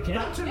 They can?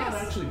 Bats are not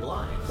Yes. actually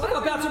blind. I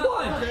thought bats are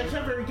blind. No, they actually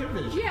have very good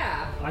vision.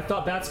 Yeah. I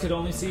thought bats could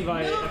only see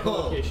via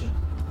echolocation.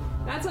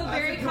 That's a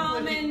very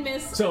common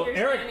So misunderstanding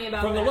Eric,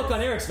 about from the bats. look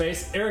on Eric's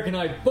face, Eric and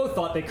I both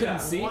thought they couldn't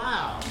see.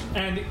 Wow.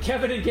 And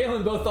Kevin and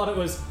Galen both thought it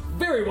was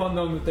very well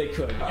known that they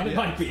could, and it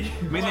might be.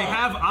 I mean, they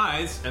have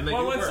eyes, and they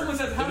Well, do when work. someone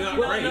says, They're how do not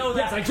you not great. know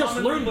Yes, that I just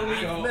commonly learned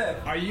that. believed myth?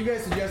 Are you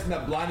guys suggesting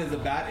that blind as a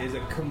bat is a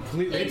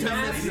completely It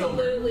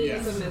absolutely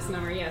is a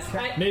misnomer, yes.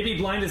 Maybe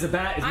blind as a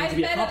bat is meant I've to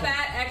be a met a compliment.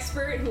 bat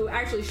expert who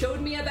actually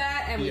showed me a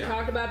bat, and we Yeah.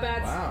 talked about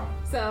bats. Wow.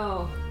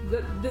 So,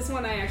 this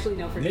one I actually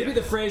know for Maybe sure.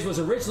 the phrase was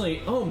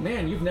originally, "Oh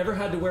man, you've never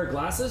had to wear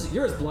glasses?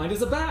 You're as blind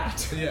as a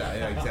bat." Yeah,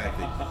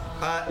 exactly.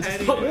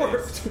 It's not Anyways,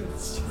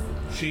 worked.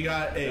 she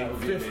got a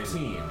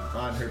 15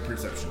 on her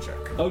perception check.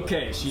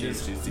 Okay, she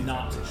does sees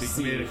not something. She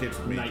see communicates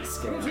with me. night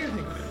sky.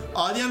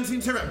 The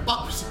unseen servant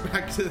bops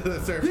back to the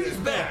surface. He's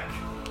back.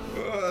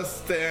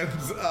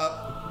 Stands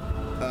up.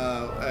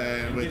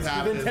 And with It's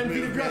half within his 10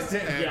 feet of movement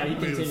Justin. and Yeah, he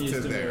moves continues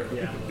to to there. move,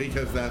 yeah.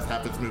 Because that's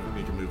half its movement,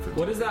 he can move from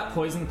What is that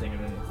poison thing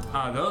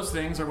underneath? Those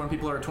things are when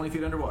people are 20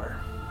 feet underwater.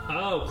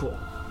 Oh, cool.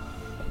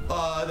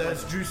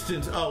 That's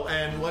Drustin's. Oh,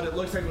 and what it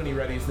looks like when he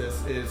readies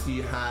this is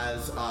he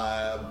has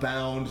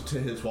bound to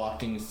his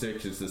walking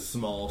stick is this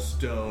small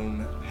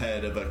stone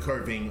head of a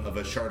carving of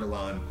a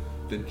Chardalon,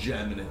 the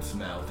gem in its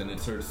mouth, and it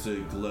starts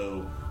to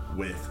glow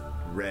with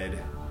red,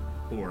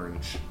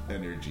 orange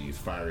energies,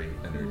 fiery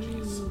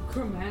energies. Ooh,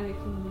 chromatic.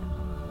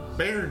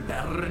 Baron.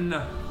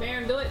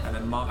 Baron, do it. And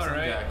then Mox on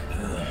Alright. deck.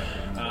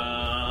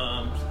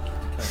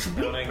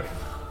 Counting.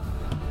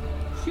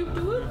 Shoot,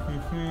 do it.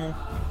 Remember,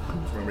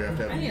 we have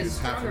to I need a use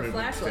half a stronger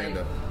movement to stand flashlight.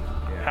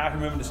 up. Half a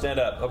movement to stand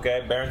up.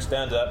 Okay, Baron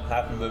stands up.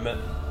 Half a movement.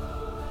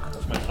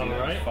 That's my two.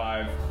 Alright.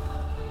 5.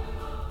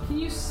 Can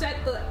you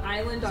set the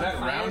island on that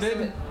fire rounded? so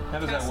it How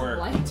does that casts work?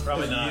 light?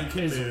 Probably not.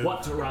 Is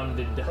what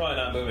rounded? Probably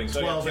not moving. So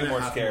I got 12 two and a more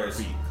half more squares.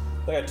 feet.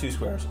 I got 2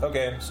 squares.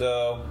 Okay,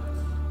 so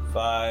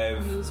 5.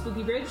 Onto the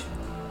spooky bridge?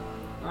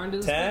 Or onto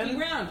the 10? spooky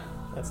ground?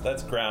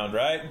 That's ground,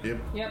 right? Yep.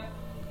 Yep.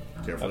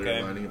 Carefully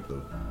Okay. lining up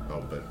though.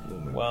 Oh, but we'll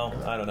move. Well,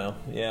 I don't know.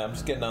 Yeah, I'm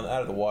just getting out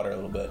of the water a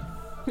little bit.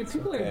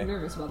 People Okay. are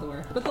nervous about the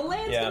water. But the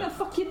land's Yeah. gonna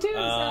fuck you too,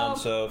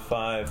 So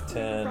 5,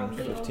 10,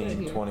 Probably over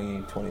 15, here.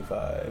 20,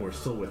 25. We're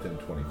still within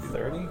 20 feet.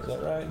 30? Is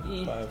that right?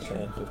 Yeah. 5,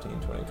 10, 15,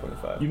 20,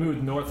 25. You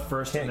moved north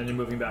first, and then you're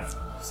moving back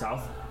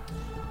south.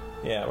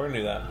 Yeah, we're gonna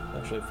do that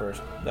actually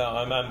first. No,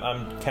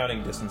 I'm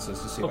counting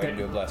distances to see if I can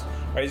do a bless.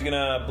 Alright, he's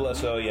gonna bless.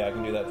 So yeah, I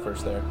can do that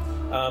first there.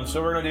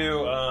 So we're gonna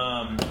do.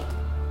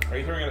 Are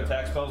you throwing out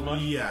attack spells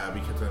much? Yeah,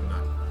 because I'm not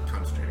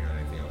concentrating on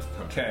anything else.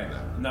 Okay.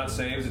 Not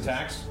saves,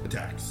 attacks?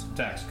 Attacks.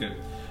 Attacks, good.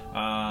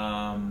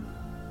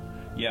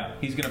 Yeah,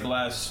 he's gonna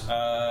bless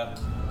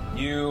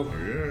you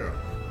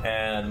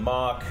and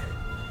Mock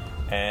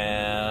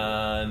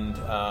and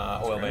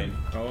Oilmane.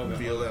 I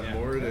feel that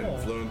more than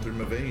flowing through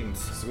my veins.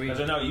 Sweet.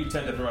 Because I know you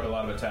tend to throw out a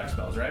lot of attack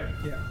spells, right?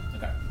 Yeah.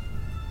 Okay.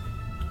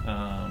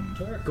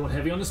 Going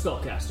heavy on the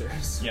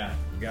spellcasters. Yeah.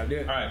 You gotta do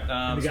it. All right.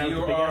 And the So guy with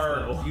the big ass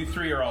bow. you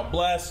 3 are all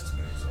blessed,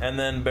 and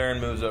then Baron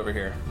moves over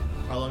here.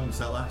 How long does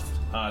that last?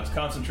 It's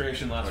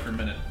concentration, lasts for a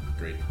minute.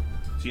 Great.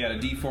 So you add a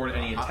D4 to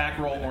any attack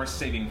roll or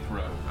saving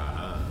throw.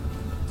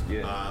 That's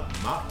good.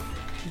 Mock.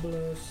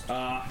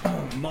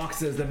 Mock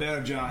says the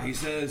Bearjaw.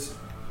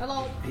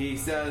 Hello. He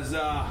says,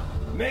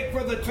 make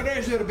for the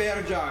treasure,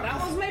 Bearjaw.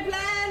 That was my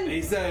plan.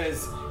 He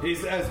says,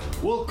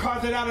 we'll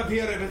cart it out of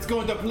here if it's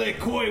going to play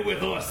coy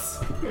with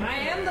us. I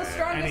am the And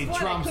strongest he one. I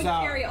trumps could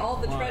out. carry all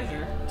the 1,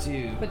 treasure.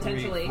 2,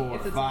 Potentially, 3, 4,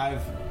 if it's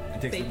 5.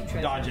 It takes fake a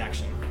treasure. dodge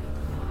action.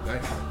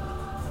 Nice.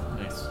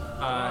 Nice.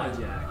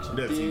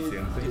 Does he see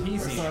anything?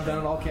 He's not done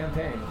it all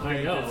campaign.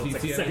 I know. Does he It's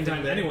like see the second anything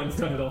time there? anyone's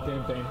done it all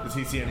campaign. Does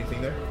he see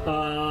anything there?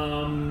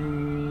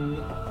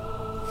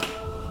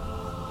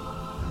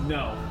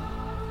 No.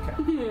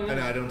 And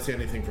I don't see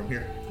anything from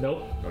here.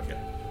 Nope. Okay.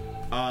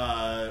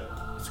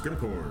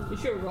 Scrimcorn. You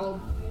should have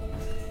rolled.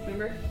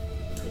 Remember?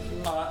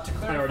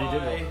 I already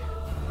did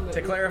roll.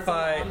 To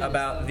clarify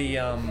about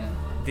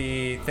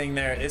the thing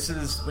there, this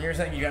is when you're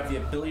saying you have the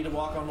ability to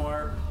walk on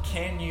water.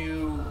 Can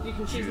you? You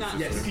can choose not to.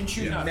 Yes, you can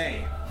choose You not.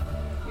 may.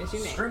 Yes, you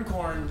may.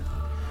 Scrimcorn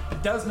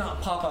does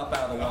not pop up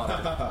out of the water,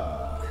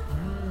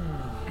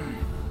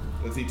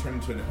 Does he turn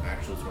into an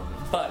actual storm?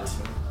 but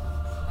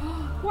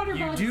Water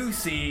you bugs. do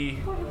see.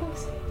 Water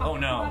bugs. Oh,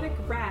 no. Aquatic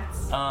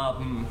rats.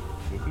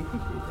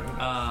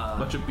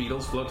 Bunch of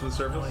beetles float to the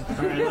surface.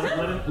 All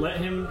right, let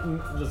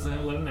him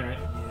narrate.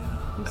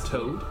 A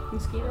toad.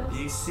 Mosquitoes.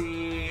 You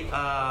see, he's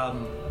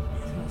gonna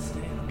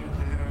stay under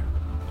there.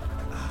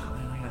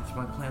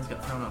 My plans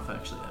got thrown off.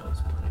 Actually,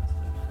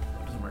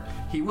 that doesn't work.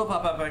 He will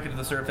pop up back into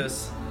the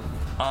surface,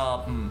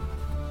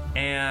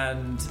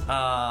 and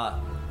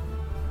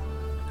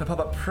he'll pop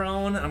up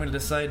prone. I'm gonna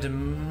decide to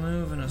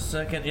move in a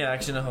second. Yeah,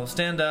 actually, no, he'll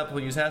stand up.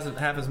 We'll use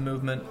half his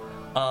movement,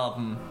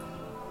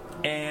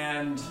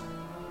 and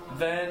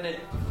then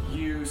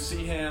you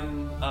see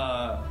him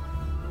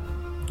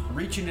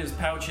reach into his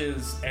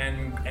pouches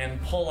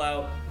and pull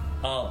out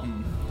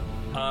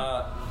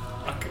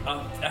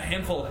a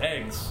handful of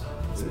eggs.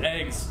 Some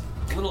eggs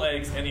little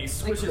eggs, and he Like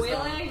squishes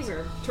quail them. eggs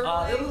or turtle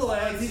They're eggs? little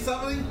eggs. See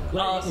something?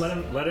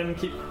 Let him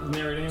keep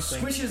narrating his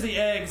thing. Squishes the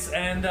eggs,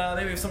 and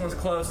maybe if someone's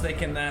close, they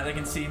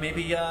can see.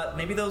 Maybe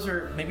those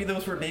were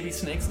baby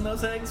snakes in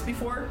those eggs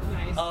before.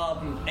 Nice.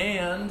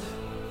 And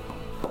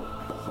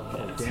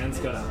Oh, Dan's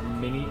got a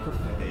mini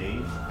prepared.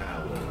 8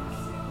 owls.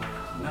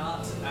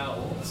 not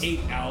owls. 8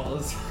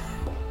 owls.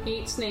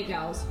 8 snake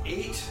owls.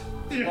 8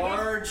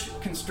 large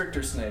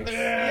constrictor snakes,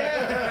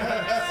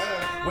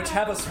 which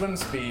have a swim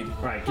speed.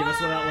 Right, give us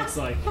what that looks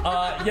like.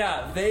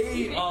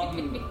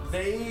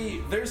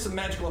 There's some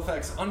magical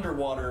effects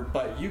underwater,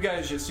 but you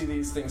guys just see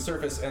these things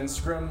surface, and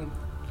Scrim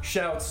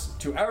shouts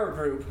to our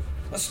group,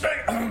 the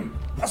snakes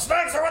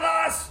are with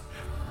us!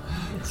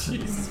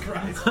 Jesus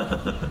Christ. Did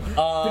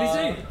he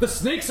say the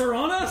snakes are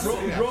on us?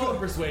 Roll a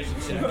persuasion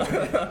check.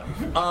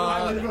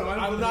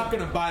 I'm not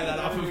going to buy that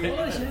off of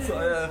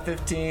it.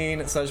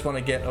 15, so I just want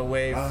to get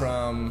away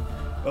from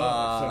so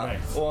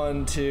nice.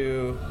 1,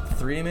 2,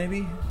 3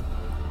 maybe?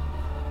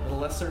 A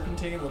little less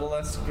serpentine, a little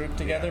less grouped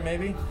together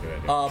maybe?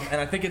 Good idea.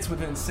 And I think it's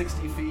within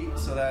 60 feet,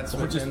 so that's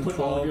Or just within put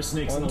 12. all of your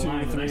snakes in a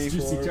line, a nice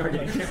juicy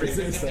target.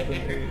 7,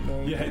 8,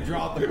 9, Yeah,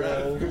 drop the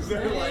breath.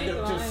 They're lined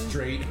up just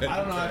straight. I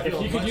don't know. I If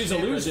feel you could much use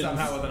safer illusions.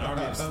 somehow with an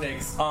army of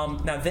snakes. Now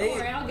Don't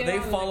worry, I'll get they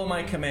on follow it.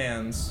 my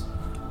commands.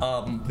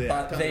 They But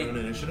act on they their own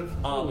initiative? yeah,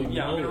 I'm moly.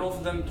 gonna roll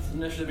for them for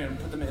initiative and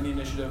put them in the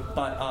initiative,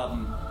 but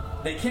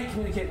they can't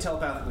communicate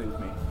telepathically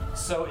with me.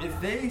 So if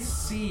they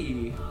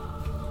see,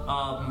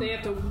 They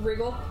have to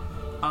wriggle.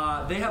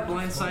 they have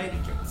blind sight.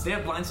 They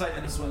have blind sight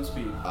and a swim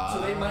speed, so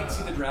they might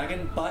see the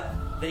dragon, but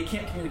they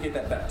can't communicate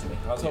that back to me.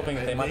 I was hoping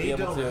that they might be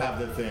able don't to. have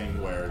the thing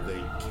where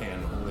they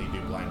can only do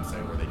blind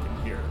sight where they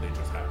can hear. They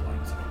just have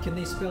blind sight. Can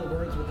they spell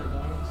words with their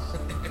bodies?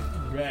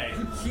 Right.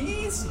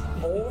 He's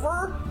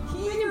over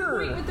Point here.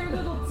 with their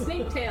little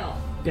snake tail.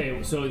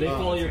 Okay, so they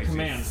follow your it's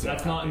commands. so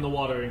That's not in the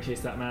water, in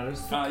case that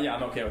matters. Yeah,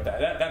 I'm okay with that.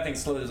 That thing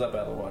slithers up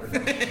out of the water.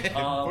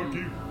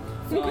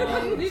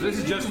 So this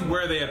is just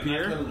where they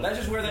appear. That's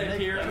just where they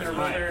appear. I'm gonna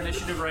roll their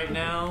initiative right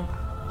now,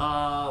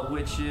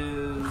 which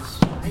is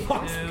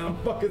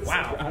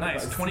wow,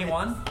 nice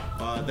 21.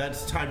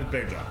 That's timed with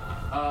bear jaw.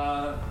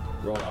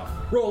 Roll off.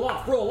 Roll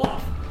off, roll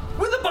off.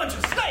 With a bunch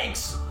of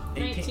snakes.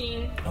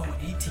 19. Oh,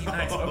 18.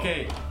 Nice.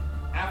 Okay.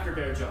 After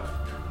bear jaw.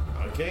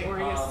 Okay. Or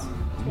I guess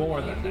More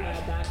you than do that.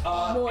 add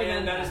that. More than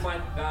and that that. is my.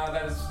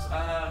 That is.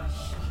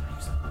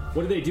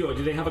 What do they do?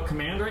 Do they have a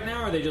command right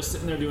now, or are they just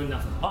sitting there doing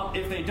nothing?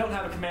 If they don't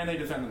have a command, they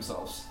defend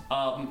themselves.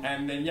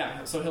 And then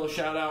yeah, so he'll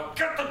shout out,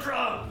 "Get the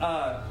drum!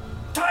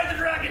 Tie the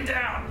dragon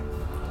down!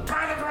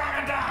 Tie the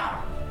dragon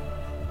down!"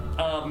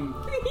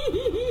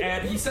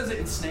 And he says it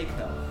in snake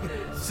though.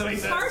 So he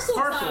says, Parcel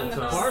tongue.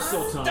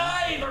 Parcel tongue.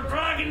 "Tie the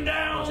dragon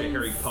down!" Bunch of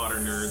Harry Potter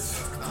nerds.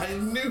 I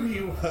knew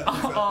you would.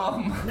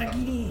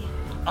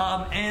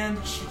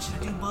 And should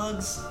I do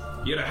bugs?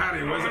 You'd have had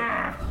it, wasn't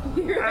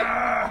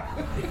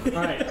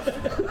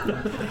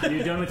Alright.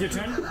 You done with your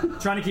turn?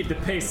 Trying to keep the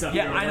pace up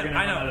Yeah, here. I We're know. gonna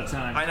I run know. out of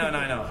time. I know.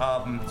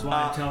 That's why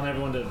I'm telling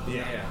everyone to.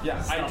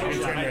 Yeah,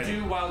 I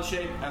do wild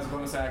shape as a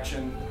bonus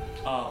action.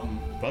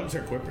 Bugs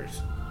are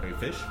quippers. Are you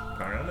fish?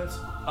 Piranhas?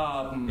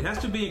 It has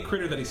to be a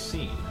critter that he's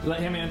seen. Let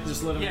him in.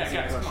 Just let him Yeah, answer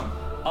the guys, question.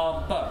 come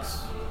on.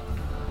 Bugs.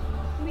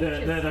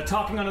 The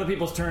talking on other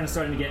people's turn is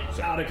starting to get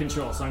out of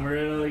control, so I'm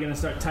really going to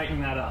start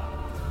tightening that up.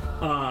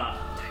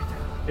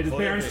 It is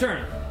Baron's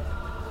turn.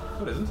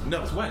 What is it?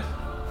 No. It's when?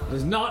 It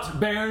is not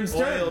Baron's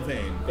turn. Oil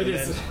vein. It and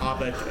is. then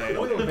Abek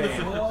ale. Oil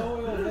vein.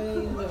 Oil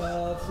vein,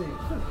 let's see.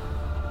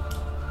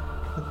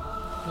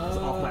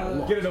 off my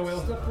lot. Get it, Oil.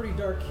 It's still pretty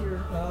dark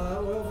here.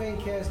 Oil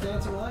vein casts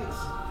dancing lights.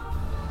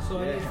 So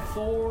I need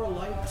 4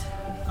 light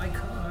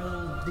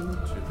icon. 2,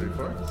 3,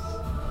 4.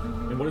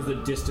 And what is the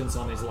distance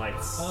on these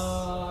lights?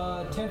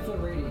 10-foot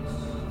radius.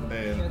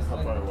 And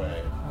how far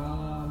away?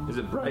 Is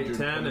it bright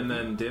 10 and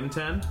then dim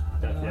 10?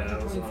 Yeah,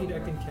 that was 120 feet I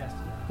can cast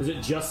it. Does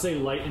it just say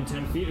light in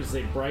 10 feet, or does it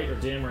say bright or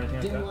dim or anything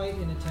like Dim that? light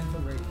in a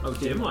 10-foot radius. Oh,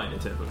 dim light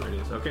at 10 foot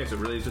radius. Okay, so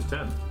really it's just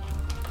 10.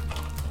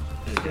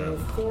 There you go.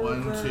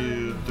 1,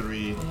 2,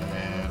 3,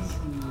 and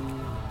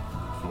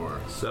 4.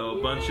 So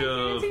a bunch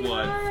of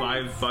what?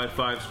 5 by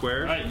 5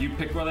 squares? Alright, you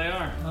pick where they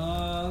are.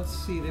 Let's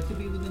see. They have to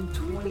be within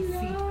 20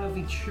 feet of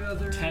each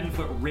other.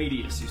 10-foot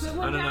radius, you said.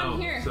 I don't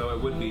know. So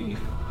it would be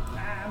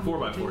 4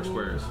 by 4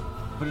 squares.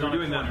 We were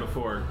doing that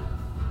before.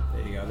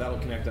 There you go. That'll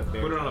connect up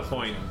there. Put it on a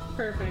point.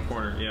 Perfect.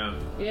 Corner, yeah.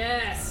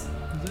 Yes.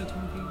 Is that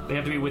 20 feet? They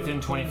have to be within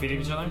 20 feet of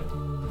each other?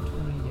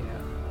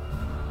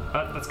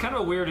 Yeah. That's kind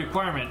of a weird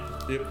requirement.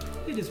 Yep.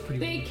 It is pretty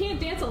They can't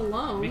dance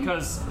alone.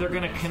 Because they're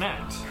going to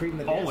connect. Creating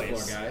the always.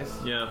 dance floor, guys.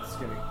 Yeah. It's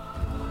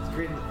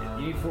creating.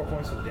 You need 4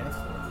 points for the dance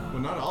floor.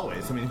 Well, not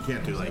always. I mean, you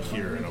can't do like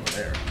here and over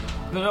there.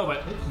 No,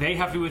 but they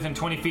have to be within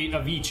 20 feet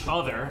of each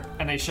other,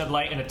 and they shed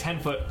light in a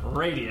 10-foot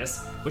radius,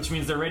 which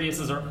means their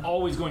radiuses are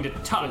always going to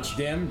touch.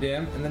 Dim,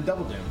 and then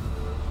double dim.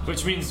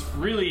 Which means,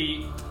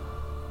 really,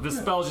 the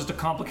spell is just a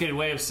complicated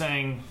way of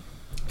saying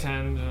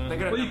 10.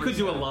 Well, you could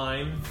do a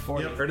line,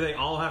 or do they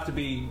all have to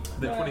be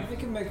the 20? They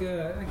can make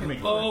a.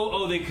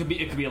 Oh, they could be.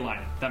 It could be a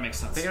line. That makes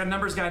sense. They got a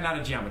numbers guy, not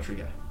a geometry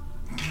guy.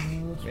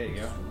 There you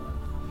go.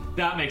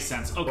 That makes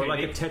sense. Okay. Or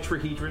like a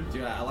tetrahedron.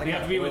 Dude, I like They how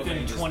have to be oil within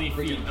vein just 20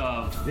 feet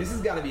of. This has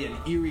got to be an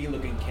eerie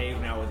looking cave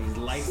now with these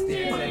lights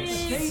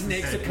dancing.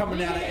 Snakes are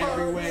coming out of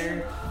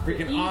everywhere.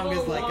 Freaking Evil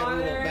Onga's like got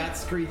little water. bat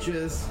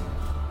screeches.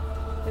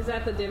 Is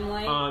that the dim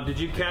light? Did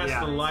you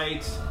cast the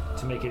light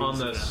to make it on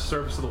the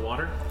surface of the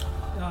water?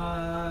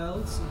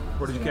 Let's see.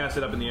 Or did you cast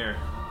it up in the air?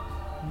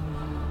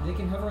 They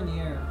can hover in the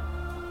air.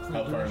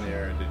 How far in the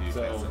air did you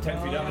cast it?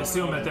 10 feet up.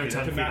 Assume that they're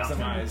 10 to feet up.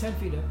 maximize. 10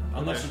 feet up.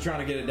 Unless you're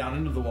trying to get it down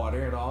into the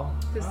water at all.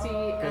 To see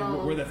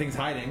Where the thing's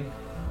hiding.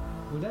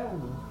 Would that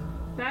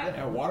that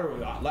Yeah,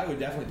 light would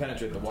definitely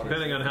penetrate the water.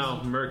 Depending on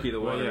how murky the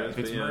water is. If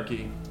it's but yeah.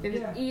 murky.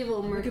 it's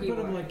evil we murky could put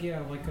them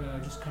water.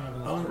 like just kind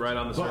of. Right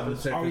on the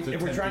surface.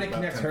 If we're trying to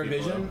connect her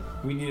vision,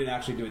 we need to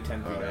actually do it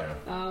 10 feet up.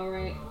 All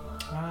right.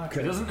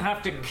 It doesn't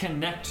have to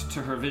connect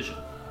to her vision.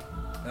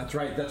 That's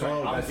right. That's right. Oh,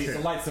 that's Obviously, it's a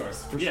true. light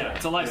source. For Yeah, sure.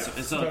 it's a light Yeah,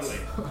 source. So totally.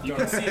 you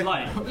can see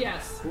light.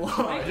 Yes.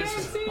 I can't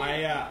see.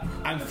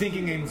 I'm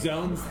thinking in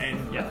zones,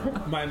 and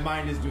my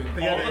mind is doing. All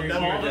that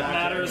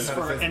matters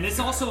for, and this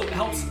also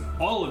helps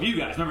all of you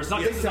guys. Remember, it's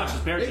not just as much as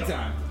Bear Big Joe.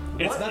 time.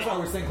 It's, That's why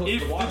we're staying close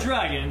if to the water. the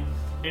dragon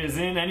is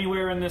in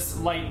anywhere in this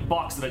light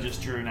box that I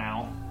just drew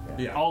now,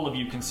 all of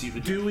you can see the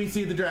dragon. Do we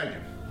see the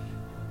dragon?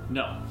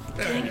 No.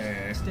 Stand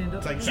up.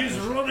 It's like She's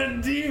running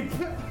deep.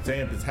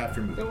 Zamp is half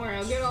removed. Don't worry,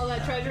 I'll get all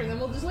that treasure and then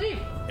we'll just leave.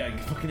 Yeah,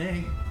 fucking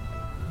A.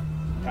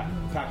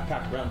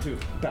 Pack, round 2.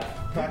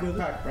 Pack, Round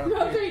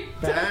round 3. three.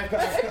 Back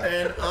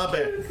and up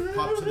it.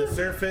 Pop to the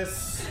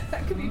surface.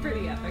 That could be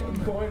pretty epic.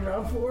 Going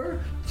round 4.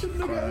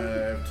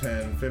 5,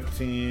 10,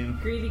 15.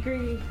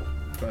 Greedy.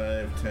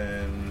 5,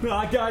 10.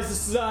 Guys,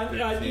 this is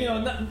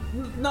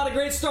not a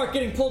great start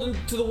getting pulled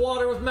into the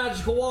water with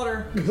magical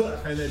water.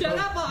 And they Shut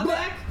both, up,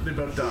 Bobak. They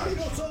both dodge.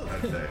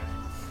 I'd say.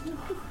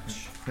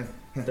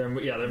 They're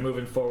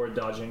moving forward,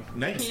 dodging.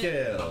 Night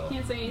scale.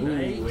 Can't say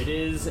anything. Ooh, it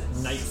is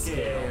night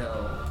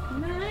scale.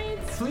 Night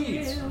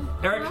Please. scale.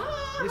 Eric,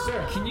 Yes,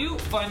 sir. can you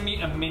find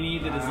me a mini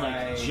that is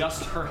like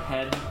just her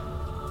head?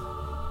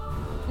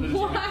 That is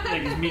What?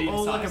 like medium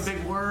Oh, size. like a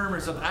big worm or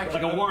something.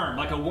 Like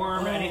a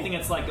worm, anything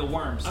that's like a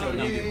worm.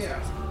 sticking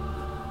out.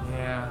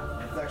 Yeah.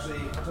 It's actually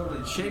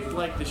totally Shaped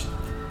like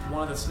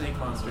one of the snake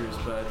monsters,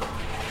 but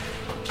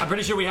I'm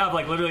pretty sure we have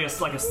like literally a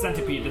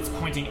centipede that's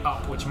pointing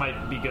up, which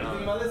might be good.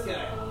 Think about this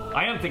guy.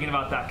 I am thinking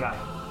about that guy.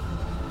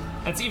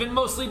 It's even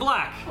mostly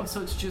black. oh,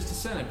 so it's just a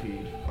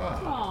centipede.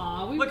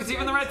 Aw, we Look, it's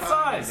even the right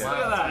size. Look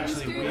at that.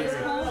 Actually Here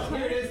weird.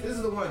 Here it is. This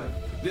is the one.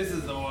 This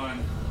is the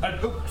one.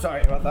 Oops,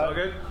 Sorry about that. All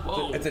good?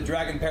 Whoa. It's a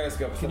dragon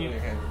periscope. Can you? In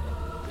your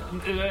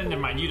hand.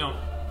 Never mind, you don't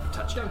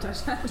touch it. Don't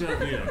touch that. You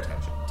don't touch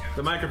it.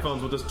 The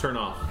microphones will just turn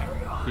off.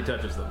 He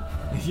touches them.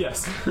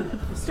 Yes.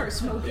 Start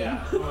smoking.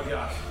 Yeah. Oh my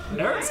gosh.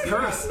 Eric's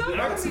curse. No,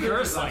 Eric's no,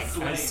 curse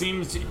like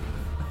seems to.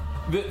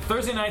 The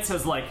Thursday nights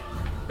has like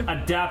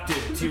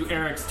adapted to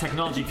Eric's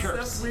technology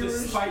curse.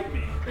 Despite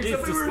me. It's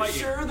Except we were despite you.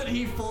 sure that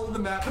he folded the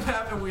map in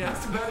half, and we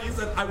asked him about it. He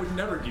said, "I would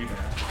never do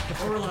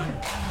that." And we're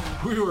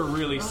like, We were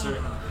really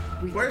certain.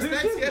 Where's night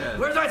scale?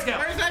 Where's Night Scale?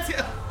 Where's night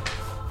scale?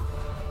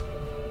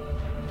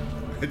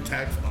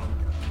 Attacks on.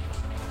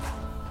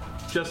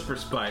 Just for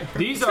spite.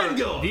 These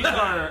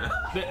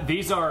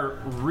are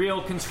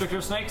real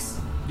constrictor snakes.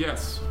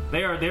 "Yes,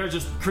 They're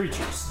just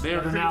creatures. they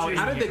are that now creatures."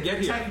 in How did they here. get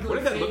here? Technically, What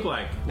did that look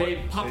like? They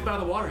popped out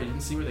of the water. You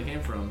didn't see where they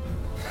came from.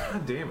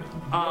 God damn it.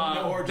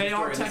 No origin They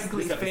are story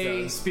technically this fey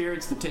episode.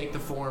 spirits that take the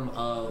form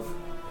of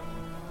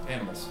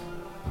animals,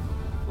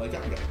 Like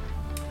I'm going.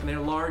 and they're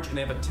large, and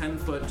they have a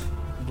 10-foot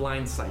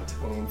blind sight.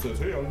 One of them says,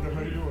 hey, Unga,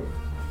 how you doing?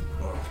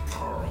 Oh,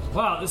 Carl.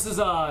 Wow, this is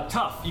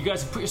tough. You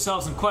guys have put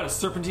yourselves in quite a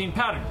serpentine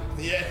pattern.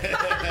 Yeah.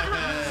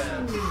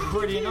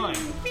 Pretty annoying.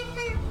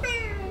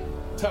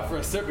 Tough for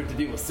a serpent to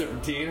deal with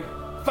serpentine.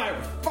 Fire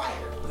with fire.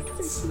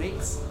 Like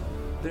snakes,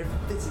 they're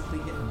physically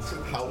getting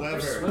so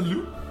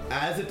However,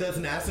 as it does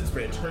an acid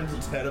spray, it turns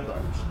its head a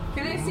bunch.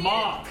 Can I see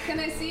Mock. it? Can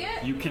I see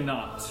it? You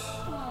cannot.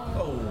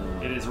 Oh.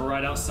 It is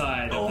right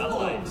outside of that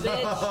light. Bitch.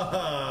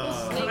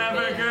 Snake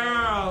Clever bitch.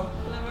 girl.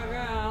 Clever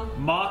girl.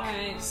 Mock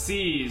Alright.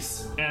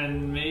 sees,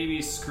 and maybe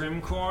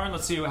Scrimcorn.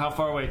 Let's see how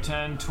far away.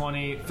 10,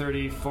 20,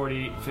 30,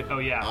 40, 50. Oh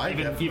yeah, I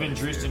definitely even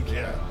see Drustin it, can.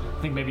 yeah.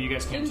 I think maybe you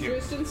guys can Didn't too.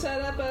 Drustin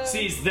set up a...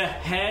 Sees the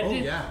head. Oh,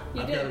 yeah.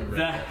 You I've did. got a The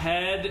ready,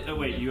 head. Oh,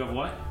 wait, you have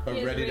what? a He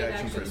has ready to ready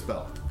action for a action.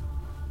 spell.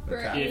 For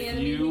Attack. any If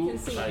enemy he you can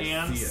see.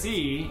 can see it.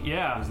 see,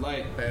 yeah. There's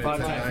light. And it's 5,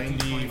 a 10,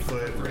 90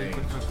 foot range.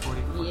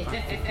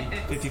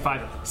 Yeah.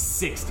 55,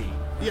 60.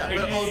 Yeah,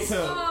 but also,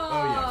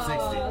 oh yeah,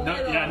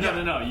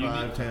 60. No. You,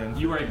 5, 10,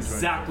 you are 15,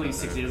 exactly 20,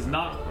 60. It is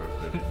not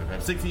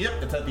 60,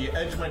 yep, it's at the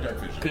edge of my dark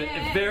vision.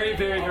 very,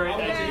 very, very I'll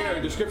let you edgy. hear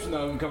a description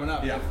of them coming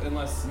up. Yeah.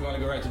 Unless you want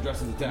to go right to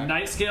Justin's attack.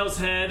 Night Scale's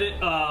head,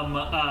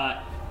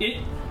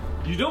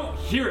 you don't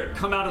hear it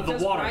come out of the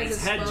just water. rises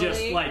Its head slowly,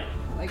 just like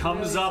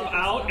comes really up super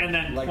out slow. and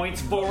then Like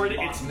points forward,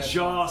 its Botnet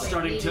jaw Botnet.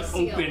 starting to Baby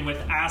seal. open with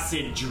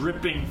acid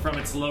dripping from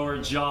its lower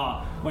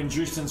jaw. When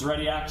Drustin's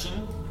ready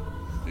action,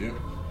 Yep.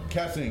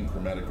 Casting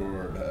Chromatic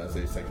Orb as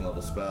a second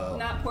level spell.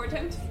 Not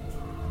portent?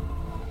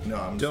 No,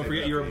 I'm Don't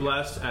forget you were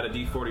blessed at a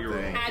D40 roll.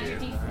 Thank Add your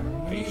you.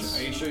 D4.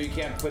 Are you sure you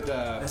can't put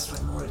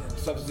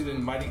substitute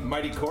in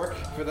Mighty Cork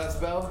for that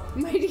spell?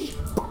 Mighty.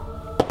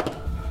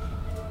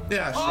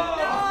 Yeah, shit.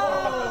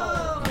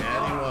 Oh,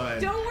 no.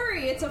 Anyone. Don't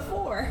worry, it's a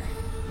 4.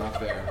 Not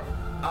fair.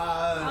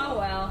 Oh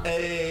well.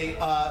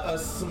 A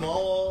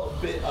small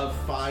bit of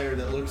fire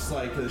that looks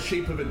like the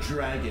shape of a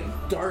dragon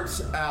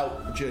darts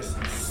out, just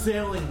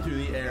sailing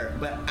through the air.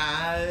 But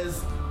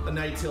as a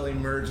Nighttail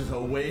emerges, a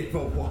wave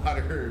of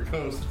water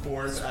goes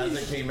forth as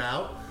it came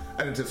out,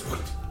 and it just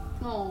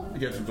Oh. it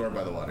gets absorbed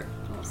by the water.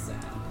 Oh, sad.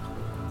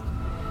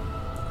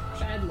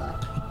 Bad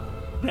luck.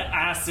 The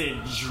acid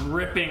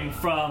dripping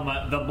from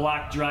the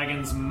black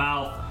dragon's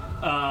mouth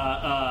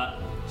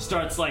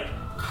starts like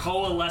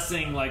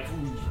coalescing, like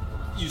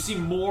you see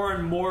more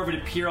and more of it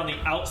appear on the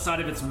outside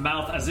of its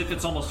mouth as if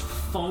it's almost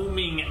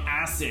foaming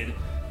acid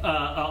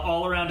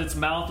all around its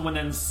mouth, when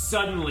then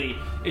suddenly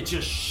it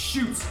just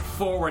shoots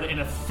forward in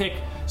a thick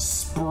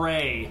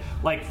spray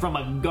like from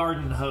a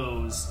garden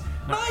hose.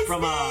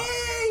 From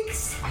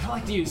I don't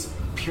like to use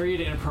period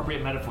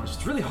inappropriate metaphors.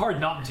 It's really hard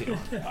not to.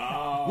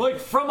 Like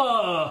from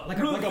a like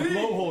a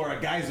blowhole or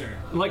a geyser.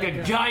 Like a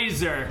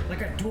geyser.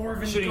 Like a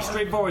dwarven Shooting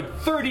straight forward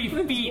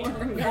 30 feet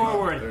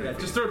forward. Yeah,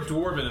 just throw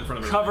Dwarven in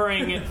front of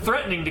it.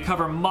 Threatening to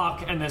cover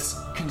Mock and this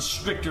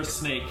constrictor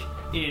snake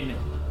in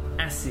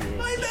acid.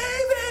 My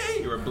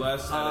baby! You are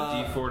blessed at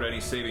a D4 to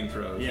any saving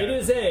throws. It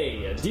is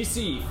a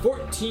DC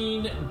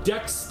 14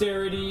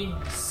 dexterity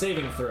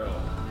saving throw.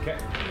 Okay.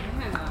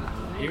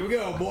 Here we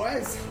go,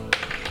 boys.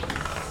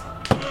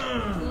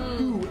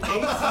 Ooh,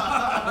 8.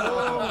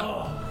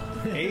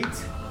 8.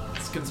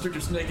 This constrictor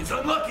snake is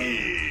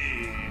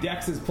unlucky.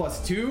 Dex is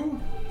 +2.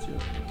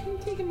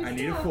 I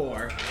need a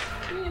 4.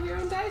 You have your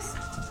own dice.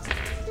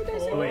 Your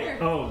dice are Wait,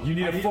 there. you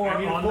need a 4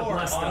 on the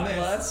blessed on die.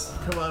 this.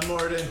 Come on,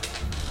 Morden.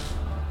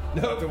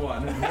 No, the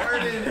 1.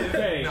 Morden is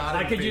Okay, not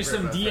I in could use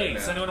favor some of us D8s. right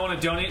now. Anyone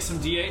want to donate some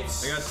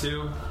D8s? I got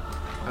 2.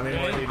 I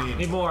mean, what do you need?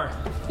 Need more.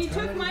 He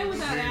took mine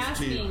without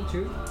asking.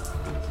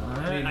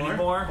 I need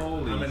more.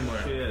 Holy How many more?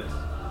 shit.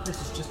 This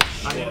is just.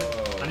 I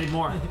need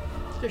more.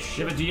 You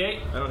have a D8?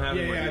 I don't have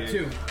any more Yeah, D8s.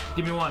 2.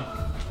 Give me one.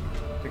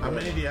 How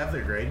many do you have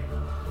there, Grade?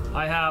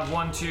 I have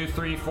 1, 2,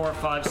 3, 4,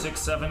 5, 6,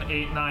 7,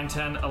 8, 9,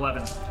 10,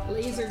 11.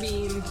 Laser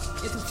beam. It's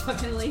a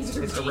fucking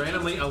laser It's a beam.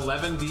 randomly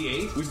 11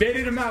 D8? We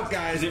baited him out,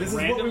 guys. Is it this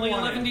randomly is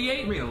what we 11 wanted.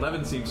 D8? I mean,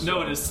 11 seems No,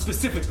 strong. it is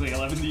specifically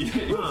 11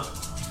 D8.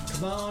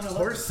 Come on,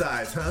 Horse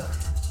size, huh?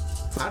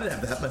 How did it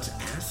have that much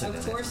acid in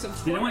Of it? course, of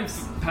Did anyone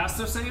course. pass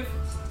their save?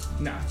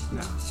 No.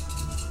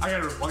 I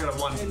got a 1 for the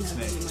Didn't have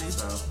snake. any of mine.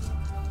 So.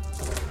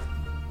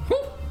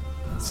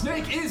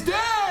 Snake is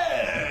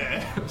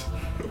dead.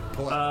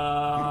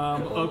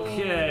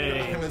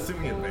 Okay. I'm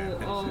assuming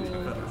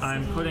advantage.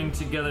 I'm putting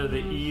together the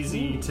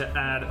easy to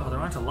add. Oh, there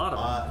aren't a lot of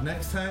them.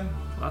 Next time,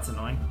 That's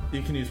annoying.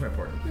 you can use my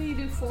portal. What do you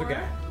do 4?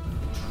 Okay.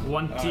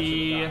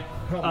 20, Oh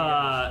my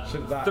God.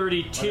 Should've died.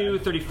 32,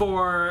 Okay.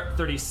 34,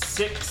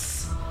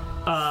 36,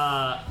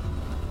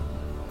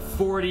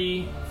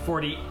 40,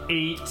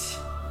 48,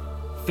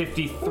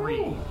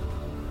 53.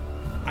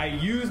 I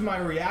use my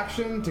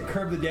reaction to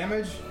curb the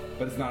damage,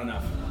 but it's not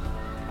enough.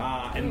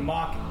 And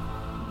Mock,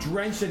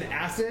 drenched in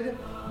acid,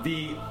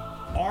 the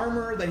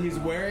armor that he's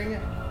wearing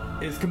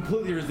is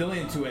completely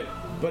resilient to it,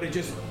 but it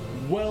just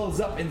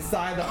wells up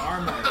inside the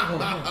armor,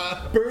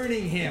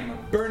 burning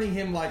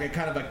him like a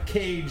kind of a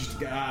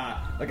caged, I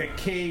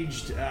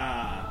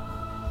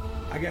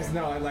guess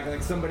no,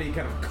 like somebody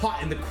kind of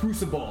caught in the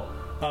crucible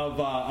of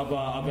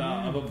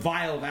a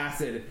vial of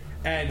acid,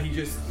 and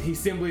he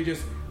simply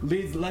just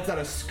lets out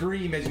a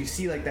scream as you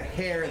see like the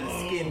hair and the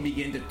skin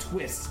begin to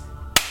twist,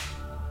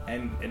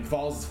 and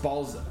falls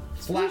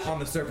flat on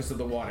the surface of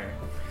the water.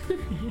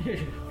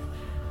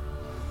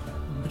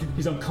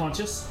 He's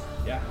unconscious.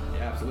 Yeah,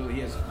 absolutely.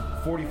 He has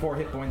 44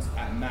 hit points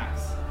at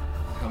max.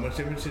 How much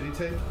damage did he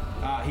take?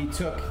 He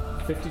took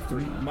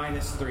 53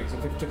 minus 3, so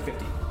took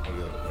 50.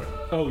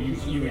 Oh, you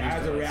He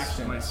has a used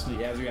reaction. this. He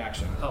has a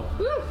reaction. Oh.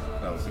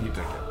 Oh, so he took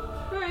it.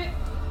 Alright.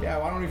 Yeah,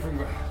 why don't we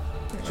forget?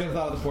 Should have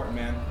thought of the port,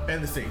 man.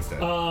 And the snake's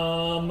dead.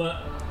 And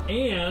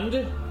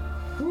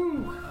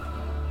whew.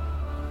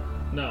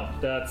 No,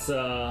 that's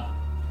oh,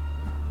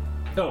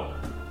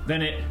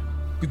 then it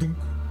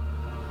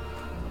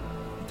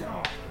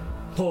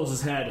pulls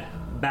his head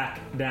back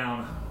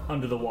down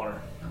under the water.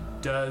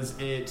 Does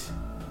it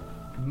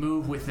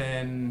move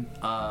within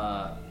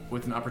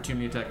an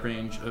opportunity attack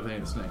range of any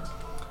of the snakes?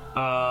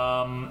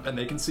 And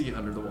they can see it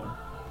under the water.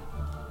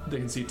 They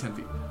can see 10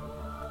 feet.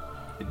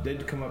 It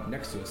did come up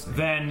next to us.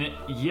 Then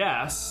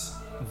yes,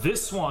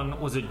 this one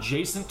was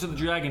adjacent to the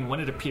dragon when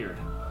it appeared.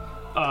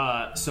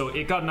 So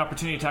it got an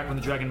opportunity attack when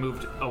the dragon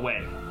moved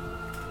away.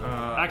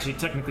 Actually,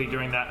 technically,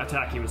 during that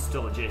attack, he was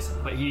still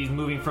adjacent, but he's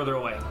moving further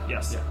away.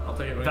 Yes. Yeah, I'll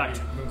take it In when fact,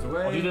 he moves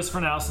away. I'll do this for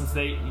now since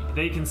they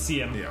can see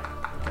him. Yeah.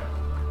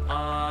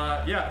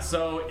 Yeah,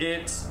 so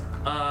it.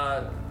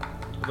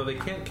 Though they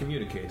can't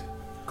communicate.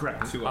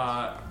 Correct. To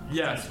us.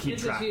 Yes. Keep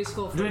This track. is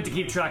useful We're for going to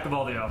keep track of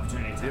all the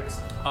opportunity attacks.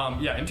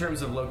 Yeah, in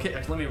terms of locate.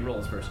 Actually, let me roll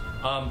this first.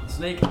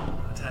 Snake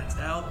attacks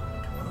out.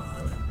 Come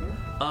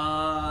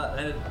on.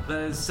 And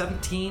that is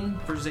 17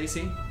 versus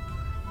AC.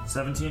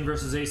 17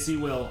 versus AC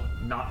will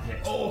not hit.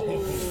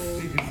 Oh,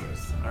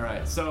 Jesus.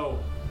 Alright, so,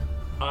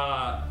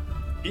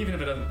 even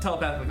if it doesn't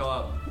telepathically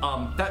call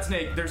out, that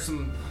snake, there's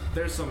some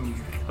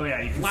oh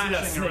yeah, you can see that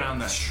flashing snake. around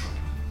that.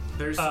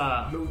 There's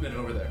some movement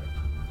over there.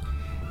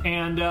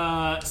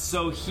 And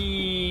so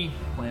he...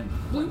 We're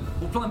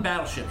playing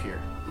Battleship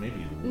here.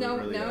 Maybe. No,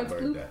 now it's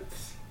blue.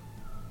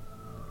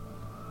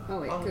 Oh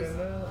wait, because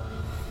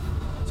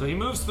So he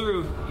moves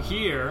through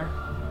here.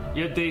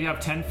 They have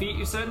 10 feet,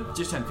 you said?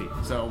 Just 10 feet.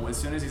 So as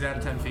soon as he's out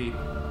of 10 feet,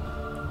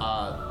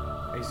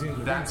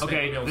 that's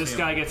okay, this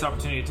guy gets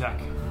opportunity attack.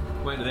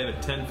 Wait, do they have a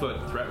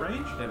 10-foot threat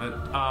range? They have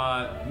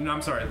a, no,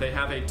 I'm sorry. They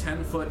have a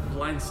 10-foot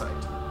blind sight.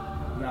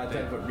 Not a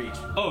 10-foot reach.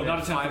 Oh, not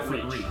a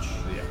 10-foot 5-foot reach.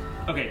 Yeah.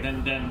 Okay,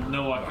 then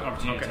no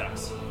opportunity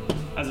attacks.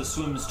 As it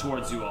swims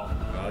towards you all.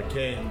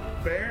 Okay,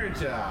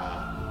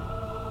 Bearjaw.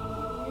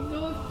 we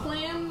go with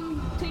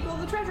plan, take all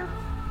the treasure.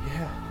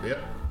 Yeah.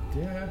 Yep.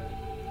 Yeah.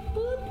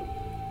 Boop.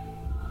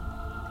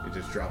 You're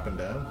just dropping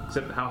down.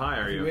 Except, how high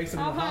are You you? wake up in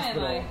How the high am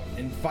hospital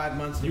in 5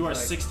 months. You are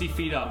like, 60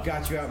 feet up.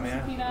 Got you out, man.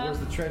 60 feet up. Where's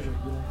the treasure?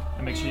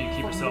 And make sure you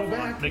keep yourself Go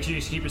on. back. Make sure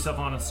you keep yourself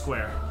on a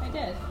square. I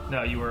did.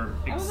 No, you were.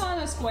 I was on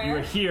a square. You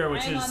were here,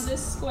 which I'm is on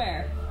this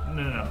square.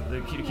 no.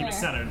 Keep Where? it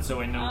centered so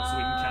I know so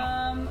we can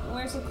count.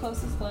 Where's the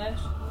closest ledge?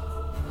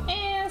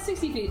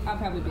 60 feet. I'll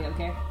probably be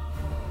okay.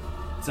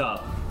 It's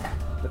up.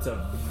 That's a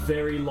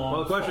very long.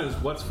 Well, the question is,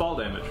 what's fall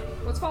damage?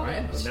 What's fall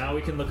damage? Now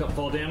we can look up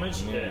fall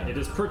damage. Yeah. It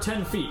is per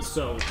 10 feet,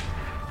 so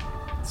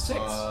 6.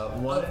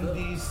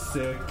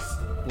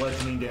 1d6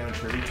 bludgeoning damage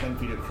for every 10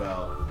 feet it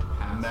fell.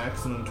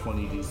 Maximum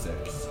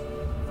 20d6.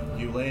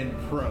 You land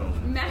prone.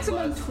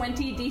 Maximum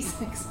 20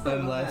 d6.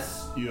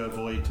 Unless you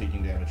avoid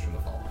taking damage from the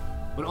fall.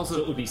 But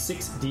also, it would be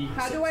 6d.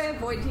 How do I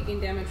avoid taking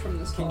damage from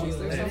this fall? Is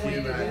there some If way you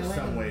to do have that?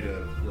 some way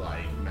to,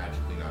 like,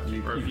 magically not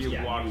take Or if you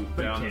walk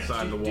down the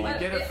side of the wall.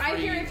 But I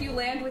hear if you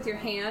land with your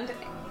hand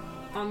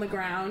on the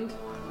ground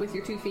with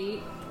your 2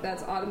 feet,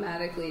 that's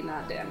automatically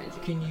not damage.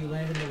 Can you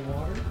land in the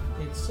water?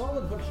 It's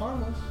solid but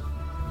harmless.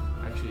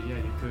 actually, yeah,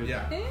 you could.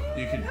 Yeah,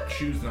 you can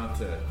choose not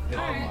to hit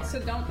All the right, mark. so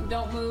don't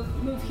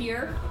move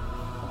here.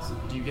 So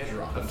do you get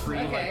a free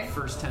Okay. like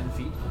first 10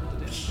 feet?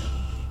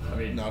 I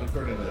mean, not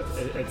according to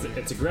this.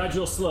 It's a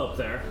gradual slope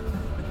there.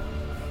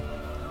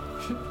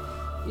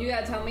 You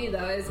gotta tell me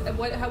though.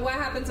 What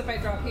happens if I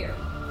drop here?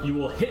 You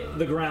will hit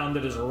the ground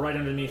that is right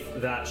underneath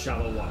that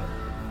shallow water.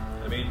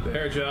 I mean,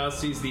 Bearjaw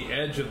sees the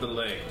edge of the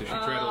lake. Does she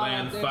try to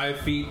land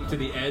 5 feet to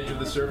the edge of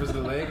the surface of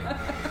the lake?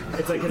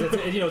 It's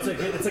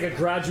like a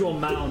gradual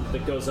mound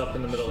that goes up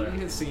in the middle there.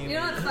 You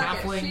know what?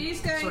 Fuck it.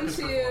 She's going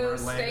to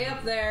stay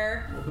up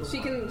there. She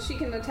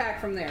can attack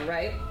from there,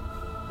 right?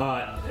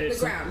 If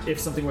The ground. If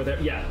something were there,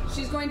 yeah.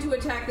 She's going to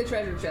attack the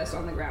treasure chest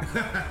on the ground.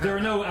 There are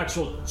no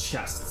actual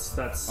chests.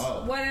 That's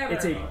Whatever.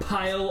 It's a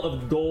pile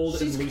of gold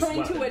She's and loose going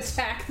weapons. to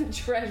attack the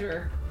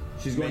treasure.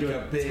 She's going to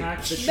attack the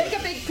Make treasure.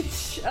 a big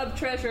pitch of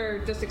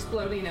treasure just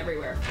exploding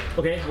everywhere.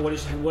 Okay, what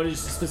is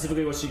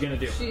specifically what's she gonna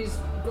do? She's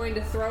going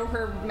to throw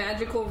her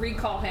magical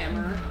recall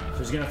hammer.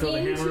 She's gonna throw the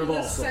into hammer of the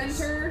all souls.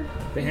 center.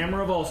 The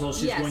hammer of all souls.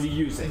 She's Yes. going to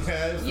use it.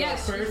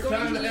 Yes, she's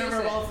going to use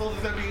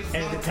it.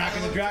 And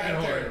attacking the dragon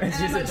horde. And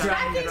I'm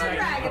attacking the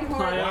dragon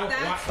horde. Why,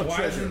 That's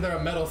why isn't there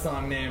a metal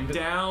song named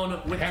Down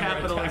with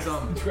Hammer attacks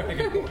capitalism.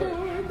 Dragon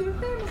horde.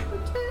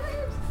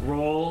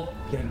 Roll.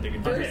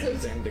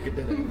 versus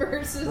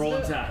Roll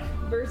the, attack.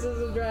 versus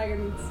the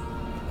dragon's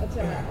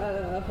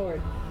attack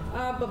horde.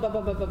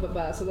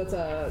 So that's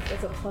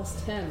a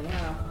plus 10.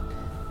 Wow.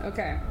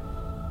 Okay.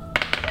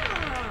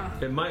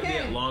 It might be Okay,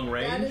 at long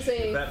range, That is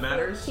a if that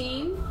matters.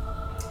 14.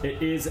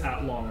 It is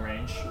at long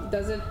range.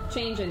 Does it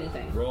change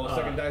anything? Roll a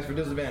second dice for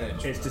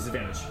disadvantage. It's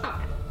disadvantage.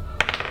 Ah.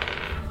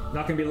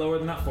 Not gonna be lower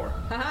than that 4.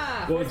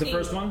 Haha. What was the 14.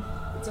 first one?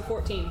 It's a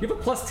 14. You have a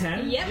plus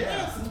 10? Yep.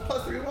 Yes, it's a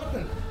plus 3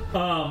 weapon.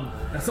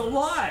 That's a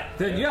lot.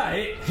 Then yeah,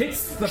 it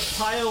hits the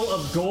pile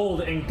of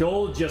gold, and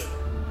gold just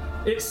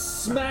it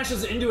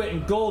smashes into it,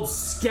 and gold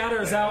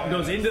scatters out, and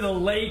goes into the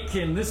lake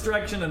in this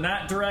direction and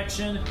that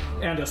direction,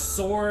 and a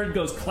sword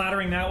goes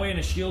clattering that way, and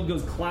a shield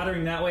goes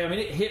clattering that way. I mean,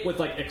 it hit with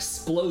like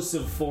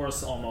explosive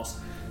force almost.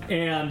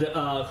 And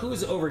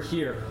who's over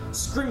here?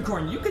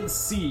 Scrimcorn, you can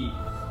see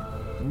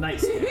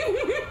Nice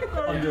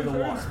under the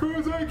water. As smooth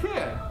as I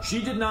can.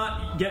 She did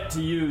not get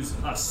to use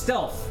a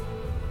stealth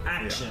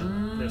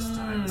action this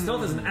time.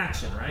 Stealth is an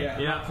action, right? Yeah.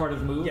 Not part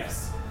of move?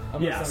 Yes.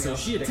 Yeah, so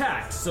she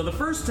attacked. So the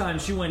first time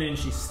she went in,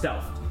 she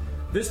stealthed.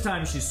 This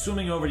time she's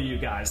swimming over to you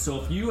guys. So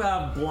if you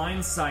have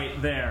blind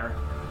sight there,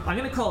 I'm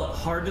going to call it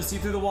hard to see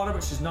through the water,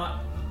 but she's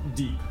not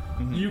deep.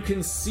 You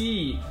can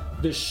see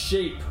the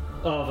shape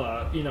of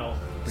a,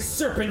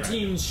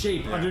 serpentine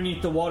shape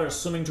underneath the water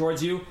swimming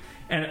towards you.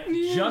 And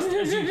just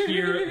as you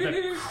hear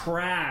the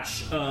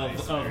crash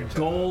of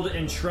gold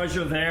and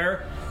treasure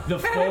there, the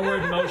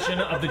forward motion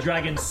of the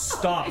dragon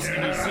stops,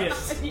 and you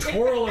see it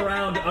twirl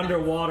around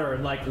underwater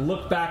and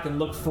look back and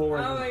look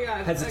forward. Oh my and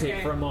God, hesitate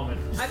okay. for a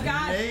moment. I've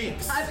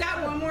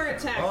got one more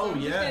attack. Oh, so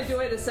I'm just yes. gonna do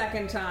it a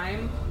second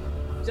time,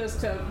 just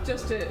to.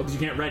 Because you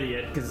can't ready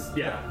it, because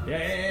Yeah.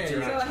 So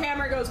the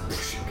hammer goes,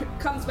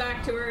 comes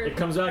back to her. It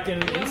comes back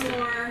in an One instant.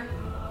 more.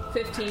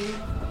 15.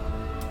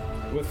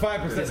 With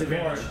 5%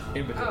 Disadvantage. more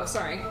impetus. Oh,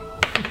 sorry.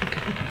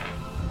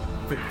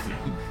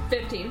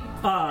 15.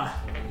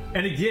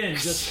 And again,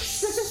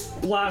 just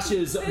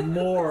splashes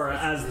more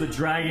as the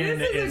dragon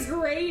This is a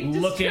great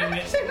looking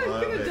distraction.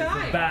 I'm gonna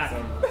die. back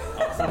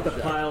at the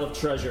pile of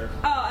treasure.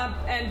 Oh,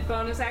 and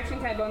bonus action.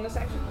 Can I bonus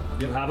action?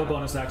 You have a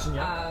bonus action,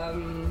 yeah.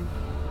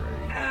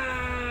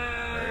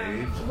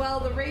 Well,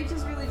 the rage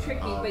is really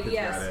tricky, but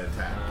yes.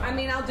 I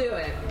mean, I'll do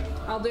it.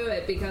 I'll do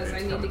it because I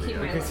need to keep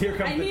my. Because here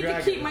comes I the need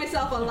dragon. to keep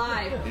myself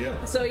alive.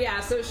 Yeah. So yeah,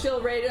 so she'll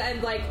rage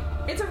and like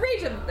it's a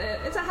rage.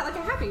 It's like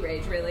a happy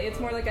rage, really. It's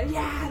more like a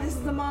this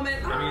is the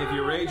moment. I mean, if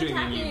you're I'm raging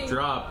and you attacking.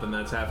 drop, then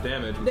that's half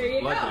damage. Which There is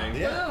you go.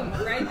 bludgeoning.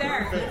 Boom, right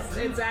there.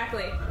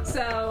 Exactly. So,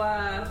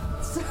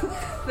 so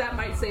that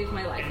might save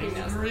my life. Who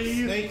knows?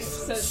 Snakes.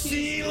 So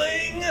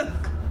Ceiling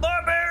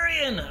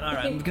barbarian. All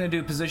right, I'm gonna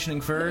do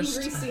positioning first.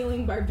 Angry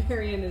Ceiling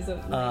Barbarian is a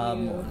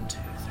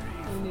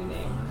new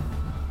name.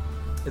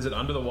 Is it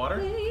under the water?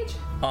 Rage.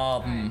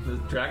 The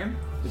dragon?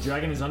 The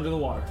dragon is under the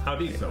water. How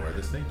deep? So are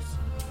the snakes.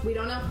 We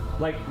don't know.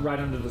 Like right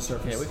under the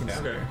surface. Yeah, we can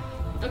do it.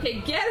 Okay,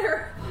 get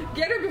her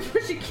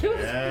before she kills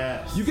me.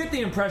 Yes. You get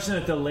the impression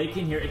that the lake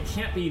in here, it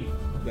can't be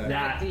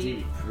that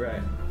deep.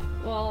 Right.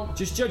 Well,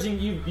 Just judging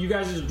you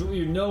guys,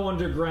 you know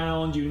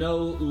underground, you know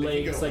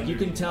lakes, go like you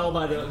can tell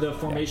by the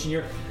formation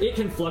here. It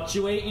can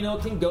fluctuate, you know,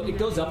 it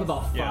goes up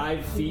about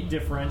 5 feet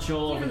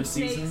differential over the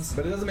snakes. seasons.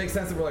 But it doesn't make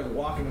sense if we're like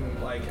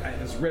walking like at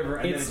this river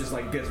and then it just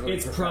like gets really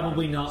It's profound.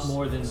 probably not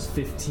more than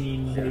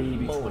 15,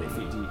 maybe 20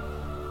 feet deep.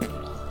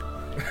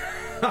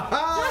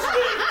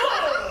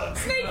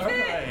 snake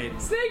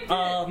pit! Snake pit!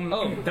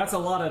 Oh, that's a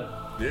lot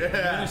of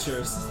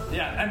miniatures.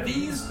 Yeah, and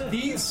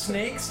these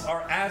snakes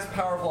are as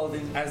powerful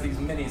as these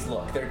minis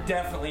look. They're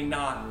definitely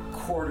not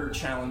quarter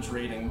challenge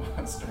rating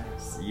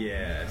monsters.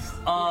 Yes.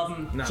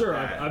 Not Sure,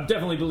 bad. I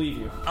definitely believe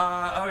you.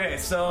 Okay,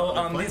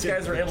 so these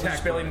guys are able to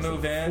just barely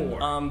move in.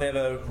 4. They have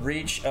a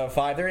reach of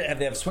 5.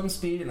 They have swim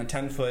speed and a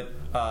 10-foot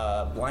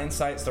blind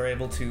sight, so they're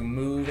able to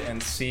move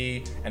and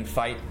see and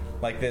fight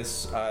like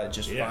this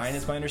just fine,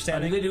 is my Do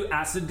understanding. they do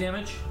acid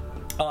damage?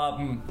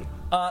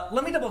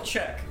 Let me double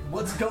check.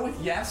 Let's go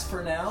with yes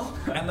for now,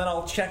 and then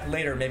I'll check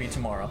later, maybe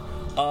tomorrow.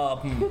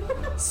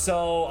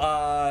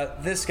 So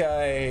this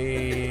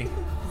guy,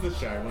 The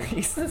shy one.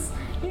 he's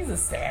a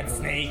sad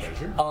snake.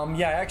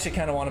 Yeah, I actually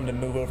kind of want him to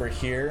move over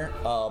here.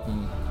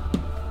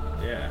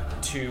 Yeah.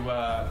 To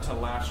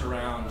lash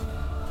around.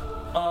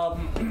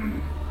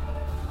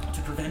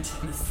 To prevent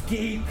an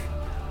escape.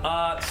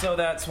 So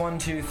that's 1,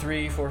 2,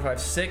 3, 4, 5,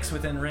 6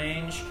 within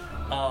range.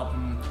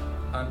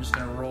 I'm just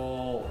gonna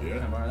roll. Yeah.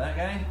 Can I borrow that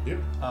guy? Yep.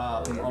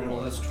 I'll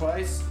roll this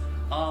twice.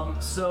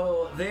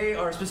 So they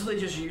are specifically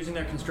just using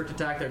their constrict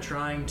attack. They're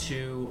trying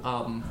to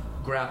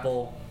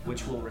grapple,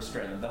 which will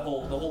restrain them. The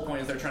whole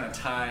point is they're trying to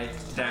tie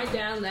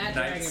down that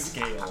dragon.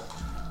 scale.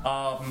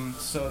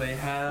 So they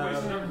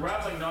have. they're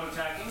grappling, not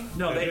attacking?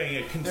 No, They're doing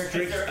a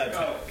constrict attack.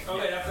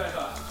 Okay, that's what I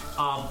thought.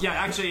 Yeah,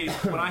 actually,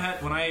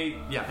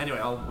 anyway,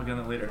 I'll look at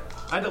it later.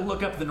 I had to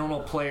look up the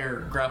normal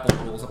player grapple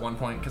rules at one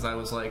point because I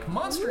was like,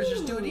 monsters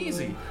just do it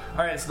easy.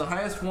 All right, so the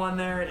highest one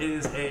there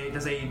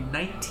does a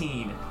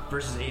 19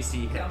 versus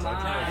AC hit. Come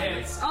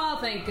on. Oh,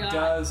 thank God.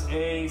 Does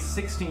a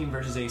 16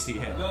 versus AC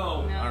hit.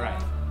 No. No. All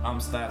right.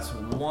 So that's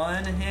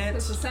 1 hit.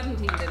 This is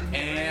 17 didn't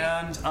hit, right?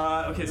 And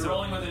okay, You're so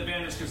rolling with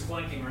advantage because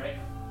flanking, right?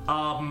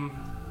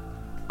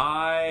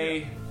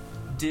 I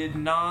did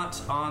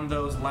not on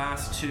those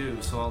last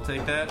 2, so I'll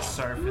take that.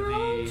 Sorry for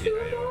Roll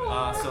 2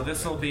 more. so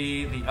this will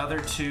be the other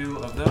 2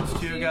 of those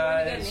 2 You're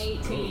gonna guys. get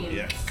an 18.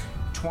 Yes.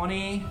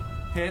 20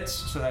 hits,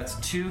 so that's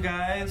 2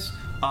 guys.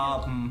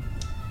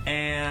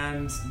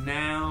 And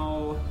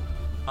now,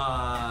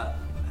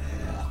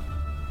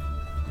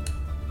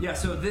 yeah.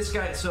 So this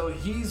guy, so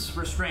he's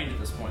restrained at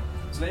this point.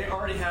 So they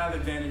already have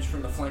advantage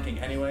from the flanking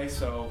anyway.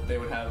 So they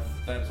would have.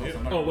 That's also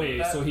not Oh wait,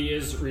 that. so he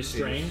is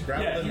restrained?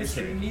 Yeah, he's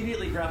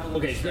immediately grappled.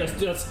 Okay,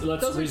 let's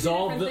Those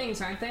resolve are 2 different the.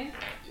 things, aren't they?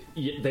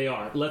 Yeah, they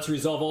are. Let's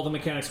resolve all the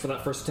mechanics for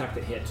that first attack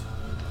that hit,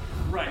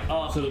 Right.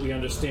 so that we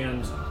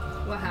understand.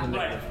 What happened?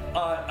 Right.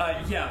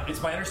 Yeah,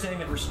 it's my understanding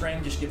that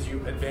restrain just gives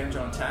you advantage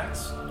on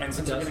attacks, and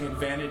since you're does? getting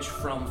advantage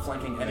from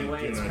flanking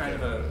anyway, it's kind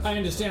of a. I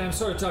understand. I'm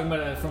sort of talking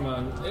about it from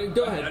a.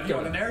 Go ahead. You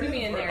want the narrative? Give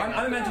me a narrative.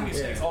 I'm imagining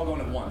these things all going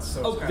at once.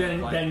 So Oh, it's kind of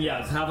like, then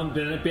yes, have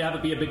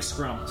it be a big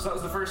scrum. So that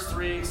was the first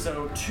 3.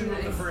 So 2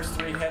 of the first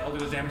 3 hit. I'll do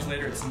the damage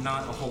later. It's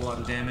not a whole lot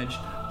of damage.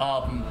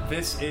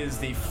 This is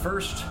the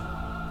first.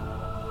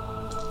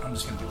 I'm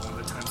just gonna do one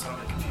at a time so I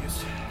don't get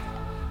confused.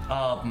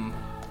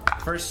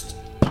 First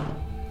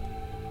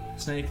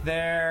snake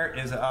there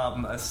is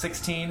a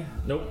 16.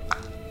 Nope.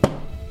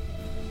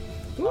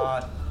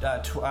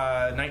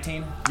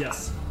 19.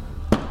 Yes.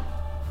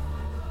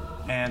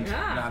 And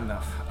Yeah. not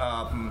enough.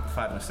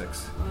 5 and a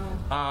 6.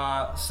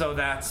 So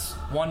that's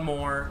 1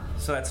 more.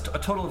 So that's a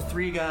total of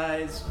 3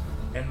 guys,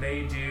 and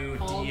they do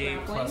All D8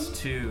 grappling? plus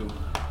 2.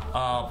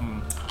 All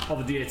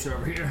the d8s are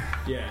over here.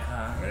 Yeah.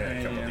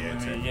 a couple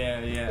Yeah.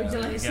 Would you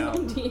There like you some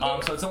go.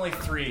 D8s? So it's only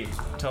 3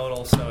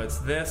 total. So it's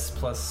this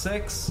plus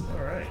 6.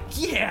 All right.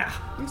 Yeah.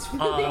 It's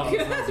really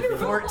good.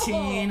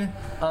 14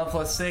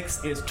 plus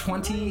 6 is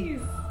 20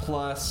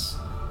 plus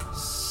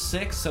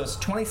 6, so it's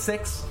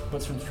 26.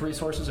 What's from 3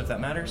 sources, if that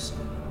matters?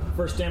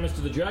 First damage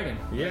to the dragon.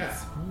 Yeah.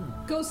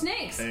 Go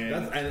snakes.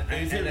 And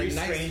Is it a restrained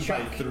nice by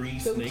chunk. 3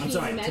 Go snakes? I'm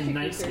sorry, Magic to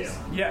night users.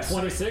 scale. Yes.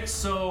 26?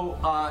 So,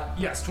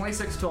 yes,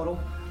 26 total.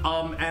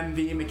 And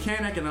the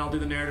mechanic, and then I'll do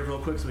the narrative real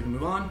quick so we can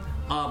move on,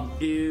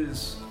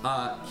 is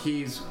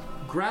he's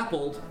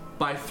grappled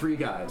by 3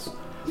 guys.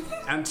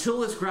 Until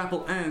this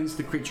grapple ends,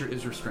 the creature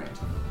is restrained.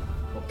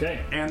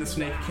 Okay. And the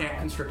snake can't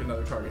constrict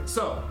another target.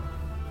 So,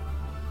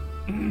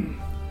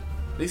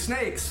 these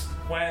snakes,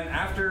 when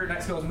after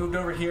Night Skills moved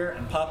over here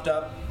and popped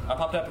up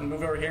and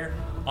moved over here,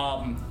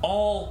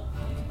 all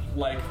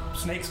like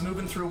snakes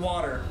moving through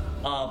water,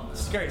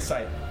 scary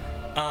sight.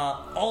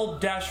 All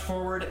dash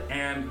forward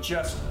and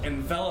just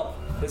envelop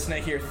the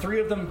snake here. 3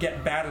 of them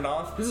get batted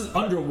off. This is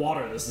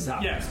underwater. This is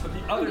happening. Yes, but the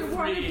other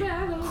Underwater 3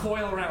 battle.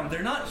 coil around.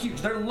 They're not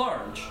huge. They're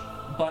large.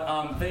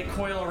 But they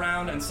coil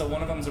around, and so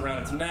one of them's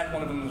around its neck,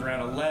 one of them's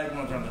around a leg,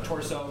 one of them's around the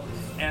torso,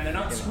 and they're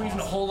not squeezing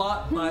a whole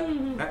lot, but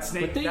that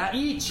snake, But they that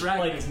each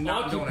dragon is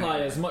not going occupy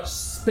anywhere. as much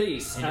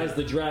space as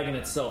the dragon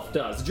itself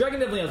does. The dragon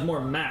definitely has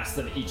more mass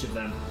than each of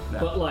them,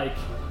 but like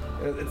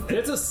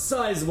it's a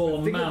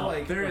sizable Think of, amount.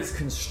 like, there of is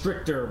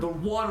constrictor. The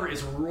water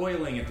is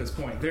roiling at this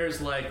point.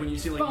 There's like when you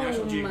see like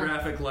National Foam.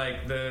 Geographic,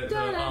 like the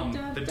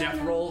death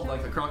roll,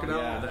 like the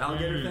crocodile, the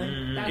alligator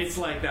thing. That's- It's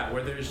like that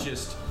where there's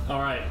just All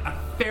right, a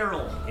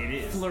feral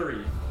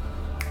flurry.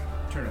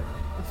 Turn it.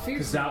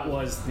 because that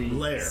was the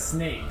Lair.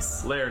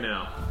 snakes. Lair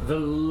now. The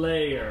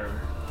lair.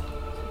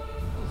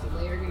 Is the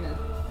layer gonna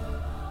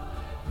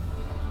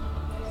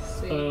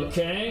save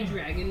Okay. the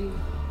dragon?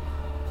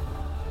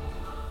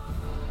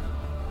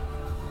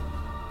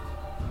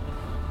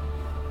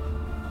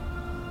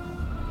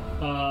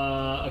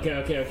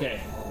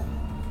 Okay.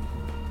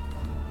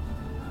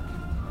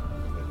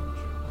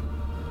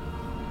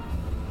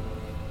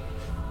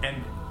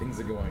 And Things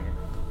are going.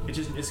 it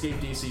just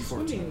escaped DC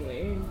 14.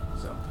 Anyway.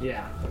 So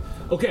Yeah.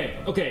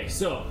 Okay.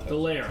 So the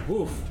lair.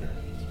 Woof.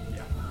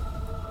 yeah.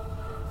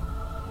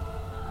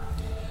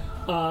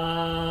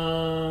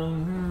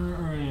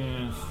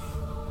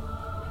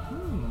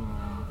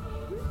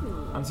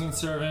 Unseen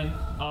servant.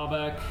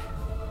 Albeck.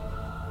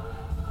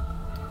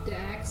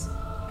 Dax.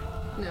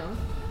 No.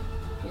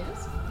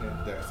 Yes.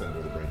 Yeah, Dex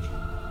under the bridge.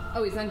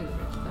 Oh, he's under the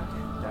bridge.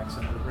 Okay. Dax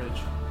under the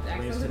bridge. Dax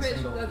Raised under the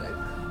his bridge.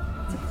 single.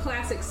 It's a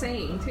classic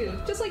saying too.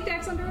 Just like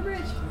Dax under a bridge.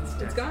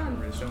 It's gone.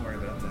 Don't worry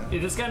about that.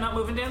 Is this guy not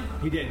moving, Dan?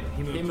 He did.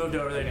 He moved. He moved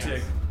over there to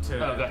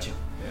Oh, gotcha.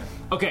 Yeah.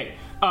 Okay.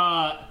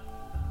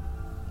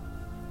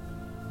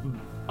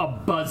 A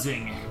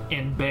buzzing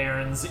in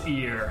Baron's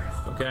ear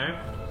Okay.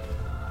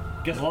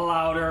 gets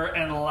louder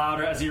and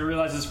louder as he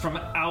realizes from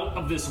out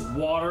of this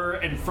water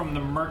and from the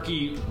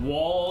murky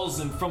walls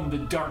and from the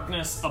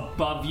darkness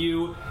above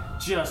you,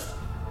 just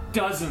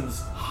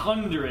dozens,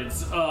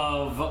 hundreds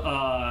of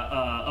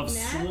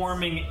Gnats?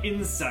 swarming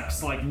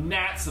insects, like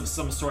gnats of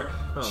some sort,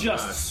 Oh,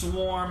 just God.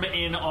 swarm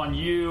in on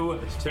you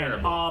and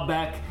terrible.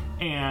 Abek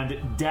and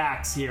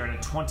Dax here in a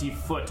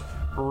 20-foot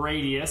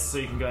radius. So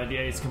you can go ahead,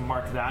 you can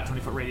mark that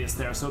 20-foot radius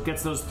there. So it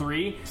gets those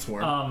 3.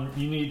 Swarm.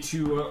 You need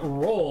to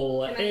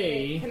roll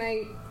Can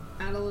I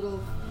add a little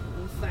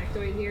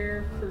factoid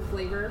here for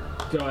flavor?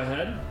 Go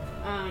ahead.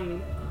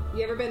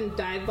 You ever been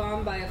dive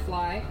bombed by a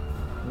fly?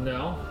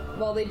 No.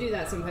 Well, they do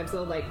that sometimes.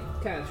 They'll like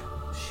kind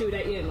of shoot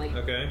at you and like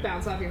Okay.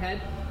 bounce off your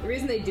head. The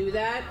reason they do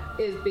that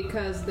is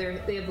because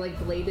they have like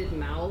bladed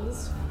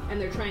mouths and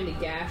they're trying to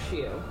gash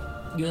you.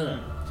 Yeah.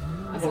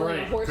 That's like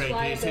a horse Craig,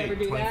 fly. did If you they ever say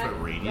do that,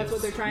 20-foot radius? that's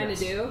what they're trying Yes.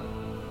 to do.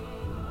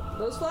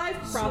 Those flies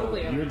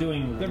probably You're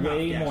doing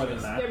way more than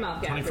that. They're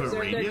mouth gappers. 20-foot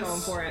They're going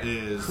radius for it.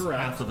 is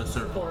Correct. half of a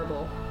circle.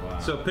 Horrible.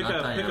 So pick Not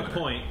a diameter.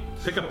 point.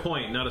 Pick a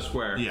point, not a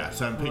square. Yeah,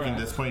 so I'm picking Correct.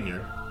 this point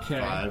here. Okay.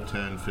 5,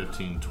 10,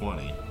 15,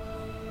 20.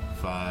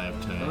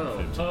 5, 10,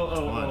 15, 20.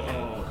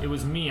 Oh. It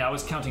was me. I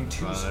was counting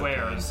 2 5,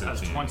 squares 10, as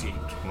 15, 20.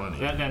 20.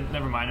 Yeah, then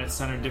never mind. It's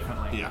centered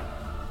differently.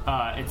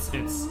 Yeah, It's.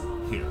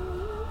 here.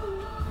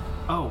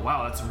 Oh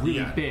wow, that's really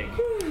Yeah. big.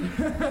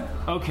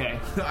 Okay.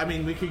 I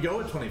mean, we could go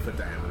with 20-foot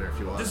diameter if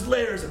you want. This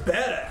layer is a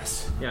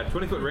badass. Yeah,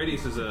 20-foot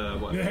radius is a,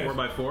 what,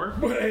 4x4?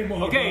 Way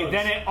more. Okay,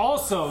 then it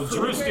also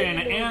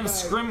Drustin and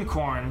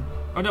Scrimcorn,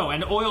 or no,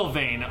 and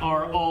Oilvein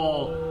are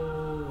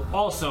all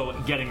also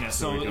getting this.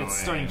 So we're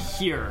it's going- starting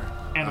here,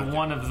 and Okay.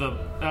 one of the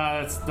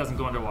it doesn't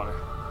go underwater.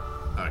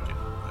 Okay.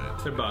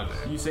 They're bugs.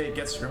 You say it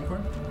gets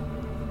Scrimcorn?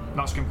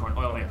 Not Scrimcorn,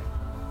 Oilvein.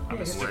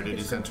 Where did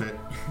you center it?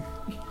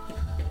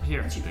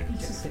 Here. You take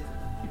it.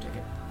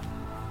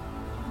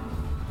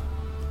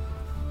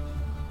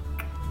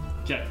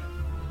 Okay.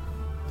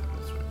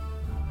 This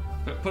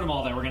way. Put them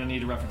all there. We're gonna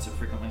need to reference it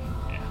frequently.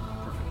 Yeah,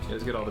 perfect. You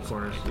guys get all the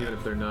corners, even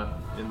if they're not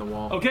in the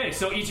wall. Okay,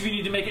 so each of you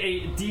need to make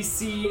a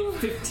DC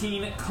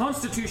 15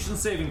 Constitution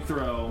saving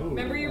throw.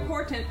 Remember your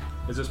portent.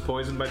 Is this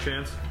poison by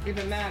chance? If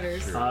it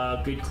matters.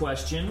 Good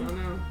question.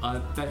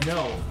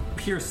 No,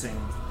 piercing.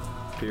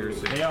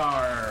 Piercing. They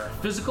are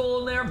physical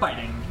and they're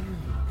biting.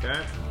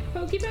 Okay.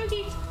 Pokey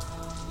pokey.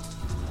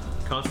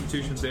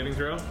 Constitution saving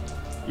throw.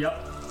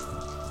 Yep.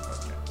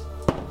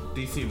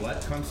 DC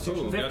what?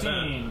 Constitution? Ooh, got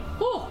that. 15.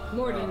 Oh,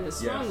 Morden is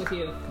strong yes. with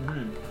you.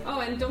 Oh,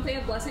 and don't they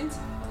have blessings?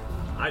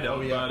 I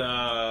don't,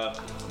 but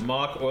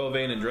Mock,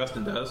 Oilvein, and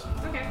Drustin does.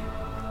 Okay.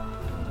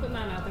 Put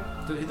mine out there.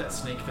 Did it hit that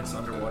snake if it's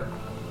underwater?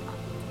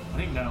 I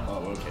think no.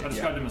 Oh, okay. I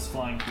described him as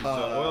flying. So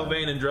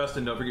Oilvein and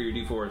Drustin, don't forget your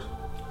D4s.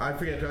 I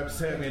forget, do I have to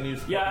say I'm going to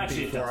use Yeah, important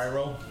actually it before does. I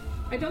roll?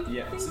 I don't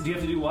Yeah. think... So do you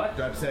have to do what?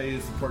 Do I have to say I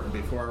use important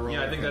before I roll?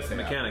 Yeah, I think can't that's the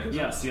say mechanic. after.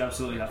 Yes, you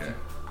absolutely have to.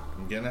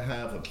 I'm going to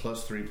have a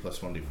 +3 +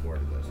 1d4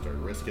 to this. Do I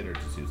risk it or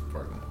just use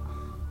important?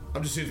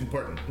 I'm just using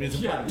important. It means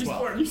important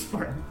 12. Use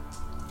Spartan.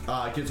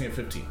 It gives me a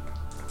 15.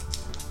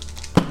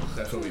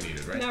 That's what we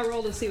needed, right? Now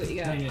roll to see what you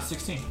No, got. you need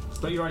 16.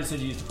 But you already said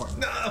you used Spartan.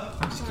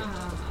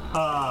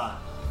 No!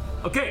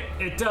 Okay,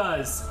 it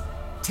does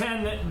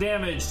 10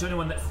 damage to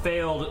anyone that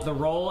failed the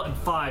roll and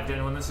 5 to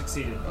anyone that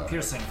succeeded.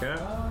 Piercing. Okay.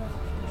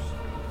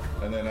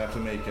 And then I have to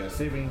make a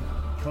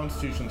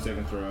Constitution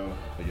saving throw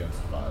against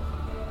 5.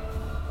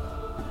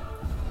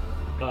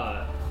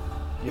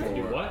 You have to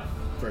do what?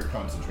 For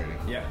concentrating.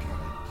 Yeah.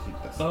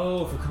 Keep this.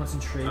 Oh, for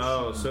concentration.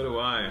 Oh, so do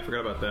I. I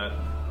forgot about that.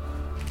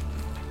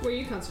 What are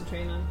you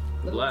concentrating on?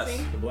 The Bless.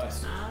 blessing? The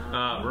bless.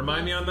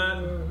 Remind me on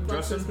that,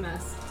 Bless this Drustin?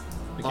 mess.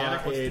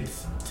 Mechanic?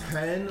 It's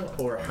 10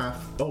 or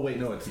half. Oh, wait,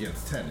 no, it's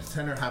against 10. It's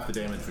 10 or half the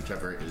damage,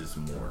 whichever is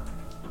more.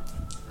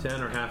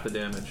 10 or half the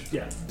damage.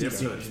 Yeah. DC,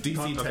 so it's DC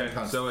 10 okay,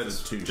 so it's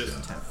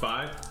Constitution. just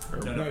 5? Or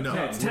No,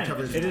 it's 10.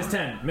 whichever It is more.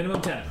 10.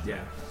 Minimum 10.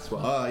 Yeah.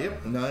 Swell.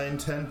 Yep, 9,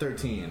 10,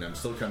 13. I'm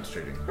still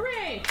concentrating.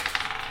 Hooray!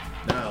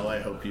 Now I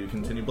hope you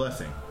continue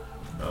blessing.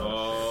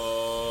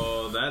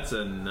 Oh, that's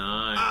a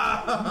 9.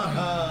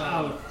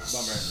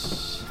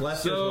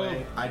 Bless So, his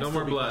way. I'd no still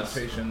more be bless.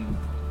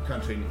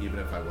 concentrating even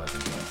if I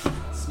wasn't blessed.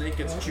 Snake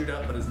gets chewed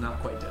up but is not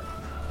quite dead.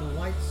 The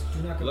lights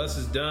do not go. Bless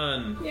is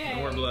done. Yay.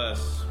 No more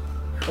bless.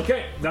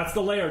 Okay, that's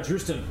the layer,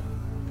 Drustin.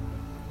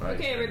 Right.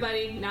 Okay,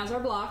 everybody, now's our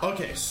block.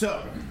 Okay,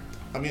 so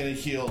I'm gonna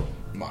heal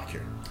Mock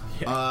here.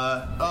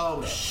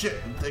 Oh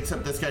shit!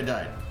 Except this guy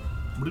died.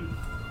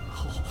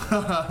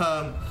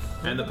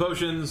 And the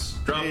potions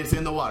drop. It's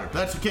in the water.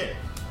 That's okay.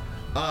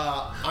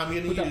 I'm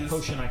gonna Put that use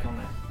potion icon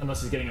there.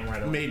 Unless he's getting him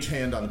right away. Mage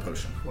Hand on the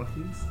potion. What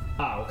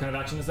kind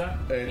of action is that?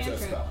 It's a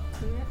Cantrip. spell.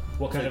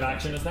 What kind of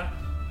action is that?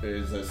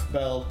 It's a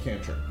spell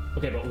cantrip.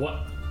 Okay, but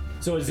what?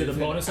 So is it a It's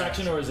an bonus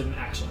action or is it an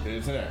action?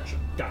 It's an action.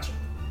 Gotcha.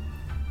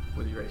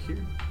 Whether you're right here,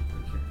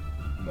 right here.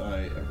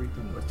 My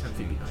everything was 10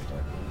 feet behind.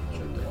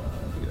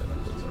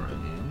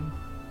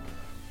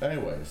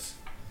 Anyways.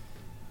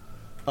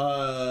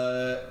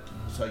 So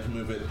I can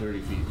move it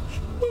 30 feet.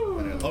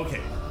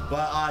 Okay.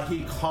 But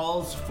he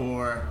calls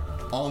for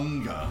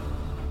Onga.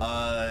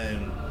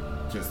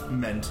 Just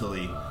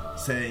mentally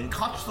saying,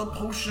 catch the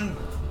potion.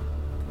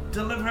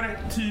 Deliver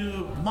it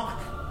to Mock.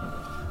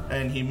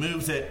 And he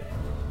moves it.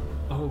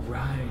 Oh,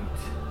 right.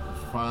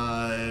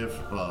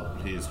 5. Well,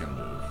 he's gonna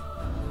move.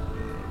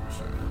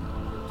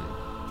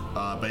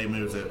 But he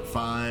moves it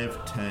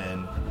 5,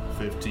 10,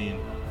 15,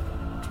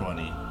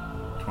 20,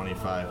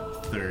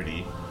 25,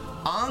 30.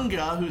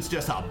 Anga, who's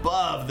just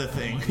above the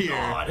thing here.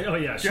 God. Oh,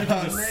 yeah. She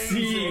can just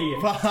see.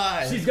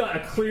 5. She's got a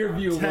clear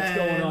view of what's 10,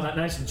 going on. That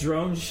nice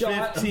drone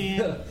shot.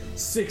 15,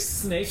 6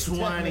 snakes.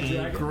 attacking the 20.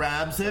 dragon.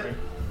 Grabs it.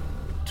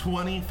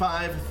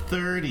 25,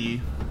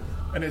 30.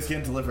 And it's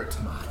going to deliver it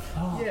to Mock.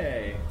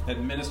 Yay.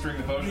 Administering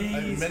the potion.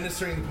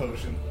 Administering the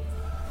potion.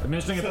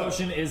 Administering a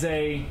potion is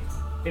a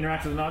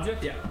interact with an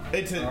object? Yeah.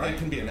 It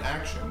can be an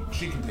action.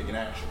 She can take an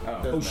action.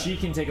 Oh, she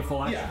can take a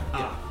full action?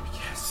 Yeah.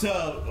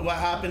 So what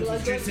happens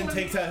is Tristan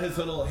takes out his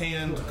little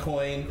hand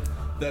coin.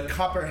 The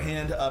copper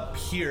hand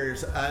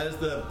appears as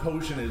the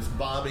potion is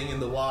bobbing in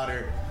the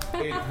water.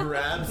 It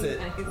grabs it,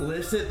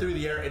 lifts it through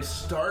the air. It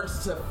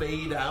starts to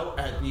fade out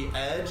at the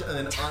edge, and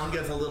then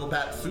Anga's a little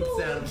bat swoops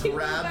down,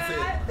 grabs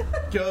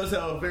it, goes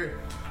over.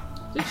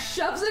 Just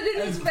shoves it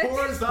in his face.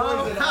 Pours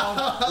poison on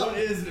what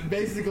is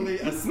basically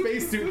a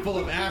spacesuit full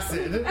of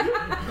acid.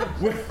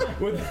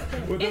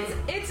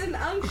 It's an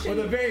unction.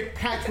 With a very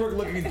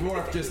patchwork-looking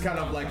dwarf just kind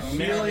of like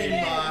Feeling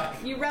Mock.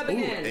 You rub it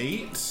in.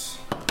 8.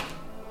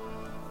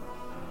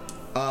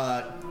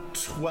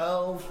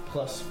 12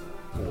 plus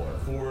 4.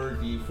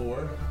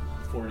 4d4.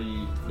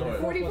 40. No,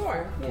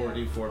 44.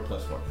 44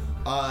 plus 4.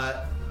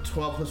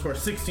 12 plus 4.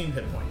 16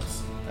 hit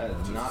points. That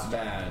is not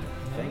bad.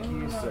 Thank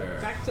you, sir.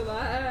 Back to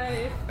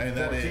life. And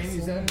that 14, is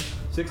you said?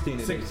 16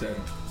 Six- you said.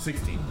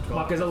 16. 12.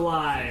 Mock is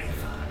alive.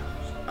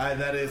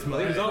 That is my.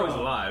 He was always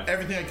alive.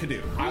 Everything I could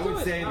do. I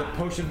would say the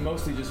potion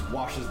mostly just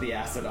washes the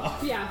acid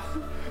off. Yeah.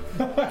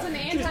 It's an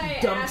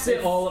anti-acid. dumps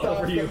it all Stops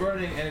over the you.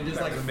 burning, and it just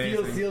That's like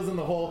amazing. seals in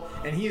the hole,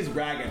 and he is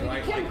ragged,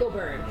 like chemical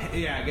burn.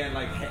 yeah, again,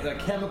 like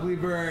chemically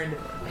burned,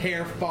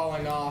 hair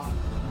falling off,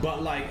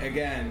 but like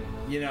again,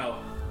 you know,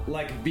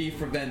 like V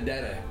for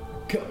Vendetta,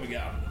 coming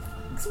out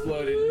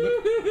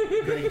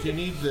exploded. Greg, do you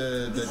need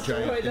the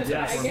giant the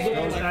insect?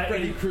 dragon. Like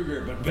Freddy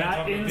Krueger, but bent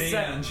on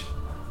revenge.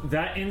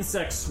 That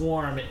insect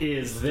swarm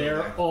is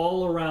there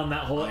all around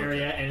that whole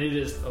area, and it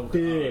is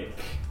big.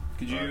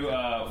 Could you,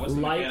 what's the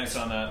mechanics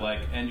on that? Like,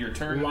 end your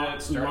turn,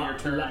 start your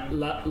turn?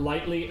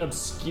 Lightly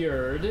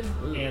obscured,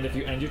 and if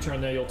you end your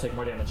turn there, you'll take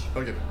more damage.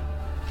 Okay.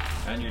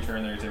 End your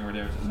turn there, you take more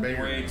damage. Is there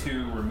a way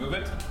to remove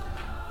it?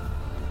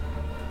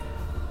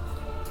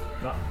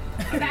 No.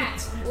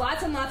 Bats.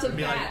 Lots and lots of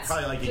bats.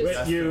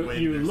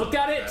 You look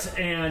at it,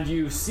 and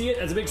you see it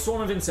as a big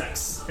swarm of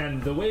insects.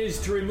 And the ways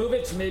to remove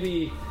it,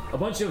 maybe a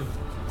bunch of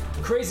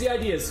crazy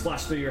ideas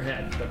flash through your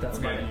head, but that's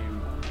about it.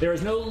 There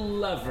is no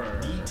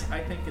lever. I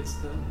think it's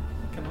the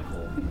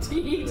chemical.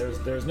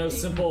 There's no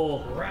simple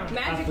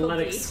Magical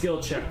athletic deed.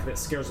 skill check that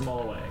scares them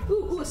all away.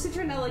 Ooh, a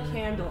citronella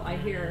candle. I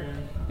hear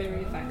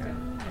very effective.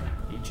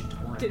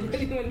 Did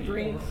anyone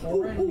bring?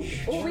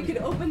 Or we could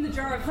open the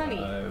jar of honey.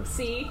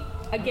 See,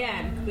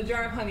 again, the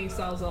jar of honey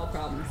solves all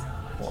problems.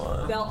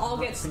 They'll all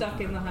get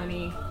stuck in the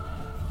honey.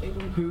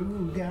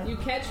 You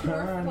catch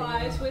more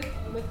flies with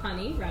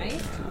honey, right?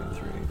 1, 2,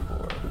 3,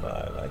 4,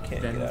 5. I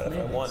can't get out if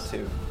I want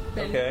to.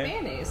 Then Okay.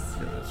 mayonnaise.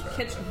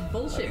 Catch I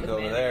bullshit can with go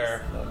over mayonnaise.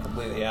 there, not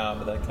completely out,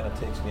 but that kind of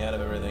takes me out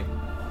of everything.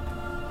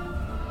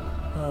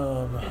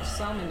 Catch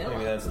salmonella.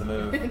 Maybe that's the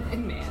move.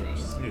 and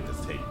mayonnaise. You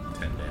just take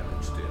 10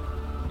 damage too.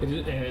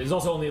 It is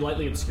also only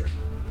lightly obscured.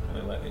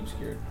 Only lightly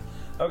obscured.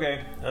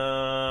 Okay.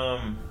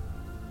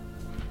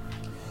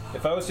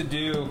 If I was to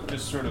do,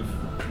 just sort of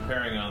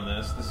comparing on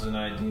this is an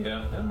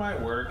idea. It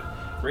might work.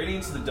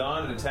 Radiance of the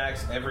Dawn, it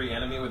attacks every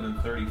enemy within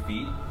 30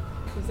 feet.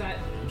 Does that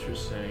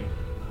Interesting.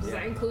 does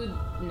that include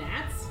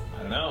gnats?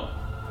 I don't know.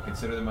 I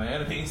consider them my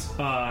enemies.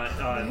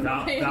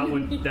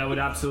 That would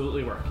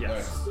absolutely work.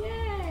 Yes.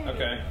 Yay!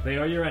 Okay. They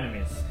are your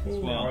enemies.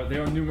 Well, They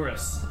are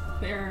numerous.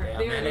 They're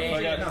if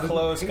I got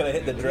close, could I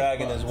hit the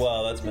dragon as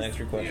well? That's my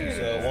extra question.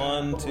 So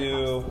 1,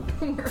 2.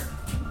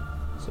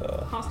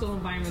 So hostile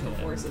environmental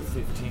forces.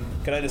 15.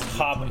 Can I just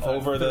hop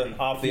over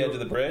off the edge of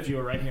the bridge? You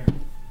are right here.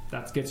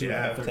 That gets you.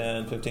 Yeah, 30.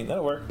 10, 15.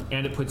 That'll work.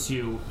 And it puts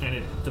you, and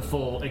it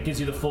gives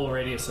you the full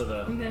radius of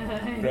the.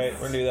 Nice. Great, we're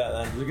gonna do that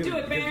then. Do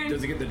it, Baron.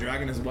 Does it get the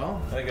dragon as well?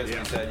 I think that's what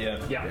you said. Yeah.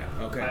 Yeah.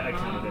 Okay. I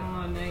counted it.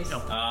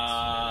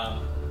 Oh,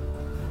 nice.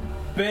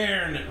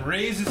 Bairn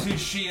raises his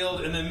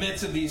shield in the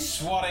midst of these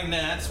swatting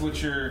gnats,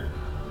 which are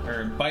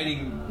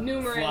biting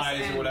Numerous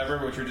flies and- or whatever,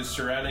 which are just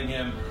surrounding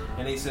him.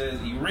 And he says,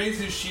 he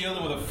raises his shield,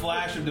 and with a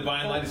flash of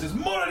divine light, he says,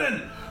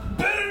 "Moradin,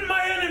 burn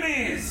my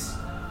enemies!"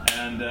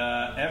 And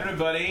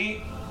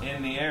everybody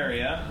in the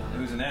area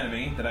who's an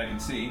enemy that I can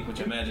see, which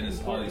I imagine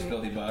is all these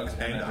filthy bugs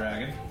and a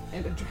dragon.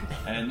 And a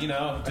dragon.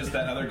 And, just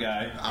that other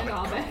guy. And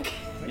Albeck.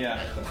 Yeah.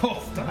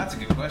 Oh, that's a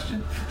good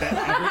question.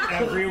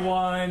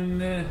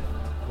 Everyone.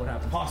 What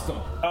happened?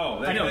 Hostile.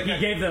 Oh, I know he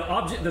gave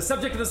the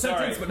subject of the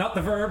sentence, Sorry. but not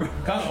the verb.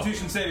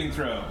 Constitution saving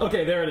throw.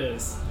 Okay, there it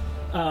is.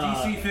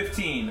 DC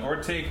 15, or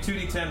take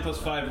 2d10 plus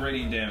 5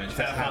 radiant damage.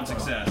 Half on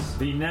success.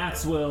 The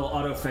gnats will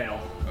auto fail.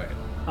 Okay.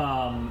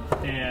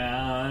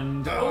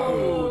 And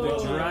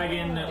the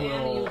dragon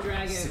will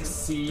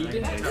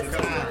succeed.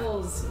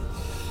 Rolls.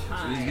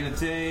 So he's gonna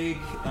take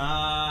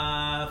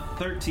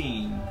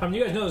 13.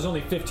 You guys know there's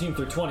only 15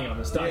 through 20 on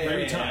this die.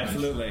 Every time.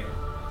 Absolutely.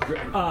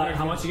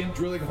 How much again?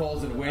 Drilling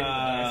holes and waiting.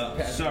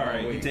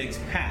 Sorry, he takes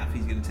half.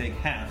 He's gonna take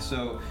half.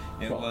 So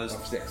it was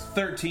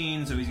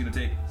 13, so he's gonna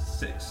take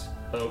 6.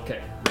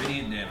 Okay.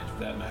 Radiant damage, if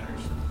that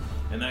matters.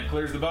 And that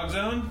clears the bug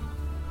zone?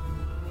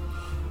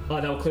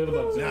 That will clear the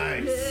bug zone.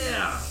 Nice.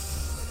 Yeah.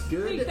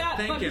 Good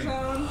thinking.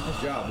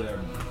 Nice job there.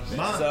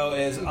 So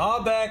is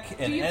Albeck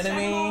an Do you set them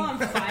enemy? all on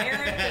fire?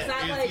 Is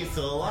that like He's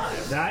still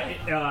alive.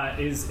 That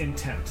is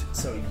intent.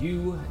 So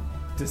you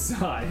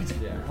decide.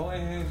 Yeah.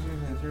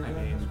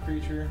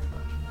 Creature.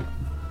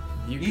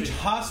 Each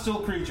hostile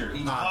creature.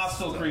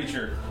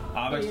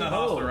 Albeck's not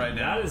hostile right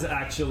now. That is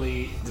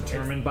actually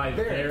determined by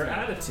their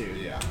attitude.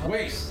 Yeah.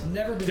 Wait.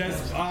 Never been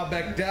Does done.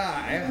 Albeck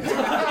die?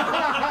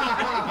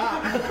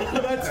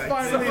 Let's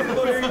finally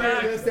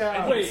figure this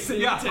out. Wait, this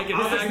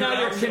is now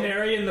your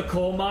canary in the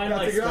coal mine.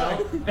 That's Like,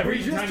 right. every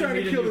We're just time trying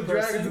you to meet kill a new the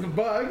dragons and person. the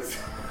bugs.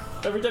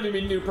 Every time you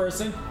meet a new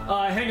person.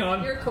 Hang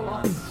on. you're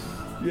cool?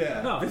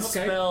 Yeah. No, This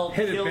okay. spell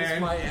Hit it, kills Baron.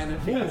 my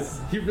enemies.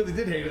 He really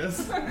did hate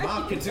us.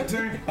 Mock, it's your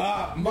turn.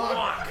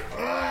 Mock.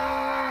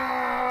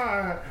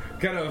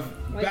 Kind of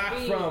Like back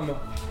me.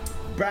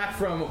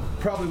 from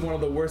probably one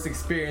of the worst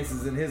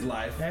experiences in his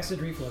life. Acid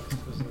reflux.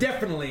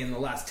 Definitely in the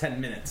last 10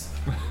 minutes.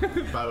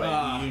 By the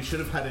way, you should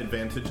have had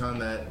advantage on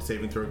that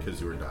saving throw because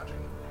you were dodging.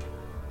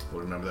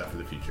 We'll remember that for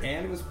the future.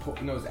 And it was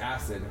it was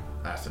acid.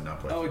 Acid,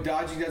 not poison. Oh,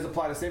 dodging does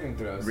apply to saving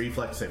throws.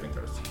 Reflex saving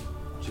throws.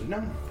 Should have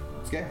known.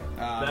 It's okay.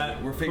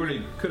 We're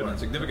figuring could have been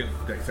significant.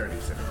 Dexterity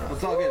saving throws.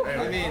 It's all good.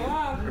 I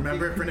mean,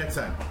 Remember it for next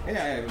time.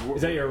 yeah.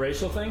 Is that your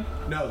racial thing?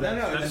 No,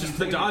 That's just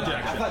the dodge I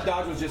action. thought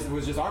dodge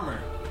was just armor.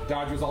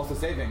 Dodge was also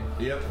saving.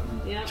 Yep.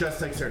 Yep. Just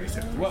dexterity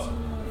saving throws. Well,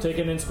 Take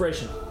an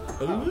inspiration.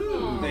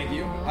 Ooh. thank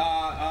you.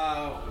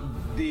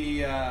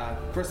 The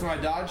first time I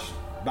dodged,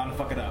 bound to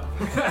fuck it up.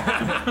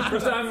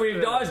 First time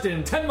we've dodged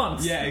in 10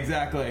 months. Yeah,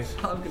 exactly.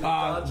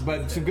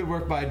 But some good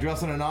work by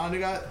Drussin and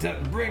Ondiga to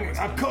bring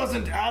a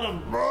cousin out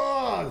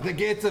of the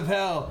gates of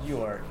hell.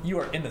 You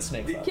are in the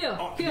snake.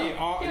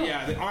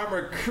 Yeah, the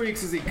armor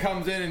creaks as he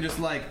comes in, and just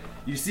like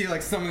you see,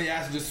 like some of the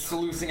acid just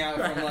sluicing out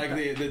from like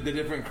the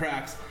different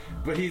cracks.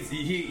 But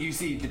you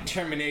see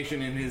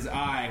determination in his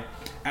eye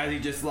as he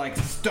just like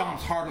stomps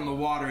hard on the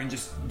water and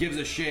just gives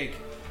a shake.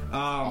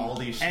 All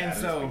these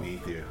shadows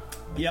beneath you.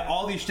 Yeah,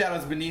 all these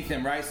shadows beneath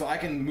him, right? So I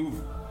can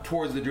move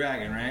towards the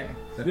dragon, right?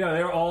 Yeah,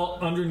 they're all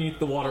underneath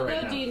the water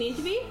right now. Do you need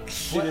to be?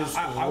 It is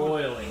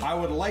roiling. I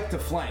would like to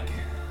flank.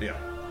 Yeah.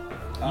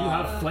 You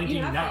have flanking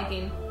you have now.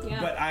 flanking. Yeah.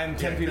 But I'm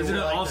 10 feet away. Isn't it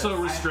like also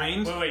this.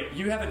 restrained? Wait,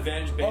 you have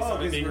advantage based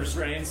on it being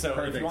restrained, so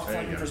if you want Perfect.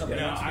 flanking for something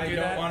No, else, you I can do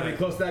don't that. want to be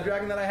close to that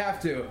dragon that I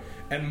have to.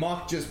 And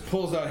Mock just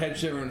pulls out Head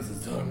Shiver and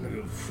says, "I'm gonna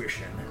go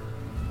fishing."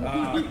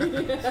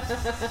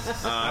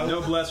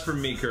 No bless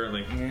from me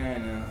currently. Yeah, I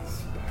know.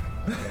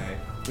 Okay.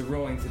 The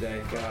rolling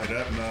today, God. Shut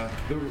up, Ma.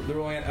 The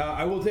rolling.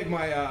 I will take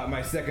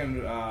my second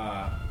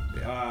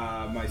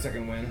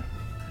win.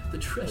 The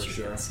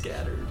treasure got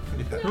scattered.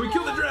 And we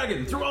killed the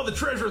dragon, threw all the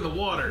treasure in the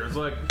water. It's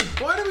like,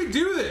 why do we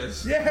do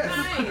this?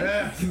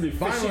 Yes. Be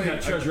Finally, fishing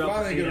that treasure up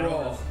finally for good 8 roll.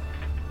 hours.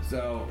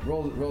 So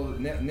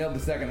nailed the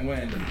second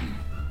win.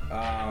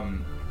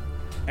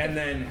 And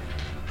then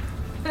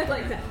I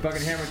like that.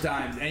 fucking hammer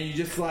times, and you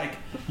just like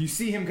you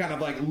see him kind of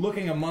like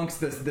looking amongst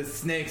the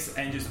snakes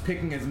and just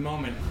picking his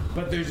moment.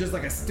 But there's just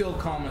like a still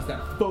calmness,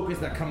 that focus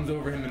that comes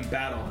over him in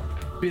battle.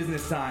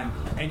 Business time,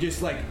 and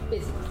just like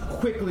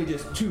quickly,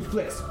 just 2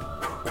 flicks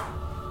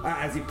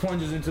as he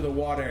plunges into the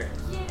water.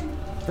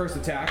 First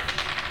attack.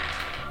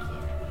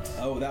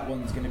 Oh, that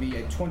one's gonna be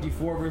a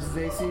 24 versus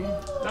AC.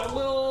 That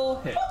will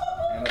hit.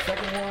 And the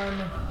second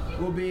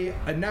one will be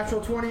a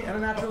natural 20 and a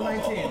natural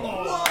 19.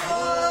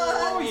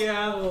 Oh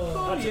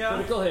yeah. That's a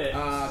critical hit.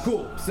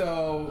 Cool.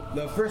 So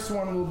the first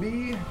one will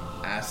be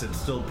Acid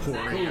still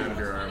pouring out of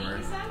your armor.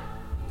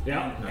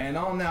 Yeah. and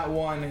on that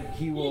one,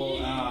 he will.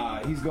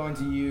 He's going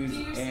to use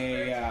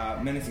a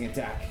menacing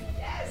attack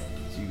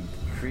to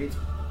create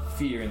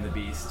fear in the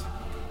beast.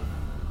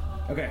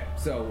 Okay,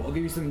 so we'll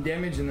give you some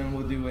damage, and then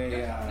we'll do a.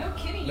 No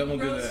kidding. Then we'll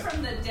You do rose the.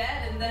 from the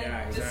dead and then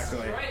Yeah, exactly.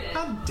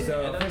 destroyed it.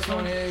 So first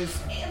one is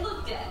It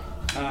looked dead.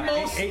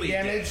 8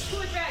 damage. To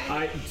a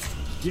dragon.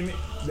 Give me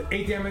the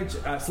 8 damage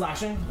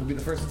slashing will be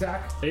the first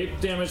attack. 8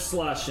 damage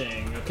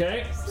slashing.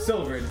 Okay.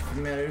 Silvered, if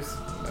it matters.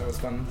 That was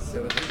fun the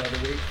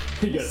other week.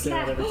 You gotta say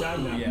that every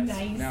time now. Yes.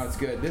 Nice. Now it's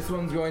good. This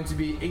one's going to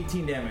be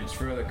 18 damage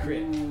for the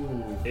crit.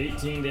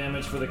 18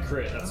 damage for the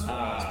crit. That's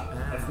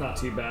not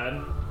too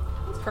bad.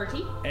 It's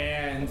hearty.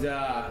 And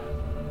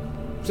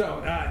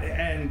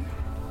and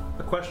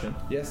A question.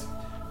 yes.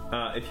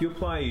 If you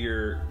apply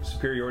your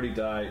superiority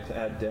die to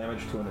add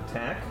damage to an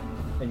attack,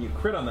 and you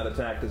crit on that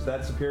attack, does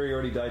that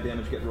superiority die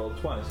damage get rolled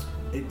twice?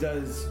 It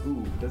does.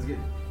 Ooh, does it get?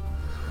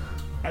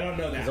 I don't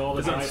know that. Because all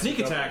the Because on dice sneak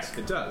are double. attacks,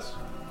 it does.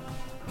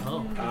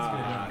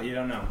 You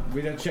don't know.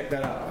 We didn't check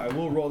that out. I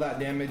will roll that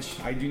damage.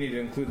 I do need to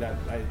include that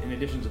in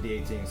addition to the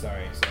 18.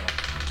 Sorry.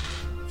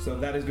 So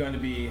that is going to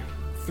be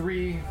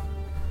 3.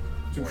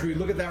 So should we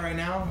look at that right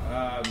now?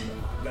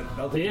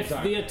 That'll take If some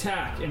time. the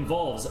attack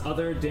involves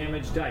other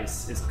damage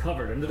dice, is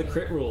covered under the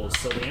crit rules.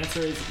 So the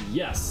answer is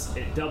yes.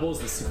 It doubles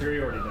the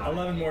superiority die.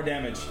 11 more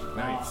damage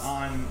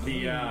on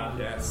the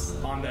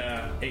on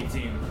the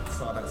 18.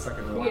 Saw that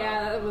second roll.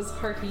 Yeah, that was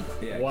hearty.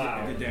 Yeah,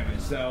 Wow. good damage.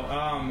 So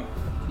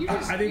You're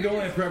just- I think the you're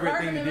only just appropriate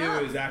thing to hardening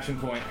do up. is action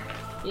point.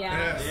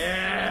 Yeah.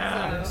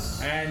 Yeah.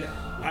 So- And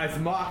as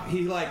Mock,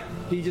 he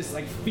just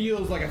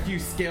feels like a few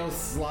scales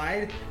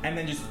slide, and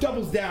then just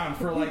doubles down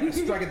for like a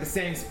strike at the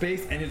same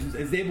space, and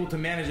is able to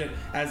manage it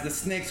as the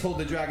snakes hold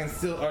the dragon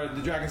still, or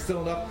the dragon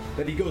still enough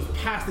that he goes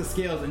past the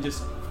scales and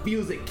just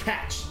feels it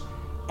catch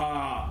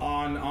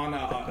on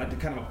a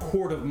kind of a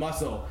cord of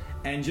muscle,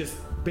 and just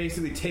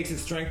basically takes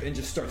his strength and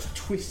just starts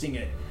twisting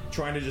it,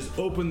 trying to just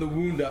open the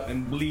wound up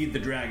and bleed the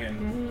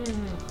dragon.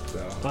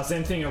 So.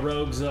 Same thing. A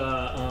rogue's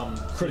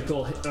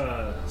critical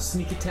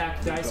sneak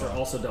attack dice are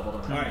also doubled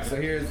on that. All right, so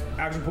here's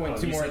action point.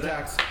 2 you more said that?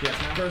 attacks.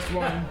 Yes. First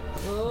one.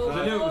 Oh,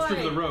 I know it was true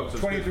boy. for the rogues. so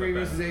it's 23 good,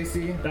 versus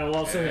AC, That will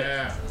also hit.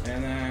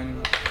 and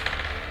then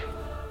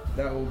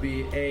that will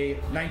be a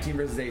 19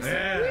 versus AC.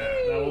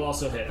 That will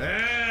also hit.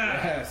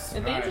 Yes.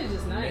 Advantage All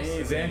is nice.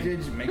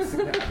 Advantage makes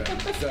it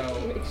happen.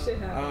 So, Makes shit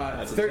happen.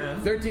 That's a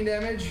 10. 13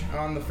 damage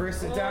on the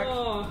first attack.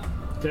 Oh,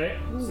 Okay.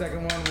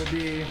 Second one will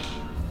be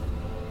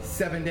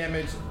 7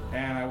 damage,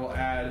 and I will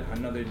add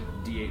another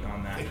D8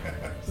 on that.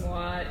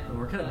 what?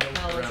 We're kind of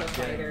How is a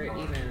fighter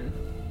even?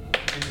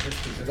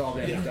 It's all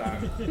damage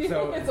time.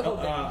 So It's all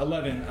damage.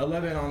 11.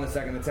 11 on the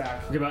second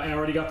attack. Okay, but I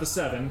already got the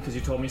 7 because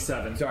you told me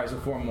 7. Sorry, so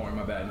 4 more.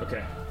 My bad.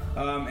 Okay.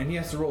 And he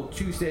has to roll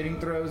 2 saving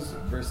throws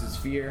versus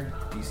fear,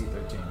 DC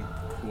 13.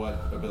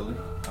 What ability?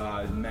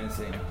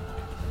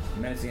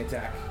 Menacing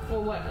attack.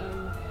 Well, what?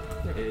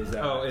 is.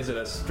 Is it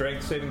a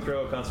strength saving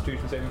throw, a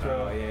constitution saving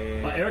throw? Oh,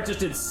 yeah. Eric just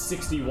did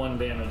 61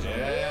 damage.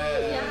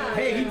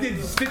 Hey, he did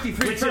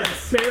 53 Which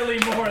first. is barely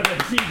more than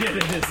he did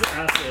in his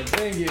acid.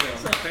 Thank you.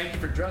 Thank you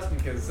for trusting,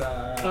 because.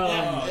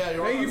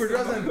 Thank you for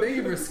Dresden. Thank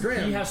you for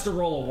Scrim. He has to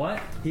roll a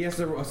what? He has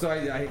to roll.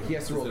 He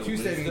has to roll 2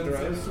 saving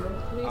throws.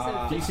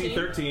 DC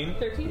 13.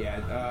 13?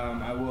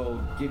 Yeah. I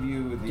will give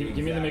you the.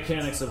 Give me the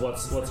mechanics of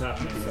what's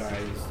happening. Sorry.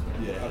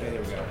 Yeah. Okay.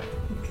 There we go.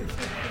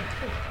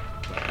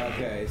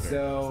 Okay.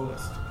 So.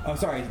 Oh,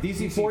 sorry.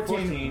 DC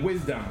 14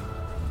 Wisdom.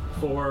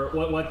 For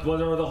what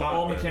are the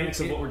all mechanics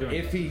of what we're doing?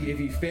 If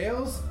he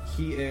fails,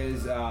 he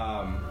is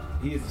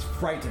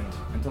frightened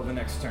until the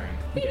next turn.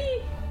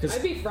 Because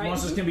I'd be frightened.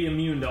 monsters can be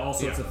immune to all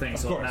sorts of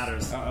things, so course. it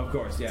matters. Of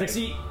course, yeah. It's like,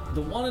 see,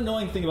 the one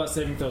annoying thing about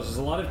saving throws is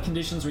a lot of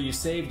conditions where you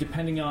save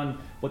depending on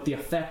what the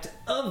effect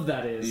of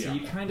that is. So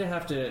you kind of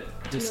have to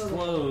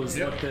disclose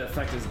what the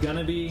effect is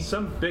gonna be.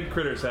 Some big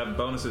critters have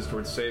bonuses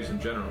towards saves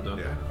in general, don't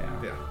they?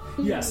 Yeah.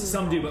 Yes,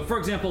 some do, but for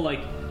example,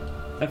 like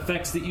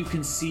effects that you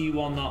can see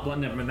while not blood.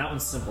 Never mind, that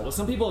one's simple. But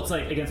some people, it's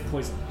like against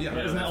poison. Yeah,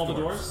 Isn't that all the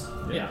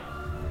dwarves? Yeah.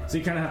 So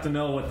you kind of have to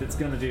know what it's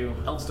gonna do.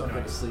 Elves don't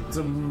go to sleep. It's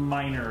a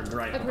minor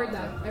gripe. I've heard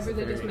that. I've heard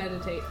they just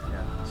meditate.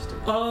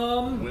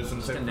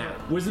 Wisdom saving throw.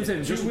 Wisdom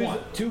saving, just one.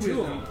 Two of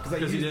wisdom, them. because I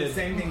used the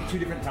same thing 2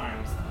 different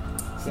times.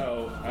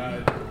 So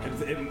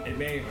it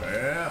may.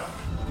 Yeah.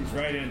 He's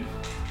right in.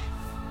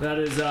 That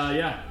is,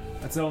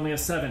 that's only a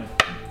 7.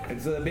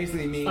 It's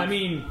basically means. I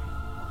mean,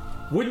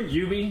 wouldn't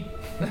you be?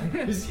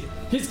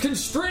 He's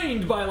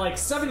constrained by like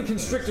 7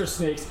 constrictor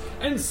snakes,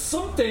 and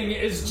something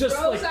is just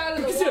Rolls like out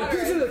of the water.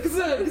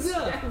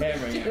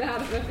 Get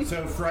out of it.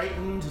 So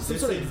frightened, Some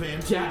sort of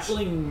disadvantage.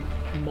 Gatling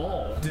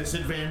maul.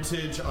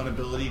 Disadvantage on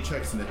ability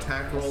checks and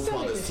attack rolls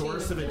while the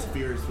source of its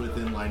fear is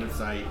within line of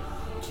sight.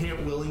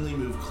 Can't willingly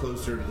move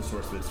closer to the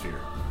source of its fear.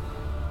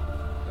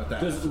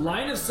 Does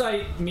line of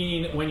sight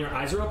mean when your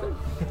eyes are open?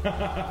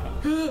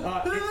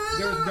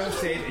 There's no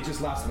save. It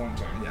just lasts 1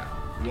 turn. Yeah.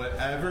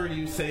 Whatever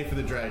you say for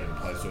the dragon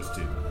applies to us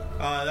too.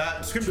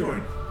 That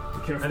Scrimshoard.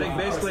 I think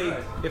basically,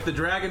 if the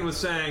dragon was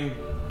saying,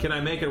 "Can I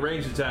make a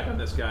ranged attack on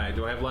this guy?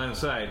 Do I have line of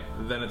sight?"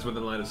 Then it's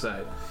within line of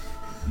sight.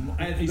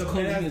 As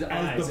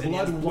the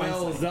blood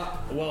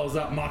wells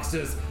up, Mox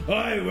says,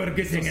 "Aye, we're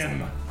getting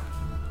him."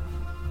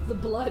 The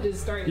blood is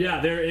starting. Yeah,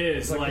 there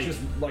is It's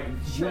just like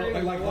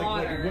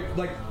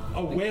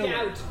a whale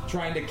gout.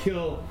 trying to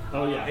kill.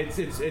 yeah.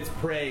 It's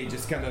prey.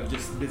 Just kind of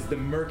it's the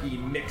murky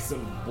mix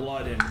of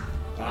blood and.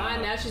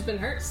 Now she's been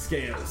hurt.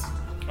 Scales.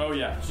 Oh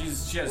yeah, she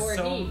has Or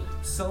he.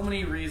 so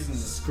many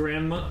reasons.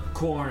 Scrim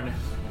corn.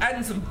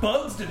 Adding some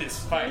bugs to this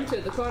fight.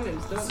 Into the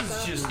corners. This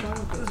is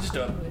just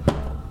a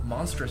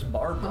monstrous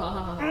barb.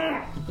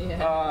 Yeah.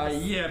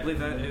 Yeah, I believe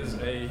that is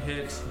a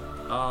hit.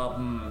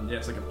 Yeah,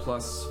 it's like a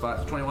plus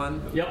 5,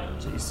 21. Yep.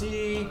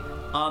 JC.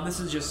 This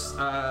is just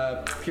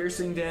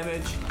piercing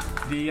damage.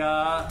 The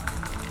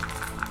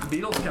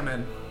beetles come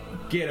in.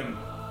 Get him.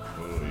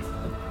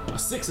 A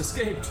 6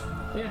 escaped.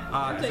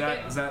 Yeah.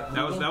 Is that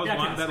was one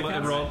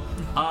that roll.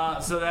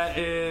 So that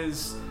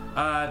is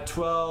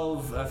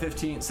 12,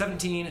 15,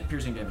 17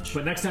 piercing damage.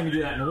 But next time you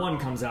do that and 1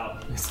 comes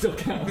out, it still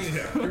counts.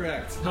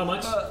 Correct. How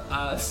much?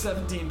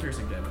 17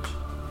 piercing damage.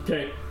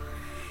 Okay.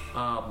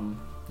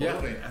 Yeah.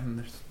 And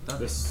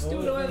there's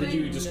Did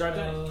you describe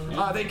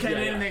that? they came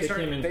in. They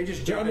started. They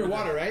just You're jumped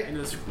underwater, right?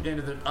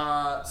 Into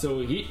the.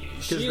 So she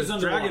is the underwater.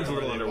 dragon's a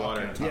little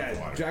underwater.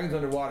 Yeah, dragon's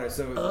underwater,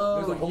 so there's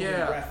a whole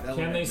yeah. breath Can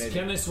element.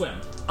 they swim?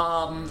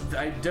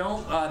 I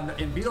don't.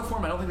 In beetle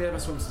form, I don't think they have a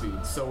swim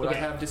speed. So would I Okay.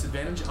 have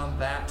disadvantage on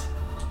that?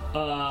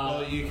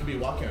 Well, you can be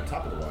walking on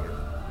top of the water.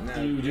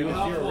 No, You do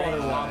have zero water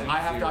range. walking. I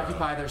have to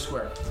occupy their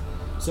square.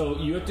 So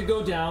you have to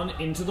go down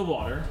into the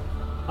water,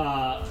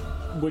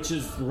 which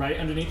is right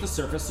underneath the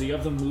surface. So you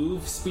have the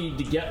move speed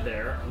to get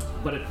there,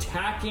 but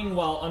attacking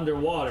while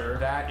underwater.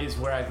 That is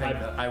where I think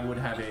that I would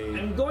have a.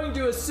 I'm going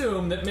to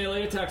assume that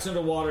melee attacks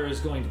underwater is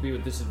going to be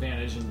with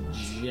disadvantage in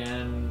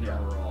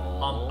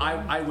general.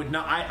 I would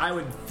not. I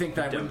would think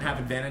that I wouldn't have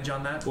advantage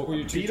on that. What were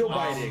your two? Beetle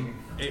biting.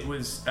 It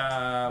was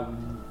a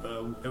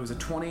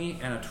 20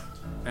 and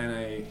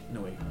a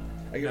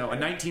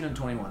 19 and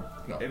 21.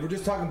 If we're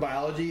just talking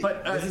biology,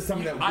 But this is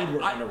something that would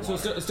work underwater.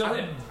 So still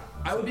hit.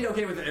 I would be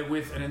okay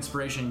with an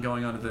inspiration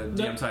going onto the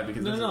DM side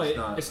because this is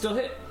not. It still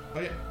hit. Oh,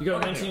 yeah. You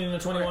got a 19 and a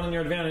 21 in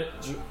your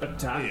advantage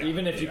attack. Yeah,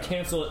 Even if you yeah.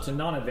 cancel it to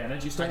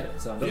non-advantage, you still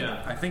hit. So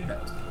Yeah, I think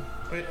that.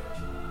 Wait.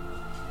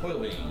 Oil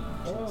vein.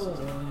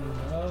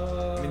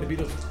 I mean, the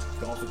beetles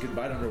also could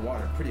bite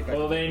underwater pretty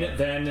effectively. Oil vein,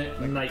 then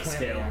like night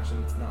clamping scale.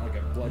 action. It's not like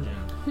a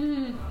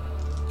bludgeon.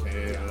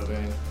 Okay, oil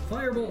vein.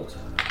 Firebolt.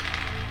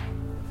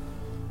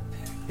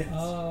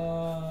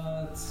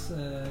 It's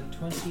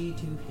 20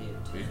 to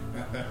hit.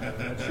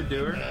 That should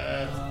do her.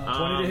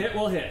 20 to hit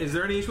will hit. Is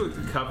there any issue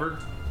with cover?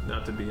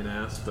 Not to be an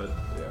ass, but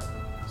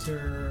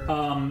Sir,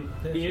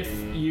 If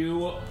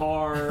you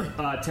are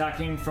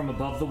attacking from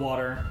above the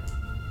water,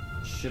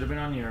 should have been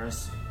on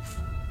yours.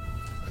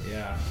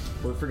 Yeah.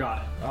 We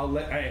forgot.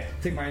 Hey,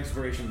 take my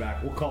inspiration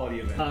back. We'll call it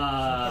even.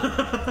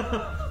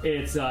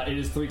 It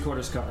is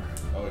 3/4 cover.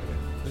 Oh, okay.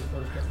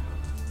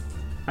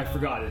 I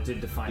forgot it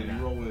did define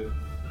that. Roll with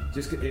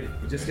just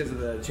because of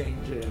the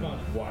change in the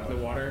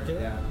water.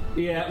 Yeah.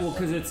 Yeah. Well,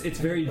 because it's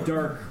very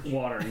dark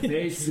water.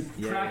 They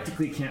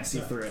practically can't see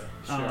through it.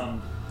 Sure.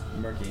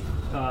 Murky.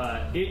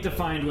 It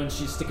defined when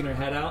she's sticking her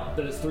head out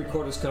that it's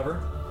 3/4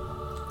 cover.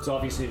 So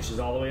obviously if she's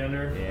all the way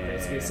under,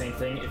 it's the same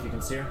thing if you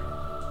can see her.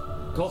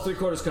 Call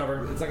 3/4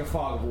 cover. It's like a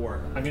fog of war.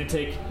 I'm going to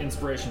take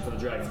inspiration for the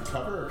dragon.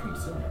 Cover or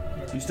conceal?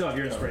 You still have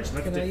your inspiration.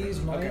 That's Can I different.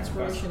 use my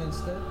inspiration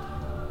instead?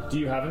 Do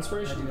you have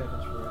inspiration? I do have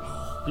inspiration.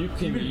 You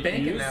can You've been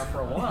banking use, now for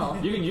a while.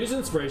 You can use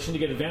inspiration to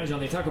get advantage on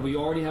the attacker, but you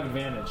already have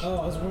advantage. Oh,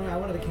 I was wondering. I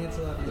wanted to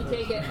cancel out. You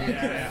take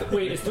it.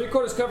 Wait, is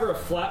 3/4 cover a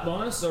flat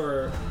bonus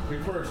or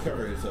 3/4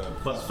 cover is a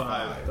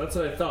 +5? That's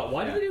what I thought.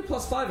 Why do they do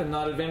 +5 and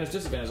not advantage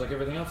disadvantage like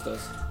everything else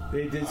does?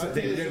 They did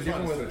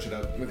different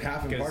with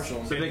half and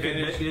partial. So they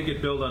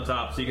could build on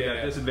top, so you could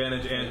have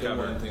disadvantage and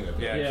cover.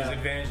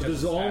 Advantage.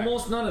 There's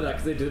almost none of that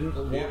because they didn't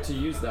want to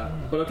use that.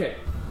 But okay.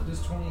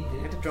 Does 20 hit? You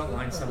have to draw the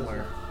line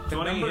somewhere. The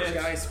 20 numbers,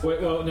 hits. guys.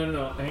 Wait, well,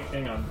 no.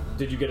 Hang on.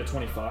 Did you get a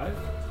 25?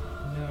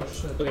 No,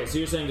 shit. Okay, so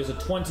you're saying there's a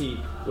 20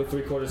 with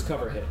 3/4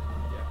 cover hit.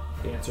 Yeah.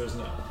 The answer is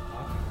no.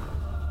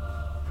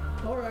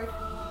 All right.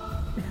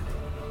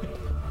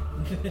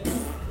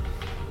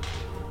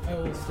 I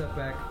will step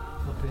back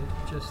a bit,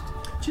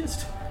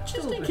 just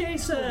in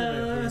case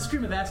a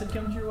stream of acid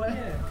comes your way.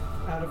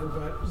 Yeah, out of her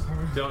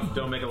butt.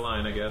 Don't make a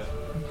line, I guess.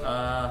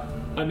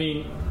 I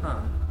mean,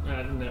 no.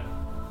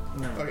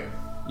 Okay.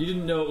 You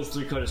didn't know it was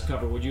 3/4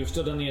 cover. Would you have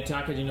still done the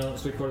attack had you known it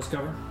was 3/4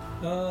 cover?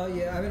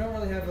 Yeah. I mean, I don't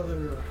really have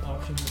other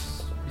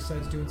options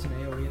besides doing some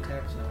AOE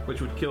attacks now.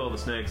 Which would kill all the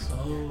snakes.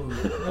 Oh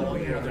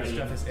yeah. Other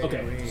stuff is Okay,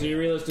 AOE. so you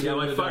realized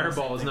My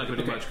fireball is not going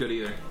to do much good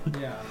either.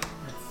 Yeah.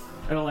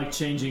 I don't like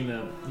changing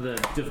the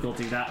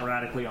difficulty that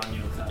radically on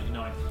you without you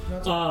knowing.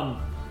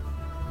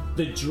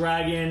 The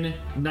dragon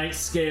night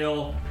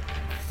scale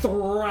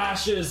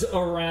thrashes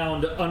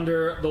around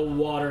under the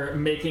water,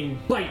 making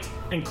bite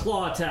and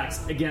claw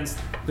attacks against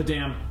the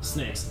damn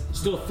snakes.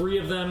 Still 3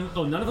 of them.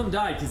 Oh, none of them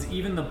died because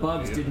even the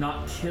bugs did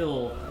not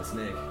kill a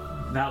snake.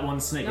 That one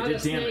snake. Not it a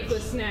did damage. snake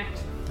was snacked.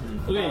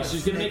 Okay,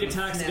 she's gonna make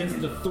attacks against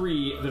the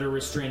 3 that are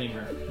restraining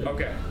her.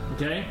 Okay.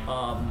 Okay.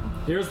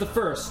 Here's the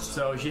first.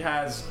 So she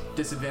has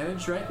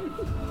disadvantage, right?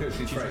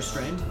 She's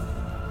restrained.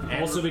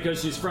 Also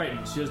because she's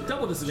frightened. She has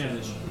double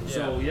disadvantage.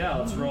 So yeah,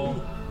 let's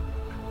roll.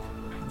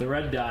 The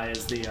red die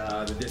is the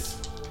dis.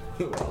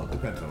 Well, it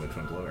depends on which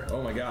one's lower.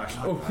 Oh my gosh.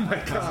 Oh my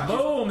gosh.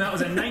 Boom! That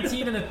was a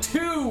 19 and a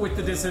 2 with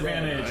the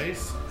disadvantage.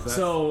 Nice.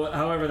 So,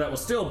 however, that will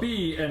still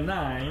be a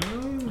 9.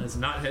 Does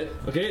not hit.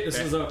 Okay, this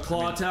is a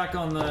claw attack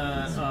on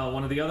the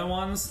one of the other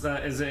ones.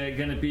 That is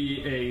going to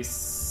be a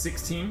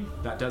 16.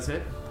 That does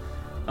hit.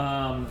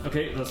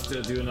 Okay, let's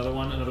do another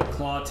one. Another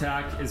claw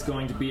attack is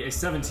going to be a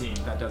 17.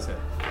 That does hit.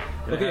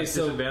 Okay,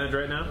 so disadvantage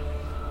right now.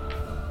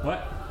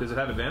 What? Does it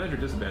have advantage or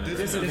disadvantage?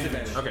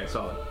 Disadvantage. Okay,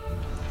 solid.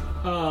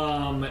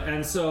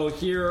 And so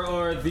here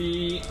are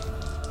the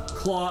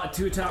claw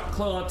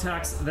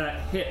attacks that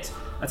hit.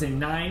 That's a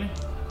 9.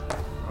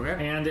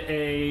 Okay. And an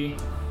 8.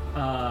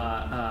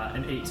 9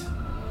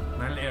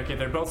 and 8. Okay,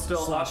 they're both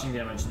still slashing up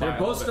damage. by They're a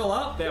both little still bit.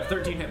 up. They have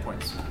 13 hit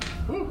points.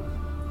 Woo.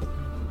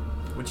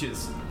 Which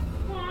is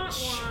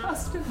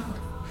Just enough.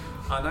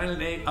 9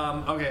 and 8.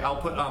 Okay, I'll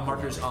put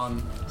markers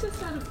on.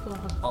 Just out of claw.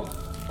 I'll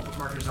put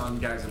markers on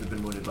guys that have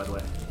been wounded. By the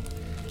way.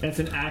 And it's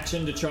an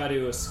action to try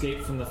to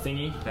escape from the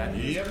thingy. That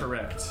is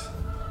correct.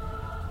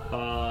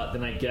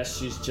 Then I guess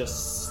she's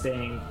just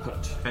staying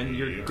put. And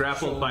you're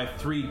grappled by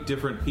 3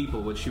 different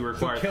people, which you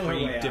require kill her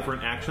 3 way out.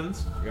 different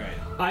actions. Right.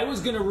 I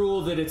was gonna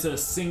rule that it's a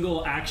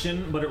single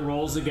action, but it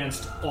rolls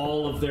against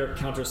all of their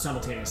counters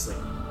simultaneously.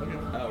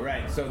 Oh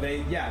right. So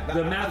they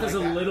The math is a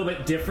little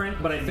bit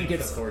different, but I think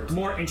it's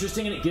more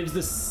interesting, and it gives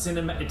the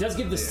It does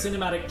give the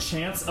cinematic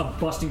chance of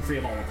busting free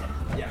of all of them.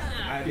 Yeah.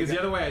 Because the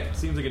other way, it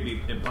seems like it'd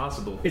be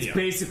impossible. It's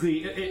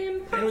basically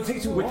it would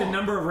take with the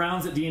number of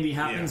rounds that D&D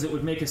happens, it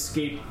would make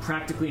escape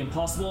practically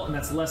impossible, and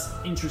that's less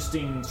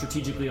interesting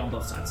strategically on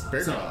both sides.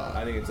 So,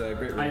 I think it's a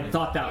great. I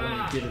thought that when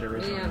he did it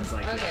originally. Yeah. I was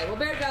like, Okay, well,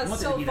 Bear I Grylls want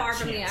is there to so be far that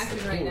from the chance.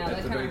 action right now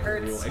that kind of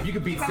hurts. If you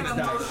could beat kind 6 of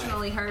dice.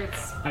 emotionally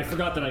hurts. I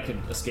forgot that I could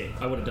escape.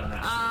 I would have done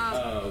that.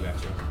 Oh,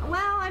 gotcha.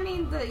 Well, I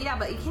mean, but you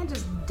can't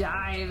just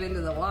dive into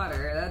the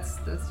water. That's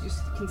you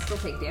can still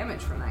take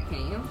damage from that,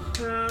 can't you?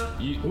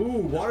 Ooh,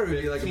 water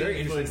would be like a very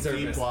interesting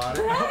surface. I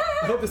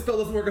hope the spell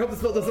doesn't work. I hope the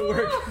spell doesn't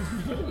work.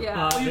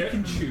 Yeah.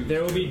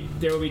 There will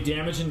be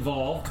damage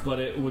involved, but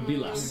it would be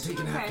less. You're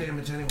taking half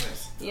damage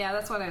anyways. Yeah,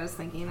 that's what I was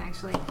thinking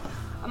actually.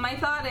 My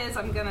thought is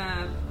I'm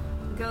gonna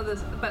go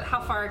this, but how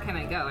far can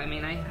I go? I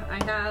mean, I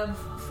have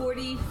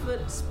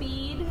 40-foot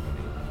speed.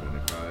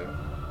 25,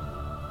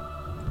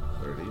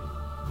 30.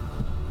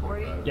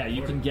 40. Yeah,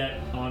 you can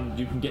get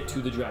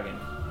to the dragon.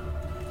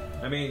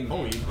 I mean,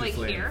 you just Like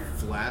land here?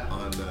 flat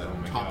on the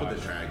top of the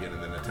dragon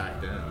and then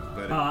attack them.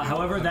 But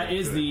However, that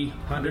is the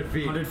 100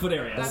 foot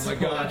area. That's Oh my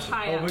gosh.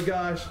 high Oh up. my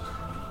gosh.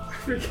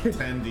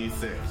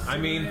 10d6. I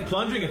mean,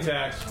 plunging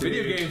attacks.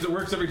 Video games, it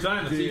works every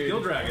time. That's how you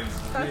kill dragons.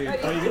 Are you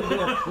gonna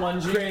do a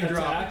plunging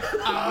attack?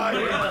 Oh,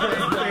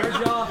 yeah. Bear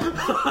jaw.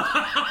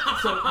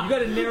 So you got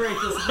to narrate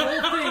this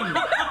whole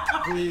thing.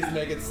 Please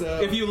make it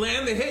so. If you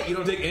land the hit, you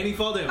don't take any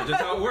fall damage.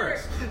 That's how it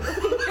works.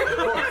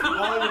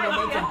 All your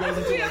momentum goes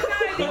into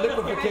the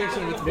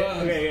liquefaction of its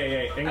bones.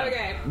 Okay, hang on.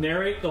 Okay.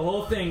 Narrate the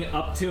whole thing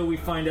up till we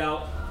find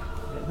out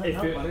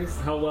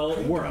how well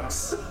it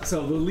works.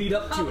 So the lead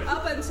up to it.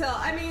 Up until,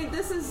 I mean,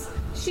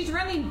 she's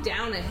running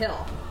down a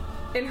hill.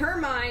 In her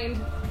mind,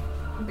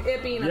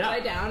 it being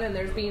upside down and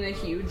there's being a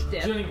huge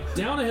dip. She's running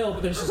down a hill,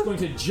 but then she's going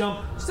to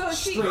jump So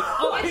she, straight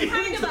up it's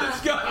kind into of the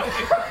sky.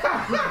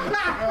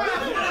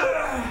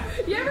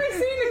 You ever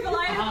seen a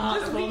Goliath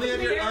just only leap in have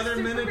the your air other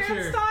Superman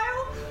miniature.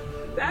 style?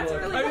 That's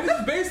really I mean, this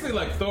is basically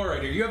like Thor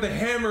right here. You have the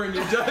hammer and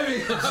you're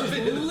diving up She's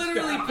into the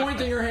literally sky.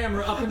 pointing her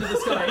hammer up into the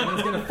sky and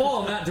it's going to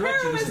fall in that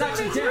direction. She's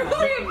Heroism actually is down.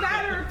 really a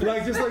matter of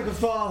Like just like the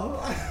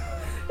fall.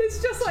 It's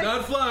just like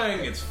Not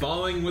flying, it's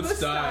falling with the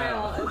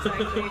style.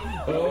 Exactly.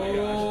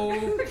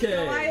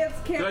 Okay. Goliaths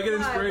can't Do I get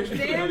fly, inspiration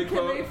but from damn the can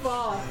quote? they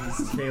fall.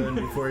 Kaylin,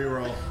 before you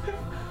roll,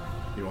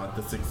 you want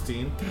the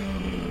 16?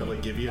 It'll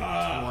give you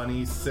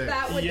 26.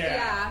 That would,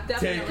 yeah,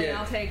 definitely, Take it.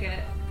 I'll take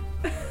it.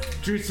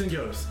 Drewston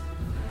goes,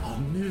 I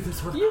knew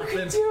this would You happen.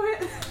 can do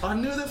it. I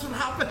knew this would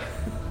happen.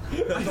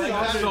 He's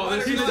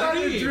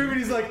Drew, and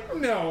he's like,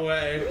 no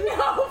way.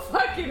 No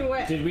fucking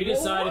way. Did we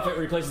decide if it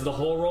replaces the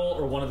whole roll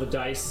or one of the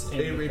dice?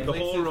 The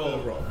whole roll.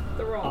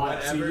 The roll.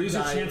 So you lose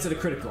your chance at a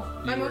critical.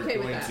 I'm okay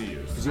with that.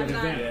 Because you have I'm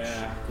not-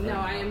 advantage. No,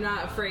 I am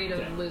not afraid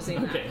of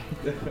losing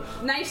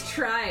that. Nice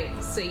try,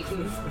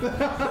 Satan.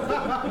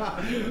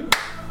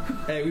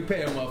 Hey, we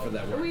pay him well for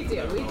that work. We do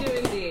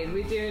indeed.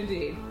 We do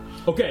indeed.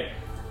 Okay.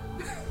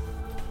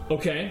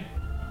 Okay.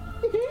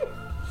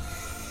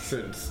 So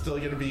it's still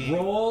gonna be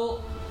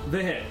roll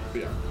the hit.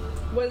 Yeah.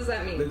 What does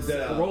that mean?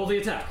 Roll the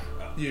attack.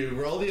 You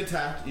roll the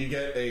attack. You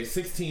get a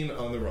 16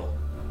 on the roll.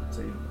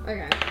 So you,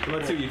 Okay.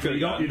 Let's see what you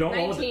could have You don't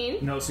roll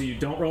 19. No, so you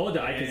don't roll a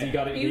die because you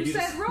got it. You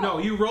said roll. No,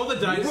 you roll the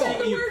dice.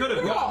 You could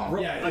have gotten.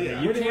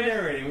 Okay, you can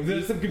narrate.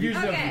 There's some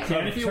confusion. Okay. You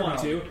can if you want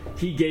to.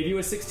 He gave you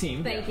a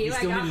 16. Thank you, You I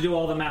still got- need to do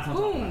all the math on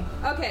top. Boom.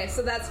 Okay,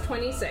 so that's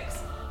 26.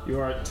 You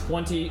are at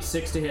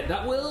 26 to hit.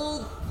 That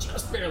will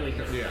just barely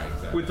hit. Yeah,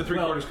 exactly. With the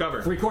three-quarters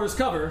cover. Three-quarters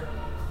cover.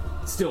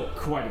 Still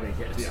quite a big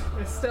hit. Yeah.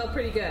 It's still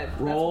pretty good.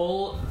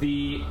 Roll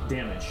the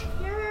damage.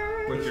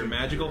 With your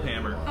magical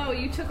hammer. Oh,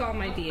 you took all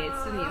my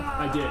d8s, didn't you?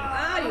 I did.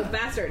 Ah, you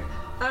bastard.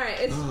 All right,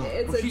 it's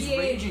a She's d8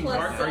 raging.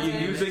 plus Are you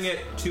 7. using it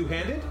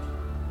two-handed?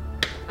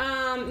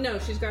 No,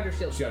 she's got her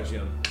shield. She got a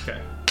shield.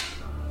 Okay.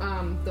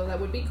 Though that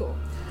would be cool.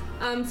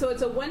 So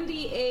it's a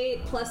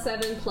 1d8 plus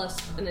 7 plus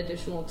an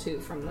additional 2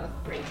 from the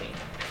raging.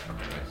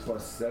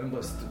 Plus 7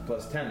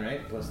 plus 10,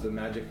 right? Plus the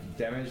magic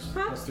damage.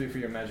 Huh? Plus 3 for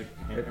your magic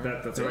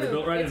hammer. That's already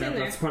built right in It's there.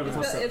 That's part of the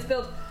plus It's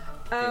built.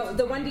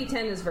 The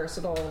 1d10 is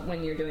versatile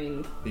when you're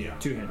doing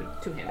two-handed.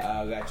 two-handed.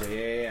 Oh, gotcha.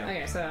 Yeah.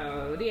 Okay,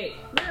 so d8.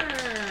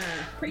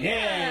 Pretty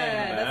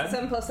Yeah, good. That's bad. a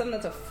 7 plus 7.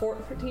 That's a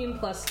 14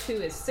 plus 2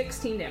 is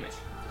 16 damage.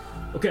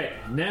 Okay,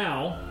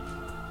 now,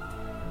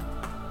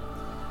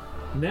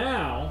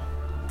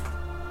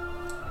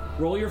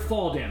 roll your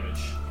fall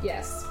damage.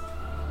 Yes.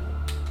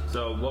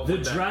 So what The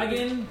would that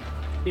dragon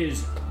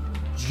is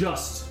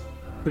just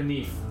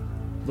beneath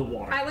the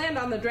water. I land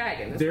on the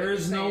dragon. There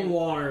is no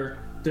water.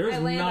 There is I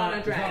land on not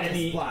a dragon.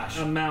 any Splash.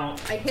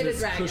 amount I hit a to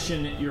dragon.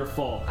 cushion your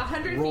fall.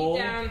 100 Roll,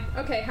 feet down.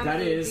 Okay, how that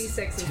many is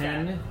d6 is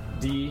that?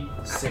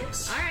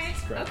 10d6. All right.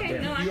 Okay.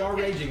 No, You are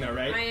okay. raging though,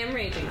 right? I am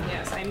raging.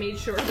 Yes, I made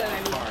sure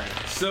that I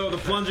was. So the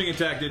plunging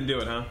attack didn't do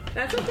it, huh?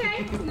 That's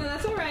okay. No,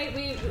 that's all right.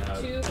 We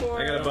 2,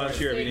 4. I got a bunch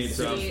here if you need 6,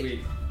 some. 8. Sweet.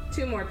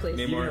 2 more, please.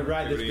 Need more? You're gonna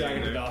ride this What do you dragon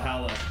need to there?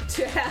 Valhalla.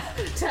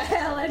 To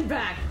hell and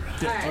back.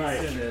 All right. All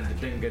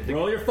right.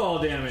 Roll your fall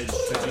damage.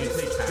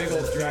 Big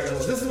old dragon.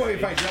 This is why we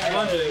fight dragons.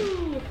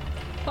 Plunging.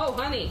 Oh,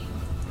 honey.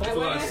 That's a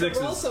Why lot of did I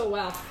sixes. roll so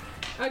well?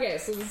 Okay,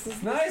 so this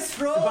is nice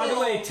roll. By the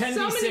way, So 10d6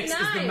 many is the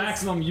nines.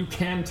 maximum you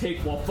can take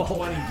while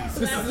falling.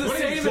 This is the That's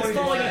same as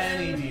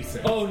falling.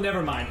 Oh,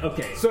 never mind.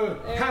 Okay. So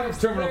half of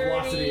terminal 30.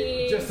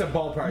 velocity, just a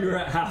ballpark. You're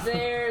at half.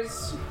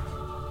 There's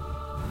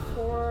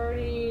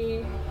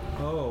 42.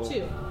 Oh.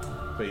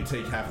 But you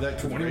take half of that.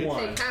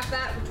 21. Take half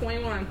that,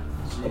 21.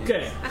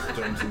 Okay.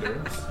 Stones and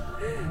Durhams.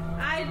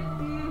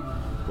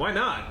 Why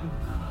not?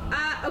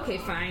 Okay,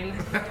 fine.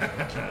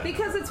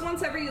 Because it's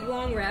once every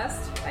long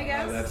rest, I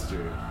guess. Oh, that's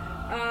true.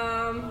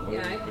 Yeah.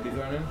 What are you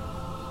throwing in?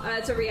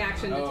 It's a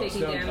reaction to taking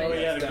stones. damage. Oh,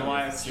 yeah, the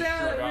Goliath just shrug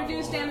off a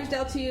Reduce little damage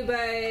dealt to you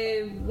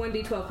by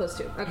 1d12 plus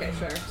 2. Okay,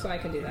 sure. So I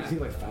can do that.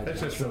 Like 5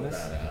 That's just so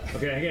bad.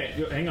 Okay,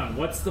 hang on.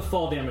 What's the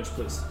fall damage,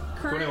 please?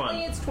 Currently, 21.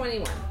 it's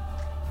 21.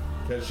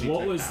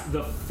 What was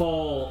the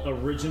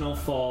original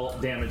fall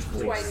damage,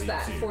 please? Twice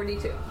that,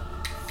 42.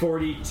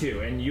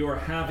 42, and you are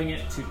having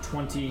it to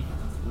 21.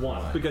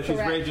 Because she's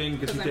Correct. raging,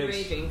 because she I'm takes...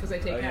 raging, because I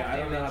take half I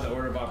don't know how damage. the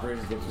order of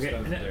operations works with Okay,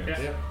 stones and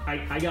there.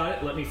 I got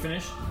it. Let me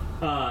finish.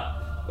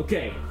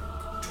 Okay,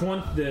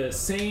 the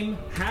same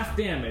half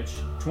damage,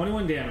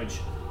 21 damage,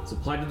 is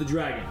applied to the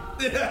dragon,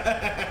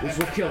 which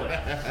will kill it.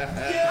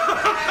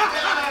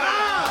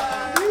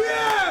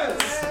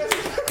 Yes!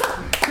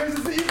 Chris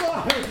is the evil.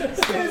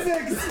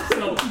 Physics!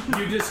 So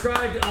you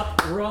described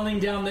up, rolling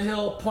down the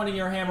hill, pointing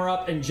your hammer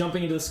up, and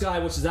jumping into the sky,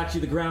 which is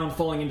actually the ground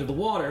falling into the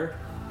water.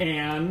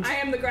 And I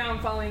am the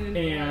ground falling into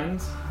the water.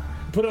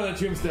 Put on a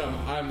tombstone.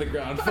 I'm the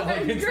ground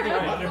falling into the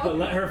water. But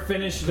let her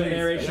finish the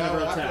narration of her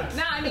attack.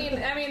 No, I mean,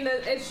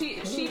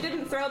 she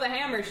didn't throw the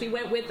hammer. She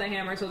went with the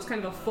hammer, so it's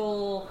kind of a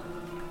full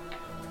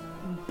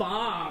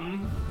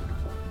bomb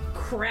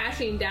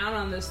crashing down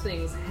on this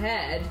thing's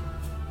head.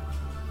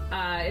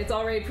 It's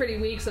already pretty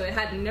weak, so it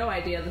had no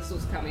idea this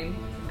was coming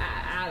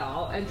at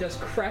all, and just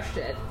crushed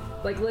it.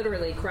 Like,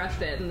 literally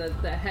crushed it, and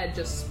the head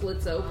just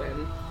splits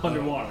open.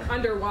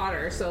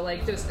 Underwater, so,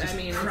 like, just I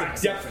mean...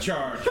 Depth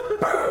charge.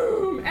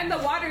 Boom! And the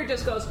water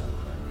just goes...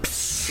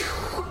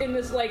 in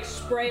this, like,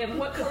 spray of...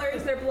 What color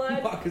is their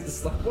blood?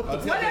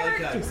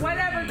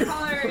 Whatever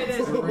color it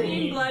is,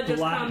 green blood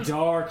just comes...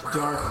 Dark,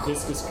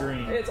 viscous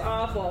green. It's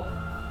awful.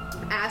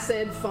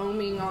 Acid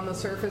foaming on the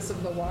surface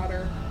of the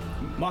water.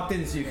 Mock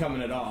didn't see you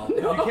coming at all. You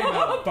came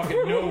out of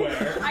fucking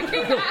nowhere. I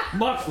came out.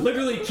 Mock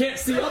literally can't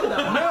see up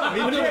that.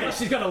 No,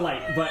 she's got a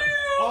light, but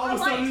all of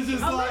a sudden it's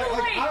just like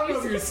I don't know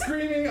if you're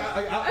screaming.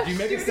 Do you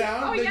make a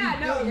sound? Oh yeah,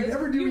 no. You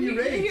never do when you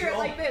rage. You hear it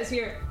like this.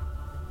 Here.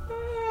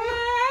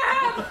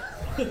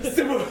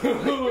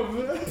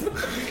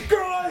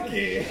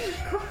 Crikey!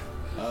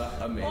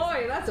 Amazing.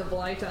 Boy, that's a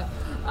blighter.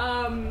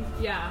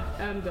 Yeah,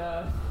 and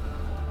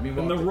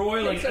and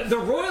the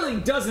roiling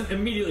doesn't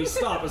immediately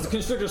stop as the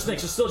constrictor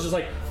snakes are still just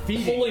like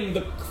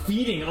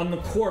feeding on the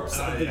corpse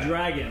of the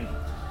dragon.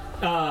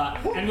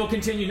 And we'll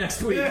continue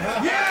next week.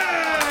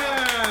 Yeah!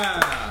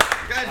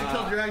 Guys, you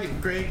killed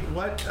dragon. Great.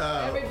 What?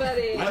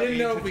 Everybody. I didn't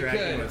know if we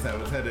could. Was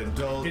that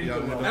adult,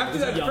 young? After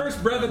that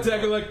first breath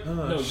attack, we're like,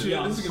 oh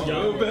shit, this is gonna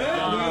go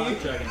badly.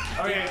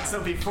 Okay,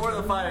 so before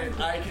the fight,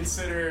 I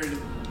considered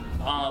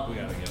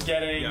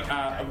getting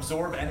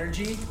absorb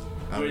energy.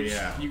 Which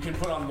you can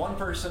put on one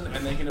person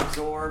and they can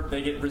absorb,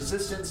 they get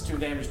resistance to a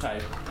damage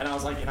type. And I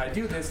was like, if I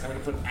do this, I'm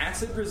going to put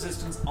acid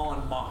resistance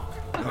on Mock.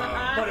 But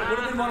it would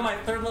have been one of my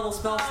third level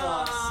spell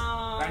slots.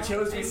 And I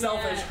chose to be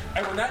selfish.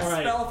 And when that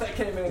spell that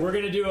came in. We're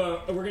gonna do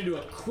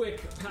a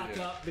quick pack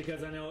up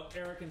because I know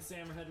Eric and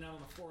Sam are heading out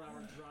on a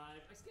 4-hour drive.